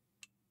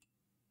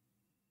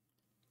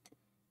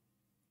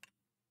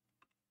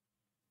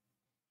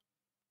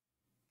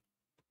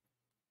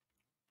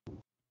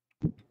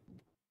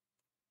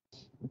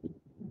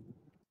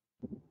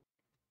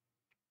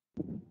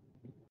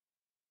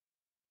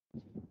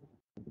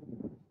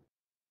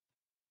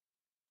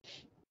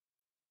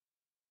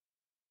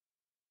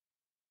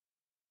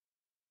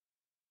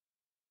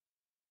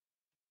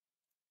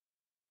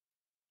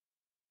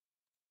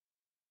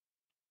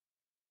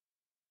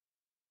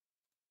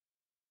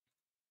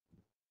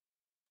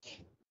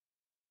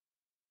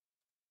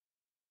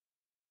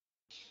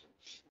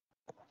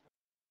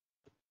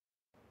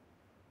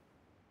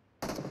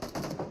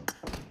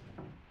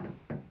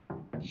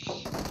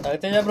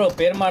రవితేజ బ్రో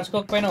పేరు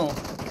మార్చుకోకపోయినావు,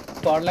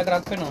 స్క్వాడ్లకు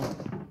రాకపోయినావు,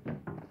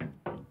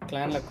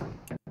 క్లాన్లకు.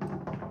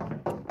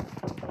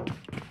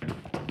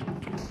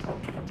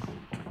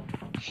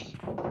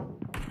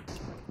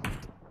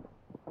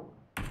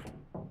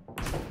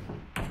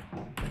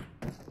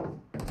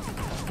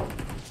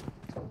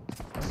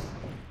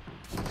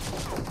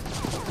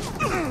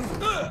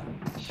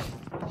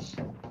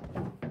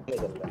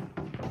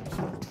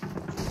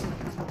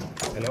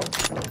 హలో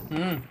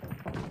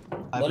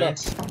బోలో.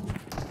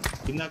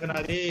 ఇందాక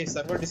నాది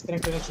సర్వర్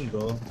డిస్కనెక్ట్ వచ్చింది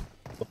బ్రో.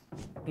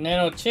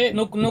 నేను వచ్చి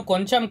నువ్వు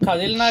కొంచెం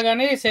కదిలినా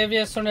కానీ సేవ్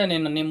చేస్తుండే.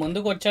 నేను నీ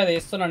ముందుకు వచ్చి అది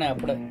వేస్తున్నాను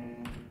అప్పుడే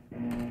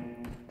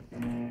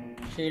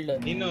షీల్డ్.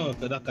 నేను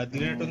కదా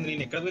కదిలినట్టుంది.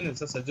 నేను ఎక్కడ పోయినా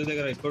సార్ సజ్జు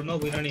దగ్గర ఎక్కడున్నో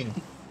పోయినా. నేను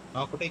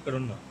నాకుంటే ఇక్కడ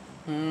ఉన్నా.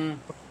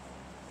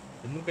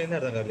 ఎందుకైంది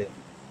అర్థం కాలేదు.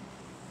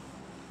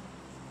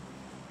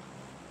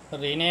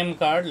 రీనేమ్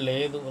కార్డ్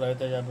లేదు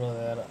రవితేజ బ్రో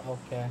దగ్గర.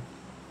 ఓకే,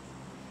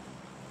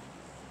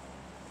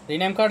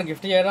 రీనేమ్ కార్డ్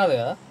గిఫ్ట్ చేయరాదు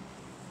కదా?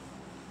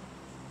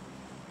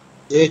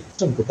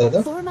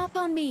 Form up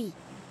on me.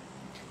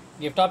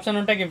 Gift option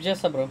ఉంటే గిఫ్ట్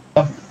చేస్తా బ్రో,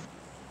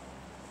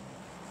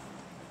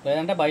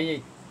 లేదంటే బై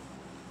చేయి.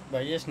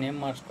 బై చేసి నేమ్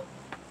మార్చుకో.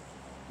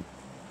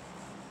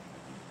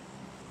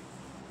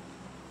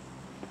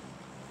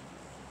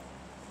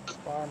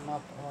 Form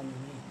up on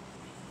me.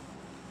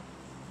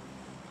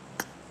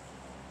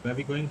 Where are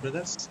we going,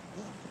 brothers?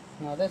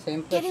 అదే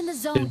same Get in the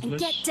zone and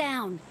get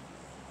down.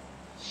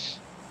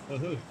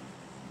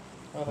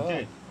 ఓహో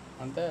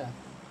అంతే.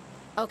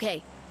 Okay.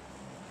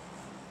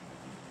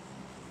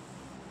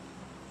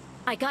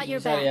 I got your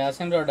సరే back.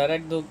 Yasin bro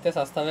direct దూకితే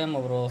సస్తావేమో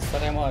bro,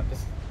 వస్తారేమో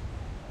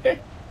అనిపిస్తుంది.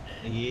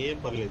 ఏం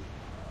పర్లేదు,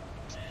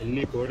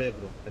 ఎన్ని కోడే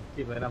బ్రో.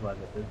 చచ్చిపోయినా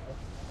బాగా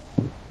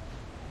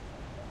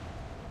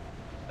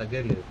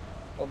తగ్గలేదు.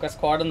 ఒక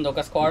స్క్వాడ్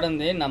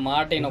ఉంది నా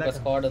మాట. ఒక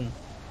స్క్వాడ్ ఉంది.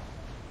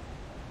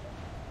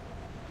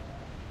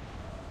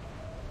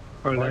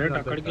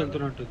 అక్కడికి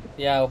వెళ్తున్నట్టు.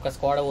 యా ఒక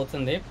స్క్వాడ్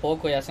పోతుంది.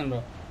 పోకు యాసిన్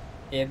బ్రో,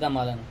 వేద్దాం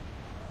వాళ్ళని.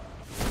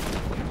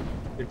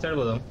 ఇటు సైడ్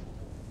పోదాం.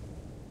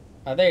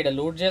 అదే ఇక్కడ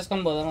లూట్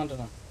చేసుకొని పోదాం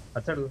అంటున్నా.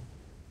 అచ్చాడు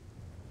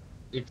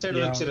ఇటు సైడ్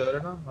వచ్చారు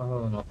ఎవరైనా?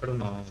 అక్కడ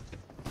ఉన్నా.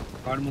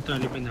 వాడు మొత్తం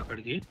వెళ్ళిపోయింది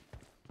అక్కడికి.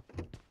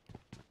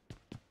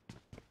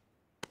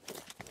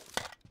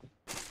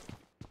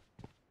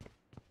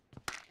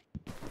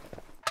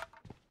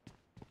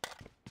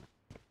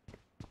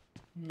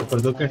 ఇక్కడ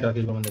దొరికేట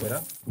మన దగ్గర.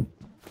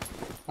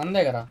 మన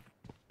దగ్గర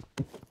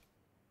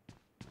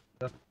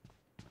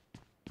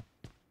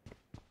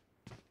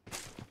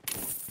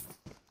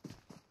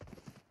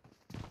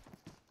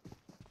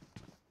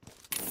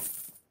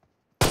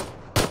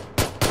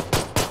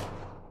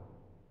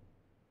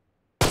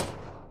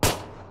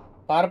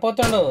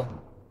పారిపోతుండు.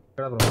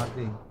 ఇక్కడ బ్రో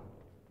మార్చి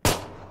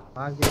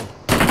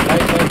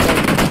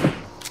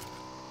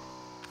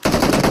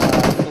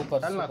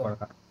సూపర్.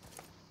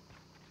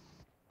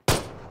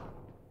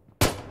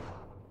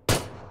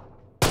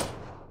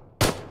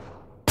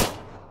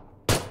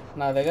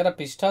 నా దగ్గర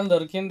పిస్టాల్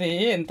దొరికింది.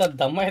 ఎంత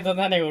దమ్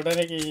అవుతుందా అని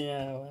చూడడానికి.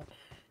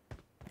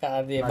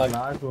 అది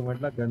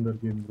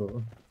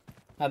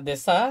అది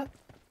తెస్తా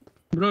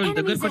బ్రో.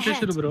 దగ్గరకు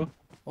వచ్చేసారు బ్రో.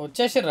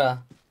 వచ్చేసిర్రా?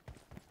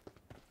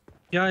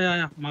 యా యా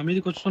యా మా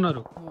మీదకి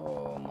వస్తున్నారు. ఓ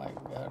మై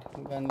గాడ్,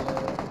 గన్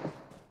లేదు.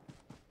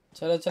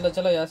 చలో చలో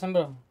చలో యాసిన్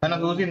బ్రో. పైన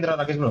ఊదింది రా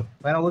రాకేష్ బ్రో.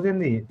 పైన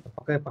ఊదింది,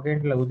 పక్క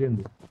ఇంట్లో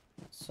ఊదింది.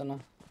 సునా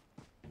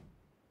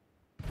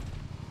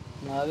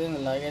నాది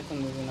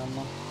లాగైతుంది దీనమ్మ.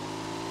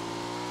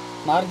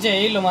 మార్క్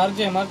చేయి, ఇల్లు మార్క్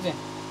చేయి.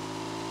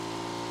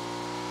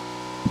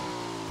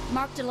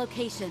 Marked a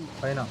location.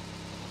 పైన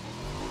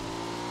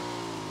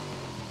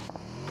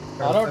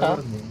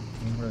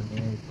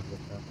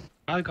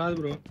కాదు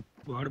బ్రో,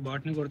 వాడు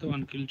బాట్ని కొడితే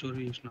 1 కిల్ చోరీ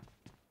చేసిన.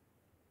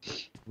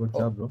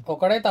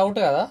 ఒకడైతే అవుట్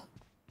కదా?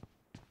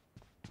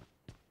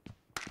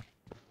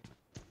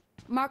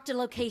 Marked a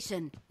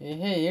location.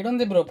 ఏహే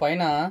ఏడుంది బ్రో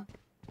పైన?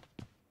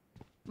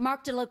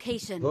 Marked a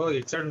location. Oh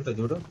it side ఉంటుంది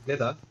చూడు.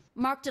 లేదా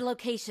Marked a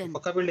location.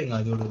 పక్క బిల్డింగ్ ఆ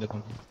చూడు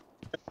లేకుంటే.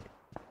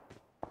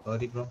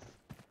 Sorry bro.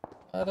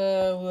 अरे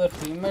उधर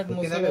टीममेट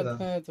मुसीबत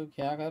में है, तू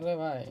क्या कर रहे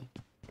भाई?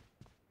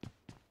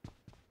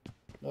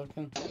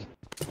 लेकिन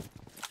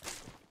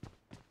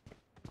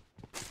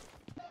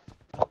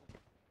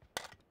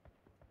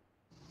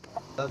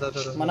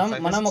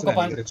మనం ఒక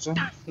పని,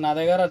 నా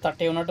దగ్గర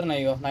 30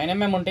 ఉన్నట్టున్నాయి. ఇగో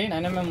 9mm ఉంటాయి,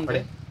 9mm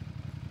ఉంటాయి.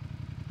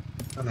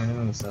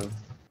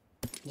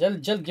 జల్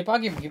జల్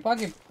గిపాకి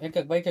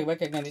ఎక్క బైక్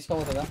నేను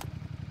తీసుకోపోతుందా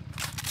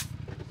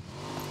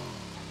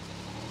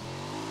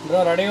బ్రో?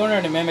 రెడీగా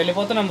ఉండండి, మేము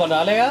వెళ్ళిపోతున్నాం. వాళ్ళు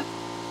రాలేగా?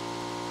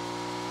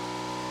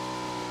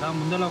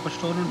 ముందర ఒక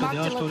స్టోర్ ఉంటుంది,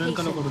 ఆ స్టోర్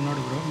వెనకాల ఒకడు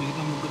ఉన్నాడు బ్రో,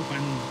 మిగతా ముగ్గురు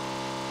పైన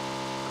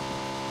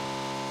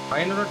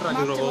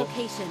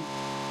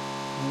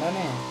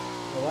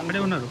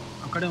ఉన్నారు.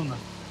 అక్కడే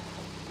ఉన్నారు.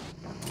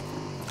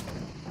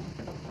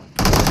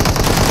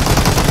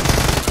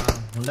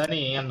 ఉండని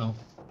అన్నావు.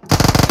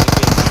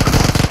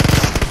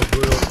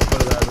 ముగ్గురు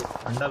కాదు,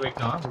 అండా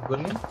పెట్టినావా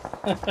ముగ్గురిని?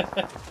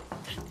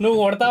 నువ్వు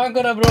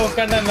కొడతావనుకున్నా బ్రో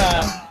ఒక్కడన్నా.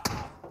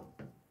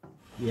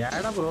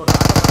 ఏడా బ్రో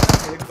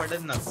రేట్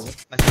పడ్డది నాకు.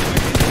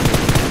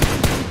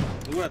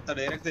 నువ్వు కూడా అత్త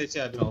డైరెక్ట్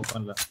తెచ్చేయాలి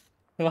ఓపెన్ లో.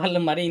 వాళ్ళు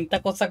మరి ఇంత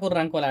కొత్తకూర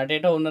అనుకోవాలి,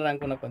 అటేటో ఉన్నారు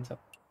అనుకున్నా కొంచెం.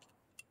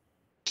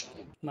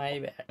 మై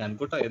బ్యాడ్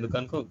అనుకుంటా, ఎందుకు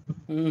అనుకో.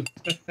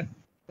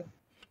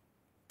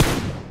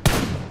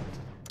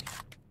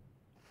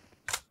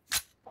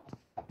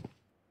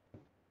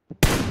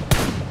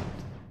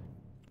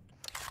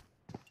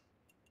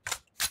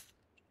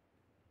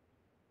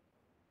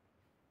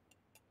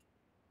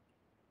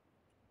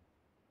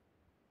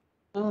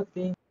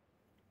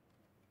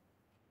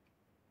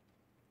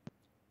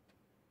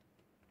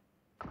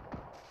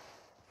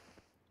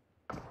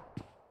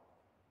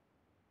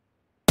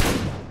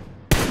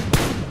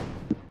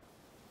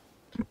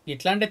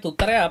 ఇట్లాంటి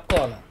తుత్తరే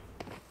ఆపుకోవాలి.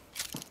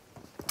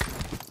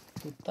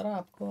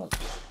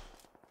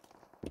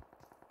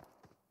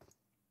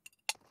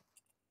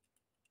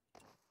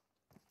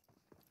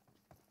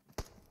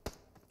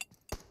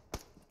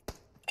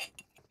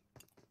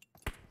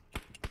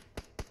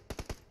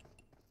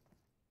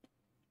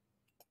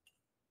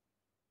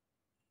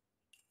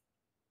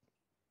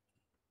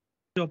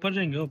 ऊपर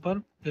जाएंगे, ऊपर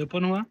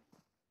ओपन हुआ।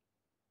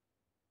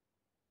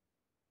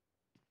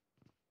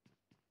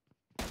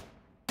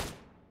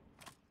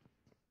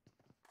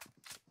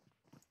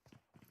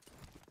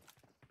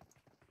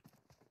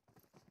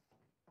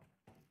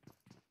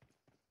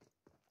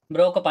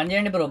 బ్రో ఒక పని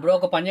చేయండి బ్రో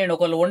ఒక పని చేయండి.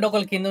 ఒకళ్ళు వండి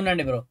ఒకళ్ళు కింద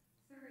ఉండండి బ్రో,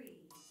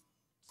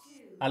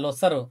 వాళ్ళు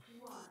వస్తారు.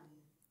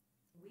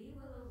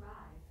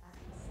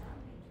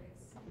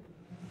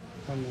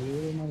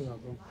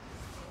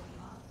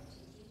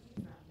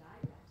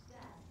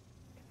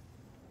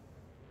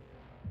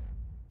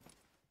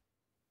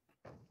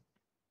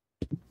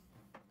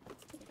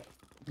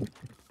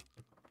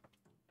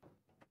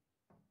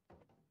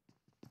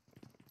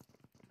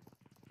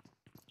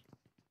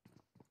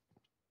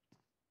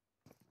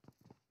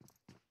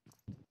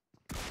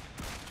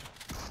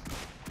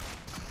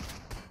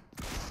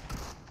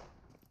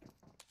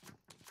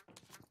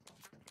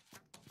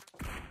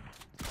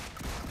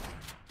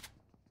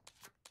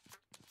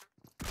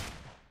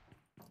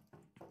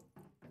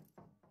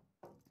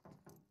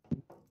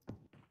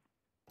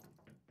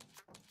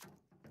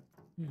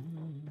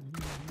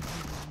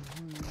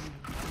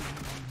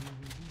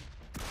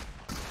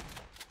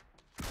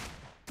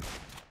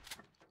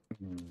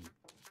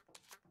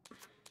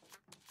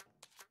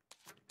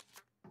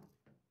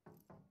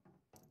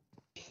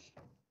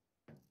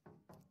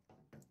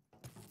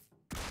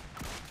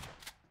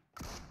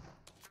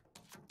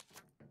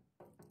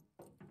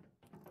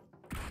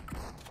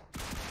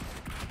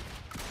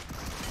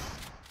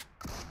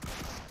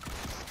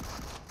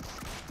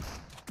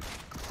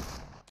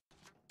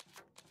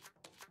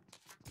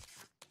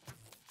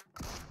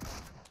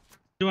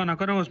 जो ना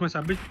करो उसमें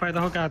सब भी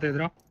पैदा हो क्या आते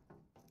इधर।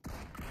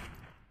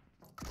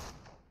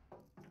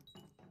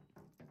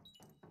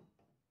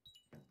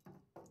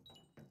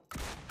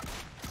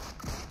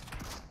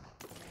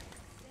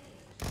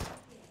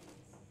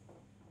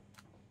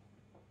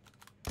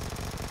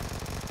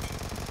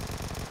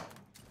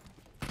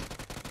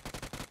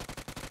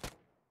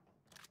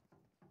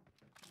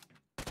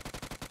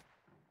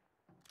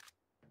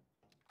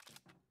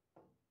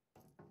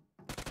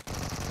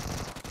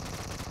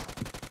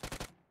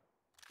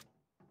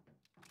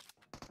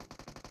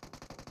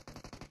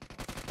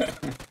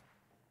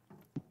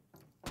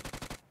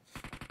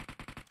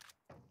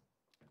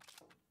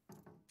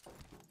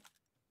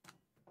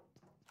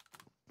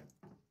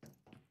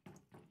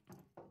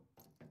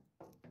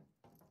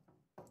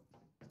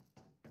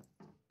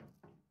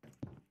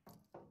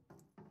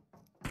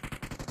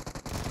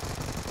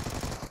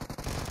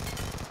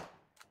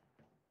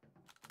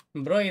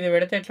 బ్రో ఇది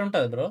పెడితే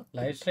ఎట్లుంటుంది bro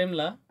live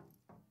స్ట్రీమ్లో?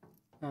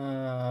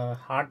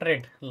 Heart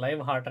rate,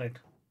 live heart rate.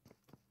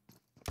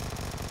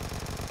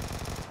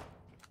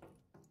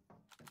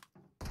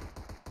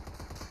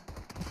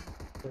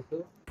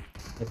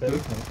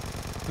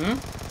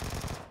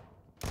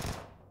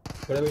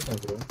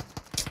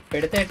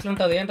 పెడితే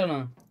ఎట్లుంటుంది అంటున్నా?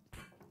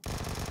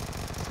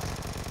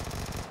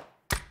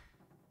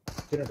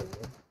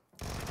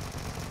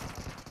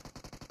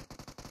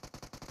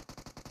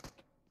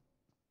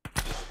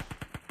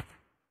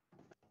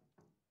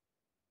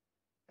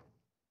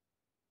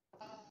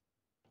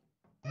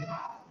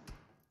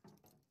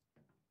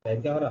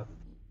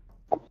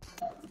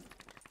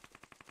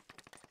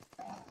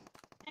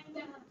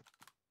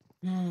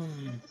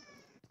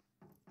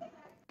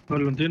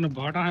 बोलो तीन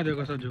बाटा है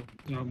देखो सर जो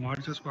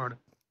मार्च स्क्वाड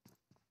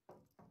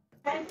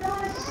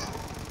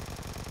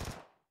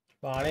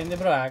వాడేంది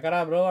బ్రో హ్యాకరా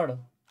బ్రో వాడు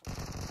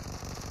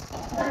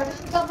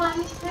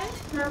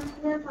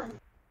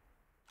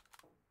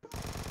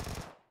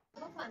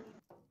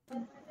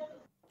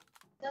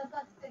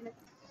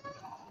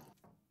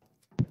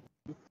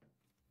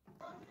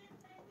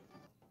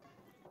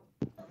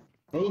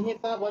नहीं है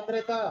था बंद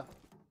रहता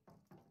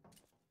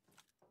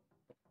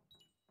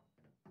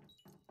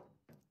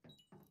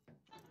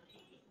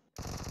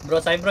బ్రో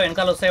సాయి బ్రో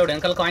వెనకాల వస్తాయి ఇప్పుడు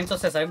వెనకాల కాయిన్స్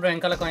వస్తాయి సాయి బ్రో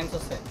వెనకాల కాయిన్స్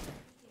వస్తాయి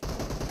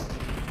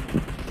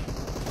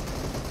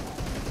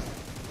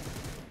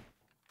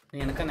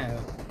వెనకనే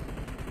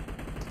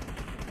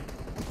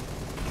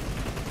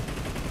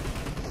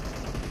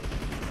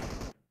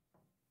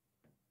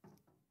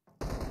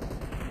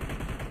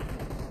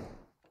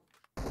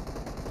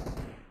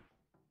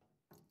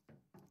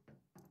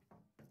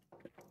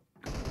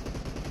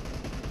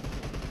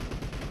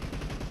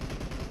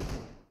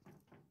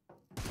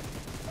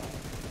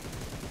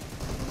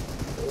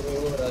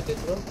राकेश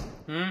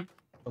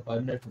ब्रो 5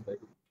 मिनट्स में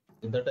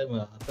इन द टाइम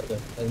आंसर कर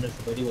 5 मिनट्स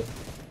में बड़ी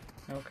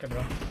हो ओके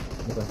ब्रो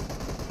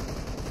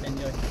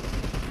एंजॉय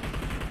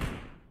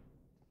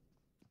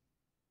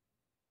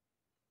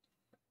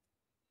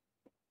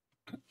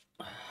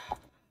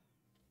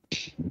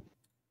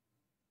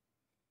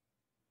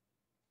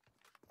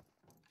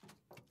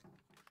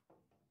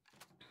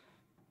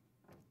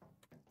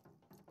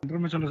अंदर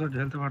में चलो सर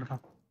झेलते मारता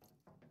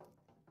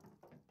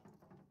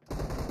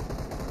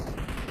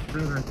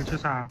पीछे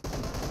सा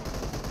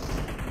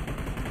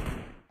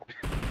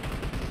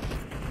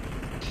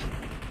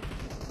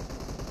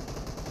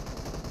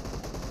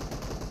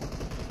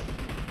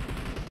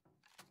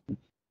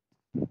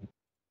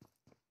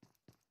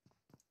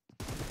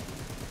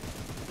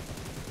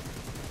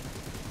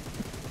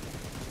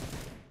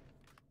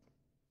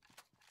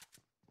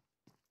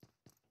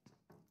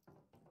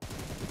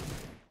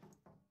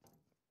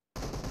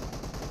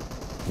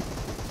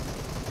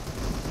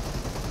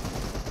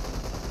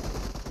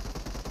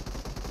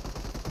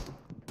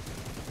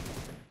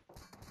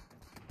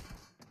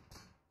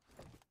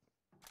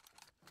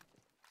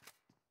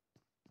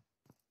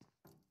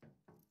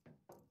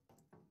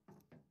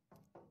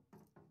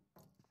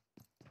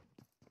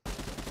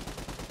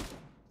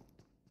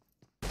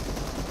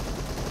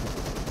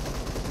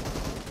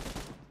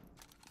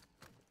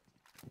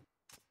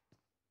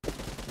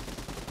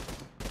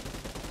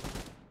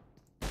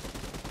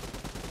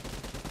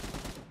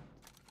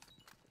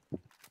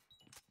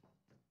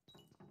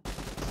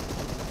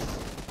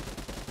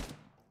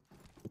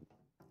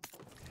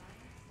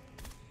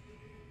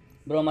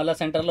బ్రో మళ్ళీ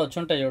సెంటర్లో వచ్చి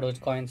ఉంటాయి చూడు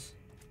కాయిన్స్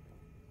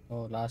ఓ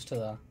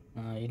లాస్ట్దా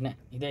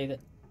ఇదే ఇదే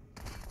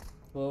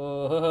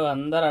ఓహో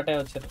అందరు అటే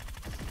వచ్చారు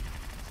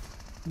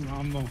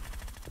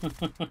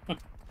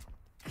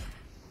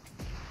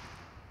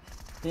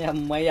ये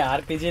अम्माई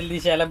आरपीजी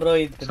తీసేయాలా బ్రో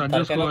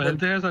सज्जो को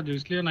हेल्थ है सज्जो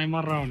इसलिए नहीं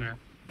मार रहा हूं मैं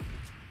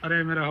अरे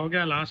मेरा हो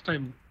गया लास्ट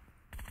टाइम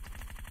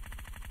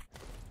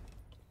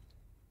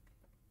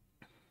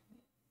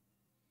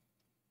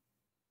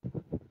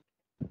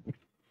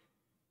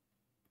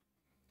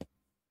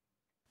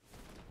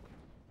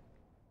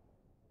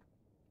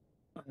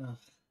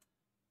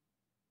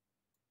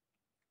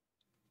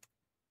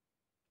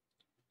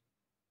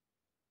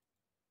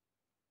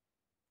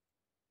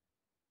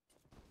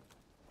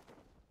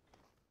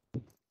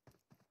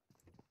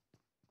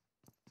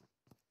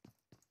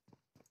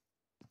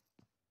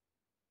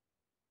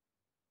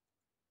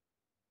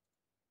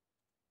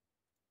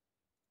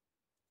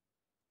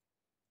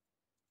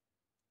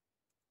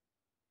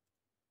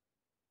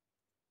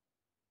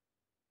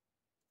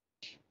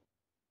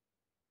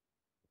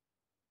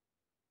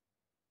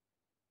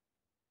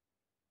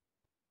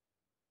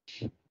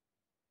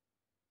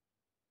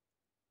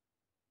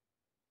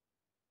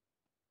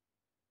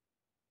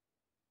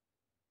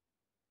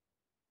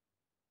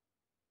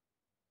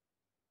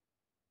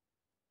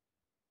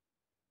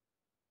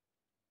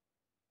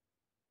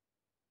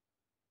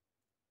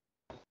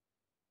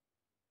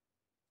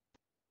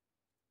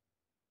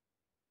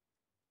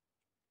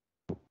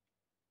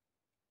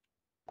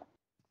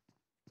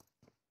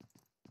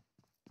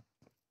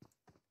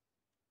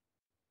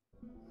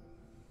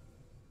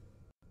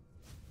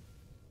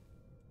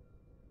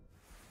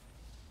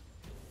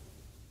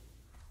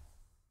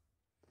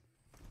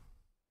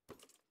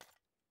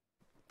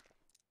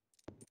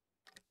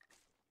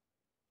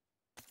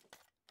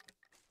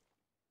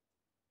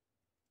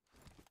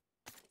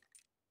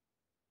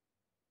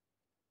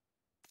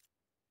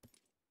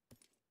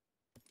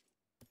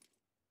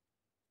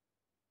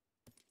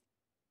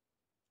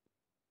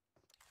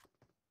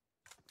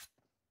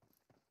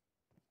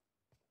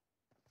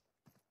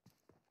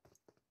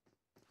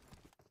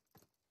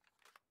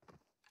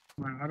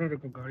मैं आ रहा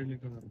हूं गाड़ी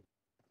लेकर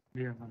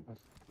लिया हमारे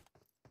पास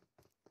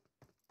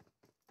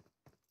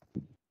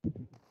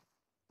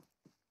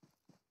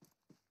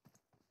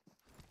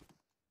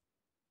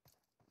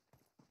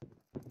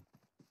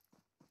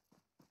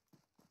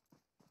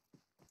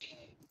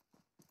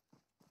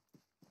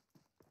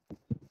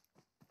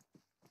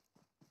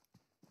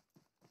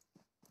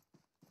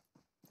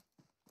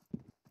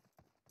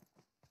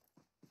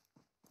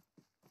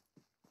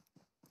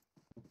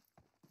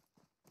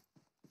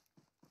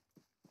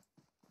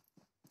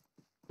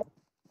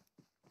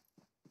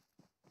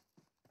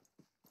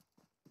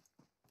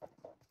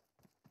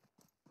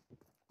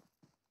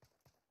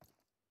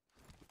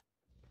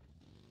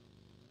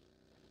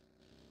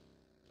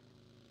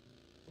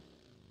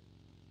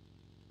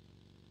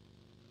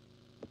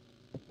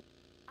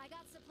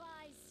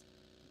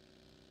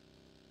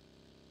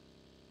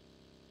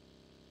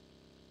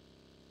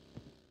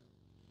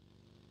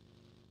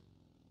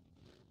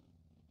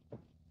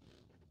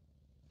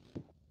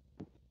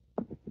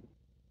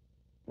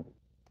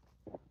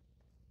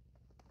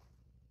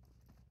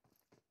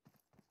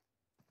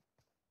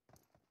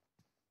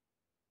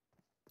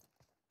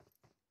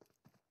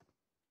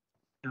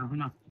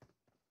అవునా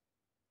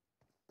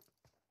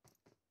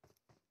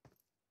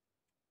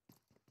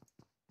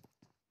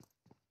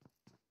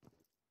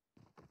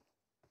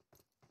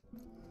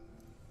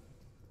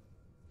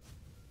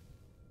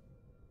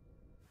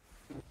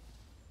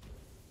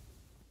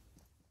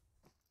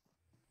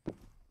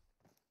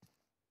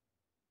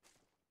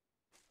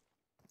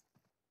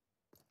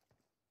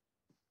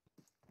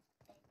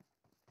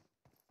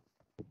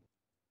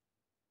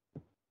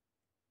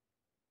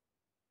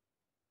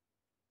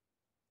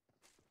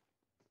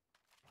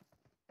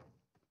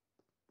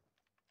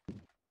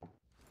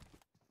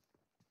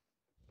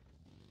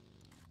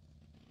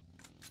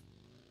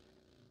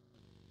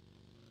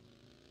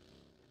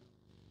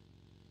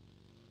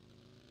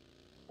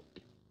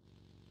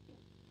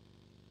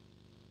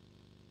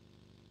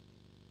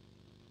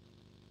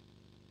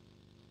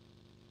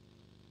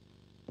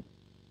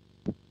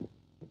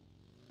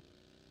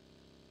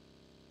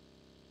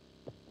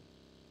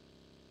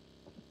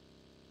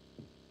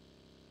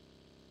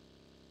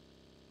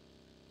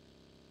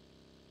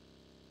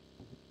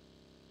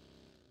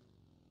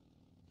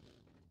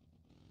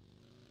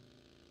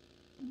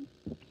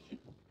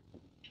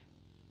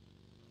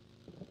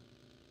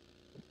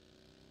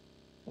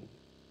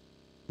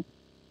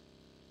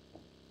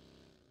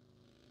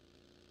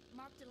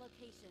Marked a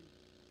location.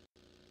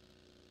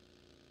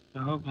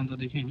 जाओ बंदा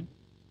देखें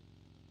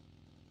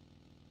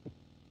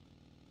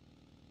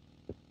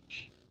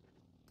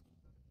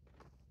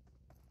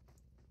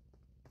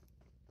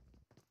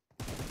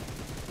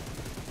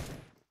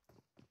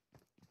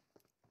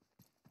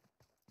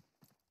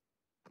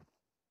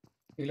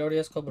రీలోడ్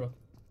చేసుకో బ్రో.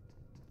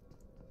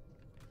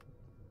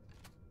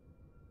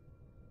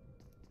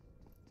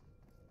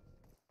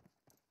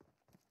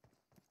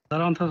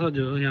 आराम था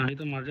जो यहाँ ही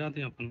तो मर जाते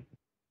हैं अपन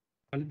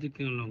खाली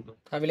दिखते हैं उन लोगों को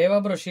అవి లేవా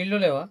బ్రో? షీల్డ్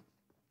లేవా?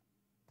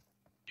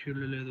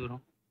 షీల్డ్ లేదు బ్రో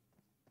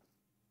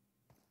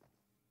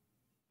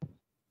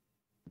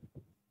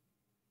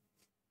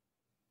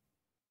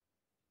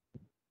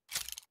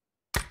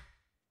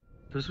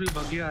दूसरी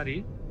बग्गी आ रही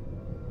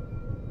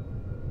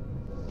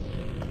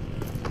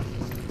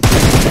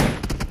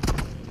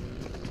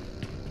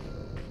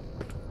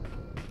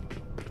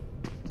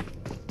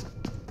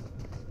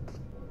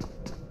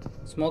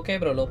స్మోక్ అయ్యి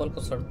బ్రో, లోపలికి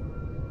వస్తాడు.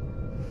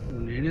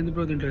 నేనేంది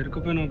బ్రో దీంట్లో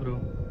ఇరుక్కుపోయినా బ్రో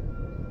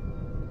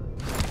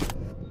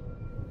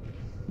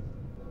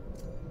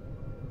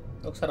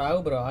ఒకసారి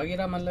ఆగు బ్రో,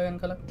 ఆగిరా మళ్ళీ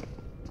వెనకాల.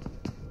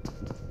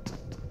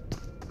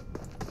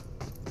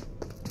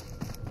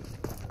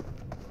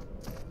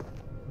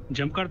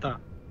 जंप करता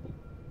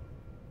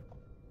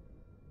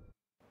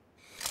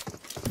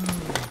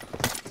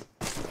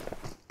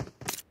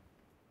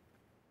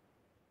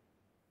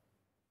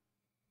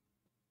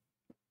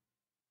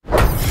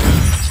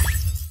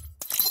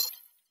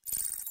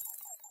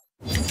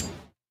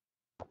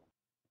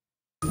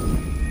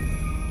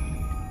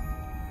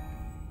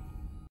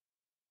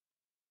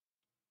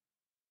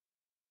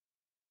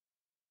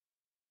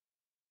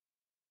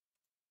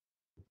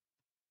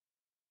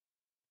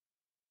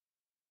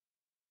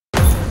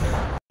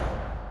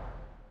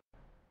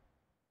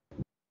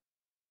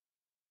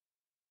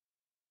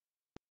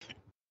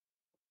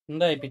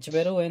ఉందా ఈ పిచ్చి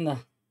పేరు పోయిందా?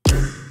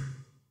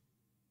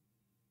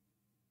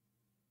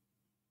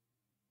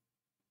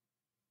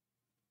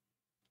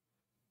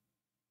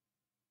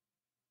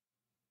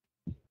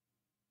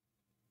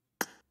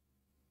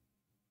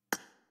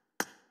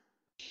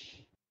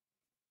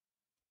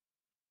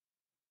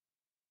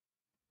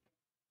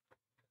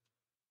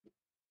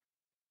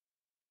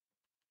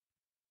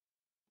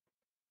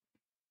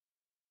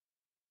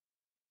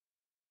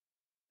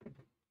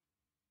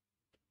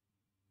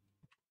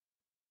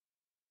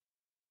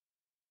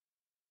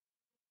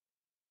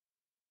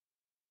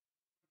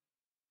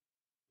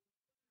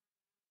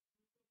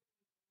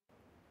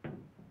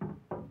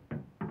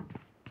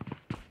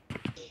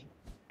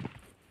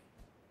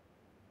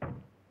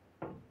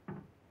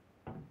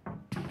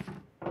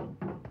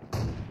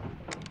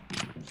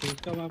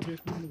 इसका बाप रे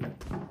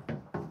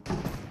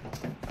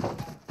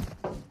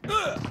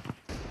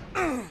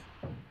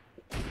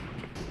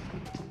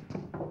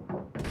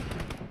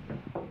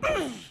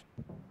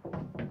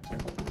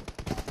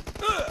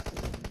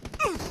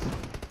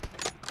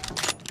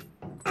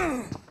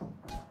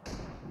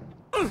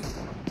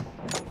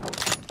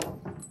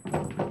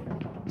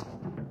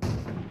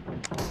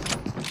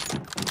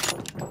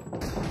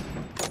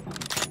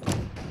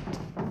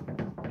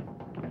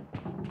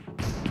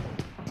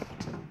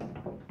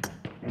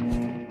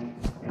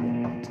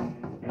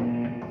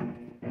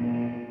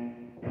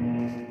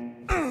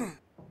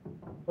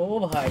ओ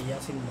भाई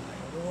यासिन भाई,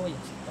 ओ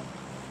यासिन भाई.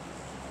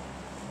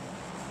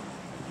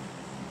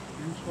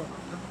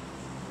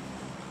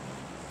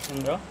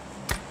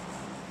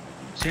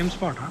 సేమ్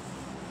స్పాట్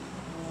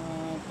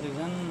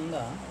ప్రిజన్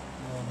ఉందా?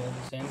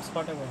 లేదు, సేమ్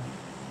స్పాటే పోయి.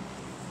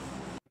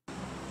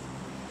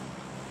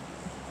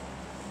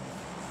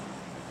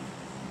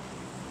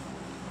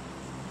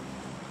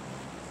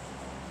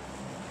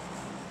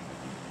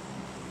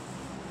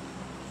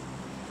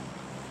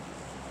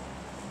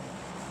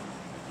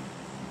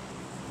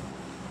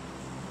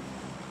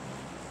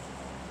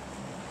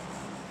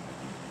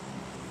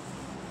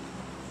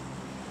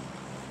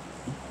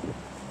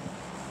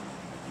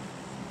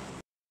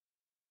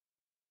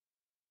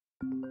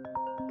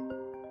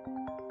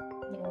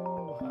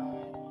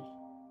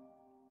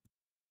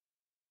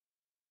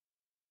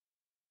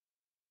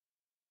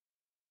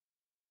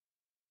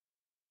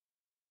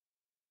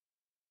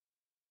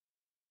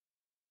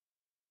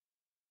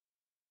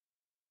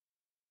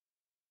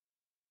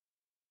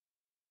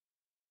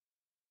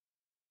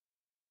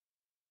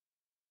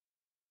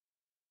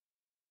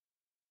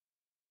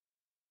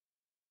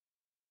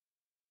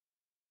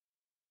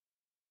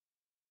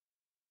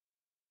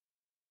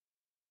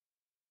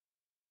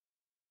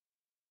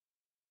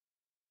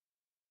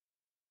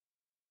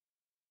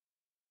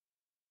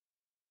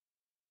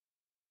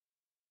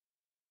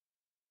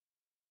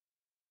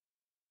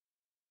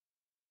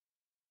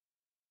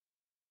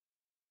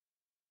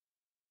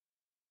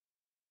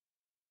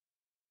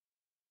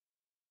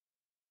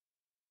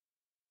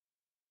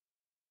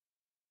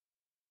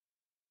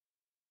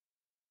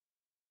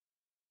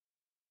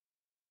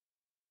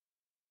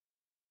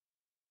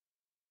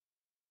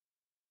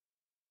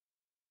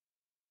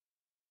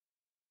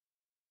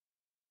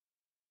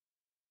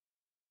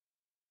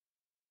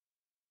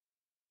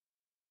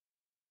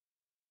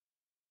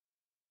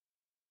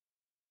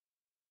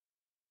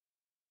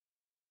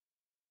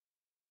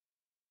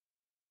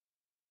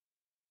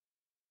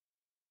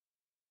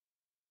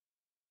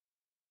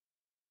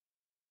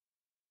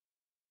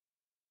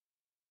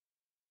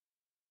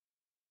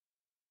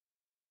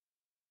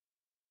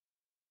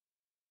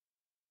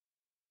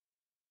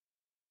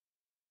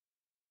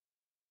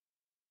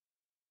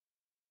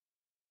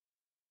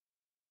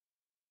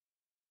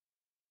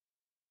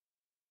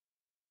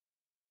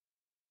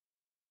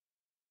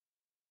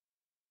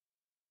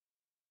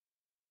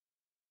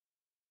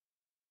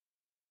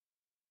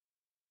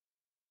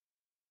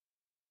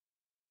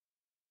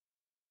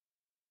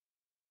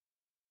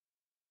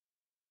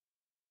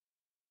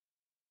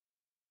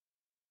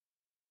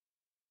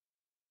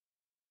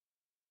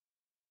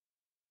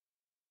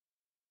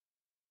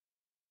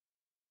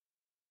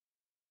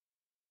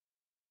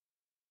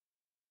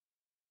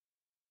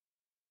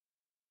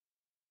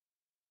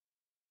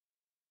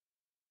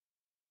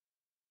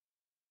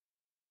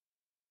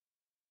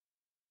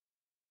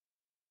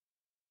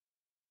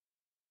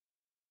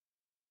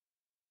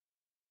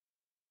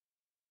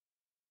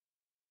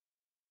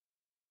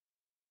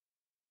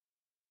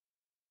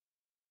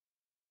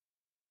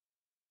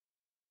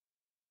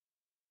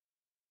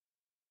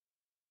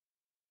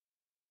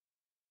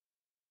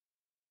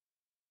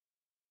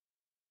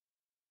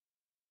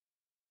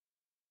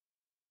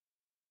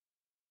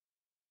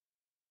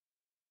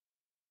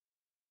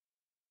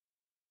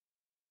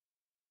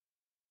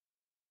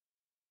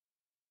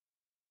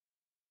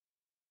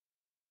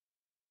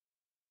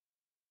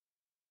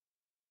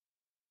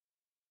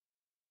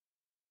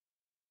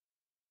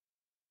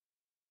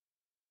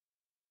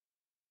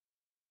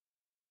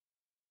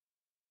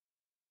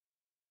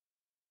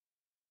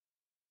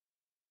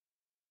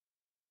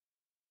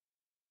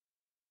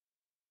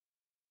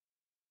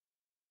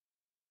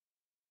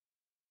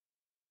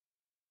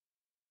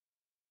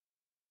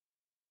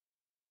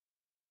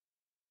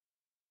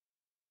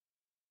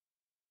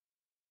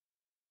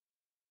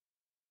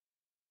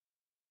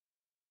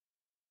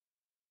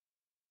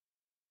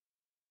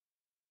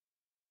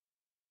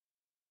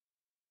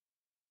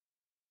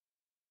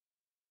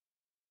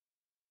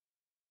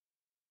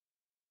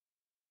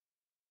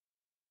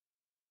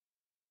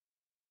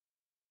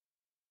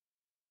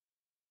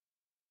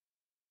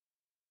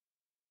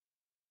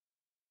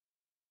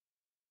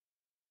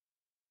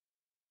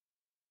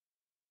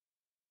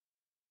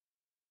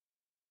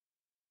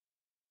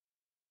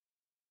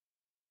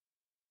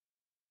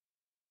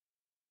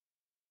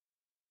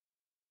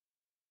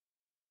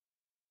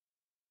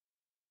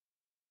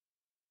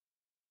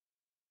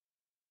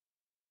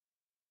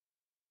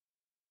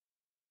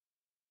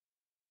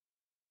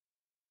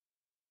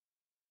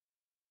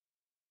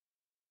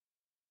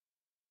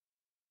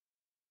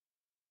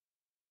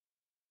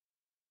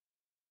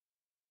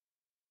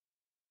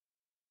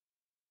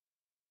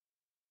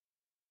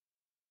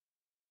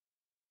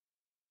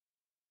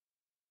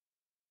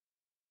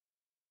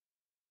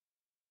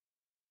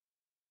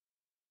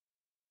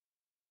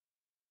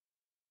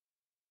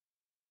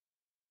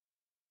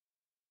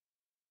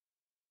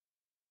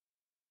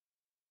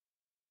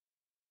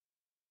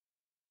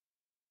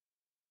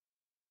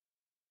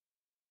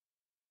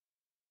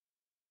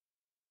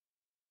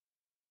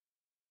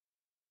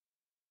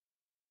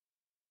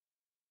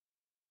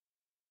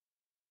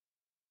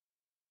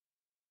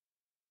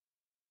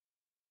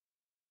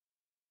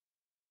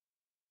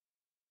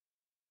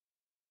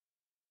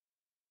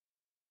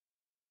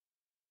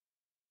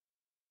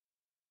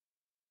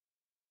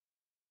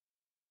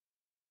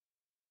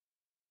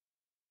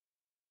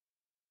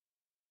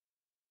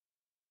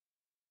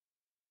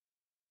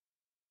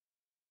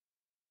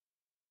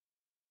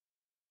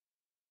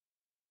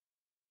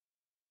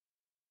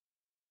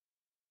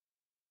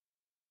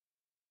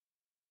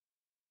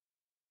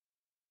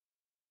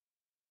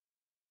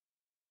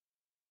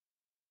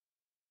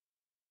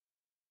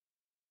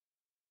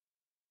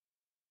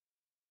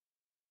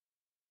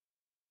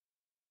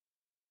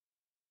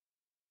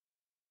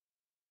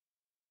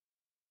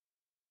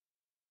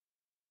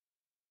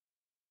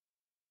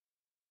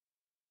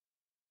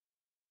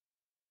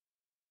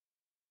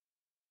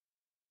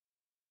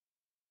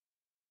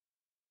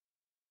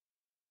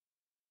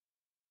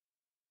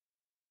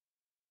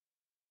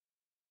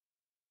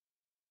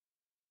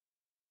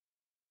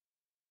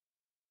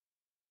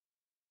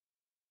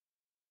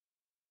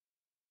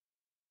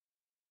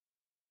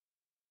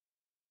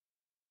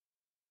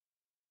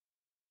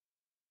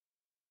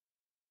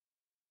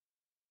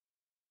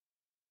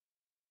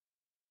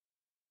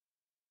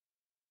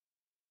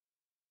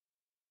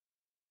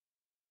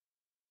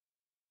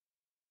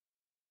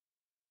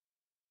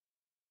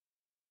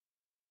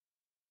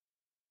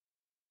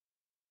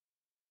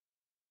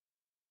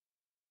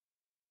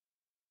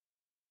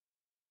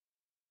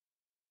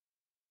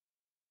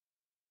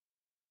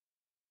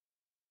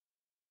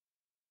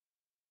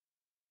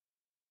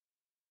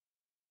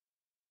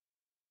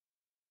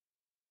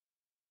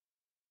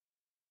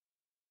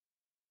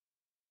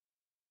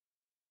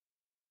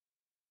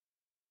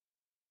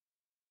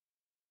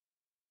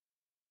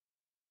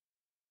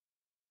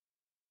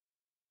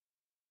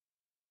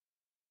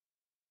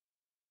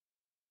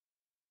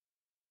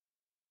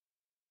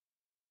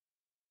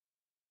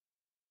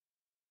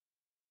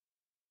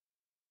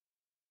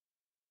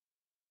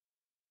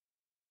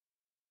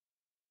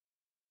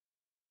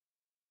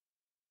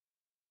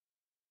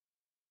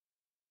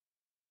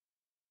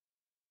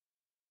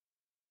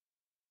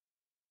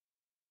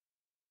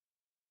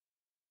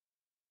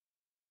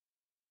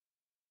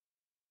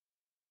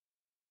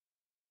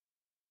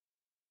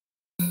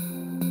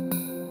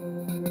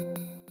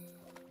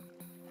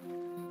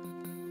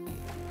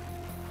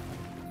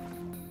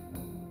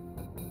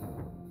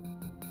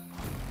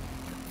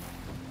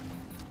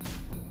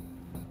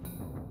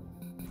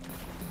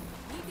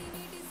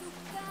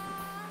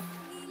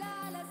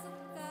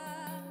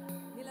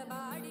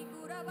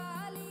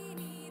 కురవాలి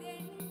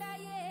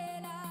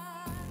నీరెండయేలా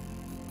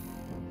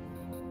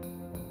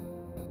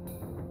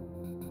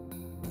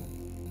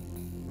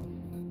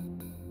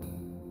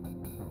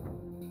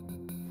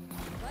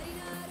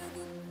వరినారు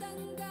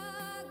గుత్తంగా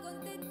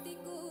గొంతెత్తి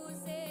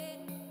కూసే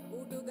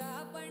ఉటుగా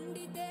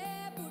పండితే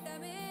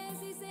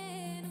పుటమేసి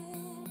సేను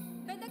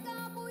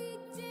పెదకాపు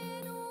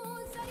ఇచ్చేను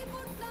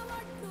సరిపుట్ల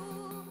మట్టు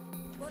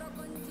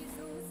పొరకొంచి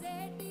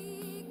చూసేటి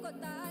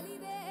కొత్తాలి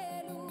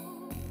వేలు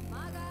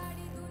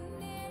మాగాడి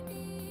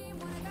దున్నేటి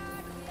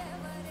మునగాడు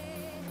ఎవరే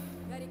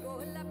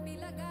గరికోళ్ళ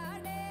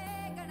పిల్లగాడే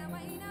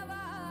గణమైన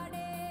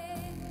వాడే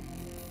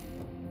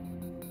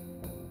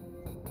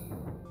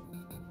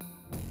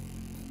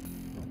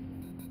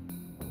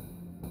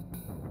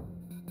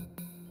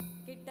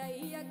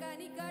కిట్టయ్య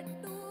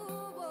కనికట్టు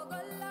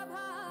బొగొల్ల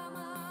భామ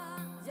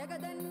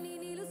జగదన్ని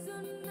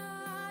నిలుసున్న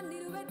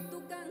నిలువెత్తు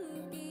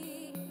కంకి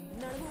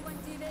నడుము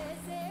వంచి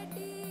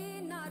వేసేటి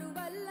నారు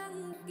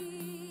వల్లంకి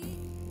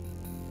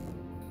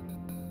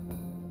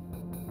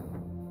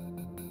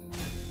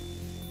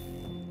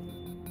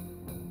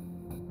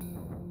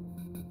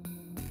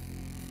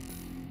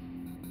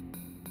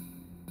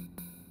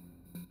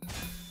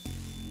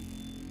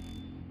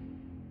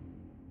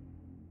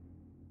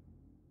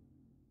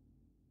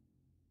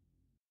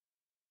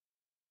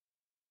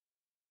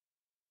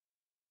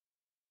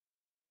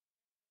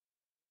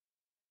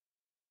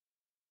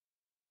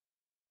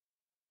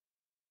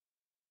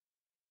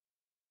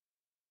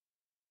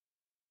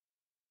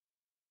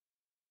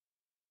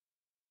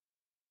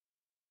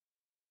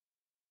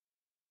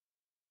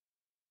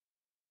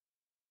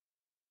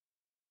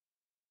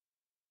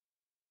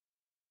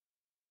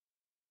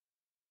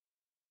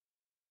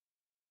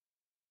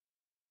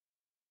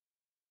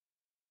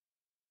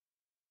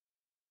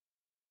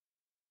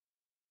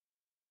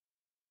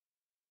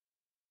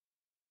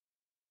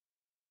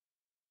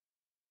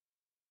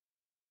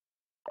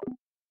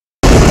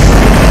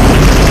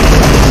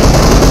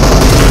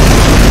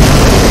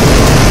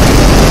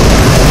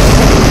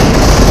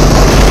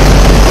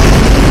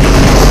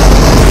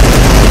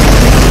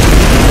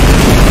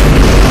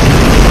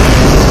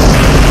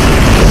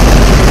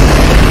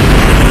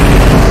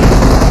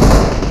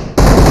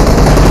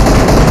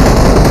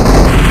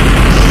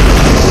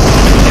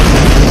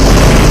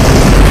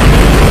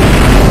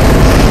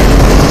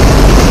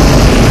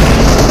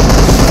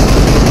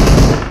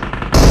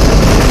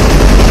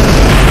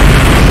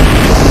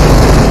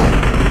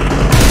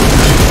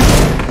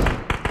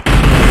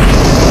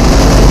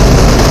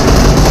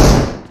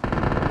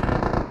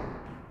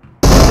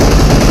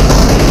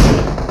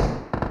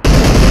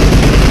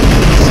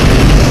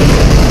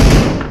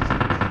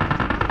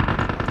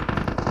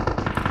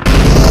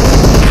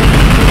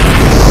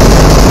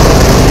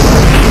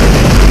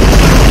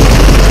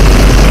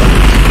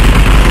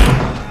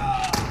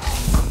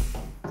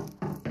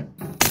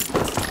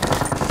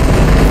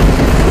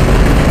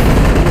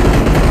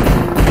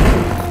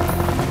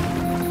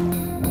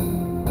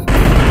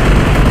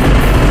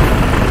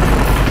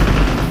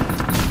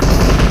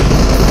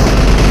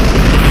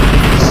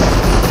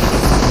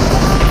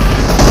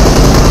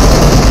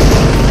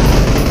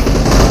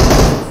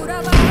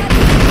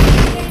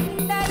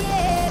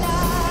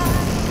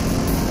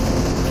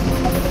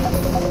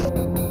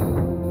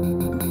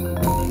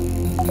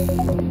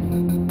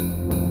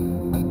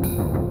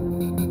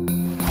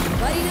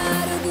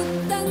వరినారు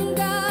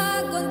గుత్తంగా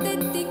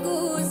గొంతెత్తి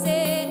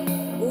కూసే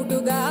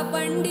ఉటుగా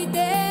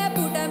పండితే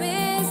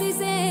పుటమేసి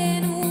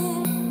సేను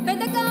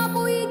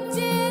పెదకాపు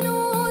ఇచ్చేను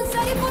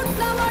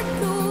సరిపుట్ల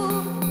మట్టు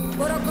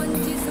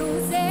పొరకొంచి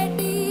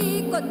చూసేటి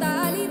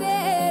కొత్తాలి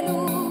వేలు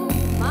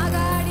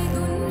మాగాడి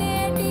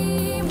దున్నేటి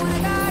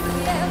మునగాడు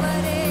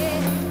ఎవరే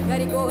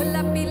గరికోళ్ళ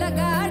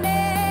పిల్లగాడే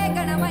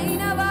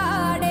గణమైన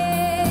వాడే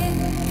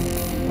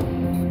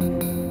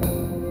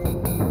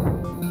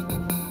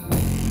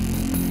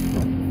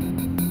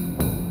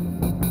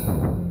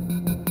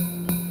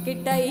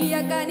కిట్టయ్య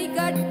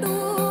కనికట్టు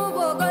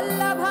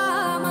బొగొల్ల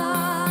భామ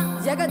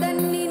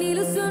జగదన్ని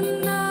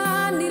నిలుసున్న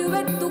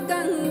నిలువెత్తు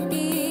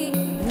కంకి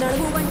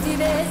నడుము వంచి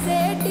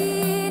వేసేటి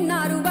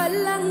నారు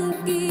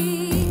వల్లంకి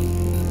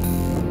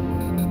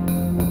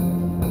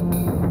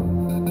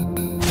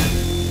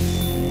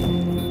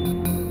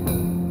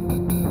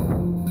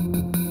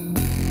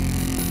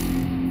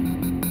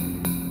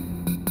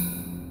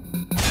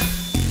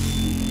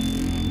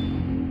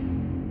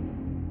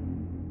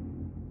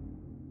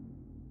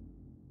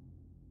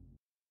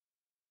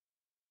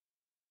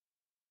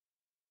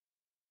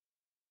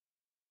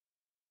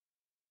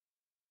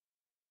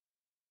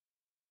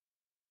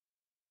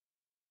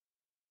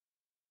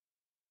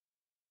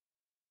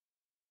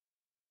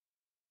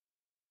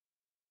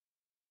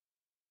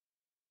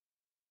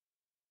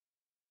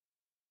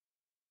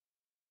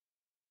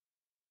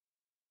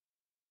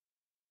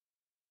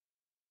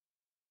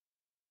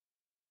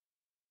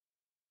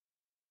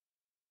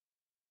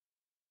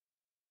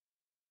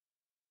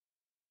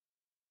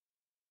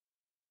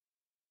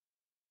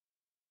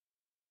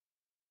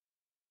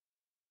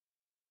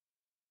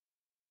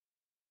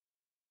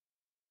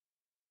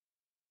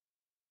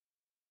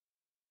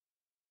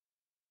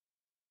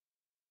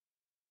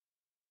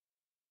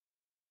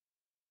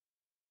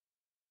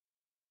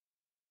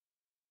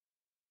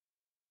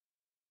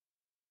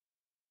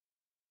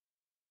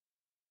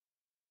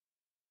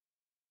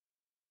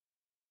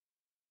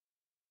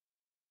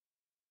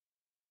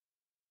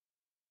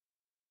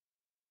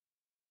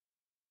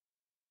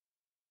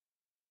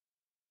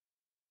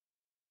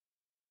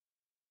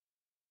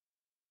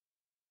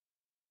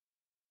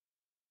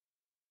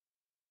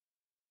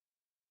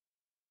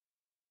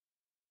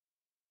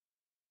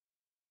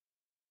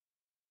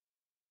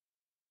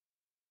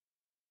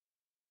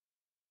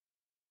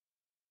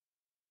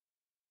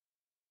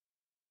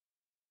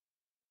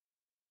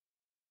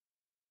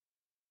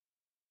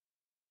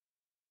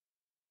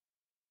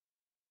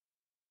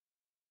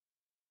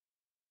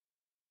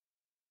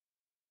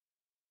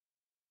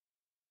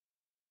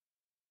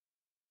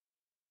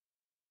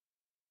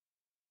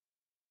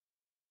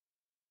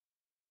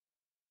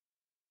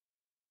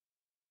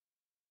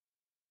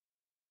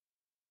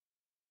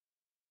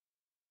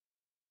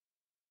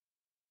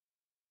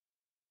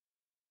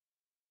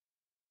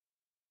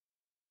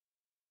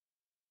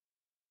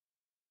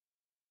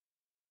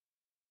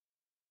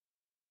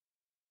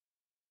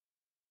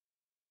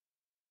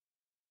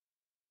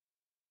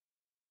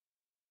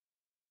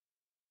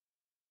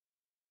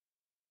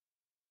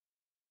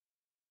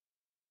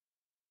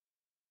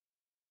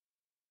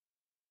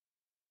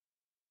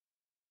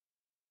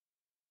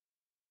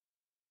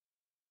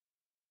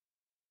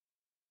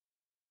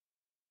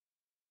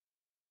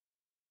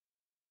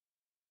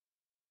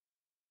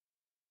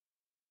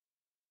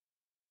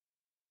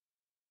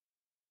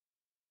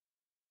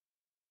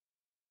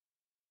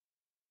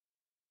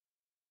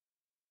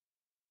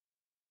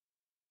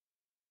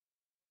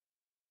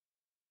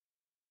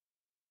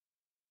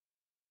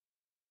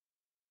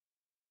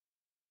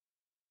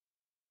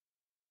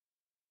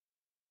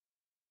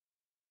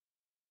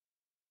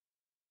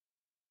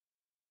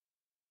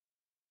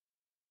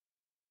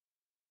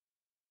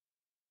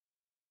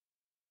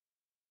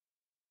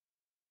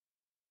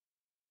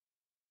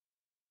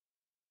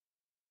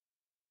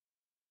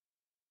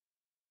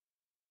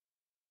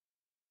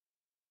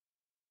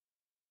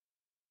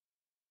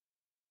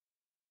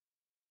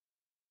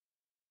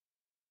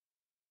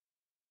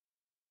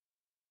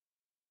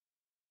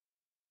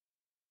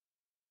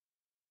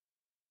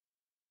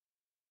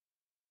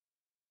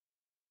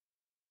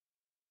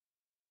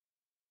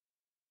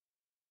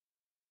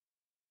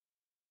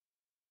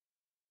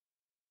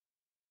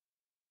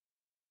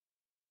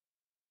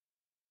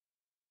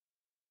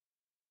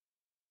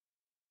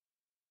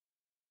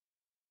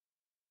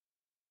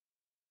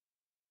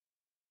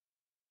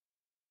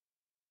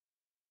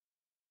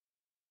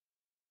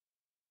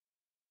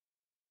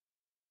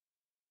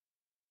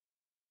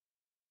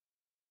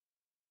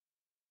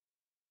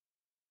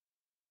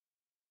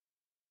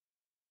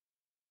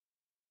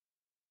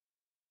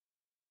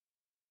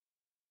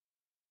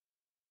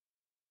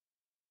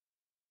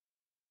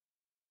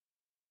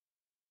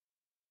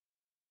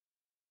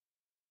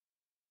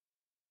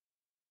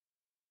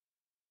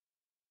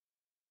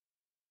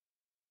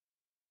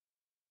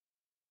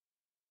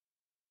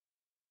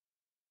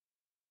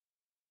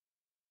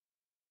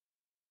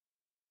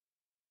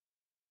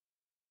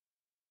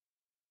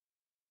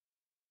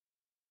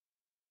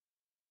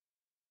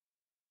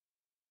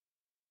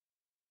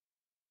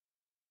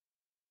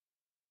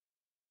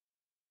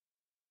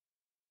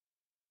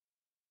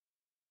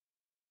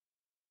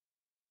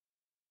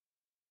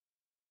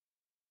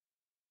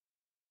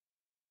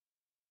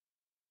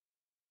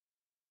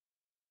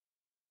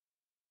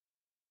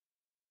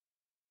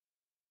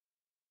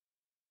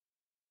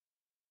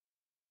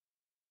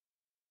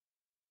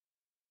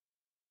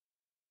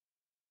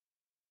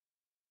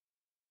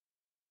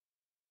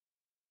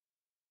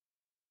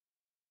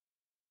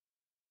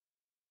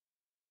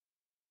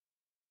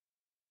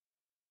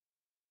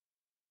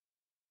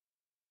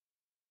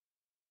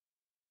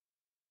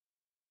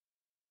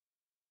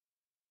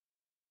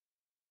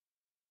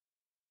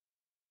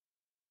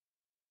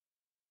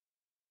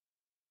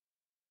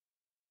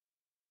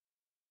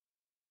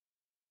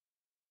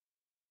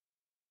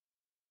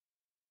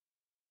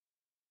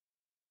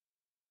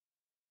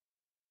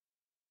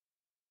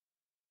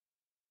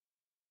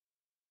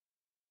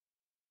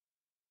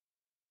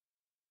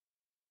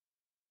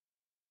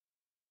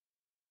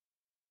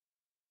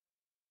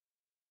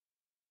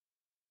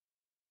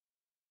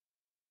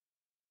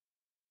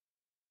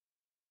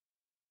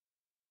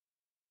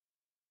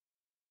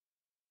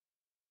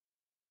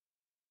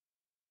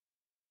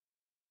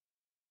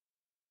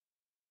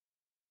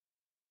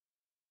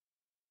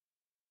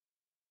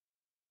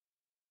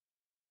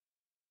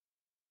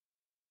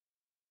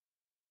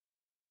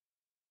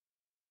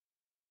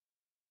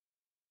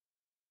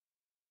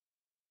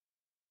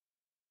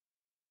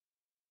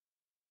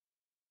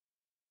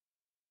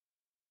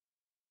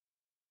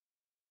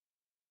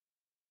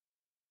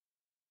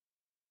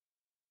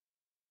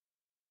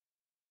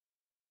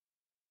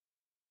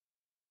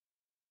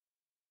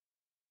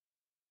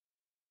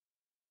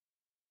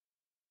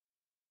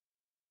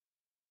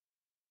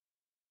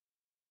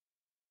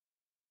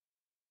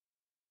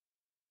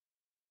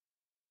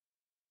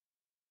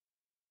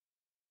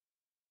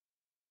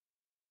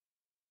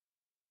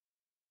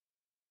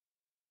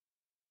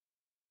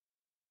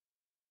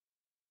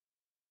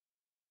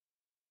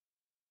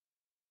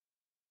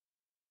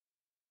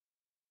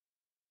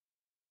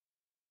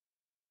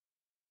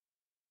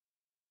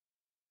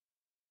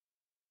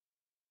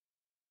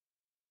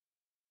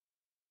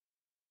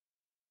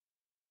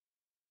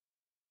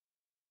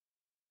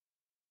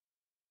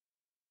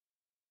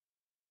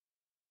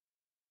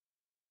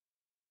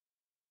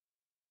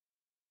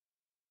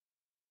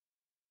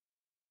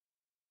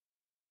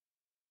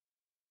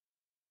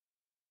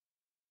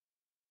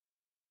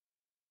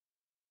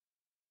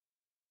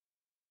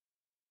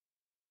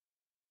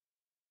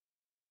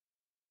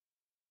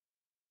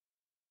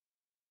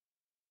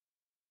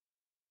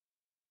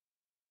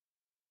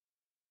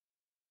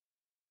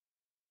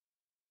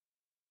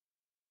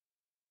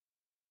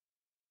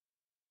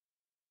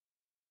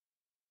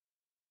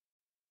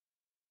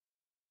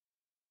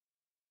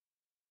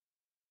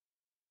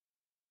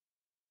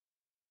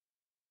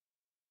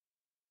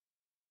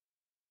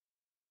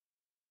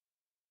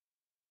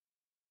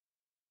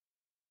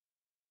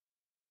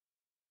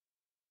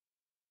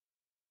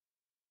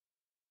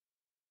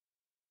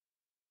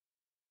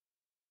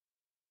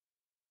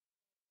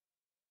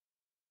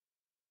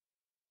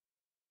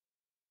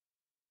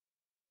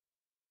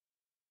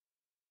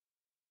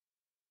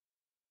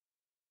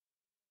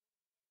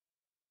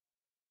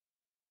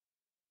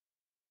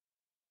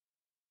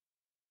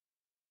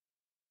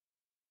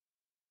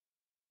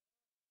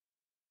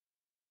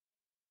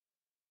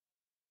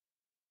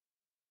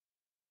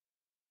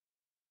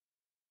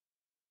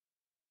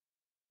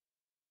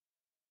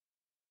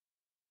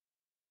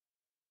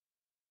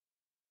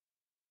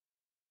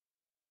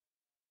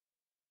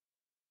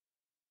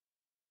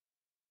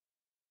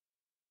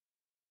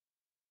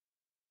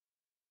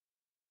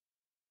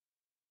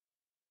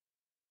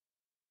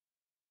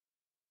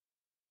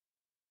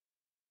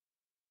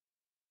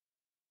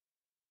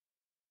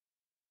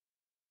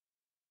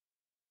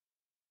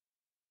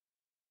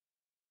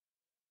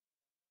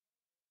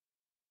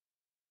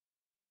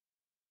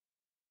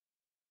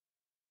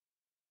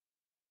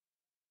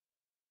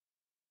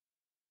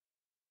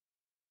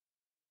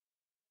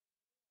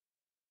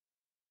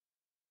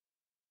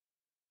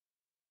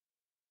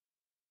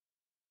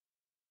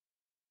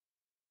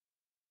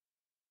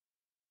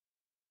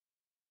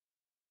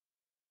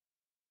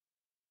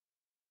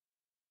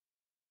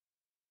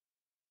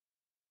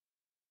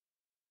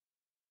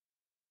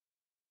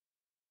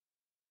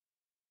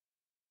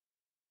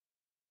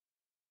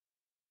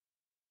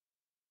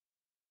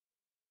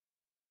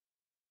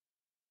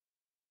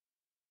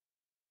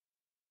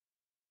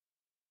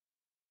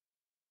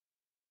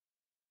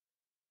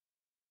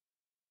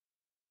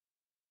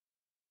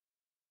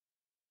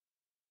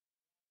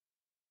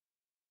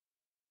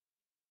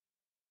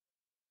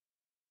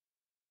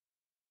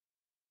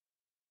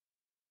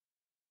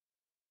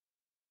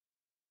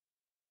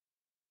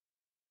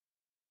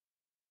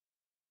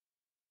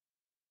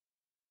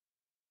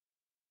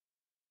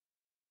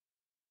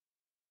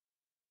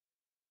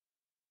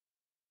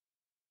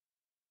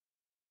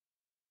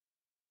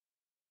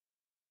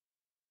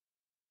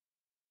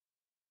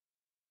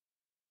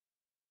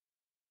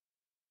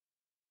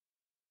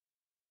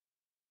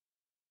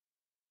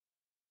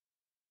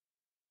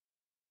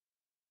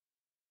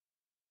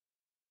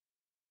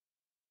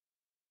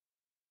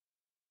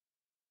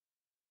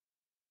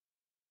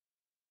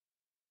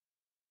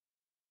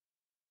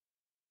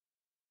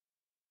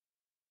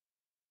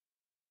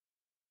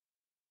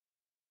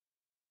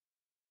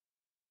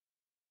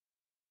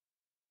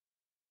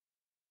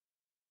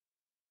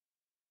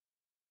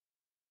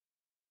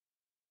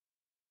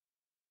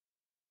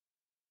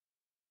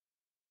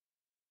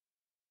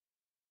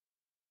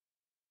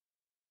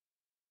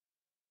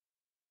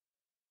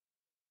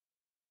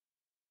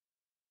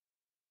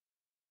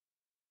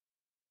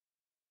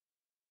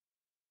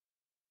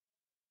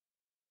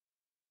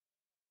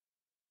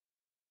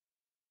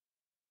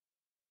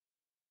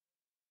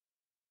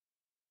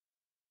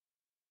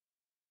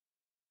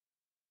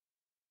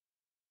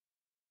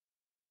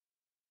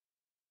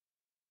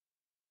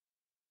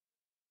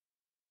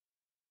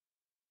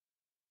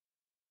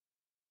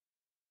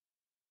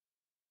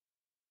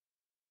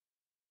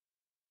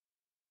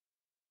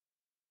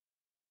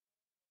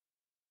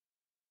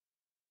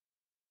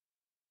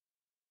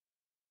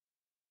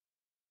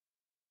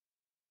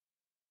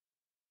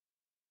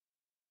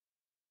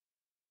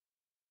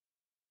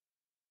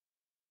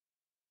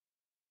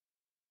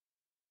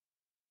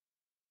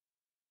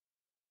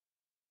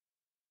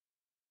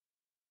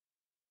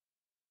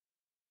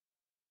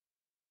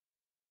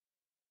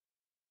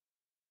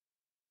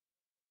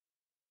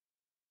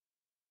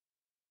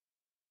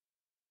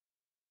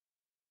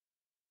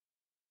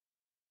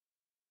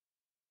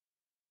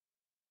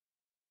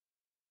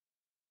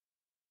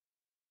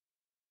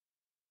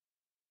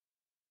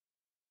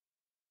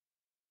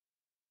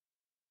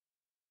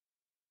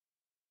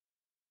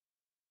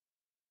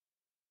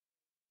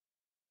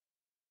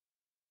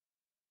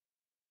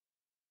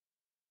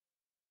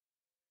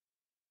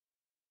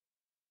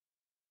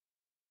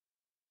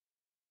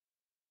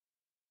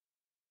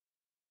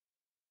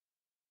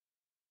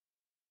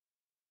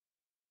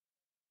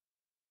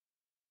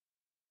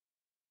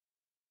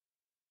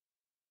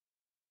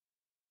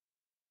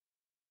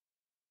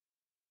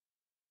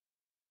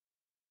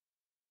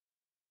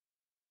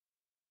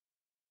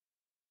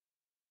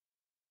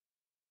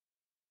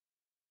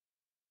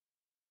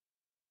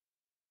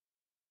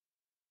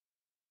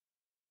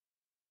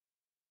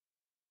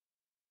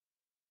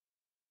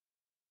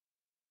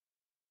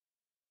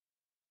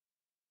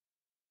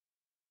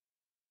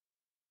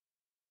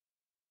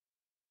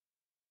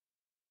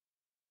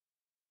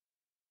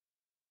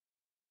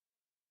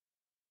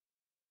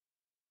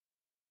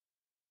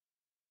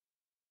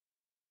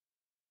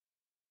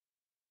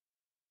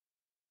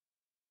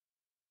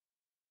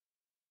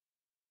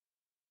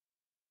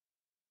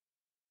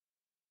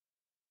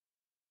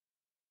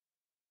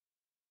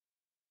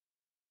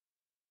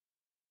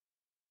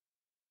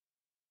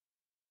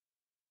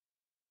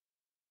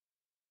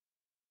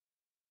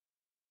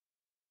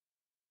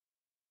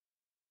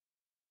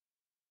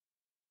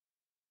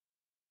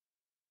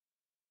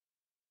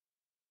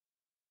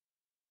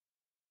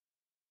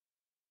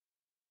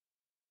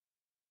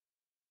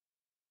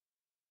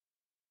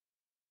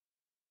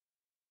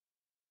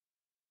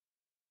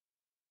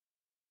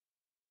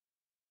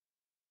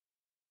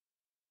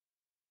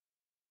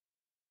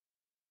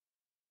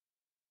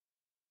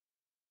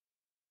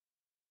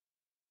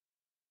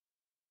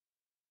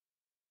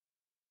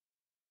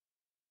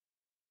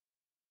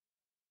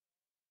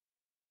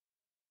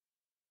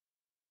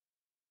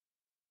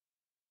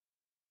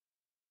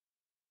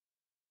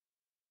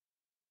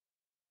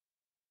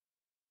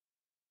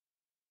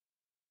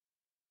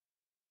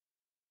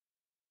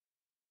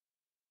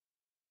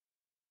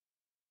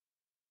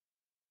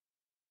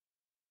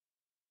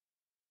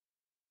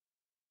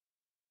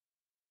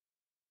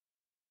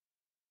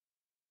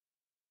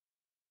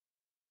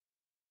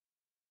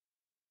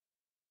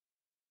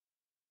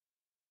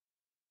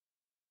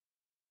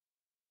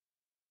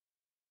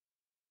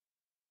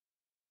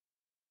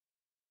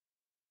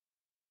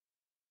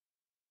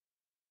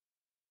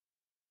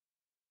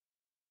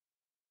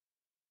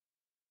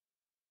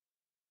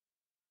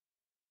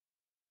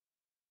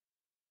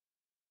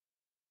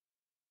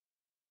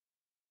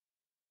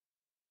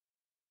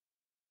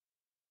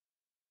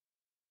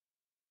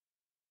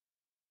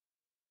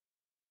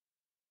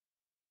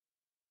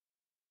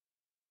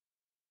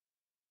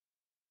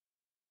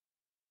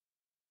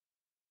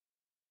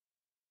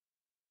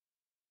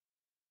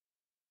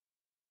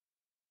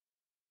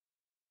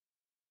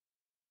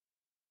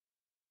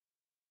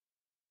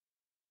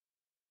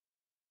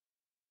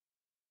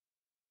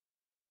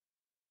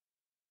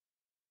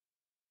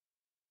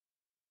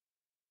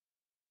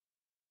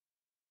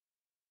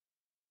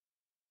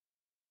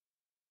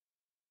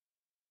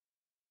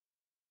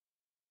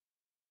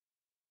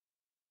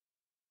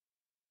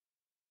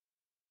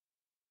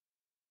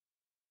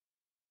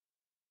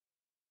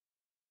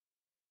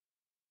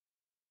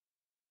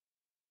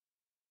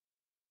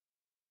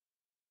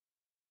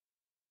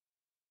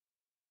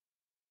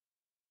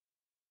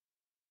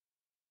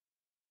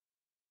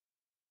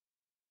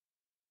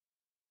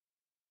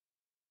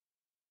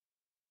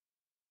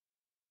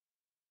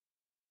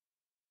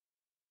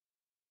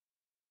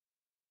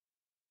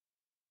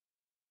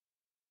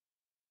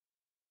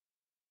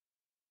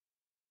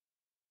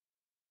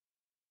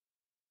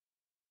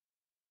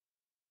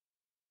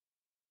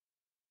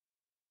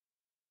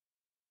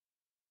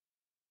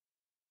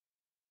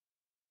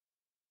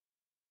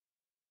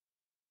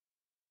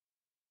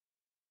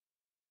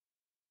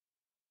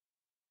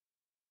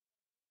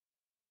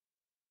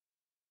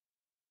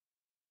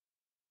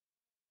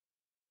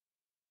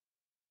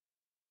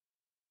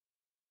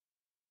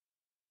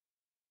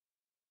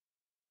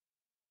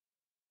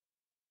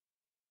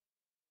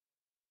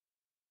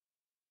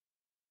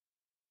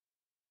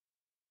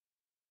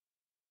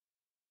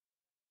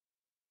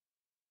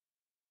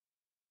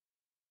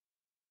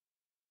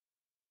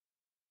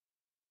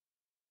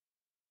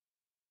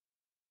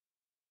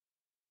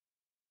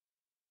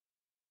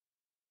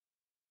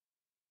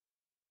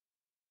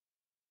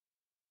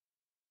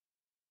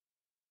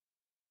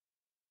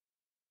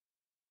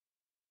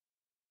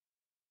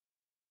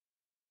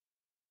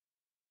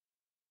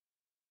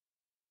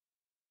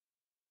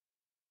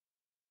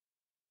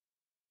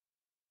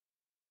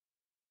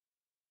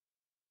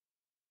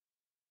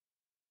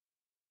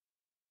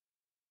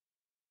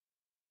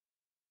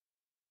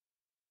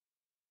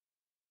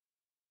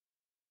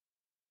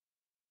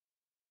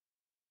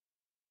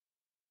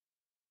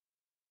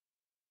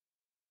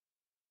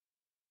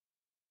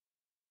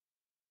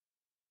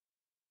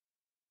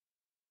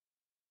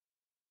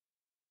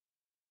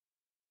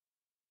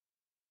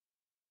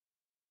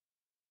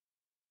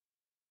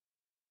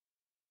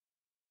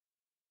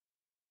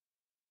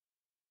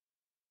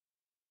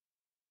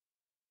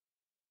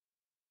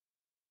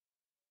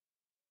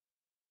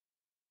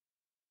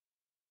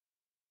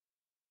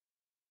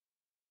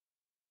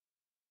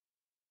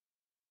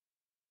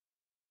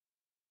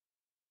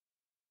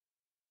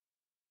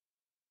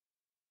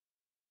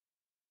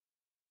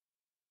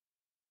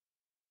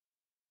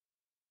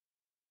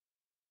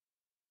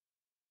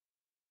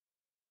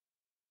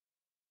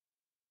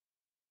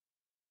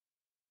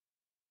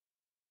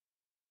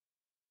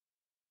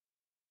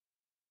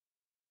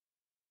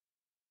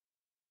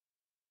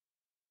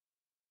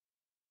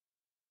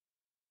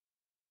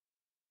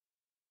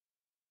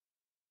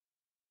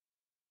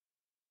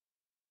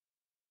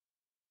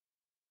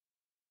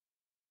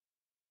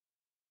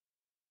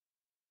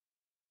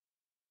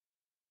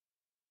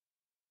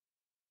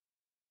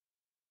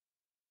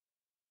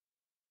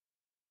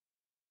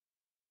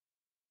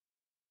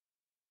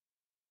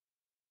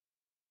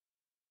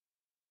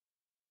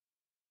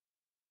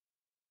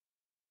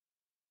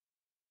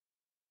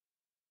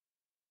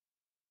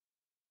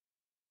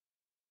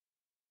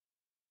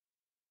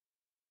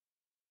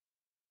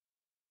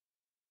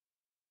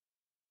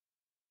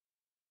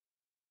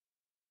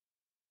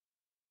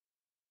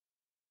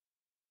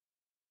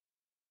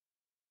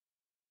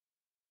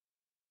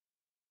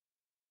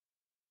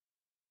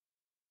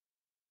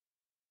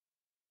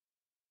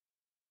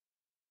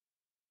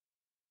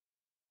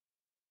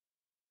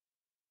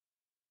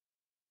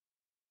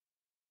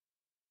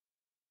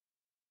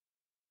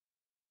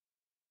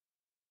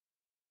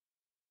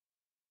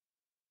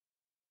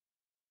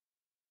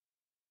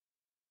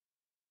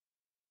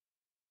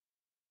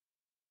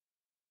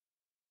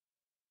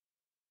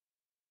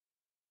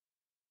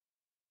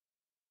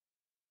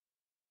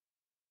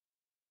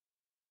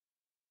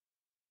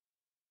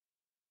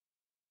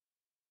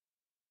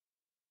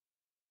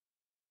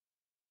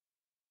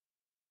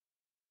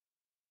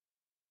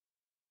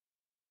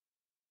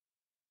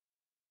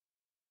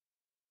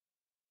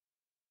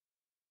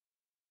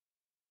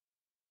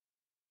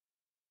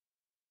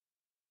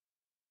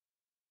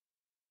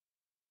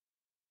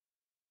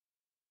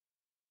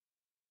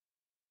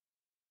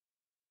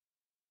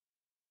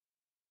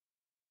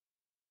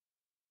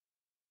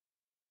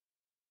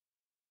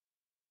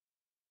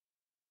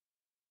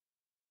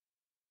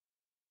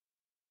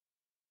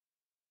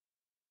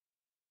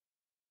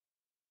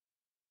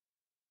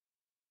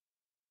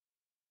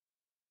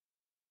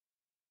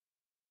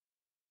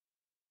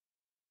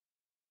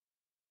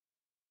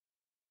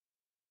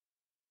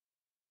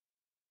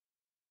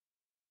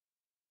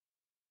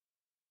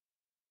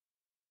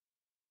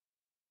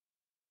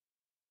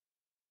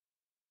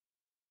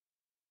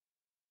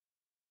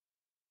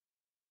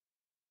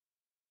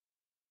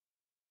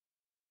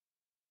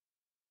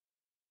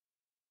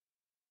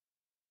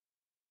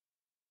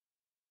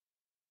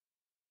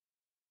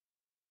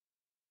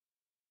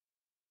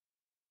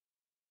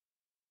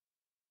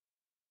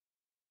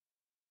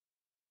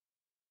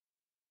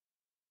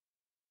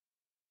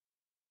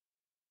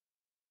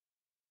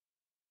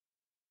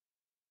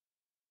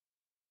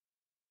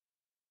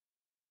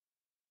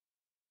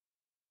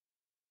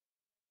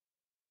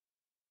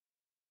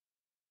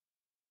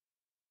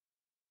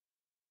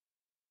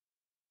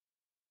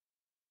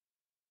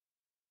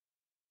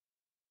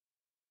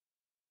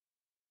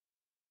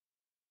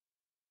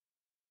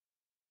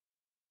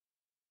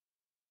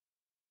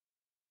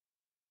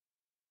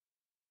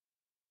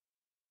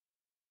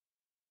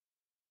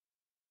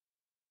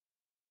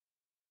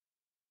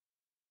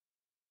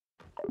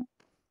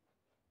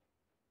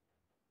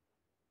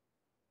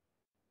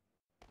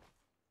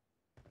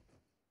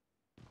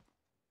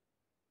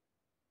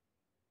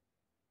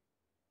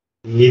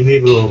ఏంది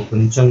బ్రో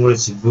కొంచెం కూడా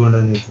సిగ్గు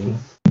ఉండదు నీకు.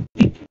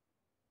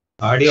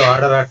 ఆడియో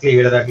ఆడరాట్లే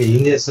ఈడరాట్లే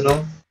ఏం చేస్తున్నావు?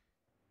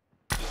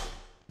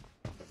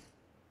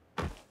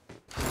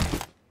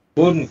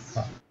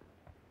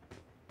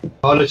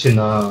 కాల్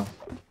వచ్చిందా?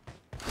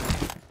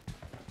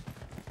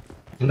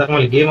 ఇందాక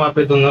మళ్ళీ గేమ్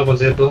ఆపేస్తుందా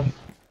కొంతసేపు?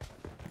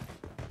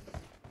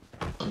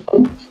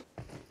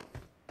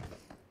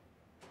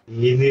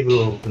 ఏంది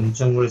బ్రో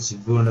కొంచెం కూడా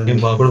సిగ్గు ఉండదు.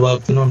 నేను బాగుడు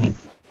బాగుతున్నాను.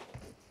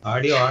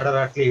 ఆడియో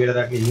ఆడరాట్లే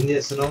ఈడరాట్లే ఏం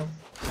చేస్తున్నావు?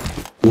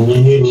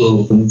 ఏంది బ్రో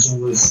కొంచెం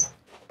కూడా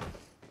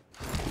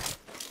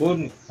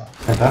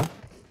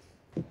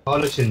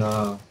కాల్ వచ్చిందా?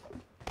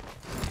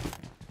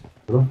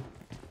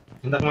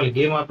 ఇందాక మళ్ళీ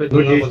గేమ్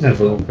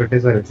ఆపేస్తుందా?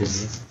 ఒకటేసారి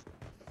వచ్చింది.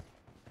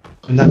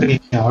 ఇందాక నీ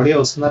ఆడియో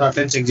వస్తున్నారా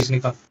అట్లే చెక్ చేసి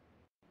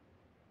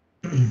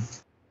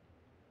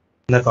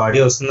ఇందాక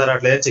ఆడియో వస్తున్నారా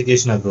అట్లే చెక్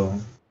చేసిన బ్రో.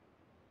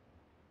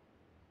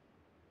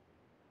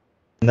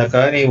 ఇందాక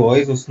నీ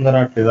వాయిస్ వస్తుందా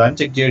రావట్లేదా అని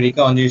చెక్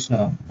చేయడానికి ఆన్ చేసిన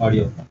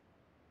ఆడియో.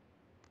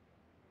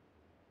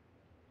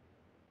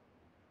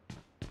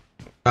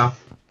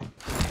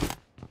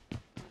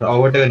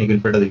 రావట్లేగా నీకు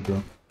వినిపెట్టదు ఇప్పుడు.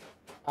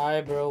 Hi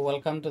bro,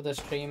 welcome to the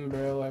stream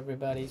bro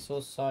everybody. So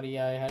sorry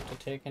I had to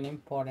take an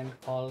important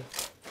call.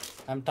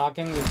 I'm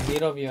talking with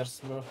 0 viewers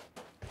bro.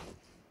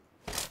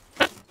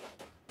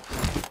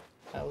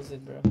 How was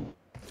it bro?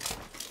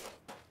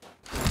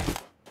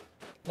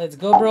 Let's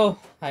go bro.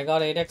 I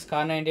got 8x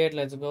car 98.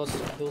 Let's go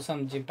do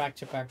some G-Pack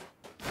Chipak.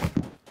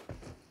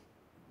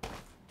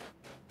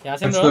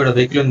 Yasin bro.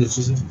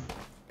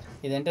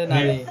 ఇదంటే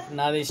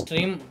నాది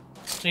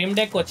stream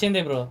deck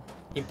వచ్చింది bro.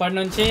 ఇప్పటి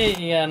నుంచి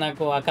ఇక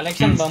నాకు ఆ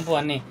collection పంపు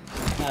అన్నీ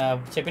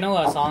చెప్పినావు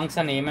ఆ సాంగ్స్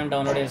అని ఏమేమి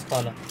డౌన్లోడ్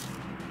చేసుకోవాలో.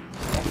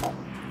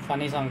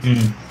 ఫనీ సాంగ్స్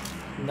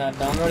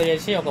డౌన్లోడ్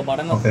చేసి ఒక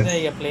బటన్ వస్తే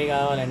ఇక ప్లే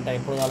కావాలంట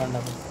ఎప్పుడు కావాలంటే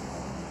అప్పుడు.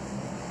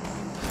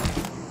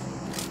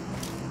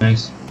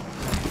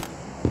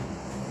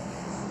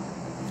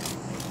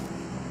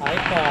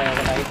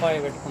 ఐపాయ్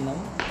పెట్టుకుందాం.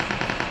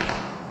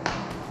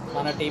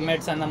 మన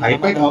టీమ్మేట్స్ అన్న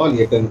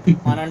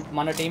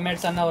మన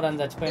టీమ్మేట్స్ అన్న ఎవరైనా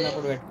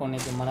చచ్చిపోయినప్పుడు పెట్టుకోండి,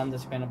 మనం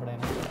చచ్చిపోయినప్పుడు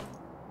అయినా.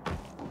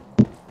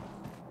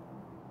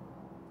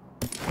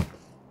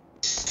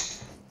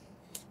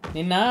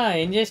 నిన్న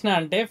ఏం చేసిన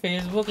అంటే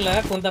ఫేస్బుక్లో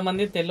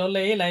కొంతమంది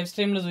తెల్లోళ్ళయి లైవ్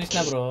స్ట్రీమ్లు చూసిన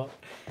బ్రో.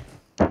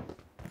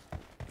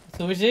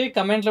 చూసి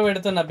కమెంట్లో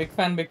పెడుతున్నా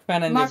బిగ్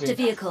ఫ్యాన్ అని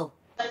చెప్పి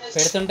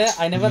పెడుతుంటే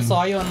I never saw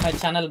you on my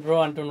channel bro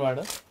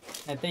అంటుండవాడు.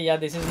 అయితే yeah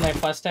this is my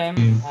first time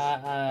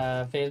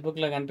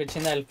ఫేస్బుక్లో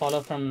కనిపించింది, I will follow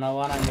from now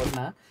అని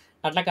అనుకుంటున్నా.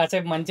 అట్లా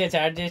కాసేపు మంచిగా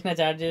చాట్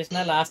చేసిన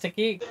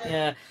లాస్ట్కి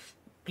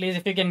please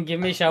if you can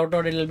give me shout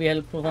out it will be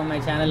helpful for my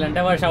channel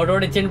అంటే వాడు షౌట్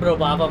అవుట్ ఇచ్చిండు బ్రో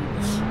పాపం.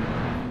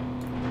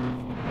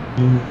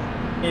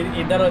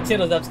 ఇద్దరు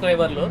వచ్చిర్రు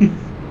సబ్స్క్రైబర్లు.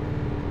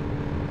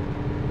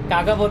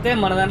 కాకపోతే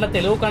మన దాంట్లో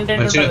తెలుగు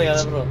కంటెంట్ ఉంటుంది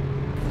కదా బ్రో.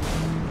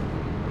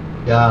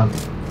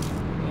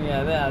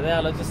 అదే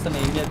ఆలోచిస్తున్నా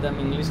ఏం చేద్దాం,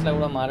 ఇంగ్లీష్లో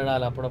కూడా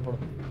మాట్లాడాలి అప్పుడప్పుడు.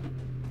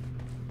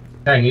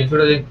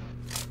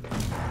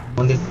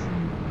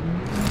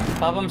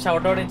 పాపం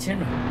షౌట్ అవుట్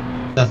ఇచ్చిండు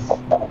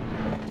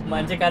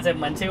మంచి కాసేపు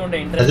మంచిగా ఉండే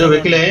ఇంట్రెస్ట్.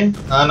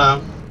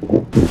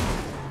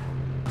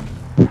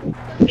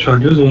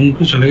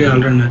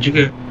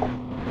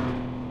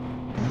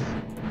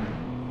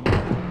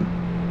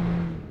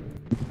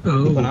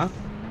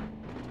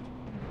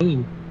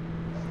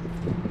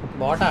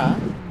 బాటా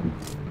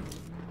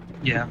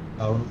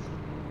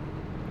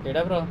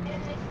ఏడా బ్రో?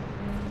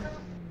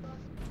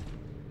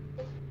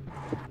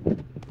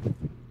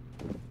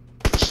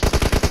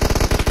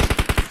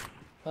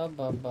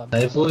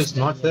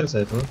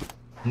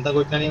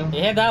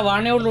 ఏదా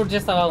వాడిని కూడా లూట్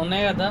చేస్తావా?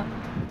 ఉన్నాయి కదా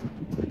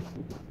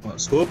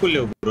స్కోప్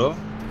లేవు బ్రో.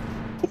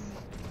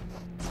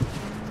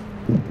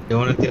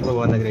 ఏమైనా తీర్పు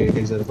వాళ్ళ దగ్గర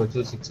 8x జరగచ్చు,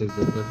 6x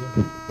జరగచ్చు.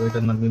 బయట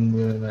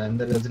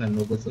అందరు కలిసి నన్ను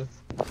నొక్కొచ్చు.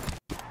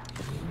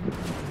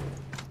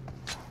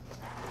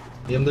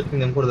 ఏం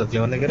దొరికింది ఏం కూడా దొరికి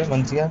ఎవరి దగ్గర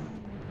మంచిగా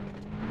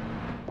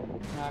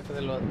నాకు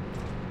తెలియదు.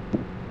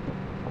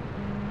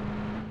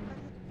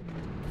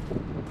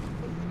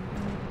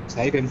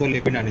 సాయి పెంపో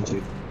లేపిండి నుంచి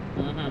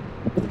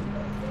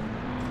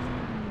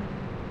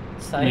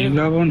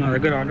నా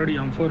దగ్గర ఆల్రెడీ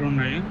M4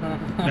 ఉన్నాయి.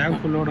 బ్యాగ్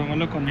ఫుల్ అవడం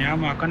వల్ల కొన్ని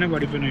యామ అక్కడనే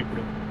పడిపోయినాయి.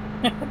 ఇప్పుడు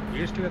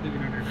వేస్ట్ గా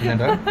దిగినాడు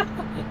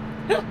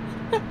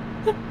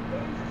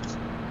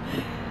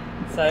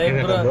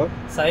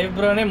సాయిబ్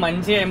బ్రోని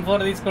మంచి M4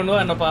 తీసుకుండు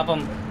అన్న పాపం.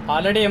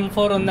 ఆల్రెడీ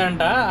M4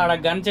 ఉందంట, ఆడ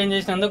గన్ చేంజ్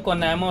చేసినందుకు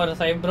కొన్ని ఏమో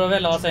సాయిబ్ బ్రోవే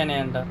లాస్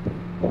అయినాయంట.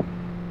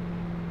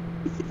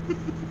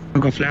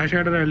 ఒక ఫ్లాష్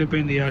ఆర్డర్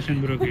వెళ్ళిపోయింది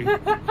యాసిన్ బ్రోకి.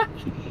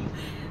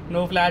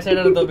 నువ్వు ఫ్లాష్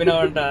ఆర్డర్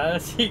దొబ్బినావంట,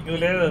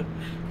 సిగ్గులేదు.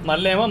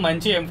 మళ్ళీ ఏమో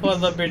మంచి M4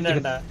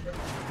 దొబ్బిండంట.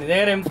 నీ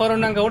దగ్గర M4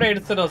 ఉన్నాక కూడా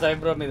ఏడుస్తున్నావు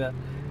సాయిబ్ బ్రో మీద.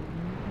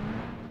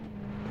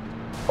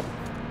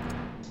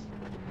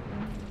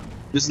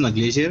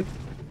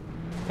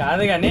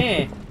 కాదు కానీ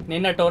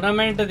నిన్న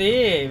టోర్నమెంట్ది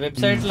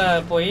వెబ్సైట్లో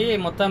పోయి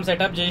మొత్తం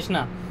సెటప్ చేసిన.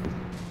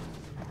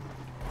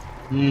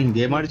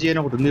 గేమ్ ఆర్జీ అని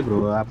ఒకటి ఉంది బ్రో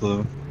యాప్.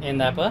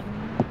 ఏంది యాప్?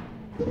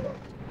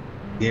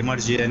 గేమ్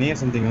ఆర్జీ అని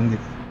సంథింగ్ ఉంది.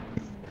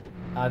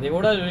 అది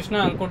కూడా చూసినా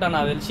అనుకుంటా,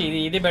 నాకు తెలిసి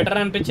ఇది బెటర్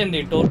అనిపించింది.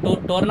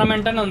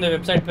 టోర్నమెంట్ అని ఉంది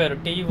వెబ్సైట్ పేరు,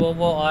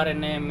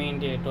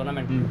 TOORNAMENT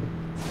టోర్నమెంట్.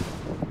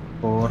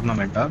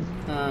 టోర్నమెంట్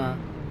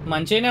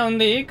మంచిగానే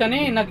ఉంది కానీ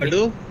నాకు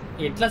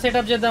ఎట్లా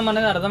సెటప్ చేద్దాం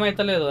అనేది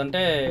అర్థమైతలేదు.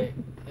 అంటే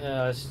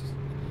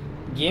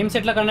గేమ్స్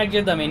ఎట్లా కండక్ట్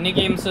చేద్దాం, ఎన్ని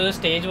గేమ్స్,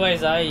 స్టేజ్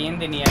వైజా,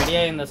 ఏంది నీ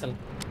ఐడియా ఏంది అసలు?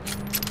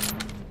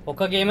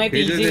 ఒక గేమ్ అయితే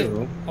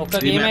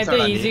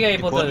ఈజీగా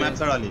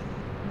అయిపోతుంది.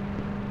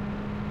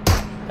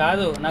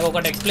 కాదు, నాకు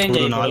ఒకటి ఎక్స్ప్లెయిన్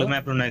చేయి. 4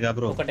 మ్యాప్లు ఉన్నాయి కదా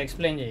బ్రో. ఒకటి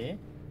ఎక్స్ప్లెయిన్ చేయి.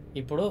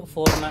 ఇప్పుడు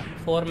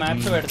 4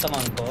 మ్యాప్స్ పెడతాం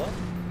అనుకో.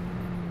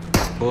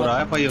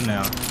 5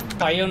 ఉన్నాయా?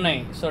 5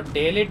 ఉన్నాయి. సో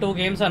డైలీ 2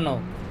 గేమ్స్ అన్నావు.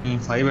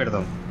 5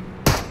 పెడదాం.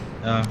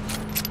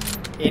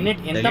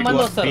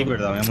 ఎంతమంది వస్తారు?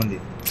 ఏముంది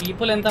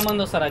పీపుల్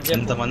ఎంతమంది వస్తారు?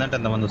 ఎంతమంది అంటే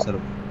ఎంతమంది వస్తారు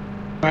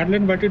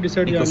ప్యాడ్లైన్ బట్టి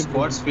డిసైడ్ చేయాలి.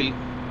 స్క్వాడ్స్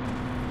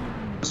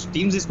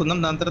టీమ్స్ తీసుకుందాం,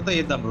 దాని తర్వాత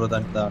వేద్దాం బ్రో.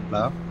 దాంట్లో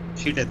అట్లా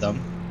షీట్ వేద్దాం.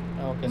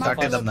 ఓకే, స్టార్ట్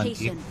చేద్దాం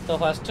దానికి. So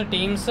first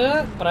teams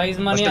prize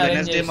money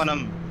arrange చేసి మనం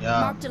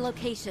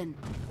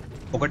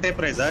ఒకటే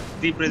ప్రైజ్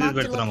 3 ప్రైజెస్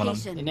పెడుతున్నాం మనం.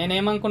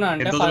 నేనేమనుకున్నా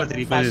అంటే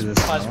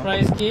ఫస్ట్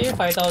ప్రైజ్ కి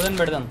 5000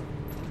 పెడదాం.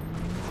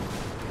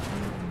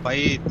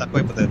 5 తక్కువ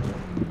అయిపోతుంది.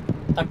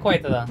 తక్కువ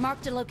అవుతుందా?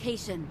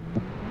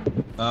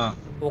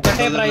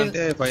 ఒకటే ప్రైజ్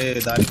అంటే 5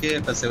 దానికి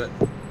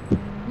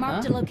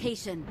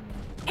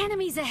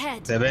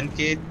 7k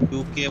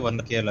 2k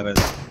 1k అలా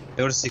పెడదాం.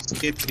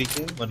 6k 3k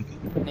 1k.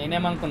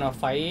 నేనేమనుకున్నా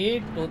 5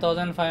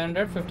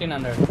 2500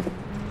 1500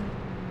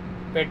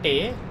 పెట్టి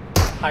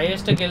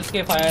హైయెస్ట్ కిల్స్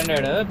కి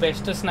 500,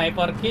 బెస్ట్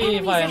స్నైపర్ కి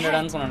 500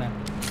 అనుకున్నా నేను.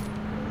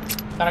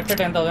 కరెక్ట్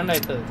 10,000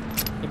 అవుతుంది.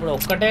 ఇప్పుడు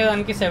ఒక్కటే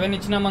దానికి 7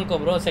 ఇచ్చినాం అనుకో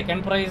బ్రో,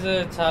 సెకండ్ ప్రైజ్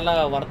చాలా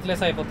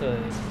వర్త్లెస్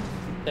అయిపోతుంది.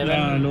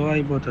 లో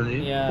అయిపోతుంది.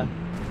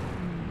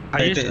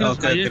 హైయెస్ట్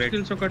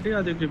స్కిల్స్ ఒకటి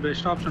అది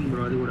బెస్ట్ ఆప్షన్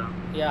బ్రో. అది కూడా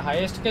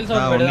హైయెస్ట్ స్కిల్స్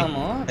ఒకటి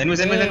పెడదాము.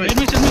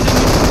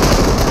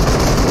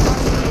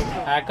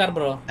 హ్యాకర్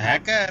బ్రో,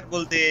 హ్యాకర్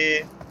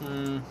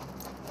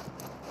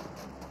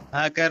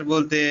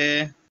बोलते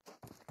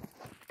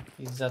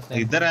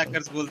इधर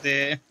हैकर्स बोलते.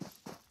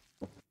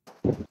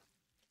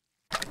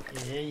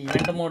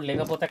 ఈవెంట్ మోడ్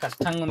లేకపోతే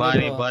కష్టంగా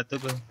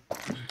ఉంది.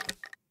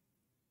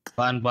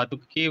 వాని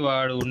బతుకుకి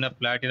వాడు ఉన్న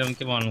ప్లాటినం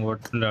కి మనం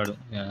కొట్టున్నాడు.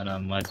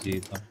 మా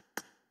జీవితం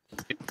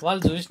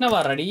వాళ్ళు చూసినా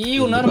వారు రెడీ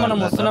ఉన్నారు, మనం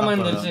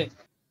వస్తున్నామని తెలిసి.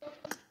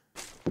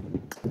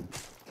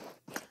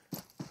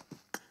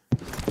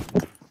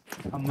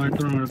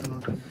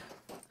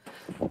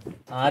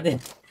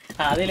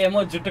 అదిలేమో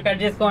జుట్టు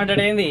కట్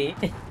చేసుకోమంటాడు. ఏంది?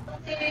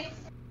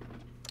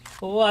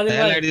 ఓ అది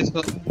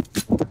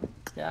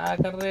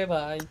రే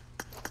బాయ్.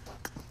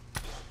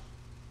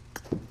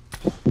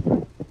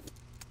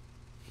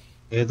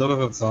 ఏదో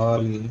ఒక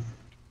కావాలి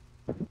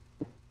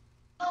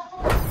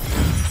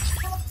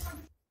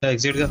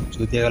ఎగ్జిట్ గా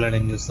చూతేయాలని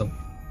ఏం చేస్తాం.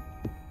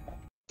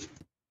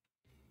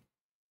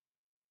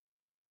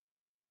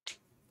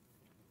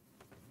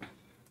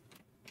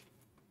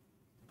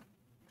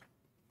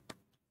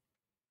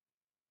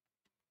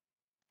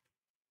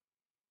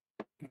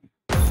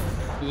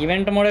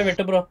 ఈవెంట్ మోడే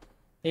పెట్టు బ్రో.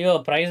 ఇగో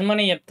ప్రైజ్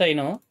మనీ చెప్తా.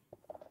 నేను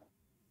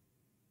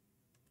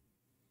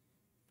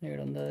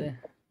 700.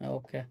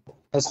 Okay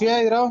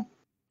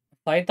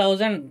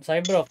 5000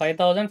 Sai bro.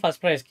 5000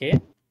 first prize కి.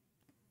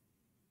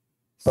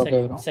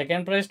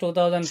 Second prize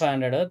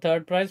 2500,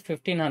 third prize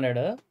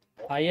 1500,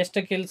 highest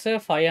kills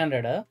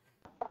 500,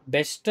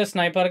 best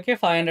sniper కి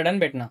 500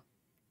 అని పెట్టిన.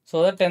 సో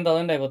దట్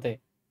 10,000 అయిపోతాయి.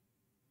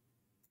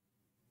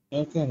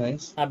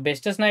 ఆ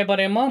బెస్ట్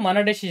స్నైపర్ ఏమో మన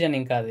డెసిజన్,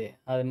 ఇంకా అది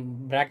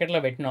బ్రాకెట్ లో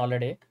పెట్టిన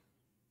ఆల్రెడీ.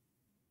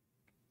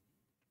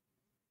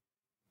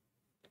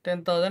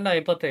 10,000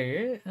 అయిపోతాయి.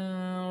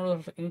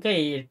 ఇంకా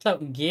ఎట్లా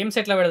గేమ్స్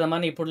ఎట్లా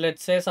పెడదామని ఇప్పుడు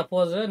let's say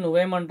suppose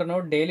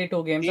నువ్వేమంటున్నావు daily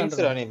 2 games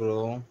అంటున్నావు బ్రో.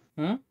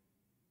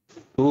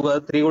 2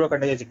 కాదు 3 కూడా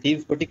కండక్ట్ చేయొచ్చు.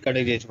 టీమ్స్ పెట్టి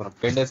కండక్ట్ చేయొచ్చు. మనం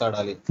 10 days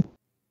ఆడాలి.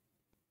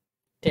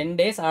 10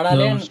 days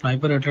ఆడాలి.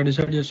 స్నైపర్ ఎట్లా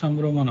డిసైడ్ చేస్తాం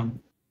బ్రో మనం?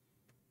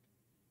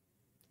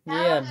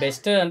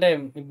 బెస్ట్ అంటే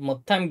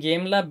మొత్తం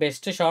గేమ్ లా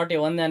బెస్ట్ షాట్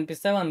ఎవరిని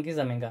అనిపిస్తే వానికి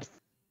ఇస్తాం. ఇంకా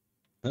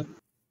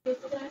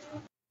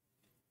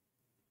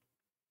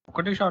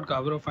ఒకటే షాట్ కా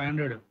బ్రో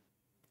 500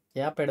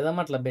 పెడదాం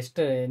అట్లా. బెస్ట్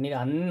నీకు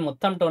అన్ని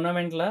మొత్తం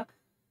టోర్నమెంట్ లా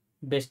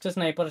బెస్ట్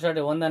స్నైపర్ షాట్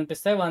ఎవరిని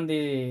అనిపిస్తే వాంది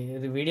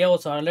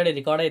వీడియోస్ ఆల్రెడీ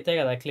రికార్డ్ అవుతాయి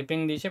కదా,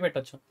 క్లిప్పింగ్ తీసి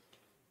పెట్టచ్చు.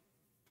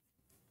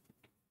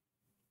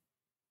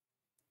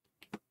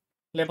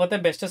 లేకపోతే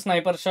బెస్ట్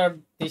స్నైపర్ షాట్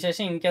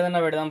తీసేసి ఇంకేదైనా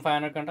పెడదాం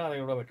 500 కంటే, అది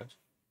కూడా పెట్టచ్చు.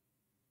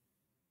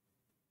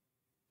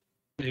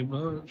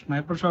 ఇప్పుడు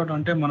స్నైపర్ షాట్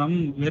అంటే మనం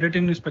వేరే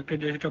టీమ్ ని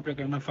స్పెక్టేట్ చేసేటప్పుడు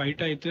ఎక్కడైనా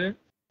ఫైట్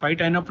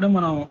అయినప్పుడే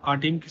మనం ఆ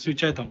టీమ్ కి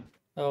స్విచ్ అవుతాం.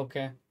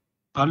 ఓకే,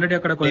 ఆల్రెడీ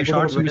అక్కడ కొన్ని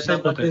షాట్స్ మిస్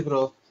అయిపోతాయి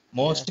బ్రో.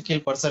 మోస్ట్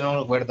కిల్ పర్సన్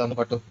పెడతాం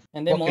పట్టు.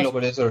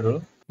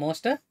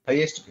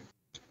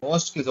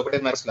 మోస్ట్ కిల్స్ ఒకటే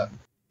match law.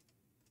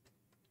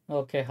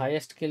 Okay,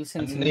 highest kills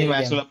in single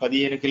match లో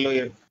 15 కిల్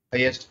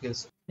హైయెస్ట్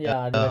కిల్స్.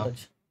 అది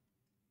పెట్టొచ్చు.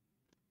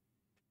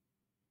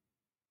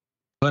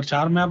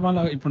 4 మ్యాప్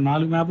ఇప్పుడు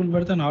 4 మ్యాప్లు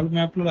పెడితే 4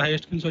 మ్యాప్లో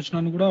హైయెస్ట్ కిల్స్ వచ్చినా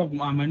కూడా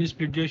ఆ మనీ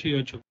స్ప్లిట్ చేసి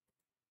ఇవ్వచ్చు.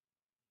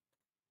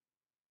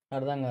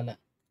 అర్థం కాలే.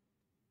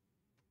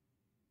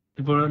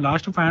 ఇప్పుడు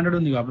లాస్ట్ 500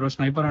 ఉంది బ్రో,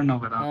 స్నైపర్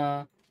అన్నావు కదా,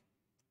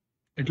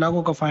 ఎట్లాగో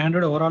ఒక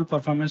 500 ఓవరాల్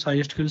పర్ఫార్మెన్స్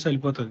హైయెస్ట్ కిల్స్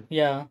వెళ్ళిపోతుంది.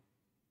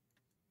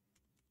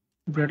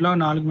 ఇప్పుడు ఎట్లా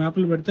 4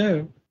 మ్యాప్లు పెడితే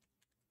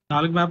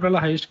 4 మ్యాప్లలో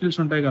హైయెస్ట్ కిల్స్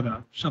ఉంటాయి కదా,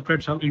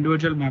 సపరేట్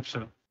ఇండివిజువల్ మ్యాప్స్.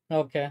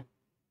 ఓకే,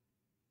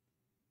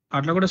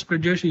 అట్లా కూడా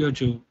స్ప్రెడ్ చేసి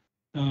ఇవ్వచ్చు.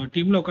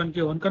 టీంలో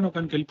ఒకరికి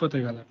ఒకరికి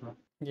వెళ్ళిపోతాయి కదా అట్లా.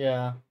 యా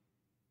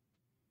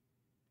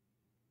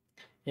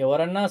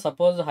ఎవరన్నా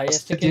సపోజ్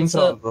హైయెస్ట్ టీమ్స్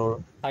రావాలి బ్రో.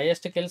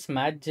 కిల్స్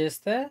మ్యాచ్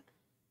చేస్తే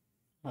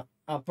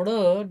అప్పుడు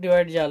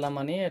డివైడ్ చేయాలా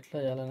మనీ, ఎట్లా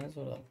చేయాలని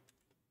చూడాలి.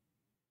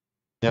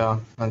 యా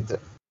అంతే.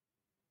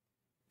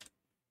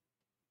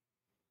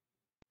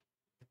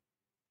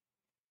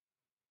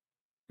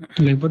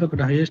 లేకపోతే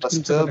ఒకటి హైయెస్ట్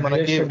ఫస్ట్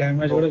మనకి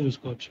డ్యామేజ్ కూడా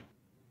చూసుకోవచ్చు.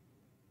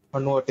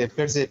 నువ్వు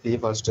టెంప్లెట్స్ చెప్పి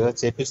ఫస్ట్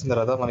చేపించిన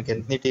తర్వాత మనకి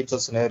ఎన్ని టీమ్స్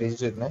వస్తున్నాయి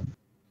రిజిస్టర్ అవుతున్నాయి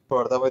ఇప్పుడు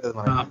అర్థమవుతుంది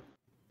మనకి.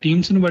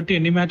 టీమ్స్ ని బట్టి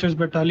ఎన్ని మ్యాచెస్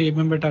పెట్టాలి,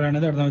 ఏమేమి పెట్టాలి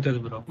అనేది అర్థమవుతుంది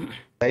బ్రో.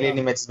 డైలీ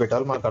ఎన్ని మ్యాచెస్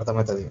పెట్టాలి మనకు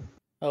అర్థమవుతుంది.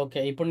 ఓకే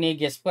ఇప్పుడు నీ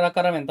గెస్ట్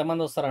ప్రకారం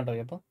ఎంతమంది వస్తారంటారు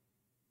చెప్పు?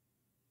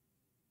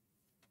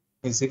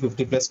 ఈజీ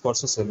 50+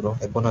 స్క్వాడ్స్ వస్తాయి బ్రో.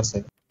 ఎక్కువనే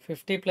వస్తాయి.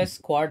 50+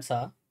 స్క్వాడ్సా?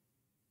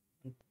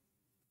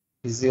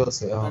 ఈజీ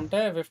వస్తాయి. అంటే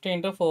 50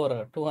 × 4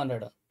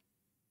 200.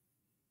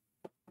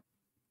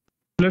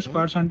 ప్లస్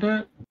స్క్వాడ్స్ అంటే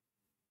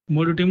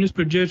 3 టీంలు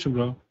స్ప్లిట్ చేయొచ్చు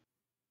బ్రో.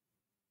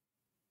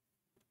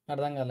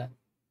 అర్థం కాలే.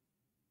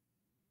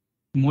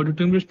 3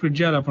 టీంలు స్ప్లిట్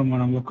చేయాలి. అప్పుడు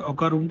మనం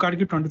ఒక రూమ్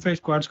కాడికి 25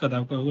 స్క్వాడ్స్ కదా.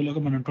 ఒక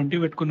ఊళ్ళోకి మనం 20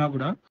 పెట్టుకున్నా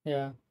కూడా,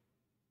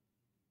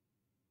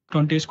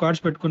 20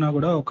 స్క్వాడ్స్ పెట్టుకున్నా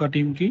కూడా ఒక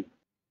టీంకి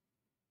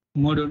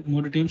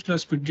 3 టీమ్స్ లో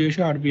స్ప్లిట్ చేసి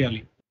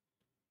ఆడిపియాలి.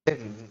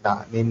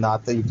 నేను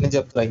నాతో ఇట్లే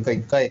చెప్తున్నా,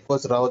 ఇంకా ఎక్కువ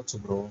రావచ్చు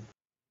బ్రో.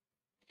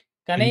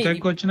 కానీ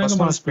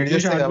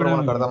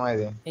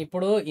అర్థమైంది.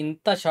 ఇప్పుడు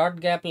ఇంత షార్ట్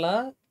గ్యాప్ లా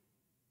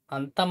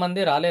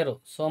అంతమంది రాలేరు.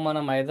 సో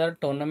మనం ఐదర్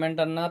టోర్నమెంట్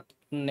అన్నా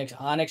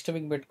నెక్స్ట్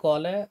వీక్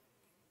పెట్టుకోవాలి,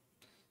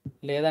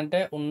 లేదంటే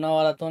ఉన్న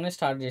వాళ్ళతోనే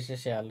స్టార్ట్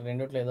చేసేసేయాలి.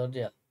 రెండిట్లో ఏదో ఒకటి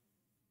చేయాలి.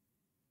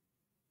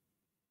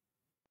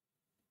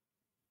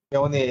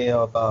 ఏముంది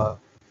ఒక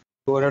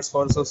 200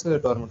 స్క్వాడ్స్ వస్తే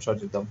టోర్నమెంట్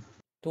స్టార్ట్ చేద్దాం.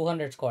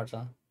 200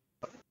 స్క్వాడ్సా?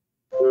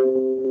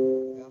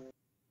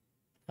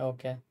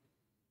 ఓకే.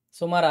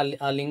 సో మరి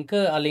ఆ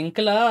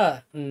లింక్లా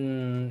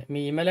మీ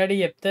ఈమెయిల్ ఐడి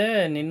చెప్తే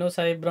నిన్ను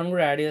సైబ్రోన్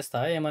కూడా యాడ్ చేస్తా.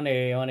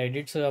 ఏమైనా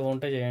ఎడిట్స్ అవి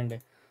ఉంటే చేయండి.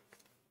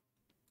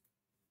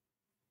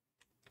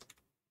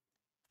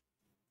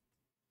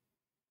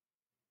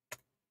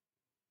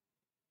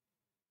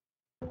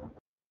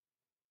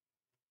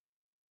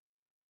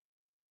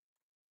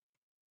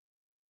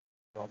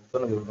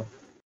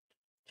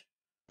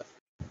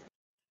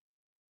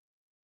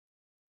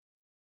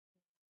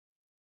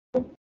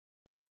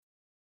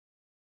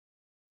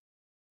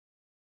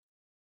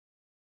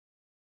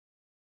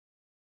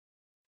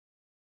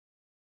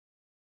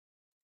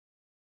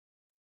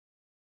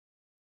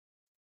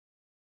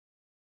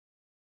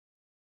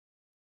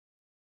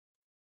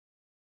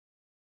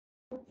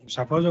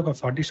 సపోజ్ ఒక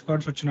 40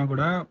 స్క్వాడ్స్ వచ్చినా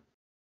కూడా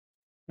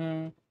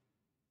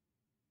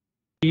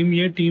టీమ్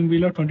ఏ టీమ్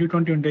బిలో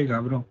 20-20 ఉంటాయి కదా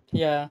బ్రో.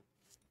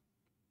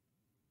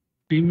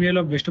 టీమ్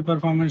ఏలో best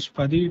performance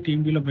 10,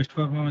 team below best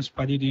performance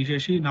 10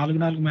 తీసేసి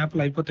 4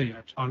 మ్యాప్లు అయిపోతాయి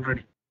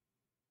ఆల్రెడీ.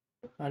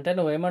 అంటే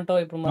నువ్వేమంటావు?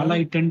 ఇప్పుడు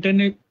మళ్ళీ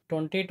 10-10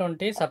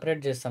 20-20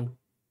 సపరేట్ చేస్తాం.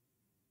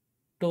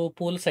 2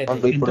 పూల్స్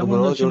అయితే ఇప్పుడు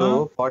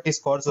 40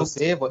 స్క్వాడ్స్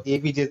వస్తే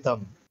ఏబీ చేద్దాం.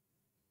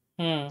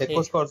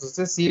 ఎక్కువ స్క్వాడ్స్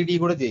వస్తే సిడి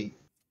కూడా చేయి.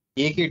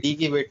 ఏకి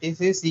డికి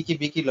పెట్టేసి సికి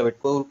బికి ఇలా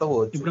పెట్టుకుంటూ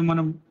పోవచ్చు. ఇప్పుడు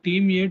మనం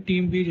టీమ్ ఏ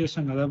టీమ్ బి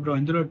చేస్తాం కదా బ్రో.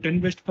 అందులో 10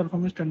 బెస్ట్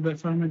పర్ఫార్మెన్స్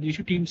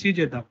తీసి టీమ్ సి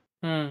చేద్దాం.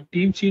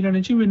 టీమ్ సి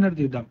నుంచి విన్నర్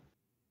తీద్దాం.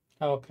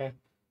 ఓకే.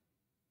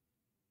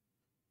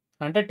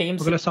 అంటే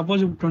టీమ్స్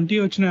సపోజ్ 20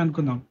 వచ్చినాయి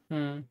అనుకుందాం.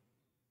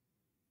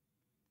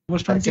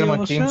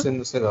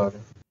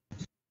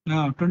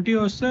 20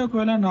 వస్తే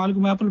ఒకవేళ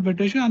 4 మ్యాప్లు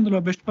పెట్టేసి అందులో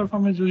బెస్ట్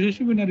పర్ఫార్మెన్స్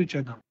చూసేసి విన్నర్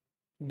ఇచ్చేద్దాం.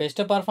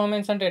 బెస్ట్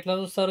పర్ఫార్మెన్స్ అంటే ఎట్లా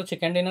చూస్తారు?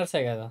 చికెన్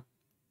డిన్నర్సే కదా.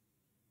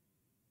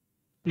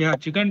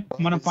 చికెన్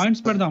మన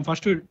పాయింట్స్ పెడదాం.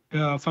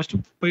 ఫస్ట్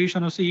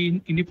పొజిషన్ వస్తే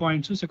ఇన్ని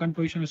పాయింట్స్, సెకండ్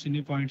పొజిషన్ వస్తే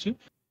ఇన్ని పాయింట్స్,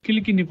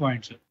 కిల్కి ఇన్ని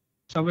పాయింట్స్.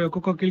 సపోజ్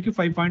ఒక్కొక్క కిల్కి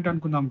 5 పాయింట్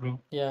అనుకుందాం బ్రో.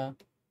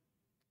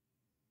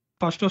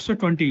 ఫస్ట్ వస్తే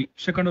 20,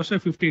 సెకండ్ వస్తే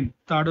 15,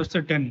 థర్డ్ వస్తే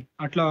 10.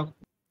 అట్లా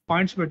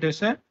పాయింట్స్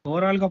పెట్టేస్తే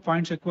ఓవరాల్ గా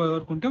పాయింట్స్ ఎక్కువ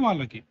ఎవరుకుంటే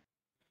వాళ్ళకి.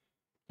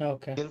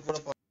 ఓకే.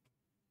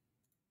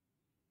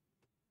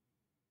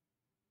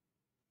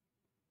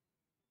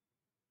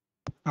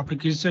 అప్పుడు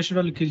కిల్ చేసే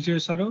వాళ్ళు కిల్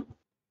చేస్తారు,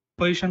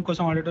 పొజిషన్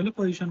కోసం ఆడేటోళ్ళు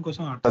పొజిషన్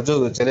కోసం ఆడతారు.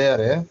 चले जा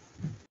रहे हैं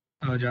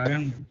जा रहे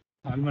हैं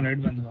हाल में राइट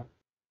बंद हुआ.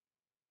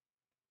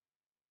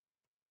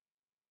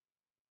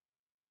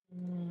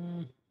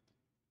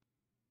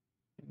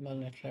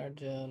 మళ్ళీ ఎట్లా యాడ్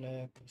చేయాలి?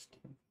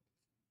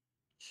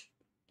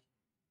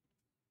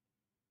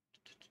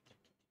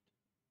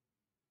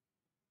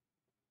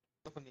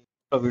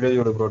 వీడియో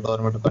చూడు బ్రో.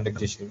 టోర్నమెంట్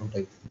కండక్ట్ చేసి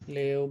ఉంటాయి.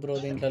 లేవు బ్రో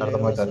దీంట్లో.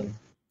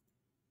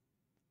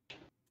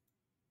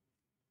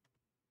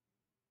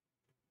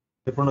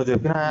 ఇప్పుడు నువ్వు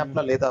చెప్పిన యాప్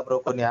లో లేదా బ్రో?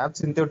 కొన్ని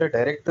యాప్స్ ఇంతే ఉంటాయి,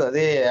 డైరెక్ట్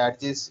అదే యాడ్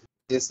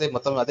చేస్తే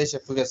మొత్తం అదే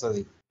షఫుల్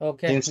చేస్తుంది.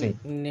 ఓకే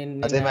నేను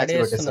యాడ్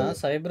చేస్తున్నా.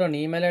 సై బ్రో నీ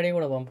ఈమెయిల్ ఐడి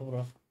కూడా పంపు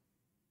బ్రో.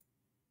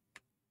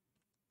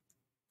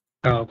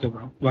 Okay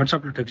bro.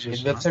 వాట్సాప్ లో టెక్స్ట్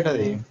చేసి వెబ్సైట్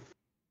అది.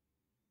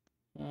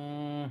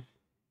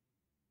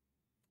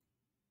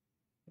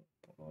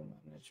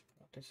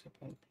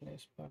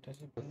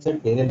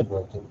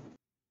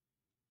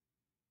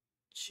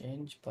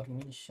 Change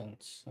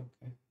permissions.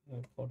 Okay.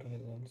 Report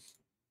results.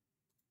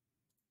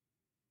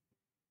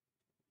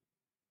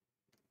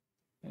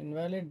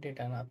 Invalid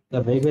data ना क्या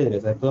भेज रहे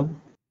सर तुम?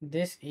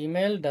 This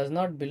email does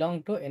not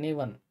belong to any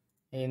one.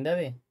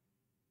 ఏందది?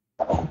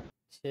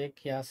 షేక్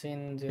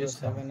యాసిన్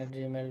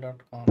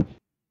 07@gmail.com.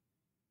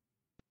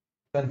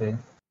 అంతే.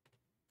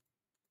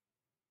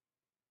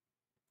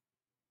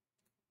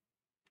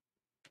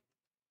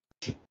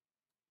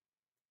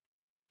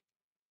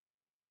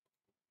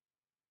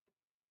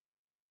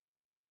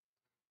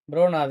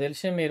 బ్రో నాకు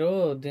తెలిసి మీరు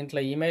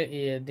దీంట్లో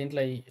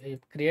దీంట్లో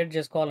create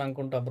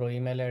చేసుకోవాలనుకుంటా bro.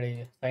 Email ID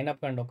sign up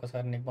కండి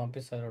ఒక్కసారి, నీకు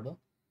పంపిస్తాడు చూడు.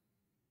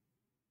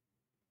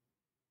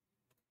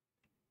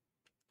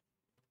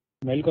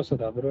 మెయిల్కి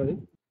వస్తుందా బ్రో అది?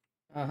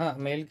 ఆహా,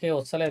 మెయిల్కి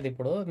వస్తలేదు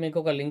ఇప్పుడు. మీకు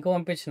ఒక లింక్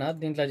పంపించిన,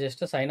 దీంట్లో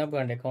జస్ట్ సైన్ అప్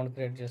కండి, అకౌంట్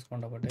క్రియేట్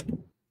చేసుకోండి ఒకటి.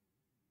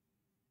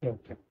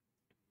 ఓకే.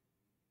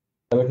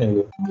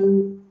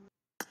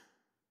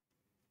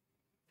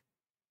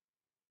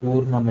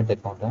 టూర్నమెంట్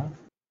అకౌంటా?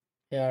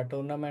 Yeah,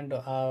 tournament.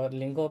 ఆ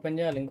లింక్ ఓపెన్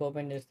చేయి. ఆ లింక్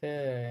ఓపెన్ చేస్తే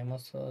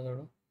ఏమొస్తుందో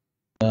చూడు.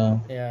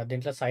 యా,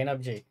 దీంట్లో సైన్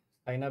అప్ చేయి.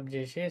 సైన్ అప్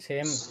చేసి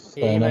సేమ్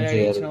ఏ ఈమెయిల్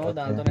ఐడి ఇచ్చినావో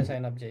దాంతోనే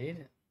సైన్ అప్ చేయి,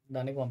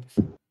 దానికి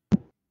పంపిస్తాను.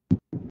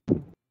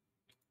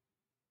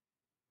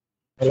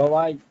 Hello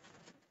bye.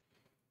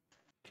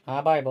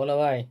 బాయ్ బోలో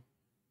బాయ్.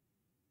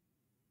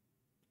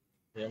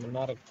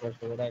 ఏమన్నా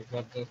రిక్వెస్ట్ కూడా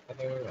యాక్సెప్ట్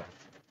చేస్తలేవు.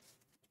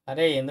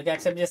 అరే ఎందుకు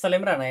యాక్సెప్ట్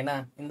చేస్తలేంరా నాయనా?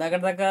 ఇందాక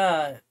దాకా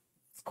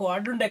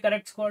స్క్వాడ్ ఉండే,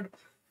 కరెక్ట్ స్క్వాడ్.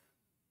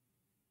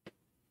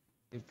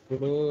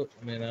 ఇప్పుడు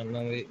నేను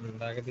అన్నది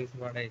ఇందాక తీసి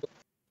పడే.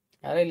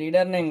 అరే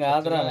లీడర్ నేను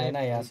కాదురా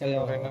నాయనా, యాసిన్.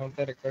 ఎవరైనా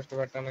ఉంటే రిక్వెస్ట్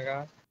పెట్టానుగా.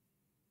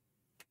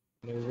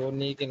 నువ్వు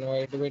నీకు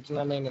ఇన్వైట్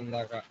పెట్టినా నేను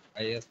ఇందాక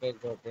ఐఎస్ఐ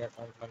గోపి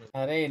అకౌంట్.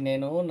 అరే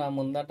నేను నా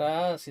ముందట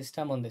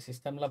సిస్టమ్ ఉంది,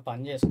 సిస్టంలో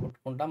పని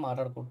చేసుకుంటా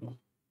మాట్లాడుకుంటున్నాం.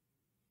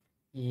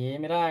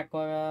 ఏమిరా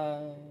ఎక్కువగా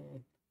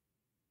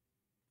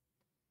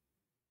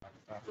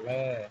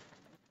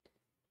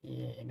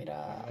ఏమిరా.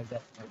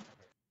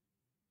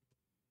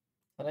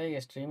 సరే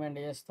ఇక స్ట్రీమ్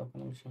ఎండ్ చేస్తా, ఒక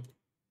నిమిషం.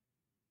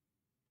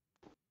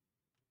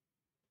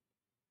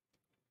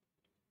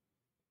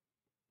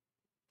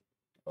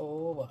 ఓ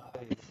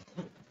బాయ్.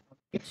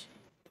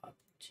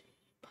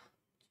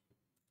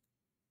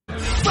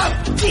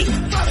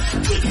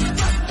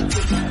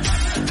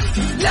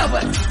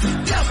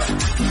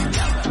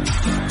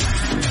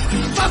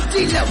 PUBG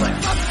lover.